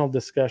panel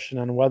discussion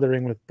on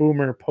weathering with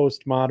Boomer,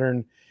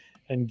 Postmodern,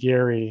 and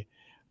Gary.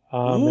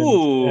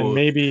 And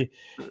maybe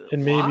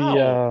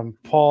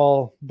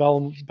Paul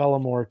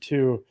Bellamore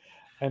too.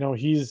 I know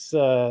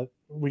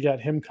we got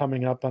him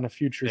coming up on a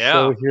future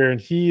show here, and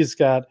he's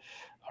got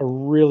a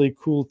really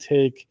cool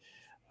take.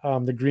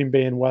 The Green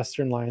Bay and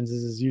Western Lines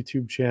is his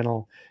YouTube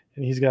channel,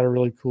 and he's got a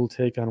really cool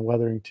take on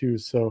weathering too.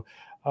 So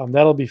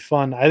that'll be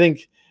fun. I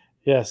think,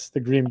 yes,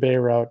 the Green Bay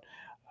route.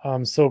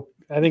 So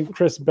I think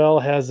Chris Bell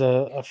has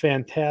a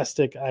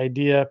fantastic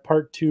idea.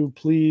 Part 2,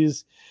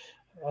 please.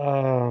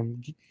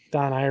 Don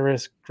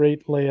Iris,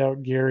 great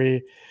layout,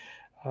 Gary.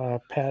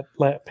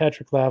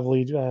 Patrick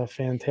Lavely,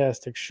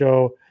 fantastic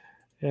show.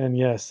 And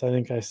yes, I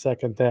think I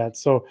second that.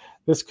 So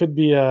this could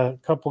be a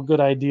couple good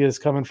ideas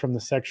coming from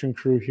the section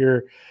crew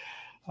here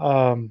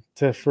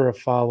for a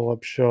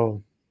follow-up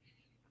show.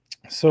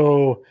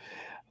 So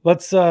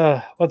let's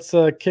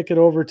kick it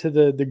over to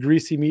the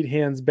Greasy Meat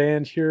Hands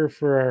band here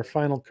for our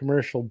final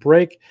commercial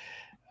break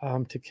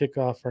to kick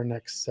off our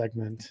next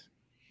segment.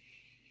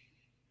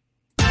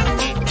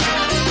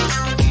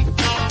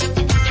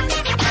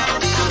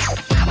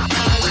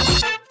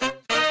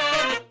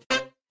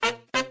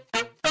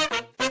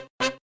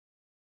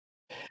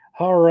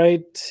 All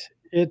right,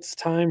 it's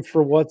time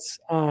for what's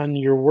on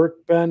your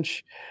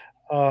workbench.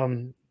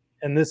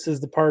 And this is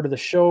the part of the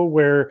show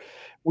where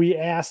we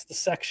ask the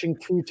section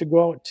crew to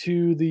go out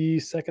to the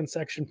Second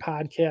Section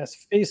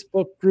Podcast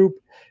Facebook group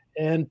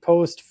and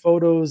post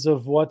photos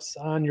of what's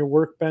on your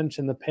workbench.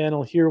 And the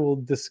panel here will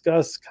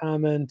discuss,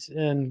 comment,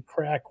 and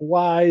crack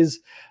wise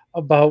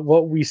about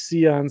what we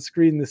see on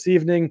screen this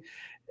evening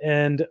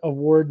and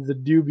award the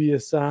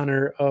dubious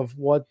honor of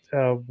what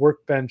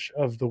workbench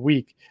of the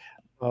week.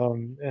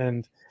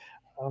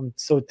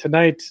 So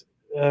tonight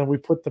we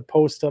put the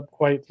post up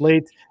quite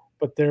late,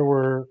 but there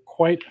were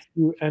quite a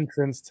few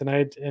entrants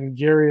tonight. And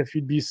Gary, if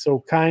you'd be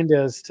so kind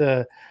as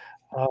to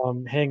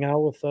hang out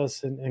with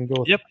us and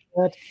go Yep.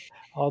 through that,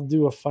 I'll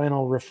do a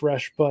final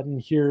refresh button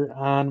here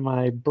on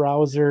my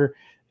browser,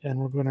 and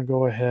we're going to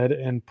go ahead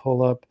and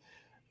pull up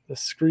the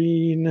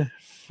screen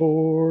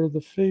for the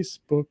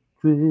Facebook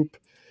group.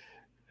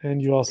 And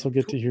you also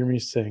get to hear me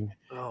sing.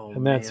 Oh,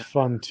 and that's man.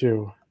 fun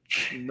too.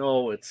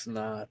 No, it's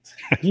not.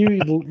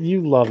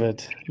 You love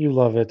it. You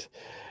love it.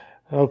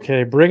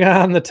 Okay, bring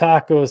on the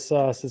taco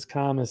sauce, as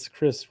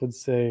Chris would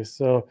say.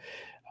 So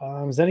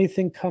has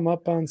anything come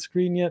up on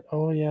screen yet?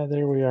 Oh, yeah,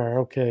 there we are.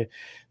 Okay,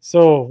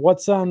 so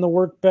what's on the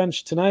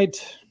workbench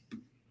tonight?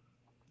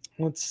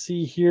 Let's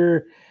see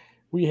here.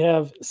 We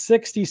have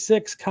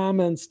 66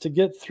 comments to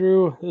get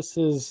through.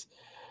 It's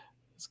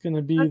going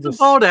to be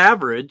about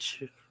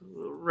average,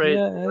 right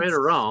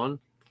around.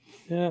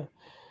 Yeah.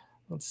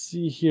 Let's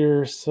see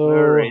here. So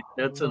all right,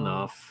 that's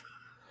enough.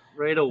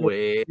 Right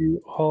away.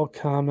 All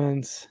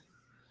comments.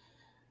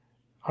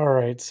 All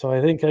right, so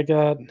I think I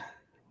got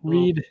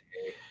Reed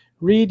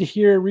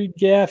here. Reed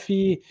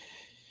Gaffey.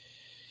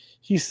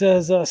 He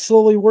says,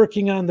 slowly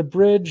working on the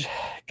bridge,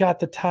 got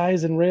the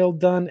ties and rail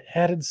done,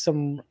 added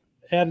some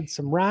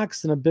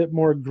rocks and a bit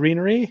more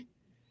greenery.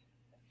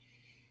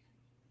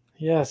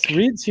 Yes,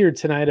 Reed's here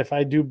tonight, if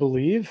I do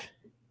believe.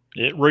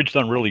 Yeah, Reed's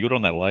done really good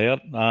on that layout.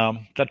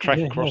 That track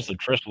across the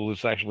trestle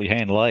is actually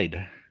hand laid,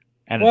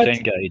 and it's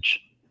end gauge.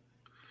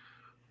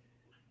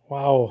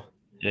 Wow,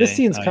 this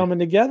scene's coming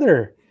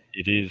together.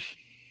 It is.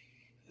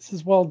 This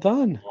is well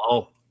done.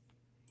 Wow.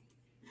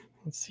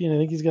 Let's see. And I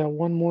think he's got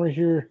one more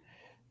here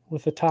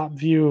with the top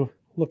view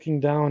looking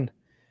down.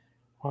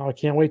 Wow, I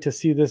can't wait to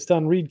see this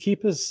done. Reed,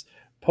 keep us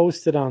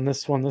posted on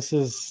this one.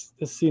 This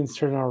scene's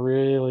turning out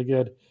really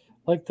good.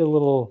 Like the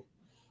little.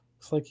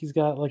 Looks like he's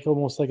got like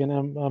almost like a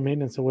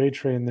maintenance away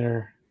train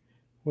there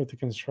with the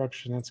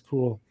construction. That's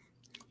cool.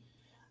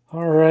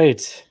 All right.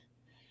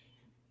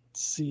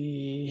 Let's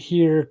see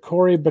here.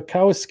 Corey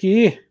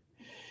Bukowski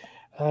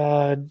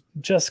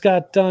just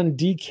got done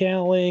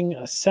decaling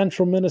a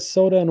Central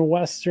Minnesota and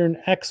Western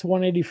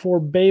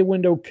X184 bay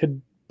window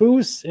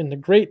caboose in the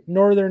Great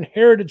Northern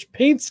Heritage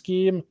paint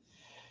scheme.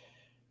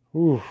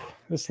 Ooh,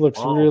 this looks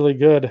really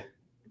good.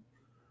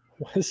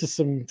 This is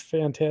some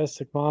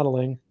fantastic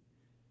modeling.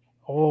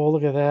 Oh,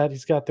 look at that.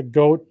 He's got the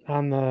goat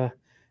on the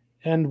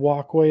end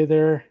walkway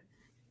there.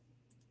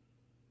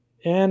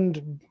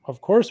 And, of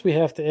course, we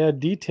have to add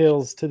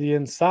details to the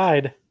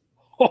inside.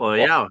 Well,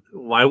 yeah.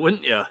 Why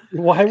wouldn't you?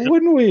 Why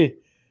wouldn't we?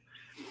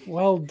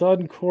 Well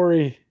done,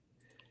 Corey.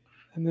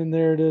 And then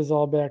there it is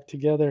all back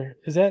together.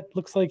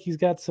 Looks like he's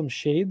got some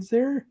shades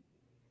there?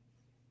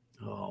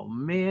 Oh,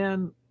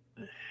 man.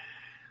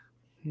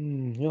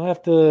 You'll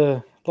have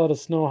to let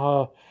us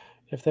know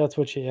if that's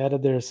what you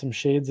added there, some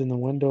shades in the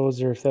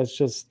windows, or if that's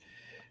just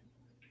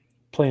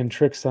playing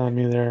tricks on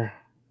me there.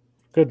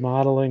 Good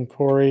modeling,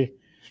 Corey.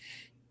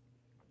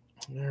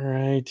 All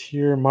right,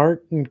 here,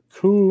 Martin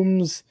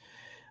Coombs.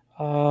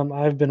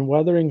 I've been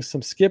weathering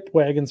some skip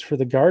wagons for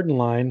the garden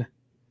line.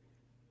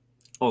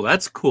 Oh,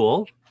 that's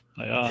cool.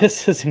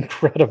 This is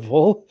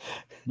incredible.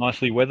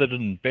 Nicely weathered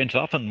and bent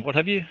up and what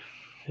have you.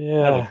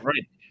 Yeah. That look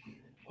great.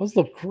 Those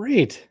look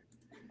great.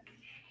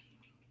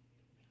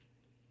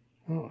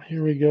 Oh,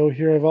 here we go.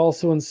 Here I've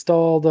also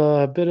installed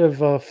a bit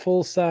of a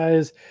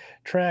full-size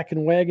track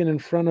and wagon in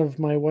front of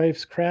my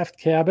wife's craft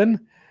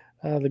cabin.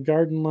 The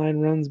garden line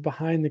runs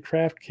behind the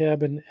craft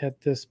cabin at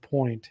this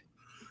point.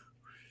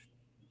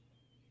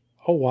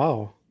 Oh,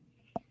 wow.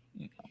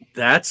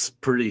 That's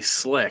pretty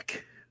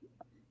slick.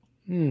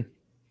 I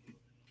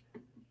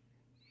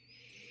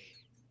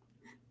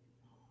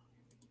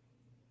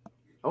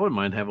wouldn't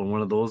mind having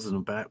one of those in the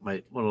back, one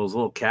of those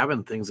little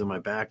cabin things in my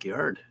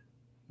backyard.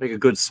 Make a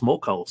good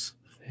smokehouse.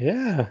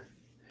 Yeah.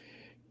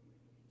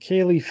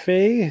 Kaylee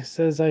Faye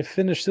says, I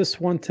finished this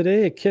one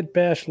today, a Kit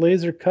Bash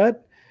laser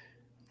cut.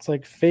 It's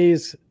like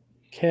Faye's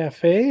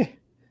Cafe.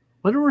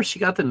 Wonder where she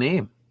got the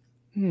name.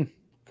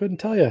 Couldn't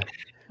tell you.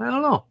 I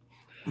don't know.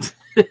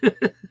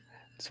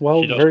 It's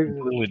well, very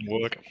good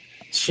work.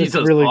 She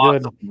does really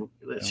awesome.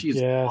 Good.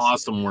 She's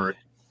awesome work.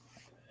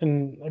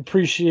 And I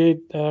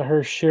appreciate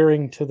her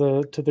sharing to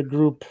the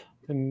group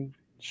and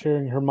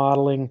sharing her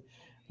modeling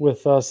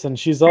with us. And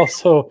she's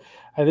also,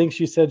 I think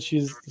she said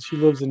she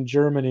lives in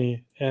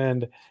Germany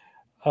and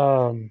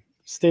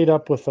stayed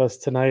up with us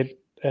tonight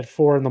at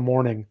 4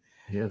 a.m.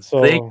 Yes.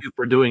 So thank you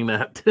for doing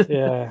that.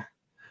 Yeah.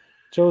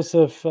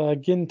 Joseph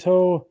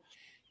Ginto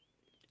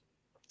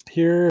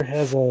here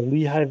has a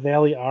Lehigh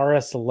Valley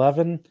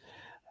RS11.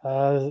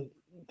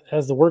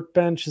 as the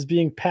workbench is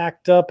being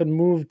packed up and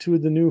moved to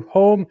the new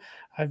home.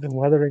 I've been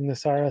weathering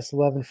this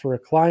RS11 for a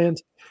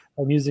client.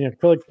 I'm using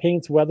acrylic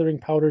paints, weathering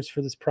powders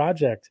for this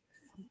project.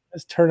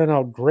 It's turning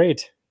out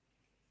great.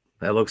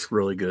 That looks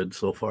really good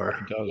so far.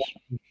 It does.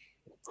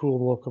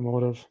 Cool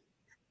locomotive.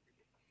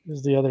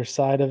 Here's the other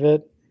side of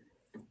it.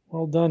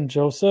 Well done,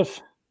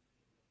 Joseph.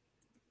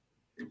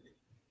 Let's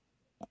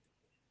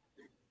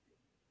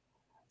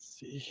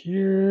see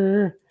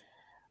here.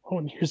 Oh,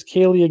 and here's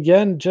Kaylee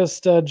again.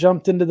 Just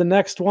jumped into the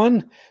next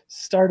one.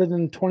 Started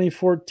in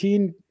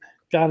 2014.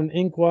 Got an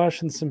ink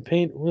wash and some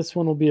paint. This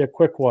one will be a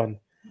quick one.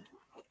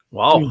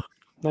 Wow.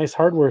 Nice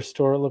hardware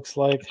store, it looks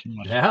like.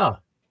 Yeah.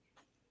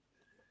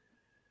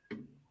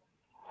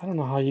 I don't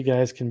know how you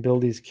guys can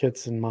build these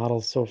kits and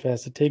models so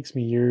fast. It takes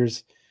me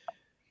years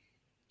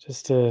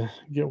just to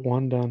get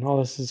one done. Oh,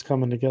 this is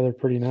coming together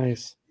pretty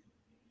nice.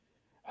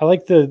 I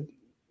like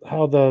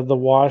how the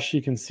wash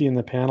you can see in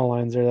the panel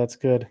lines there. That's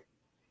good.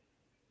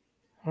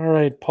 All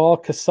right, Paul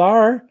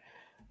Kassar.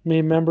 May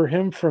remember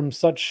him from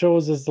such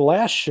shows as the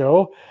last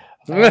show.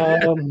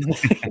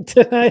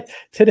 Today,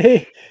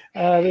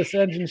 this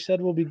engine shed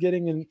will be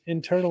getting an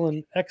internal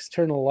and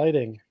external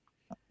lighting.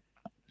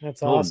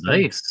 That's awesome. Oh,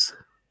 nice.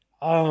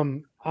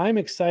 I'm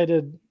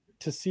excited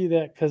to see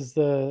that because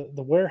the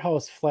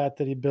warehouse flat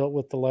that he built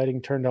with the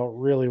lighting turned out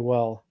really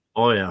well.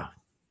 Oh yeah,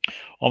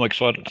 I'm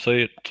excited to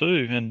see it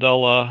too, and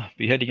I'll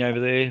be heading over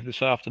there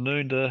this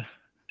afternoon to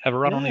have a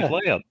run on his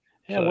layout.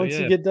 Yeah, so, once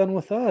you get done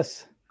with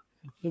us,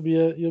 you'll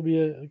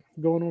be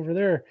going over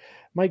there.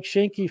 Mike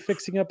Shanky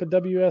fixing up a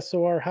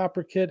WSOR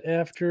hopper kit.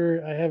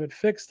 After I have it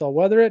fixed, I'll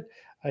weather it.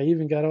 I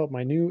even got out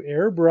my new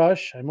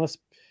airbrush. I must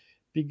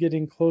be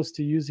getting close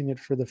to using it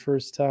for the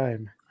first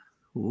time.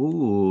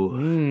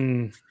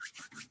 Ooh.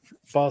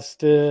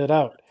 Busted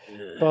out.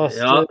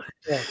 Busted out.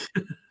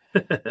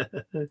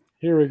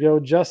 Here we go.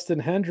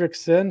 Justin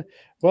Hendrickson.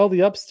 Well,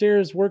 the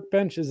upstairs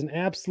workbench is in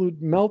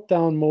absolute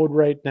meltdown mode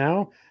right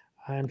now.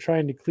 I'm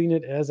trying to clean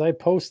it as I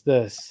post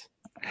this.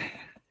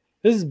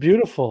 This is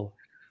beautiful.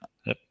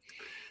 Yep.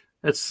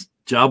 That's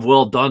job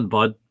well done,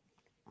 bud.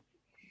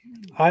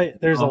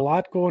 There's a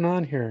lot going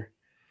on here.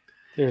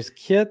 There's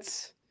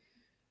kits.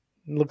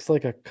 It looks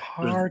like a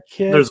car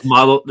kit. There's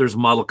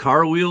model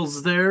car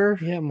wheels there.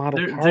 Yeah,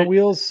 car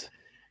wheels.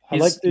 I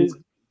like the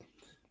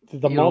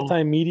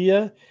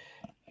multimedia.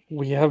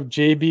 We have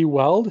JB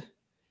Weld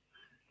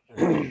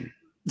in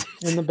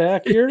the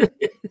back here.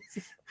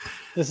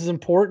 This is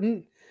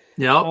important.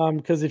 Yeah.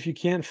 Because if you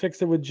can't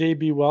fix it with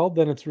JB Weld,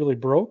 then it's really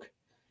broke.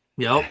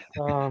 Yep.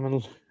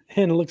 And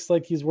it looks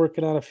like he's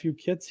working on a few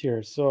kits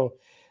here. So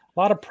a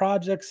lot of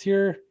projects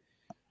here.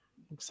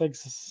 Looks like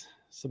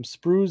some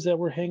sprues that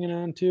we're hanging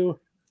on to.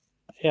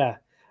 Yeah,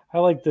 I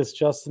like this,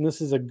 Justin.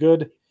 This is a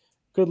good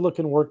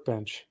looking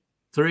workbench.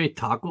 Is there any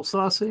taco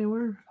sauce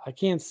anywhere? I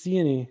can't see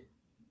any.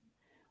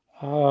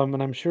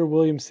 And I'm sure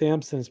William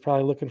Sampson is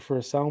probably looking for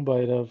a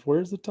soundbite of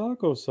where's the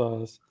taco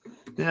sauce?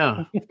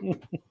 Yeah.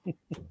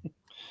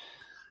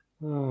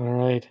 All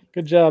right.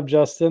 Good job,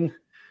 Justin.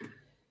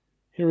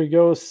 Here we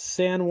go.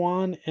 San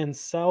Juan and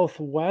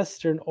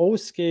Southwestern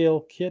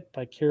O-Scale kit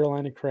by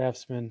Carolina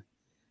Craftsman.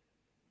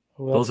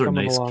 Oh, those are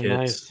nice kits.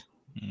 Nice.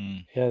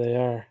 Yeah, they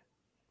are.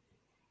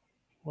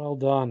 Well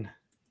done.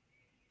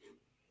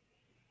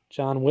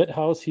 John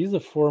Whithouse, he's a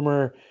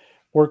former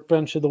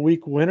Workbench of the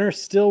Week winner,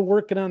 still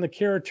working on the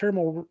Kara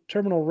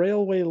Terminal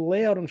Railway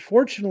layout.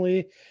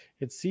 Unfortunately,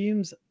 it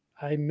seems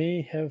I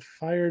may have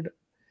fired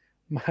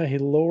my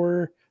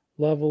lower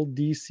level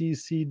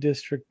DCC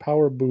district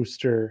power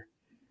booster.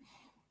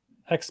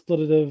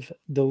 Expletive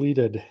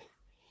deleted.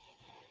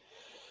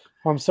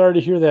 Well, I'm sorry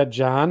to hear that,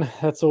 John.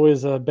 That's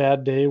always a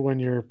bad day when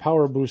your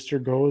power booster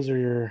goes or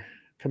your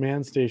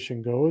command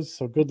station goes.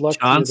 So good luck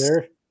to you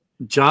there.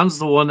 John's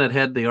the one that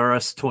had the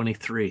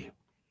RS-23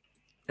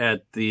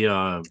 at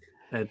the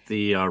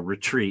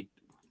retreat.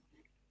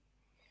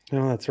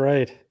 Oh, that's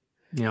right.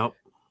 Yep.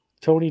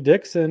 Tony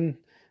Dixon,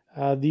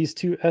 these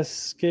two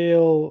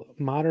S-scale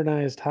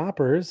modernized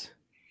hoppers.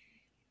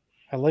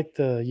 I like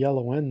the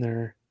yellow end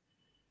there.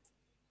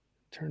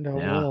 Turned out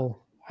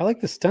well. I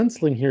like the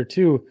stenciling here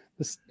too.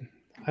 This,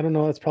 I don't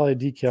know, that's probably a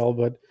decal,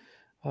 but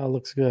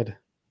looks good.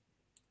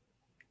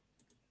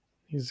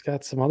 He's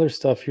got some other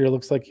stuff here.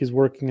 Looks like he's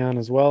working on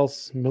as well.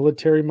 Some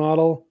military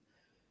model.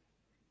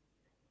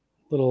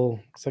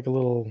 Looks like a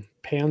little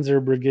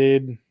Panzer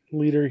Brigade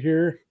leader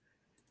here.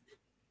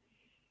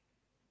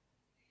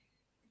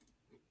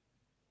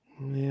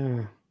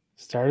 Yeah.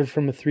 Started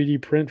from a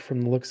 3D print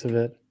from the looks of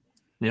it.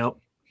 Yep.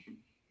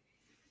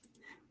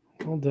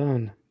 Well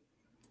done.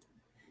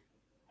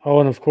 Oh,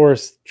 and of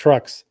course,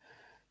 trucks.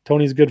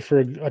 Tony's good for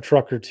a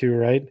truck or two,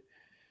 right?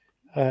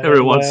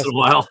 Every once in a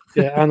while.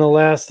 Yeah, on the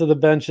last of the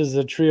benches,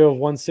 a trio of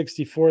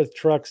 164th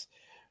trucks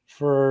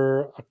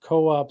for a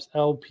co-op's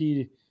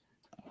LP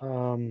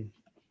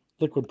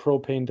liquid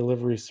propane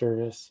delivery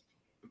service.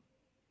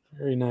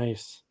 Very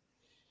nice.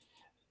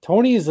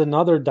 Tony is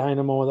another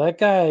dynamo. That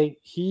guy,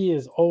 he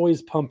is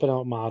always pumping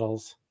out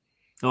models.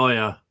 Oh,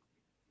 yeah.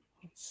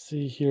 Let's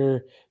see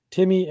here.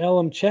 Timmy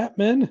Ellum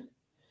Chapman.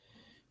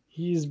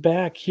 He's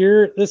back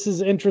here. This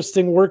is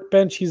interesting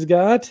workbench he's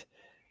got.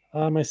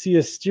 I see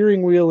a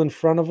steering wheel in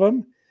front of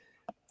him.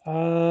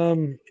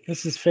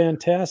 This is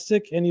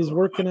fantastic. And he's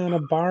working on a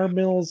Bar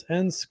Mills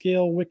N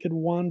Scale Wicked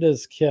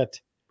Wanda's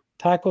kit.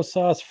 Taco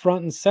sauce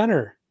front and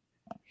center.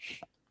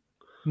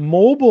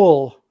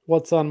 Mobile,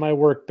 what's on my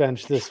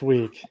workbench this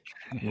week?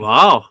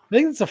 Wow. I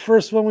think it's the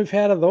first one we've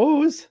had of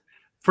those.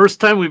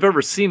 First time we've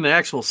ever seen the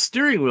actual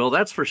steering wheel,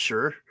 that's for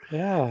sure.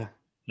 Yeah.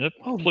 Yep.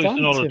 Well Please done,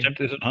 do not Tim. attempt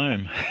this at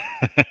home.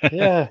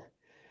 Yeah.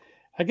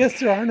 I guess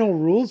there are no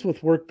rules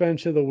with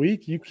workbench of the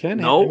week. You can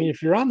have, No. I mean,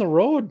 if you're on the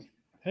road,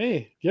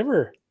 hey, give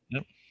her.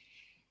 Yep.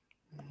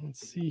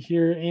 Let's see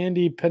here.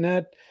 Andy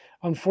Panette.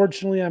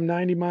 Unfortunately, I'm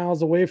 90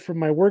 miles away from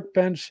my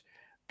workbench,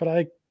 but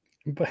I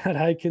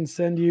can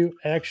send you.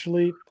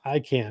 Actually, I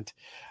can't.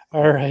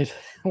 All right.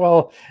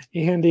 Well,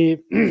 Andy,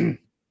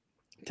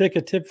 take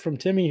a tip from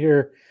Timmy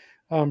here.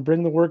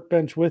 Bring the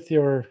workbench with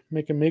you or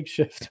make a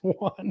makeshift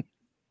one.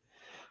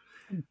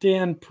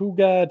 Dan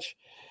Pugach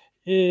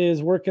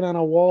is working on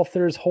a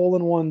Walther's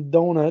hole-in-one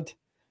donut.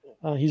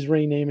 He's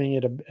renaming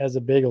it as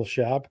a bagel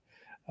shop.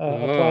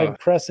 Applied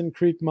Crescent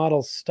Creek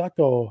model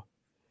stucco.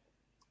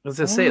 As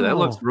I say, that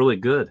looks really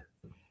good.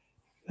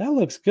 That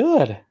looks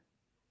good.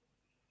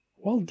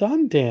 Well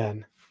done,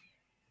 Dan.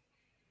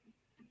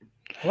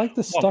 I like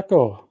the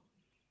stucco.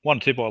 One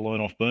tip I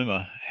learned off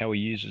Boomer, how he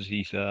uses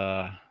his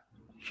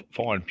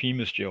fine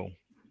pumice gel,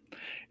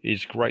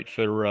 is great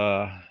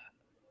for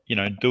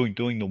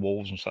doing the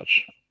walls and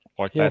such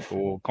like that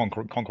for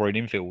concrete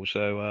infill.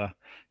 So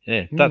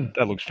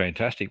that looks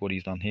fantastic what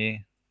he's done here.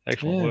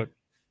 Excellent work.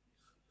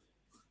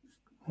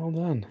 Well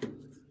done.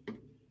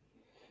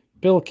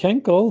 Bill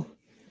Kenkel,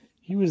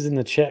 he was in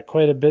the chat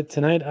quite a bit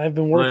tonight. I've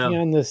been working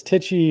on this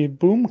Tichy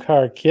boom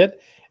car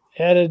kit,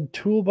 added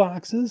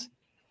toolboxes,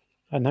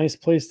 a nice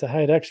place to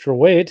hide extra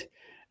weight,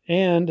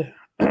 and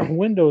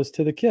windows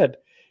to the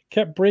kit.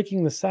 Kept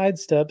breaking the side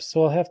steps,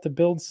 so I'll have to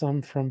build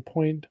some from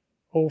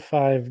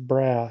 0.05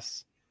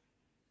 brass.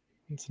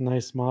 It's a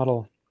nice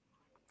model.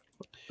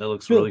 That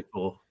looks really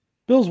cool.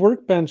 Bill's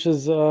workbench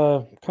is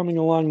coming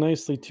along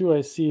nicely too.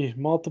 I see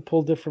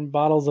multiple different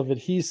bottles of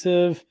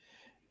adhesive,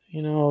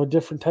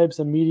 different types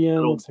of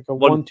medium. Looks like a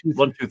 1, 2,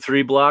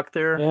 3 block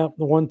there. Yeah,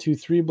 the 1, 2,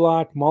 3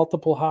 block,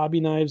 multiple hobby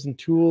knives and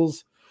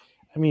tools.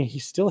 I mean, he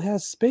still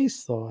has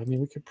space though. I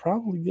mean, we could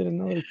probably get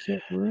another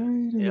kit right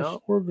in the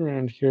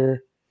foreground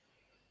here.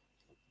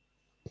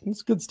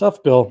 It's good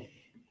stuff, Bill.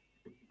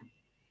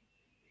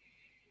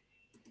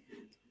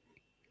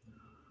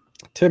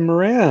 Tim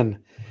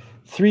Moran,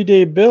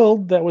 3-day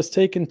build that was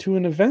taken to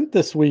an event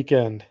this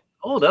weekend.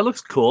 Oh, that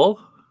looks cool.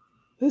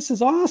 This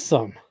is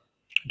awesome.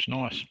 It's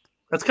nice.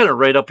 That's kind of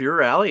right up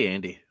your alley,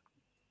 Andy.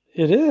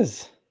 It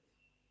is.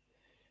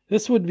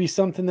 This would be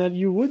something that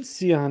you would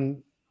see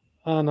on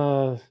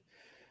a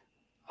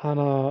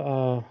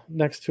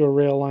next to a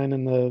rail line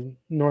in the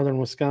northern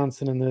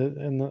Wisconsin and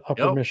the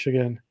upper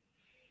Michigan.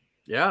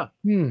 Yeah.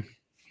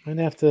 I'd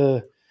have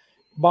to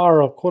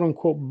borrow, quote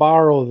unquote,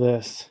 borrow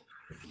this.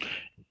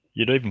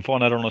 You'd even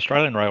find that on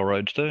Australian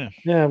railroads too.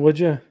 Yeah, would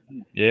you?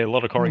 Yeah, a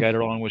lot of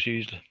corrugated iron was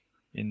used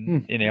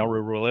in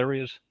our rural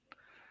areas.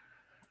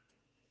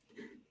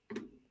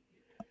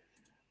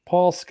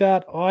 Paul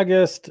Scott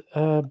August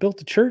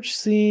built a church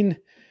scene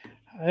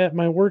at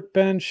my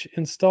workbench,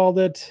 installed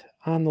it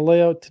on the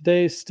layout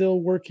today, still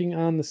working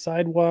on the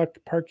sidewalk,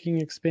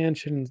 parking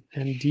expansion,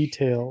 and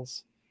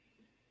details.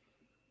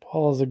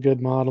 Paul is a good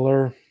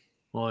modeler.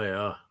 Oh,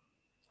 yeah.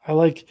 I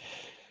like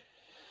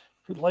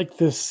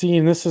this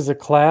scene. This is a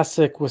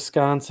classic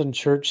Wisconsin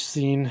church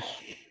scene.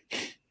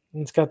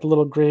 It's got the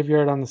little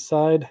graveyard on the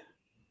side.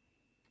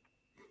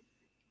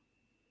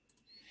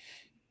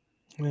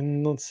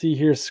 And let's see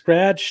here.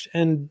 Scratched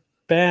and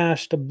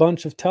bashed a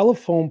bunch of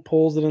telephone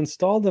poles and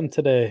installed them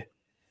today.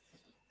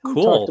 Cool.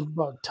 We talked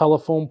about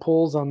telephone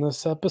poles on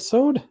this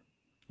episode.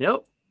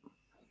 Yep.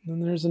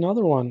 And there's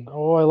another one.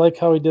 Oh, I like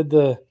how he did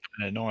the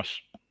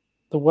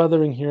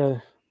weathering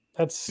here.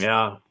 That's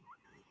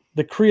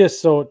the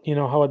creosote,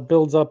 how it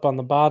builds up on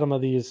the bottom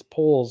of these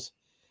poles.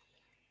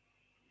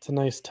 It's a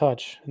nice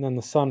touch. And then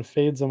the sun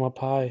fades them up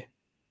high.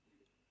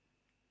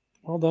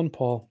 Well done,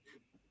 Paul.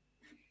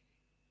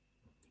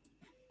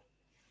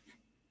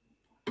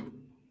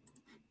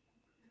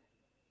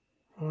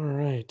 All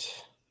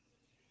right.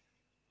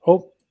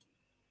 Oh,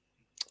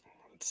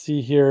 let's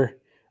see here.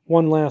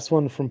 One last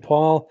one from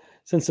Paul.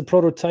 Since the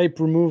prototype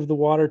removed the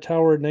water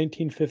tower in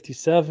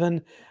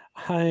 1957,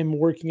 I'm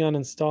working on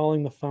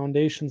installing the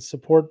foundation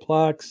support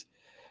blocks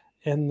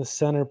and the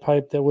center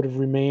pipe that would have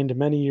remained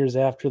many years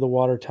after the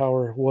water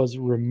tower was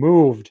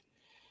removed.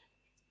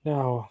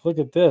 Now, look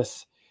at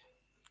this.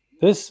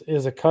 This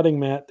is a cutting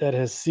mat that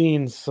has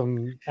seen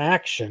some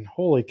action.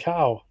 Holy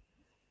cow.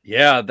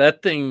 Yeah,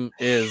 that thing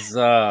is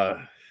I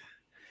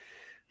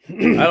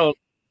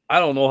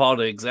don't know how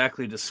to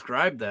exactly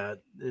describe that.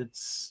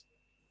 It's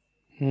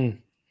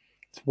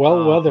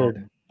well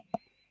weathered.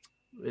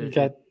 You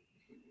got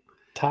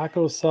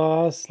taco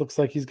sauce. Looks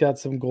like he's got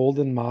some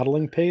golden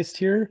modeling paste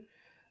here.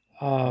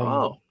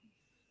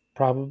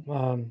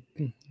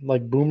 probably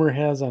like Boomer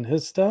has on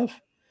his stuff.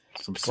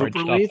 Some Great super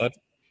stuff, lathe. that.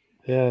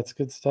 Yeah, it's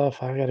good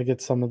stuff. I got to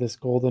get some of this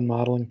golden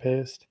modeling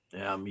paste.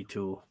 Yeah, me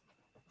too.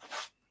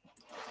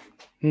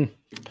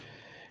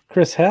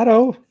 Chris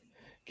Haddo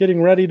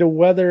getting ready to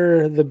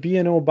weather the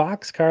B&O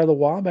boxcar. The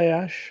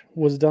Wabash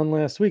was done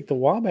last week. The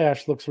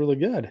Wabash looks really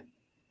good.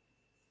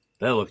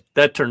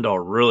 That turned out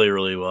really,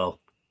 really well.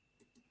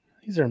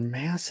 These are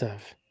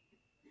massive.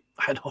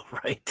 I know,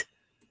 right?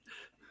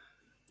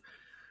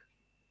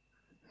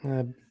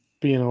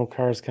 B&O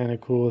car is kind of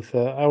cool. With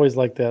I always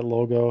like that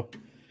logo.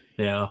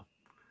 Yeah.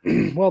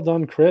 Well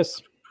done,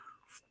 Chris.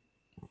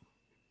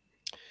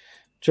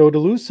 Joe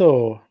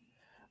DeLusso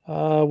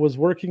was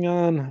working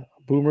on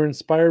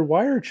Boomer-inspired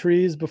wire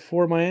trees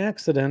before my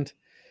accident,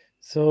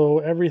 so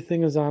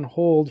everything is on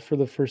hold for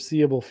the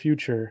foreseeable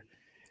future.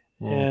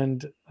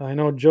 And I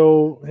know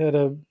Joe had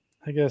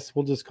I guess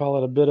we'll just call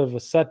it a bit of a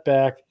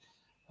setback,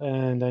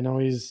 and I know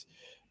he's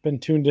been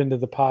tuned into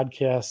the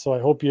podcast, so I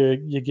hope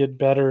you get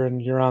better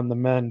and you're on the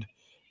mend.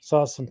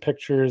 Saw some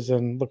pictures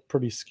and looked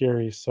pretty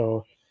scary,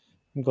 so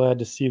I'm glad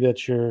to see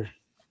that you're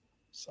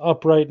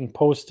upright and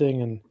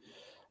posting, and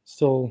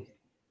still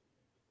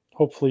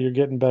hopefully you're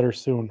getting better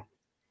soon.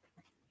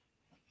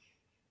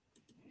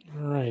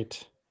 All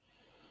right.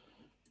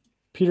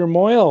 Peter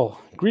Moyle,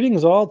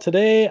 greetings all.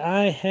 Today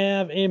I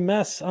have a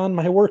mess on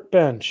my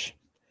workbench.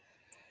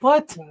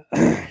 What?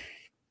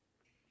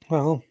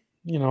 Well,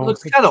 It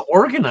looks kind of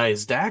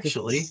organized,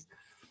 actually.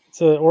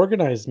 It's an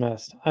organized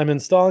mess. I'm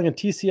installing a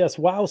TCS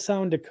Wow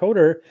Sound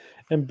decoder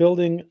and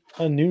building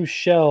a new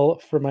shell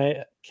for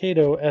my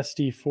Kato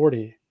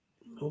SD40.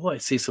 Oh, I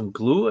see some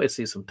glue. I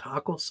see some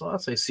taco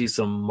sauce. I see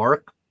some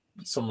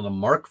of the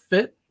Mark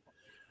fit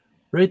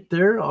right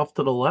there off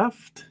to the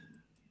left.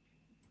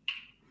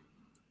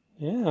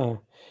 Yeah.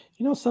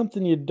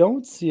 Something you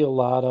don't see a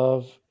lot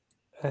of,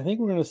 I think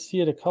we're going to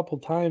see it a couple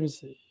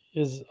times,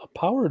 is a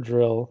power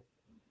drill.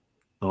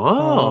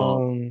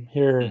 Oh.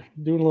 Here,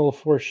 doing a little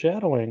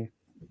foreshadowing.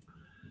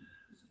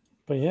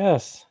 But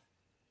yes,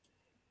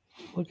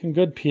 looking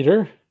good,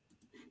 Peter.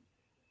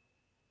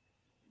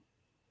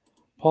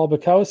 Paul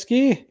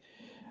Bukowski,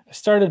 I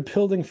started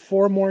building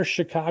 4 more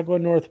Chicago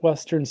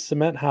Northwestern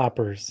cement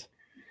hoppers.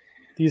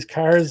 These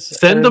cars...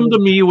 Send them to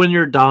me when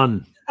you're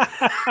done.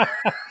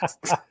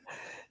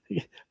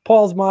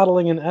 Paul's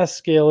modeling an S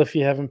scale if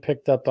you haven't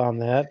picked up on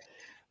that.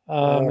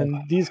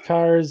 And these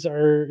cars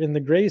are in the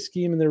gray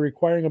scheme, and they're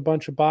requiring a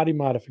bunch of body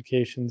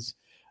modifications.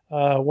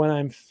 When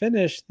I'm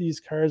finished,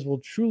 these cars will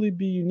truly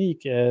be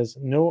unique, as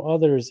no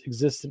others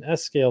exist in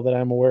S scale that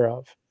I'm aware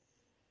of.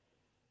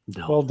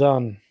 No. Well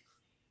done.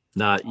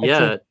 Not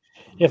yet.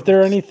 If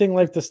they're anything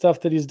like the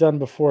stuff that he's done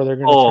before, they're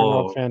going to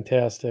turn out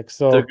fantastic.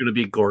 So they're going to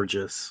be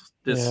gorgeous.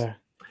 Yeah.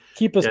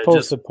 Keep us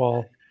posted,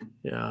 Paul.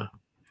 Yeah.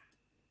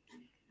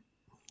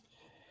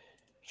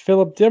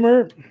 Philip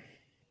Dimmer.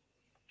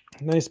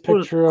 Nice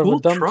picture of a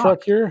dump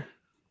truck here.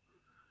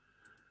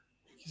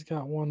 He's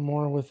got one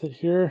more with it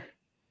here.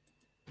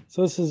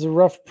 So this is a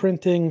rough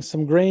printing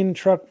some grain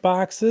truck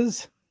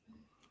boxes.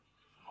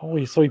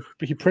 Oh, so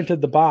he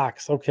printed the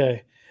box.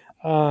 Okay.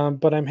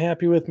 But I'm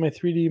happy with my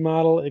 3D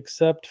model,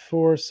 except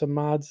for some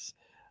mods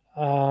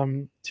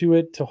to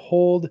it to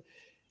hold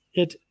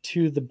it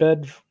to the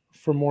bed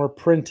for more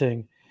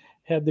printing.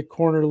 Had the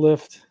corner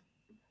lift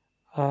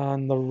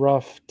on the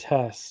rough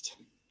test.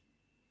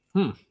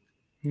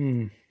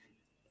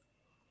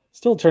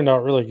 Still turned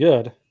out really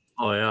good.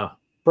 Oh, yeah.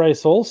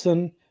 Bryce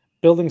Olson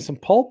building some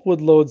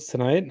pulpwood loads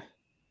tonight.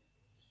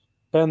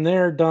 Been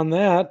there, done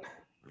that.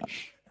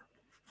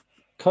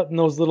 Cutting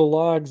those little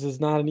logs is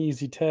not an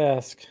easy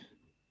task.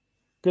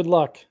 Good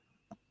luck.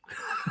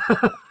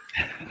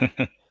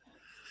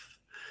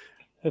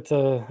 It's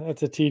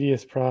a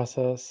tedious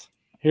process.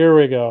 Here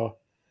we go.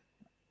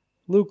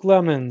 Luke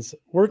Lemons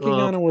working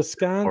on a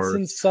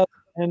Wisconsin Southern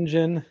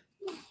engine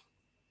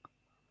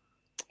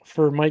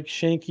for Mike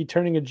Shanky,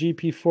 turning a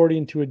GP40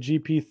 into a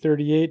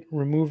GP38,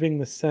 removing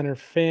the center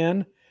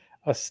fan.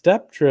 A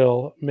step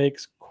drill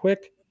makes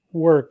quick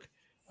work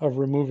of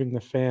removing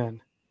the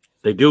fan.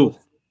 They do.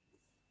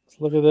 Let's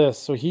look at this.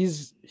 So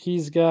he's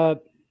got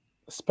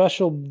a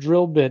special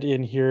drill bit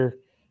in here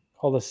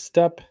called a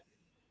step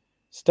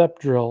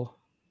drill.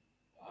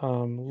 A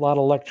lot of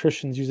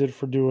electricians use it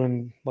for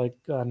doing like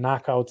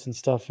knockouts and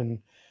stuff in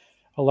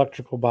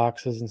electrical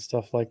boxes and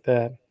stuff like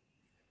that.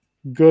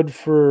 Good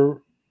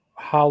for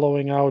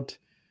hollowing out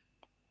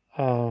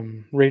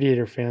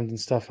radiator fans and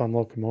stuff on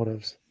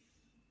locomotives.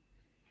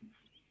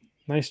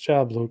 Nice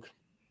job, Luke.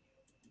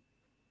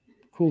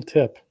 Cool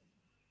tip.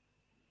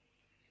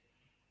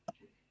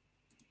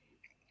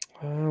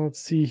 Let's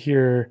see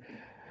here.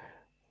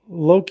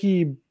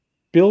 Loki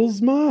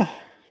Bilsma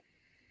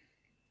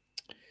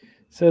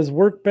says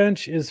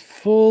workbench is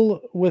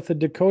full with a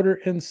decoder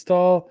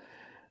install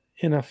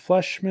in a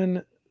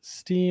Fleshman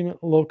steam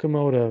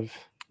locomotive.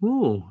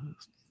 Ooh,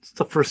 it's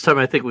the first time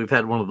I think we've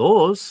had one of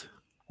those.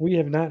 We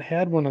have not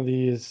had one of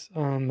these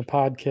on the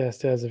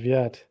podcast as of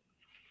yet.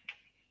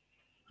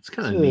 It's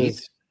kind of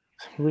neat.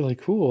 Really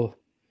cool.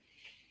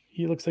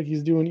 He looks like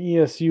he's doing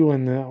ESU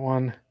in that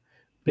one.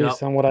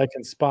 based on what I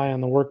can spy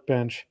on the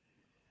workbench.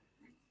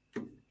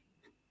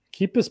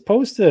 Keep us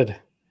posted.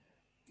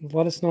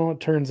 Let us know how it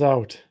turns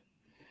out.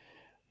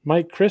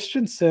 Mike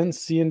Christensen,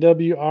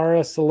 C&W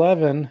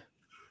RS11,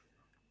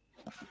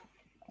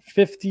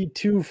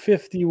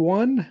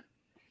 5251.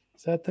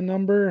 Is that the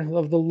number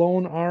of the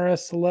lone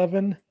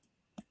RS11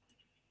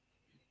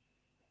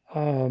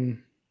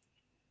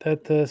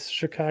 that the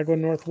Chicago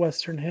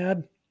Northwestern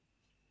had?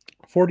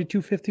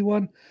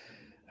 4251,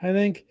 I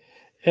think.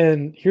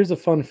 And here's a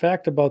fun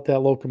fact about that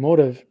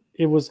locomotive.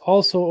 It was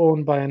also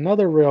owned by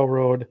another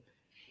railroad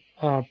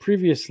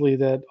previously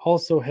that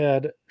also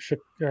had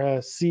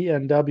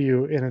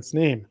CNW in its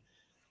name.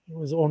 It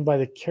was owned by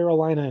the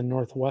Carolina and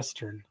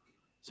Northwestern.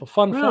 So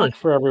fun fact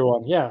for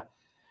everyone. Yeah.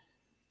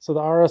 So the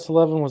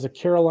RS11 was a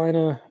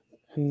Carolina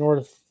and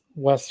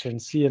Northwestern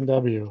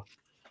CNW.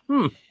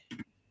 I'm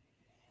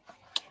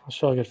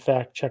sure I'll get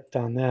fact checked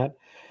on that.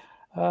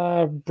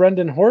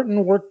 Brendan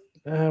Horton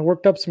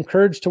worked up some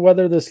courage to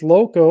weather this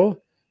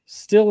loco.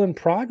 Still in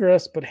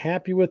progress, but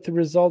happy with the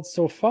results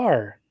so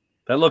far.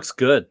 That looks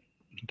good.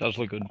 It does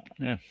look good.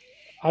 Yeah.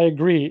 I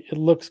agree. It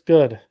looks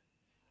good.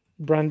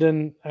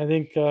 Brendan, I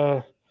think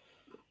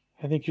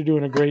you're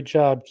doing a great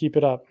job. Keep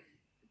it up.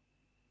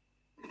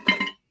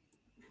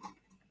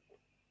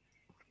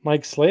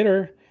 Mike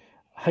Slater,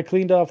 I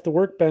cleaned off the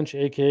workbench,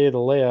 aka the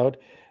layout.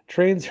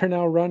 Trains are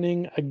now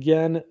running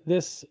again.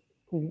 This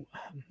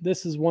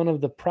is one of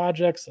the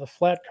projects, a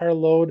flat car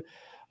load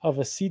of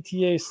a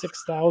CTA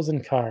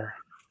 6000 car.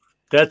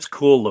 That's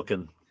cool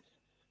looking.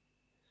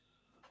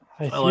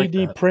 I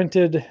 3D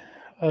printed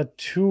a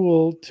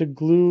tool to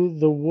glue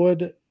the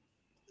wood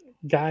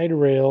guide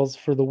rails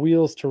for the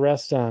wheels to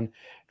rest on.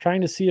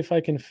 Trying to see if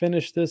I can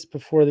finish this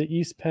before the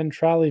East Penn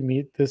trolley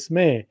meet this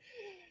May.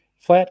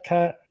 Flat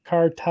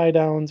car tie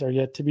downs are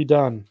yet to be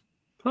done.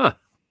 Huh.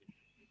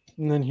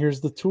 And then here's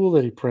the tool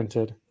that he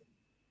printed.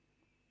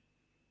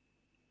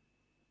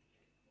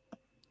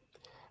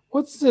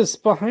 What's this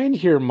behind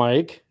here,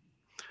 Mike?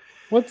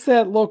 What's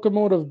that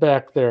locomotive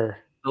back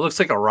there? It looks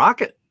like a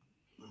rocket.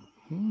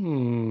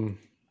 We'll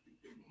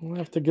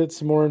have to get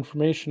some more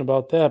information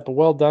about that, but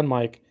well done,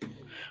 Mike.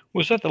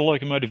 Was that the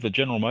locomotive that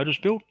General Motors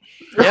built?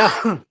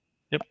 Yeah.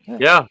 Yep.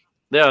 Yeah.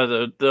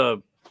 Yeah.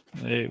 The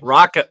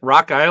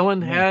Rock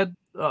Island had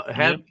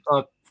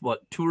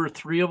what, 2 or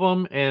 3 of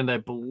them, and I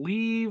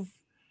believe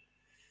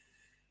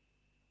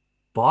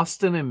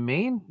Boston and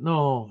Maine.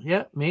 No,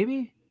 yeah,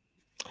 maybe.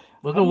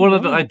 Wasn't one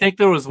of the? I think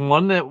there was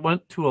one that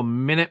went to a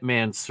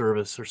Minuteman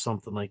service or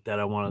something like that.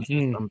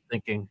 I'm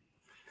thinking.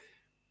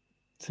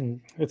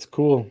 It's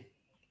cool.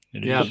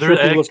 Yeah, there's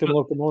a looking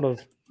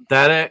locomotive.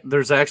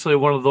 There's actually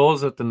one of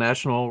those at the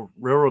National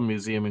Railroad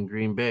Museum in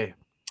Green Bay.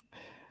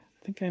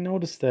 I think I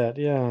noticed that.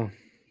 Yeah.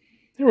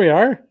 Here we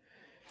are.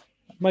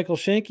 Michael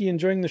Shanky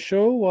enjoying the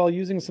show while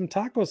using some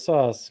taco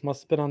sauce.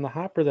 Must have been on the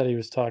hopper that he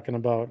was talking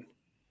about.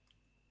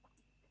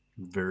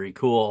 Very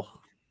cool.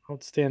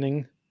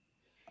 Outstanding.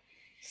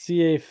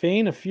 CA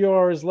Fain, a few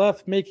hours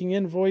left, making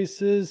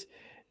invoices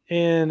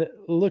and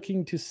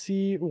looking to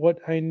see what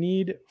I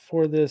need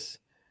for this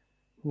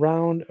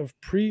round of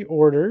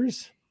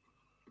pre-orders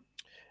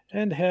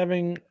and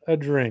having a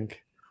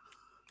drink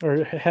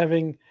or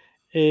having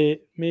a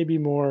maybe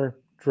more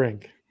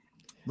drink.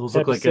 Those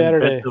look like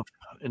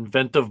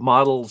inventive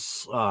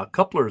models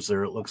couplers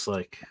there, it looks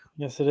like.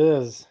 Yes, it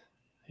is.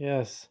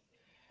 Yes.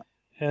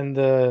 And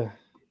the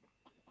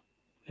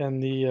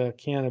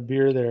can of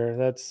beer there,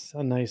 that's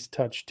a nice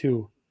touch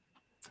too.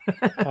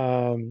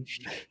 the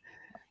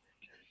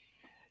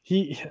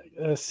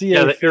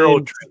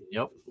Aero Train.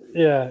 Yep.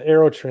 Yeah,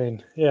 Aero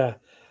Train. Yeah.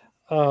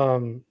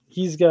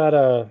 He's got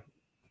an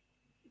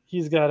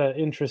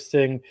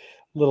interesting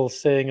little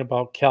saying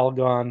about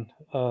Calgon.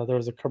 There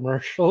was a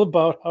commercial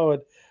about how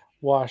it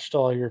washed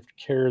all your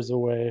cares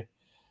away.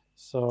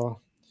 So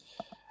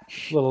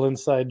little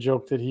inside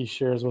joke that he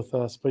shares with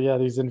us. But yeah,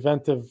 these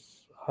inventive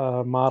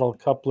model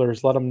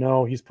couplers, let him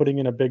know. He's putting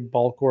in a big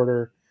bulk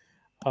order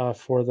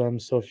for them.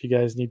 So if you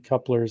guys need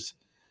couplers,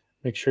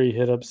 make sure you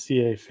hit up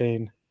CA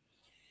Fain.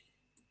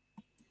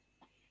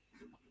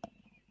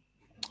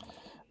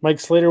 Mike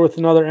Slater with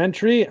another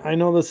entry. I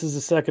know this is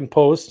the second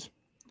post,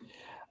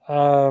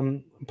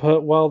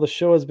 but while the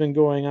show has been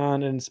going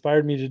on, it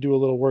inspired me to do a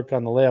little work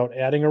on the layout,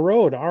 adding a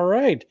road. All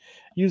right.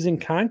 Using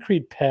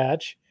concrete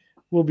patch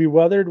will be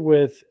weathered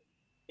with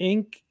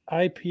ink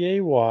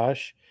IPA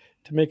wash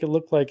to make it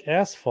look like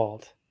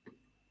asphalt.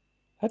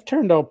 That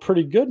turned out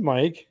pretty good,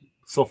 Mike.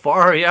 So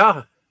far,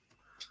 yeah.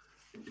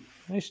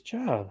 Nice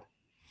job.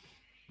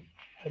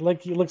 It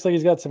looks like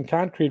he's got some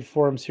concrete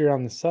forms here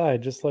on the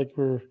side, just like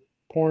we're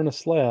pouring a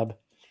slab.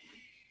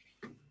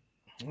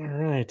 All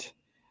right.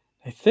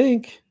 I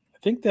think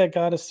that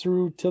got us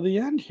through to the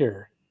end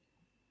here.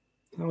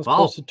 That was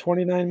posted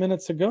 29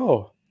 minutes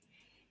ago.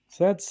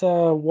 So that's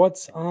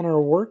what's on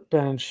our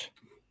workbench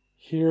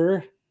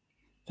here.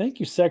 Thank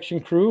you,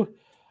 section crew.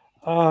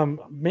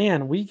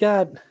 Man, we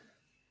got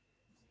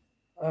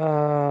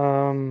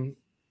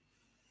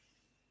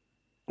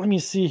let me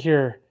see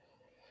here.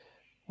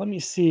 Let me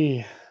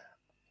see.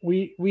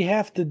 we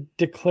have to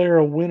declare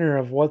a winner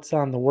of what's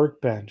on the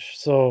workbench.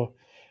 So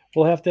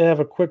we'll have to have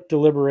a quick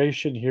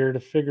deliberation here to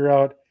figure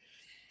out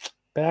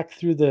back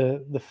through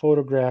the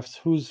photographs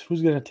who's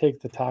going to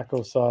take the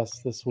taco sauce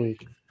this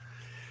week.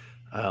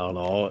 I don't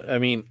know. I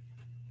mean,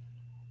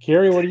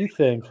 Gary, what do you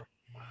think?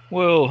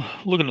 Well,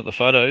 looking at the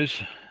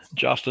photos,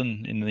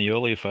 Justin in the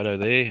earlier photo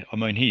there, I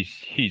mean,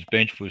 his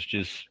bench was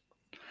just,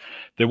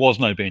 there was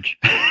no bench.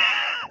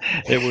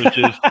 It was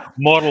just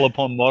model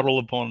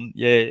upon.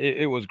 Yeah,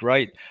 it was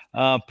great.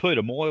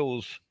 Peter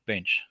Moyle's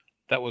bench,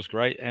 that was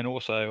great. And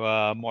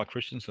also Mike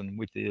Christensen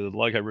with the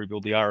logo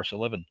rebuild, the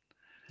RS11.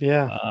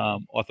 Yeah.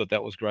 I thought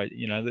that was great.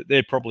 You know,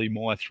 they're probably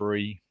my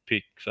 3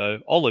 pick. So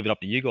I'll leave it up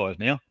to you guys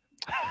now.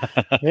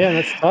 Man,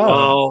 that's tough.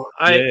 Well,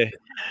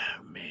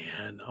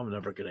 man, I'm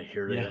never going to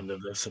hear the end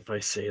of this if I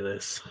say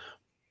this.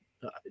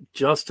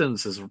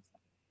 Justin's is,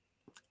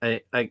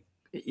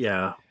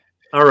 yeah.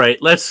 All right,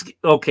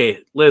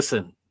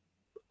 listen.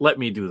 Let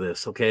me do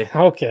this, okay?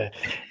 Okay.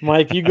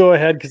 Mike, you go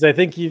ahead because I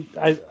think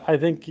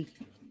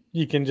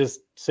you can just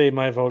say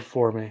my vote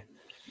for me.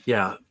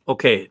 Yeah.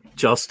 Okay,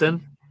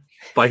 Justin,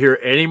 if I hear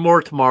any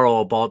more tomorrow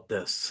about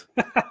this,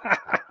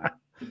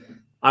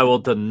 I will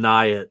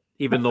deny it,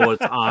 even though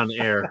it's on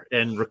air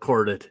and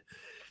recorded.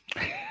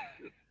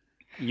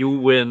 You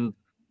win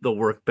the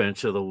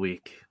workbench of the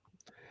week.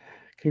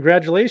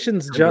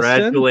 Congratulations, Justin.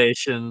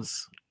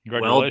 Congratulations.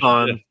 Well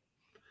done.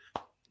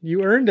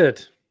 You earned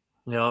it.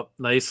 Yep,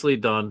 nicely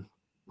done.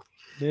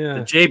 Yeah.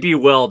 The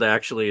JB Weld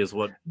actually is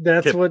what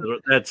that's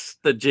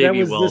the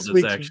JB Weld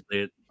is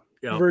actually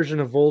version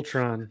of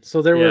Voltron.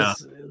 So there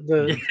was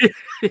the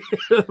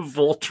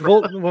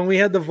Voltron. When we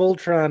had the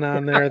Voltron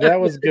on there, that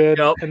was good.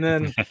 And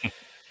then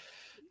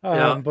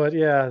but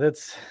yeah,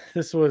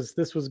 this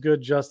was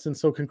good, Justin.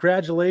 So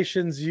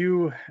congratulations.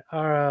 You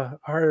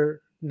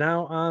are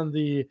now on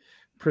the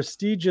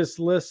prestigious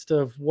list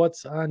of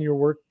what's on your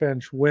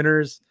workbench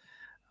winners.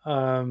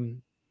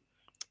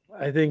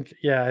 I think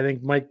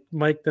Mike,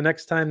 the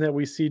next time that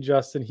we see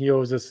Justin, he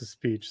owes us a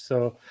speech.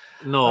 So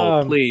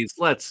no, please,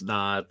 let's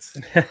not.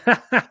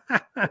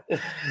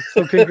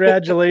 So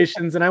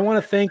congratulations. And I want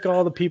to thank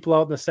all the people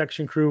out in the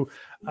section crew.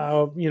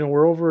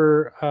 We're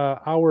over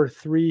hour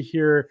 3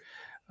 here,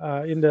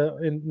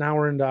 now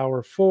we're into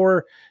hour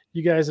 4.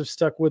 You guys have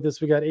stuck with us.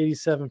 We got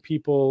 87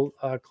 people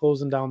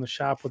closing down the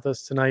shop with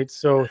us tonight.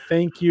 So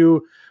thank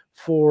you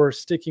for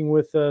sticking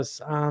with us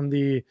on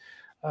the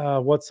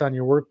what's on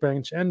your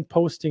workbench and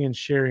posting and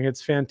sharing.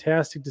 It's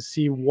fantastic to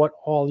see what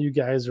all you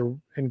guys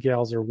and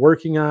gals are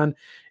working on.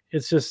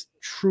 It's just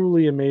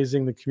truly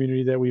amazing, the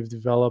community that we've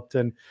developed.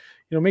 And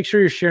make sure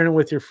you're sharing it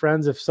with your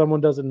friends. If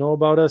someone doesn't know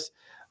about us,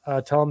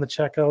 tell them to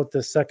check out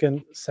the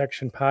Second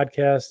Section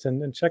podcast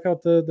and check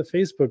out the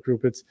Facebook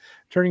group. It's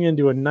turning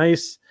into a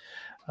nice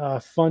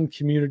fun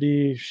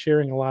community,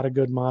 sharing a lot of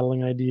good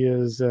modeling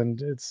ideas,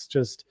 and it's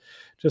just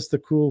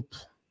the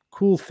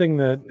cool thing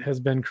that has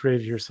been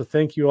created here. So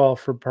thank you all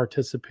for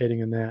participating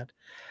in that.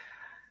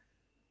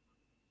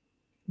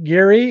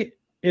 Gary,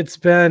 it's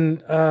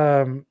been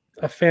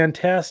a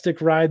fantastic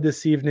ride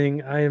this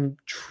evening. I am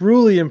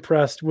truly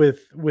impressed with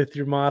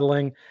your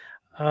modeling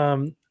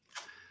and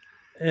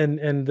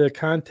the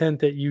content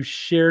that you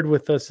shared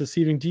with us this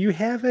evening. Do you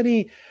have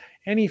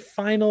any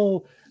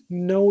final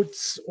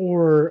notes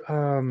or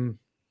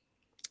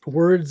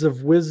words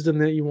of wisdom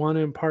that you want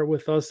to impart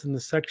with us and the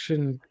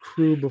section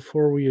crew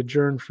before we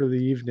adjourn for the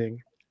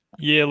evening?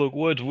 Yeah, look,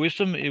 words of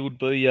wisdom, it would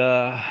be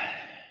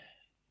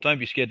don't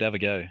be scared to have a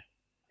go.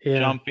 Yeah.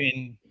 Jump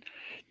in.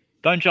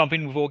 Don't jump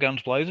in with all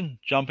guns blazing.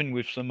 Jump in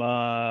with some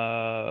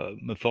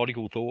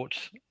methodical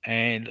thoughts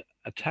and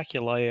attack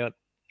your layout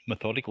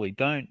methodically.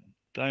 Don't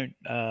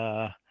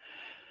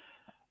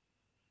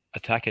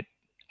attack it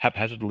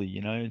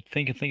haphazardly.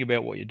 Think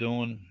about what you're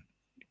doing.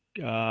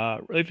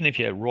 Even if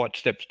you write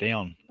steps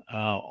down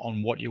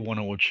on what you want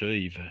to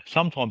achieve.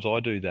 Sometimes I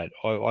do that.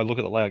 I look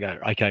at the layout and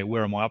go, okay,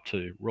 where am I up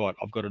to? Right,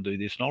 I've got to do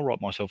this, and I'll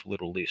write myself a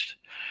little list.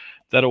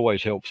 That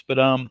always helps. But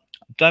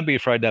don't be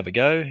afraid to have a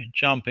go.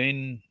 Jump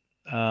in,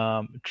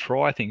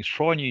 try things,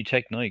 try new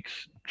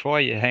techniques, try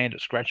your hand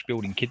at scratch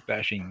building, kit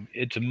bashing.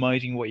 It's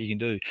amazing what you can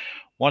do.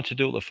 Once you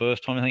do it the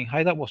first time, you think,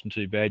 hey, that wasn't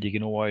too bad. You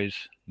can always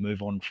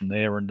move on from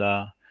there and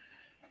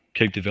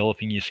keep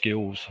developing your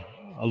skills.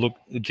 Look,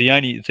 it's the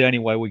only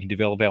way we can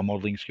develop our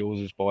modelling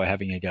skills is by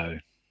having a go.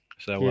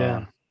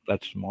 So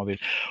that's my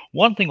bit.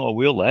 One thing I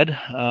will add,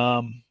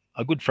 a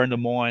good friend of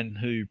mine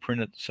who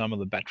printed some of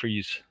the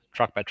batteries,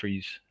 truck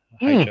batteries,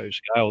 HO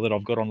scale that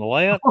I've got on the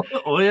layout.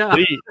 Oh yeah,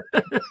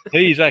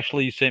 he's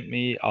actually sent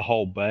me a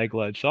whole bag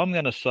load. So I'm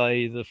going to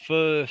say the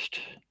first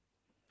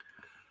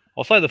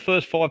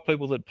 5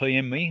 people that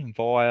PM me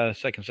via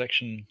Second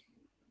Section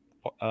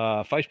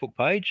Facebook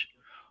page,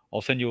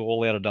 I'll send you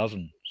all out a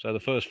dozen. So the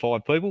first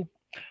 5 people,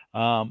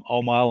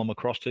 I'll mail them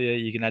across to you.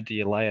 You can add to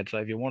your layout. So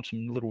if you want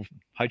some little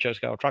HO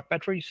scale truck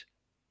batteries,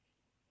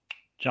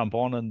 jump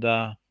on and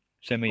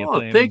send me a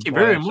PM. Thank you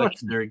very much,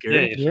 there,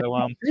 Gary. Yeah,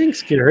 so,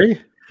 thanks,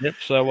 Gary. Yep.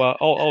 So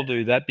I'll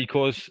do that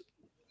because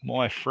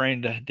my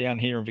friend down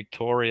here in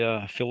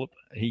Victoria, Philip,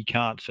 he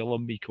can't sell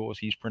them because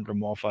he's printed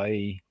them off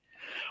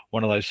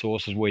one of those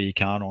sources where you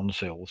can't on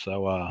sell.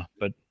 So,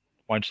 but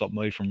won't stop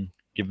me from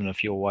giving a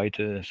few away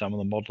to some of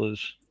the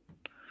modelers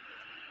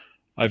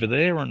over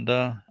there and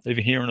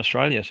even here in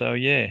Australia. So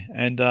yeah,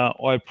 and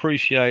I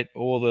appreciate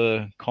all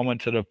the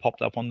comments that have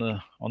popped up on the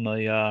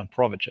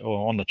private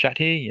or on the chat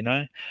here. You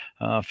know,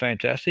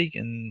 fantastic,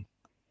 and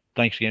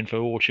thanks again for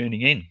all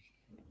tuning in.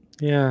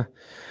 Yeah.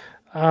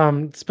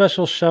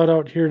 Special shout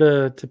out here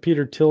to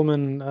Peter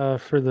Tillman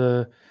for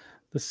the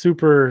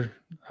super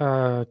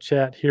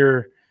chat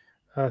here.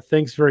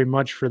 Thanks very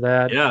much for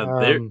that. Yeah,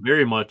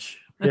 very much.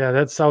 Yeah,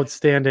 that's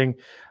outstanding.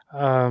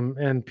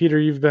 And Peter,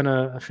 you've been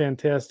a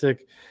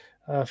fantastic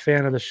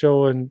fan of the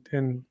show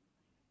and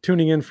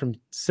tuning in from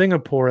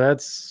Singapore.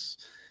 That's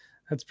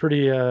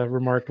pretty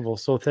remarkable.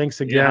 So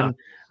thanks again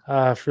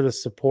for the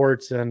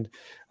support, and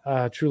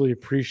truly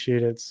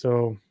appreciate it.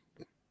 So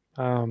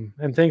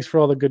and thanks for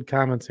all the good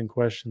comments and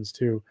questions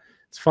too.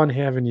 It's fun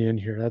having you in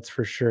here, that's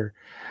for sure.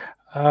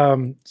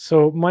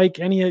 So Mike,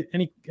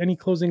 any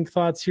closing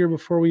thoughts here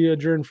before we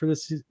adjourn for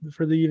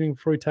the evening,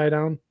 before we tie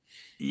down?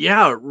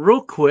 Yeah,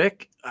 real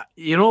quick.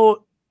 You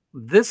know,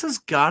 this has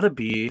got to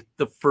be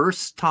the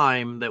first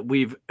time that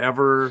we've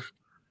ever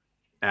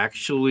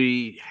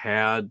actually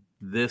had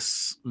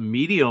this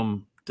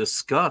medium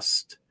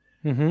discussed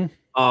to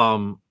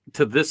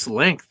this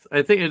length.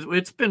 I think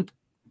it's been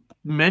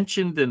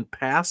mentioned in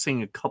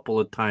passing a couple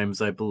of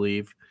times, I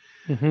believe,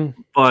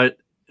 but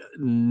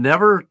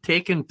never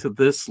taken to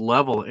this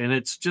level. And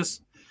it's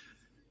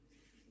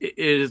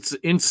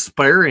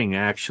inspiring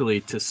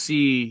actually to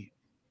see,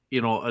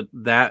 you know,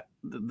 that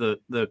the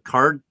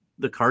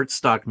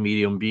cardstock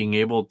medium being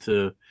able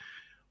to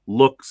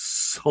look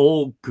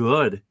so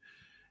good.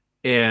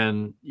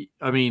 And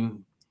I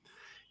mean,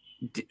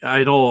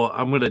 I know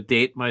I'm going to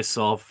date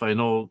myself. I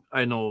know,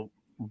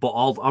 but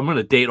I'm going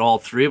to date all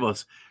three of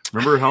us.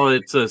 Remember how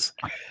it says,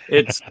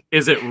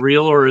 is it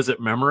real or is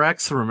it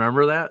Memorex?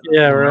 Remember that?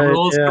 Yeah, remember right.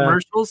 those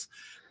commercials?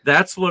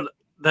 That's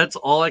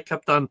all I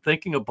kept on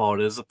thinking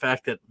about, is the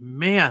fact that,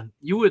 man,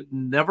 you would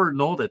never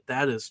know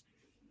that is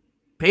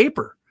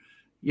paper,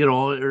 you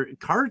know, or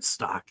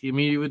cardstock. I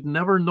mean, you would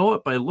never know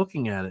it by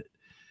looking at it.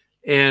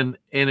 And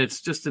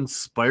it's just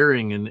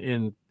inspiring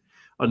and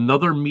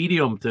another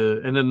medium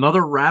and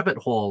another rabbit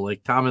hole,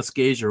 like Thomas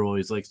Gager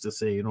always likes to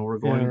say, you know, we're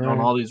going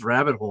down all these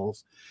rabbit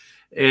holes.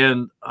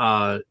 And,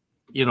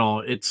 you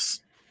know,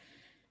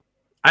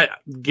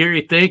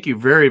 Gary, thank you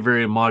very,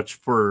 very much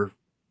for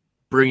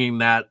bringing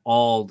that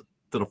all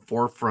to the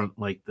forefront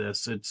like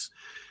this. It's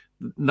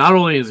not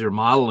only is your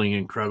modeling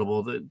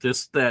incredible,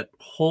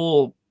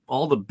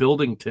 all the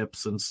building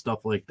tips and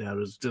stuff like that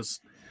is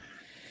just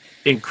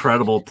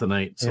incredible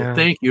tonight. So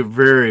thank you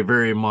very,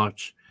 very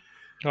much.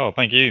 Oh,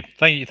 thank you.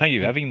 Thank you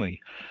for having me.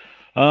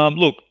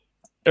 Look,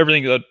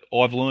 everything that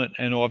I've learned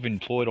and I've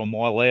employed on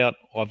my layout,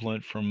 I've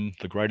learned from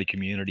the greater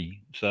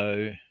community.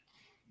 So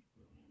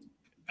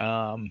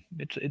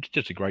it's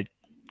just a great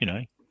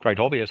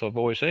hobby, as I've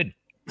always said.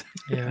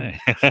 Yeah,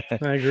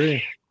 I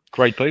agree.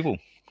 Great people.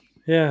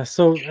 Yeah.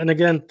 So, and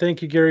again,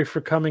 thank you, Gary,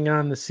 for coming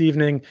on this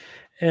evening.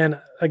 And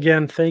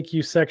again, thank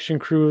you, section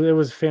crew. It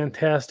was a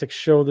fantastic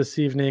show this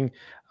evening.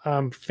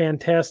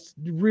 Fantastic,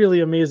 really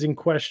amazing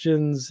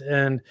questions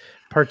and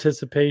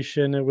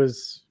participation. It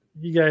was,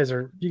 you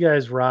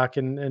guys rock,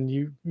 and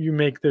you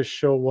make this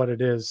show what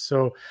it is.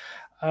 So,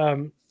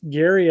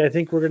 Gary, I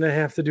think we're going to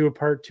have to do a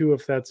part 2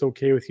 if that's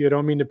okay with you. I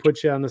don't mean to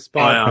put you on the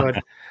spot,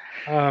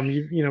 but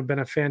you've been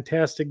a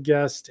fantastic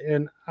guest,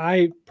 and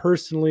I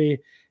personally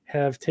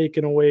have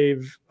taken away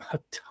a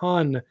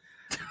ton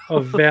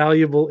of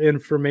valuable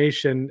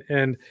information.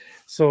 And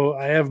so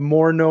I have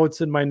more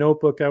notes in my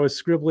notebook I was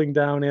scribbling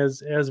down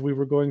as we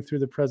were going through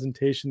the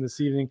presentation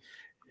this evening.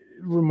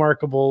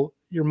 Remarkable.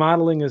 Your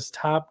modeling is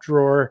top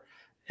drawer,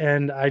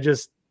 and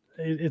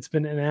it's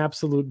been an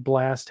absolute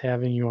blast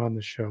having you on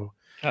the show.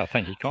 Oh,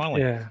 thank you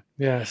kindly.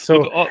 Yeah. So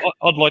look,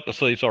 I'd like to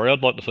see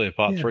a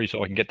part 3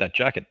 so I can get that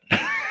jacket.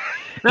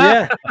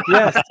 Yeah.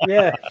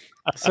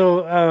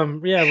 So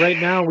right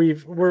now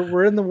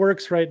we're in the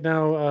works right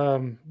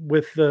now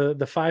with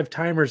the 5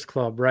 timers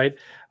club, right?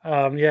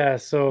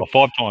 So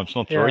 5 times,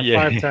 not 3.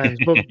 Yeah, 5 times.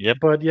 But yep.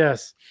 But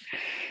yes.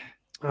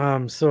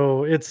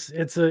 So it's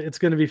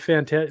going to be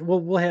fantastic.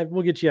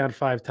 We'll get you on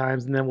 5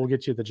 times, and then we'll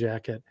get you the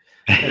jacket.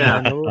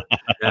 And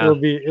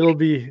it'll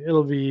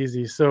be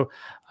easy. So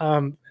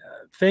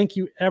thank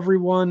you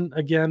everyone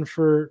again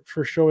for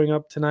showing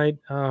up tonight.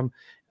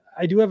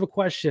 I do have a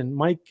question.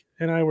 Mike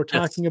and I were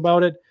talking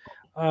about it.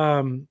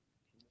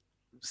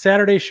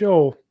 Saturday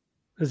show,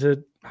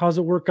 how's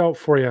it work out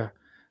for you?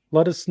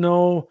 Let us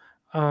know.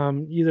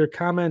 Either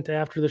comment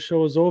after the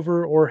show is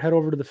over or head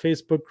over to the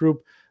Facebook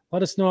group.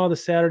 Let us know how the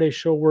Saturday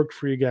show worked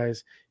for you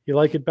guys. You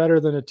like it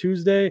better than a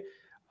Tuesday?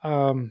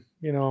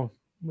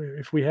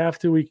 If we have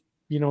to, we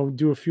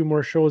do a few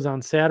more shows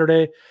on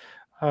Saturday.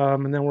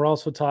 And then we're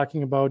also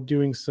talking about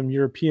doing some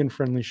European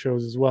friendly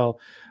shows as well.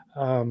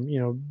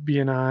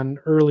 Being on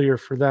earlier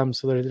for them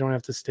so that they don't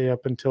have to stay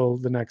up until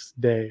the next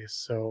day.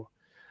 So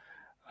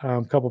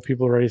A couple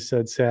people already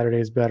said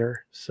Saturday's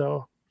better.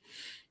 So,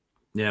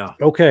 yeah.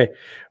 Okay.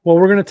 Well,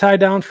 we're going to tie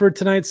down for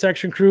tonight's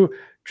section crew.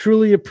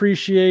 Truly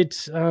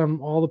appreciate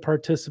all the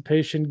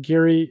participation.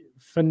 Gary,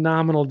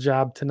 phenomenal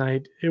job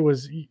tonight. It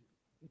was,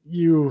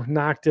 you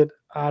knocked it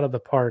out of the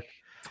park.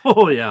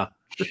 Oh, yeah.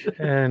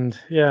 And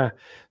yeah,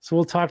 so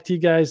we'll talk to you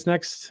guys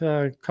next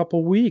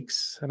couple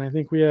weeks. And I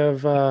think we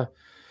have,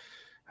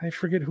 I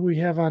forget who we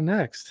have on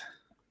next.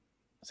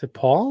 Is it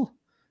Paul?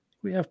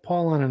 We have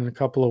Paul on in a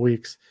couple of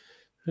weeks.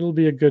 It'll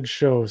be a good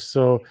show.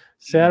 So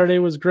Saturday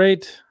was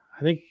great.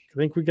 I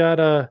think we got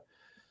a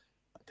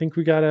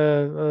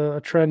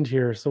trend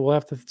here. So we'll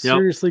have to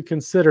seriously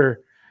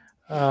consider,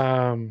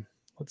 let's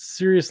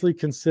seriously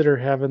consider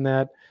having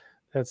that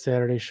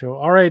Saturday show.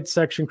 All right,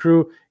 section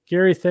crew.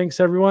 Gary, thanks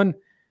everyone.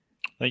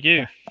 Thank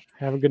you.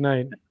 Have a good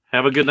night.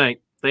 Have a good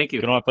night. Thank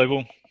you. Good night,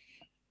 people.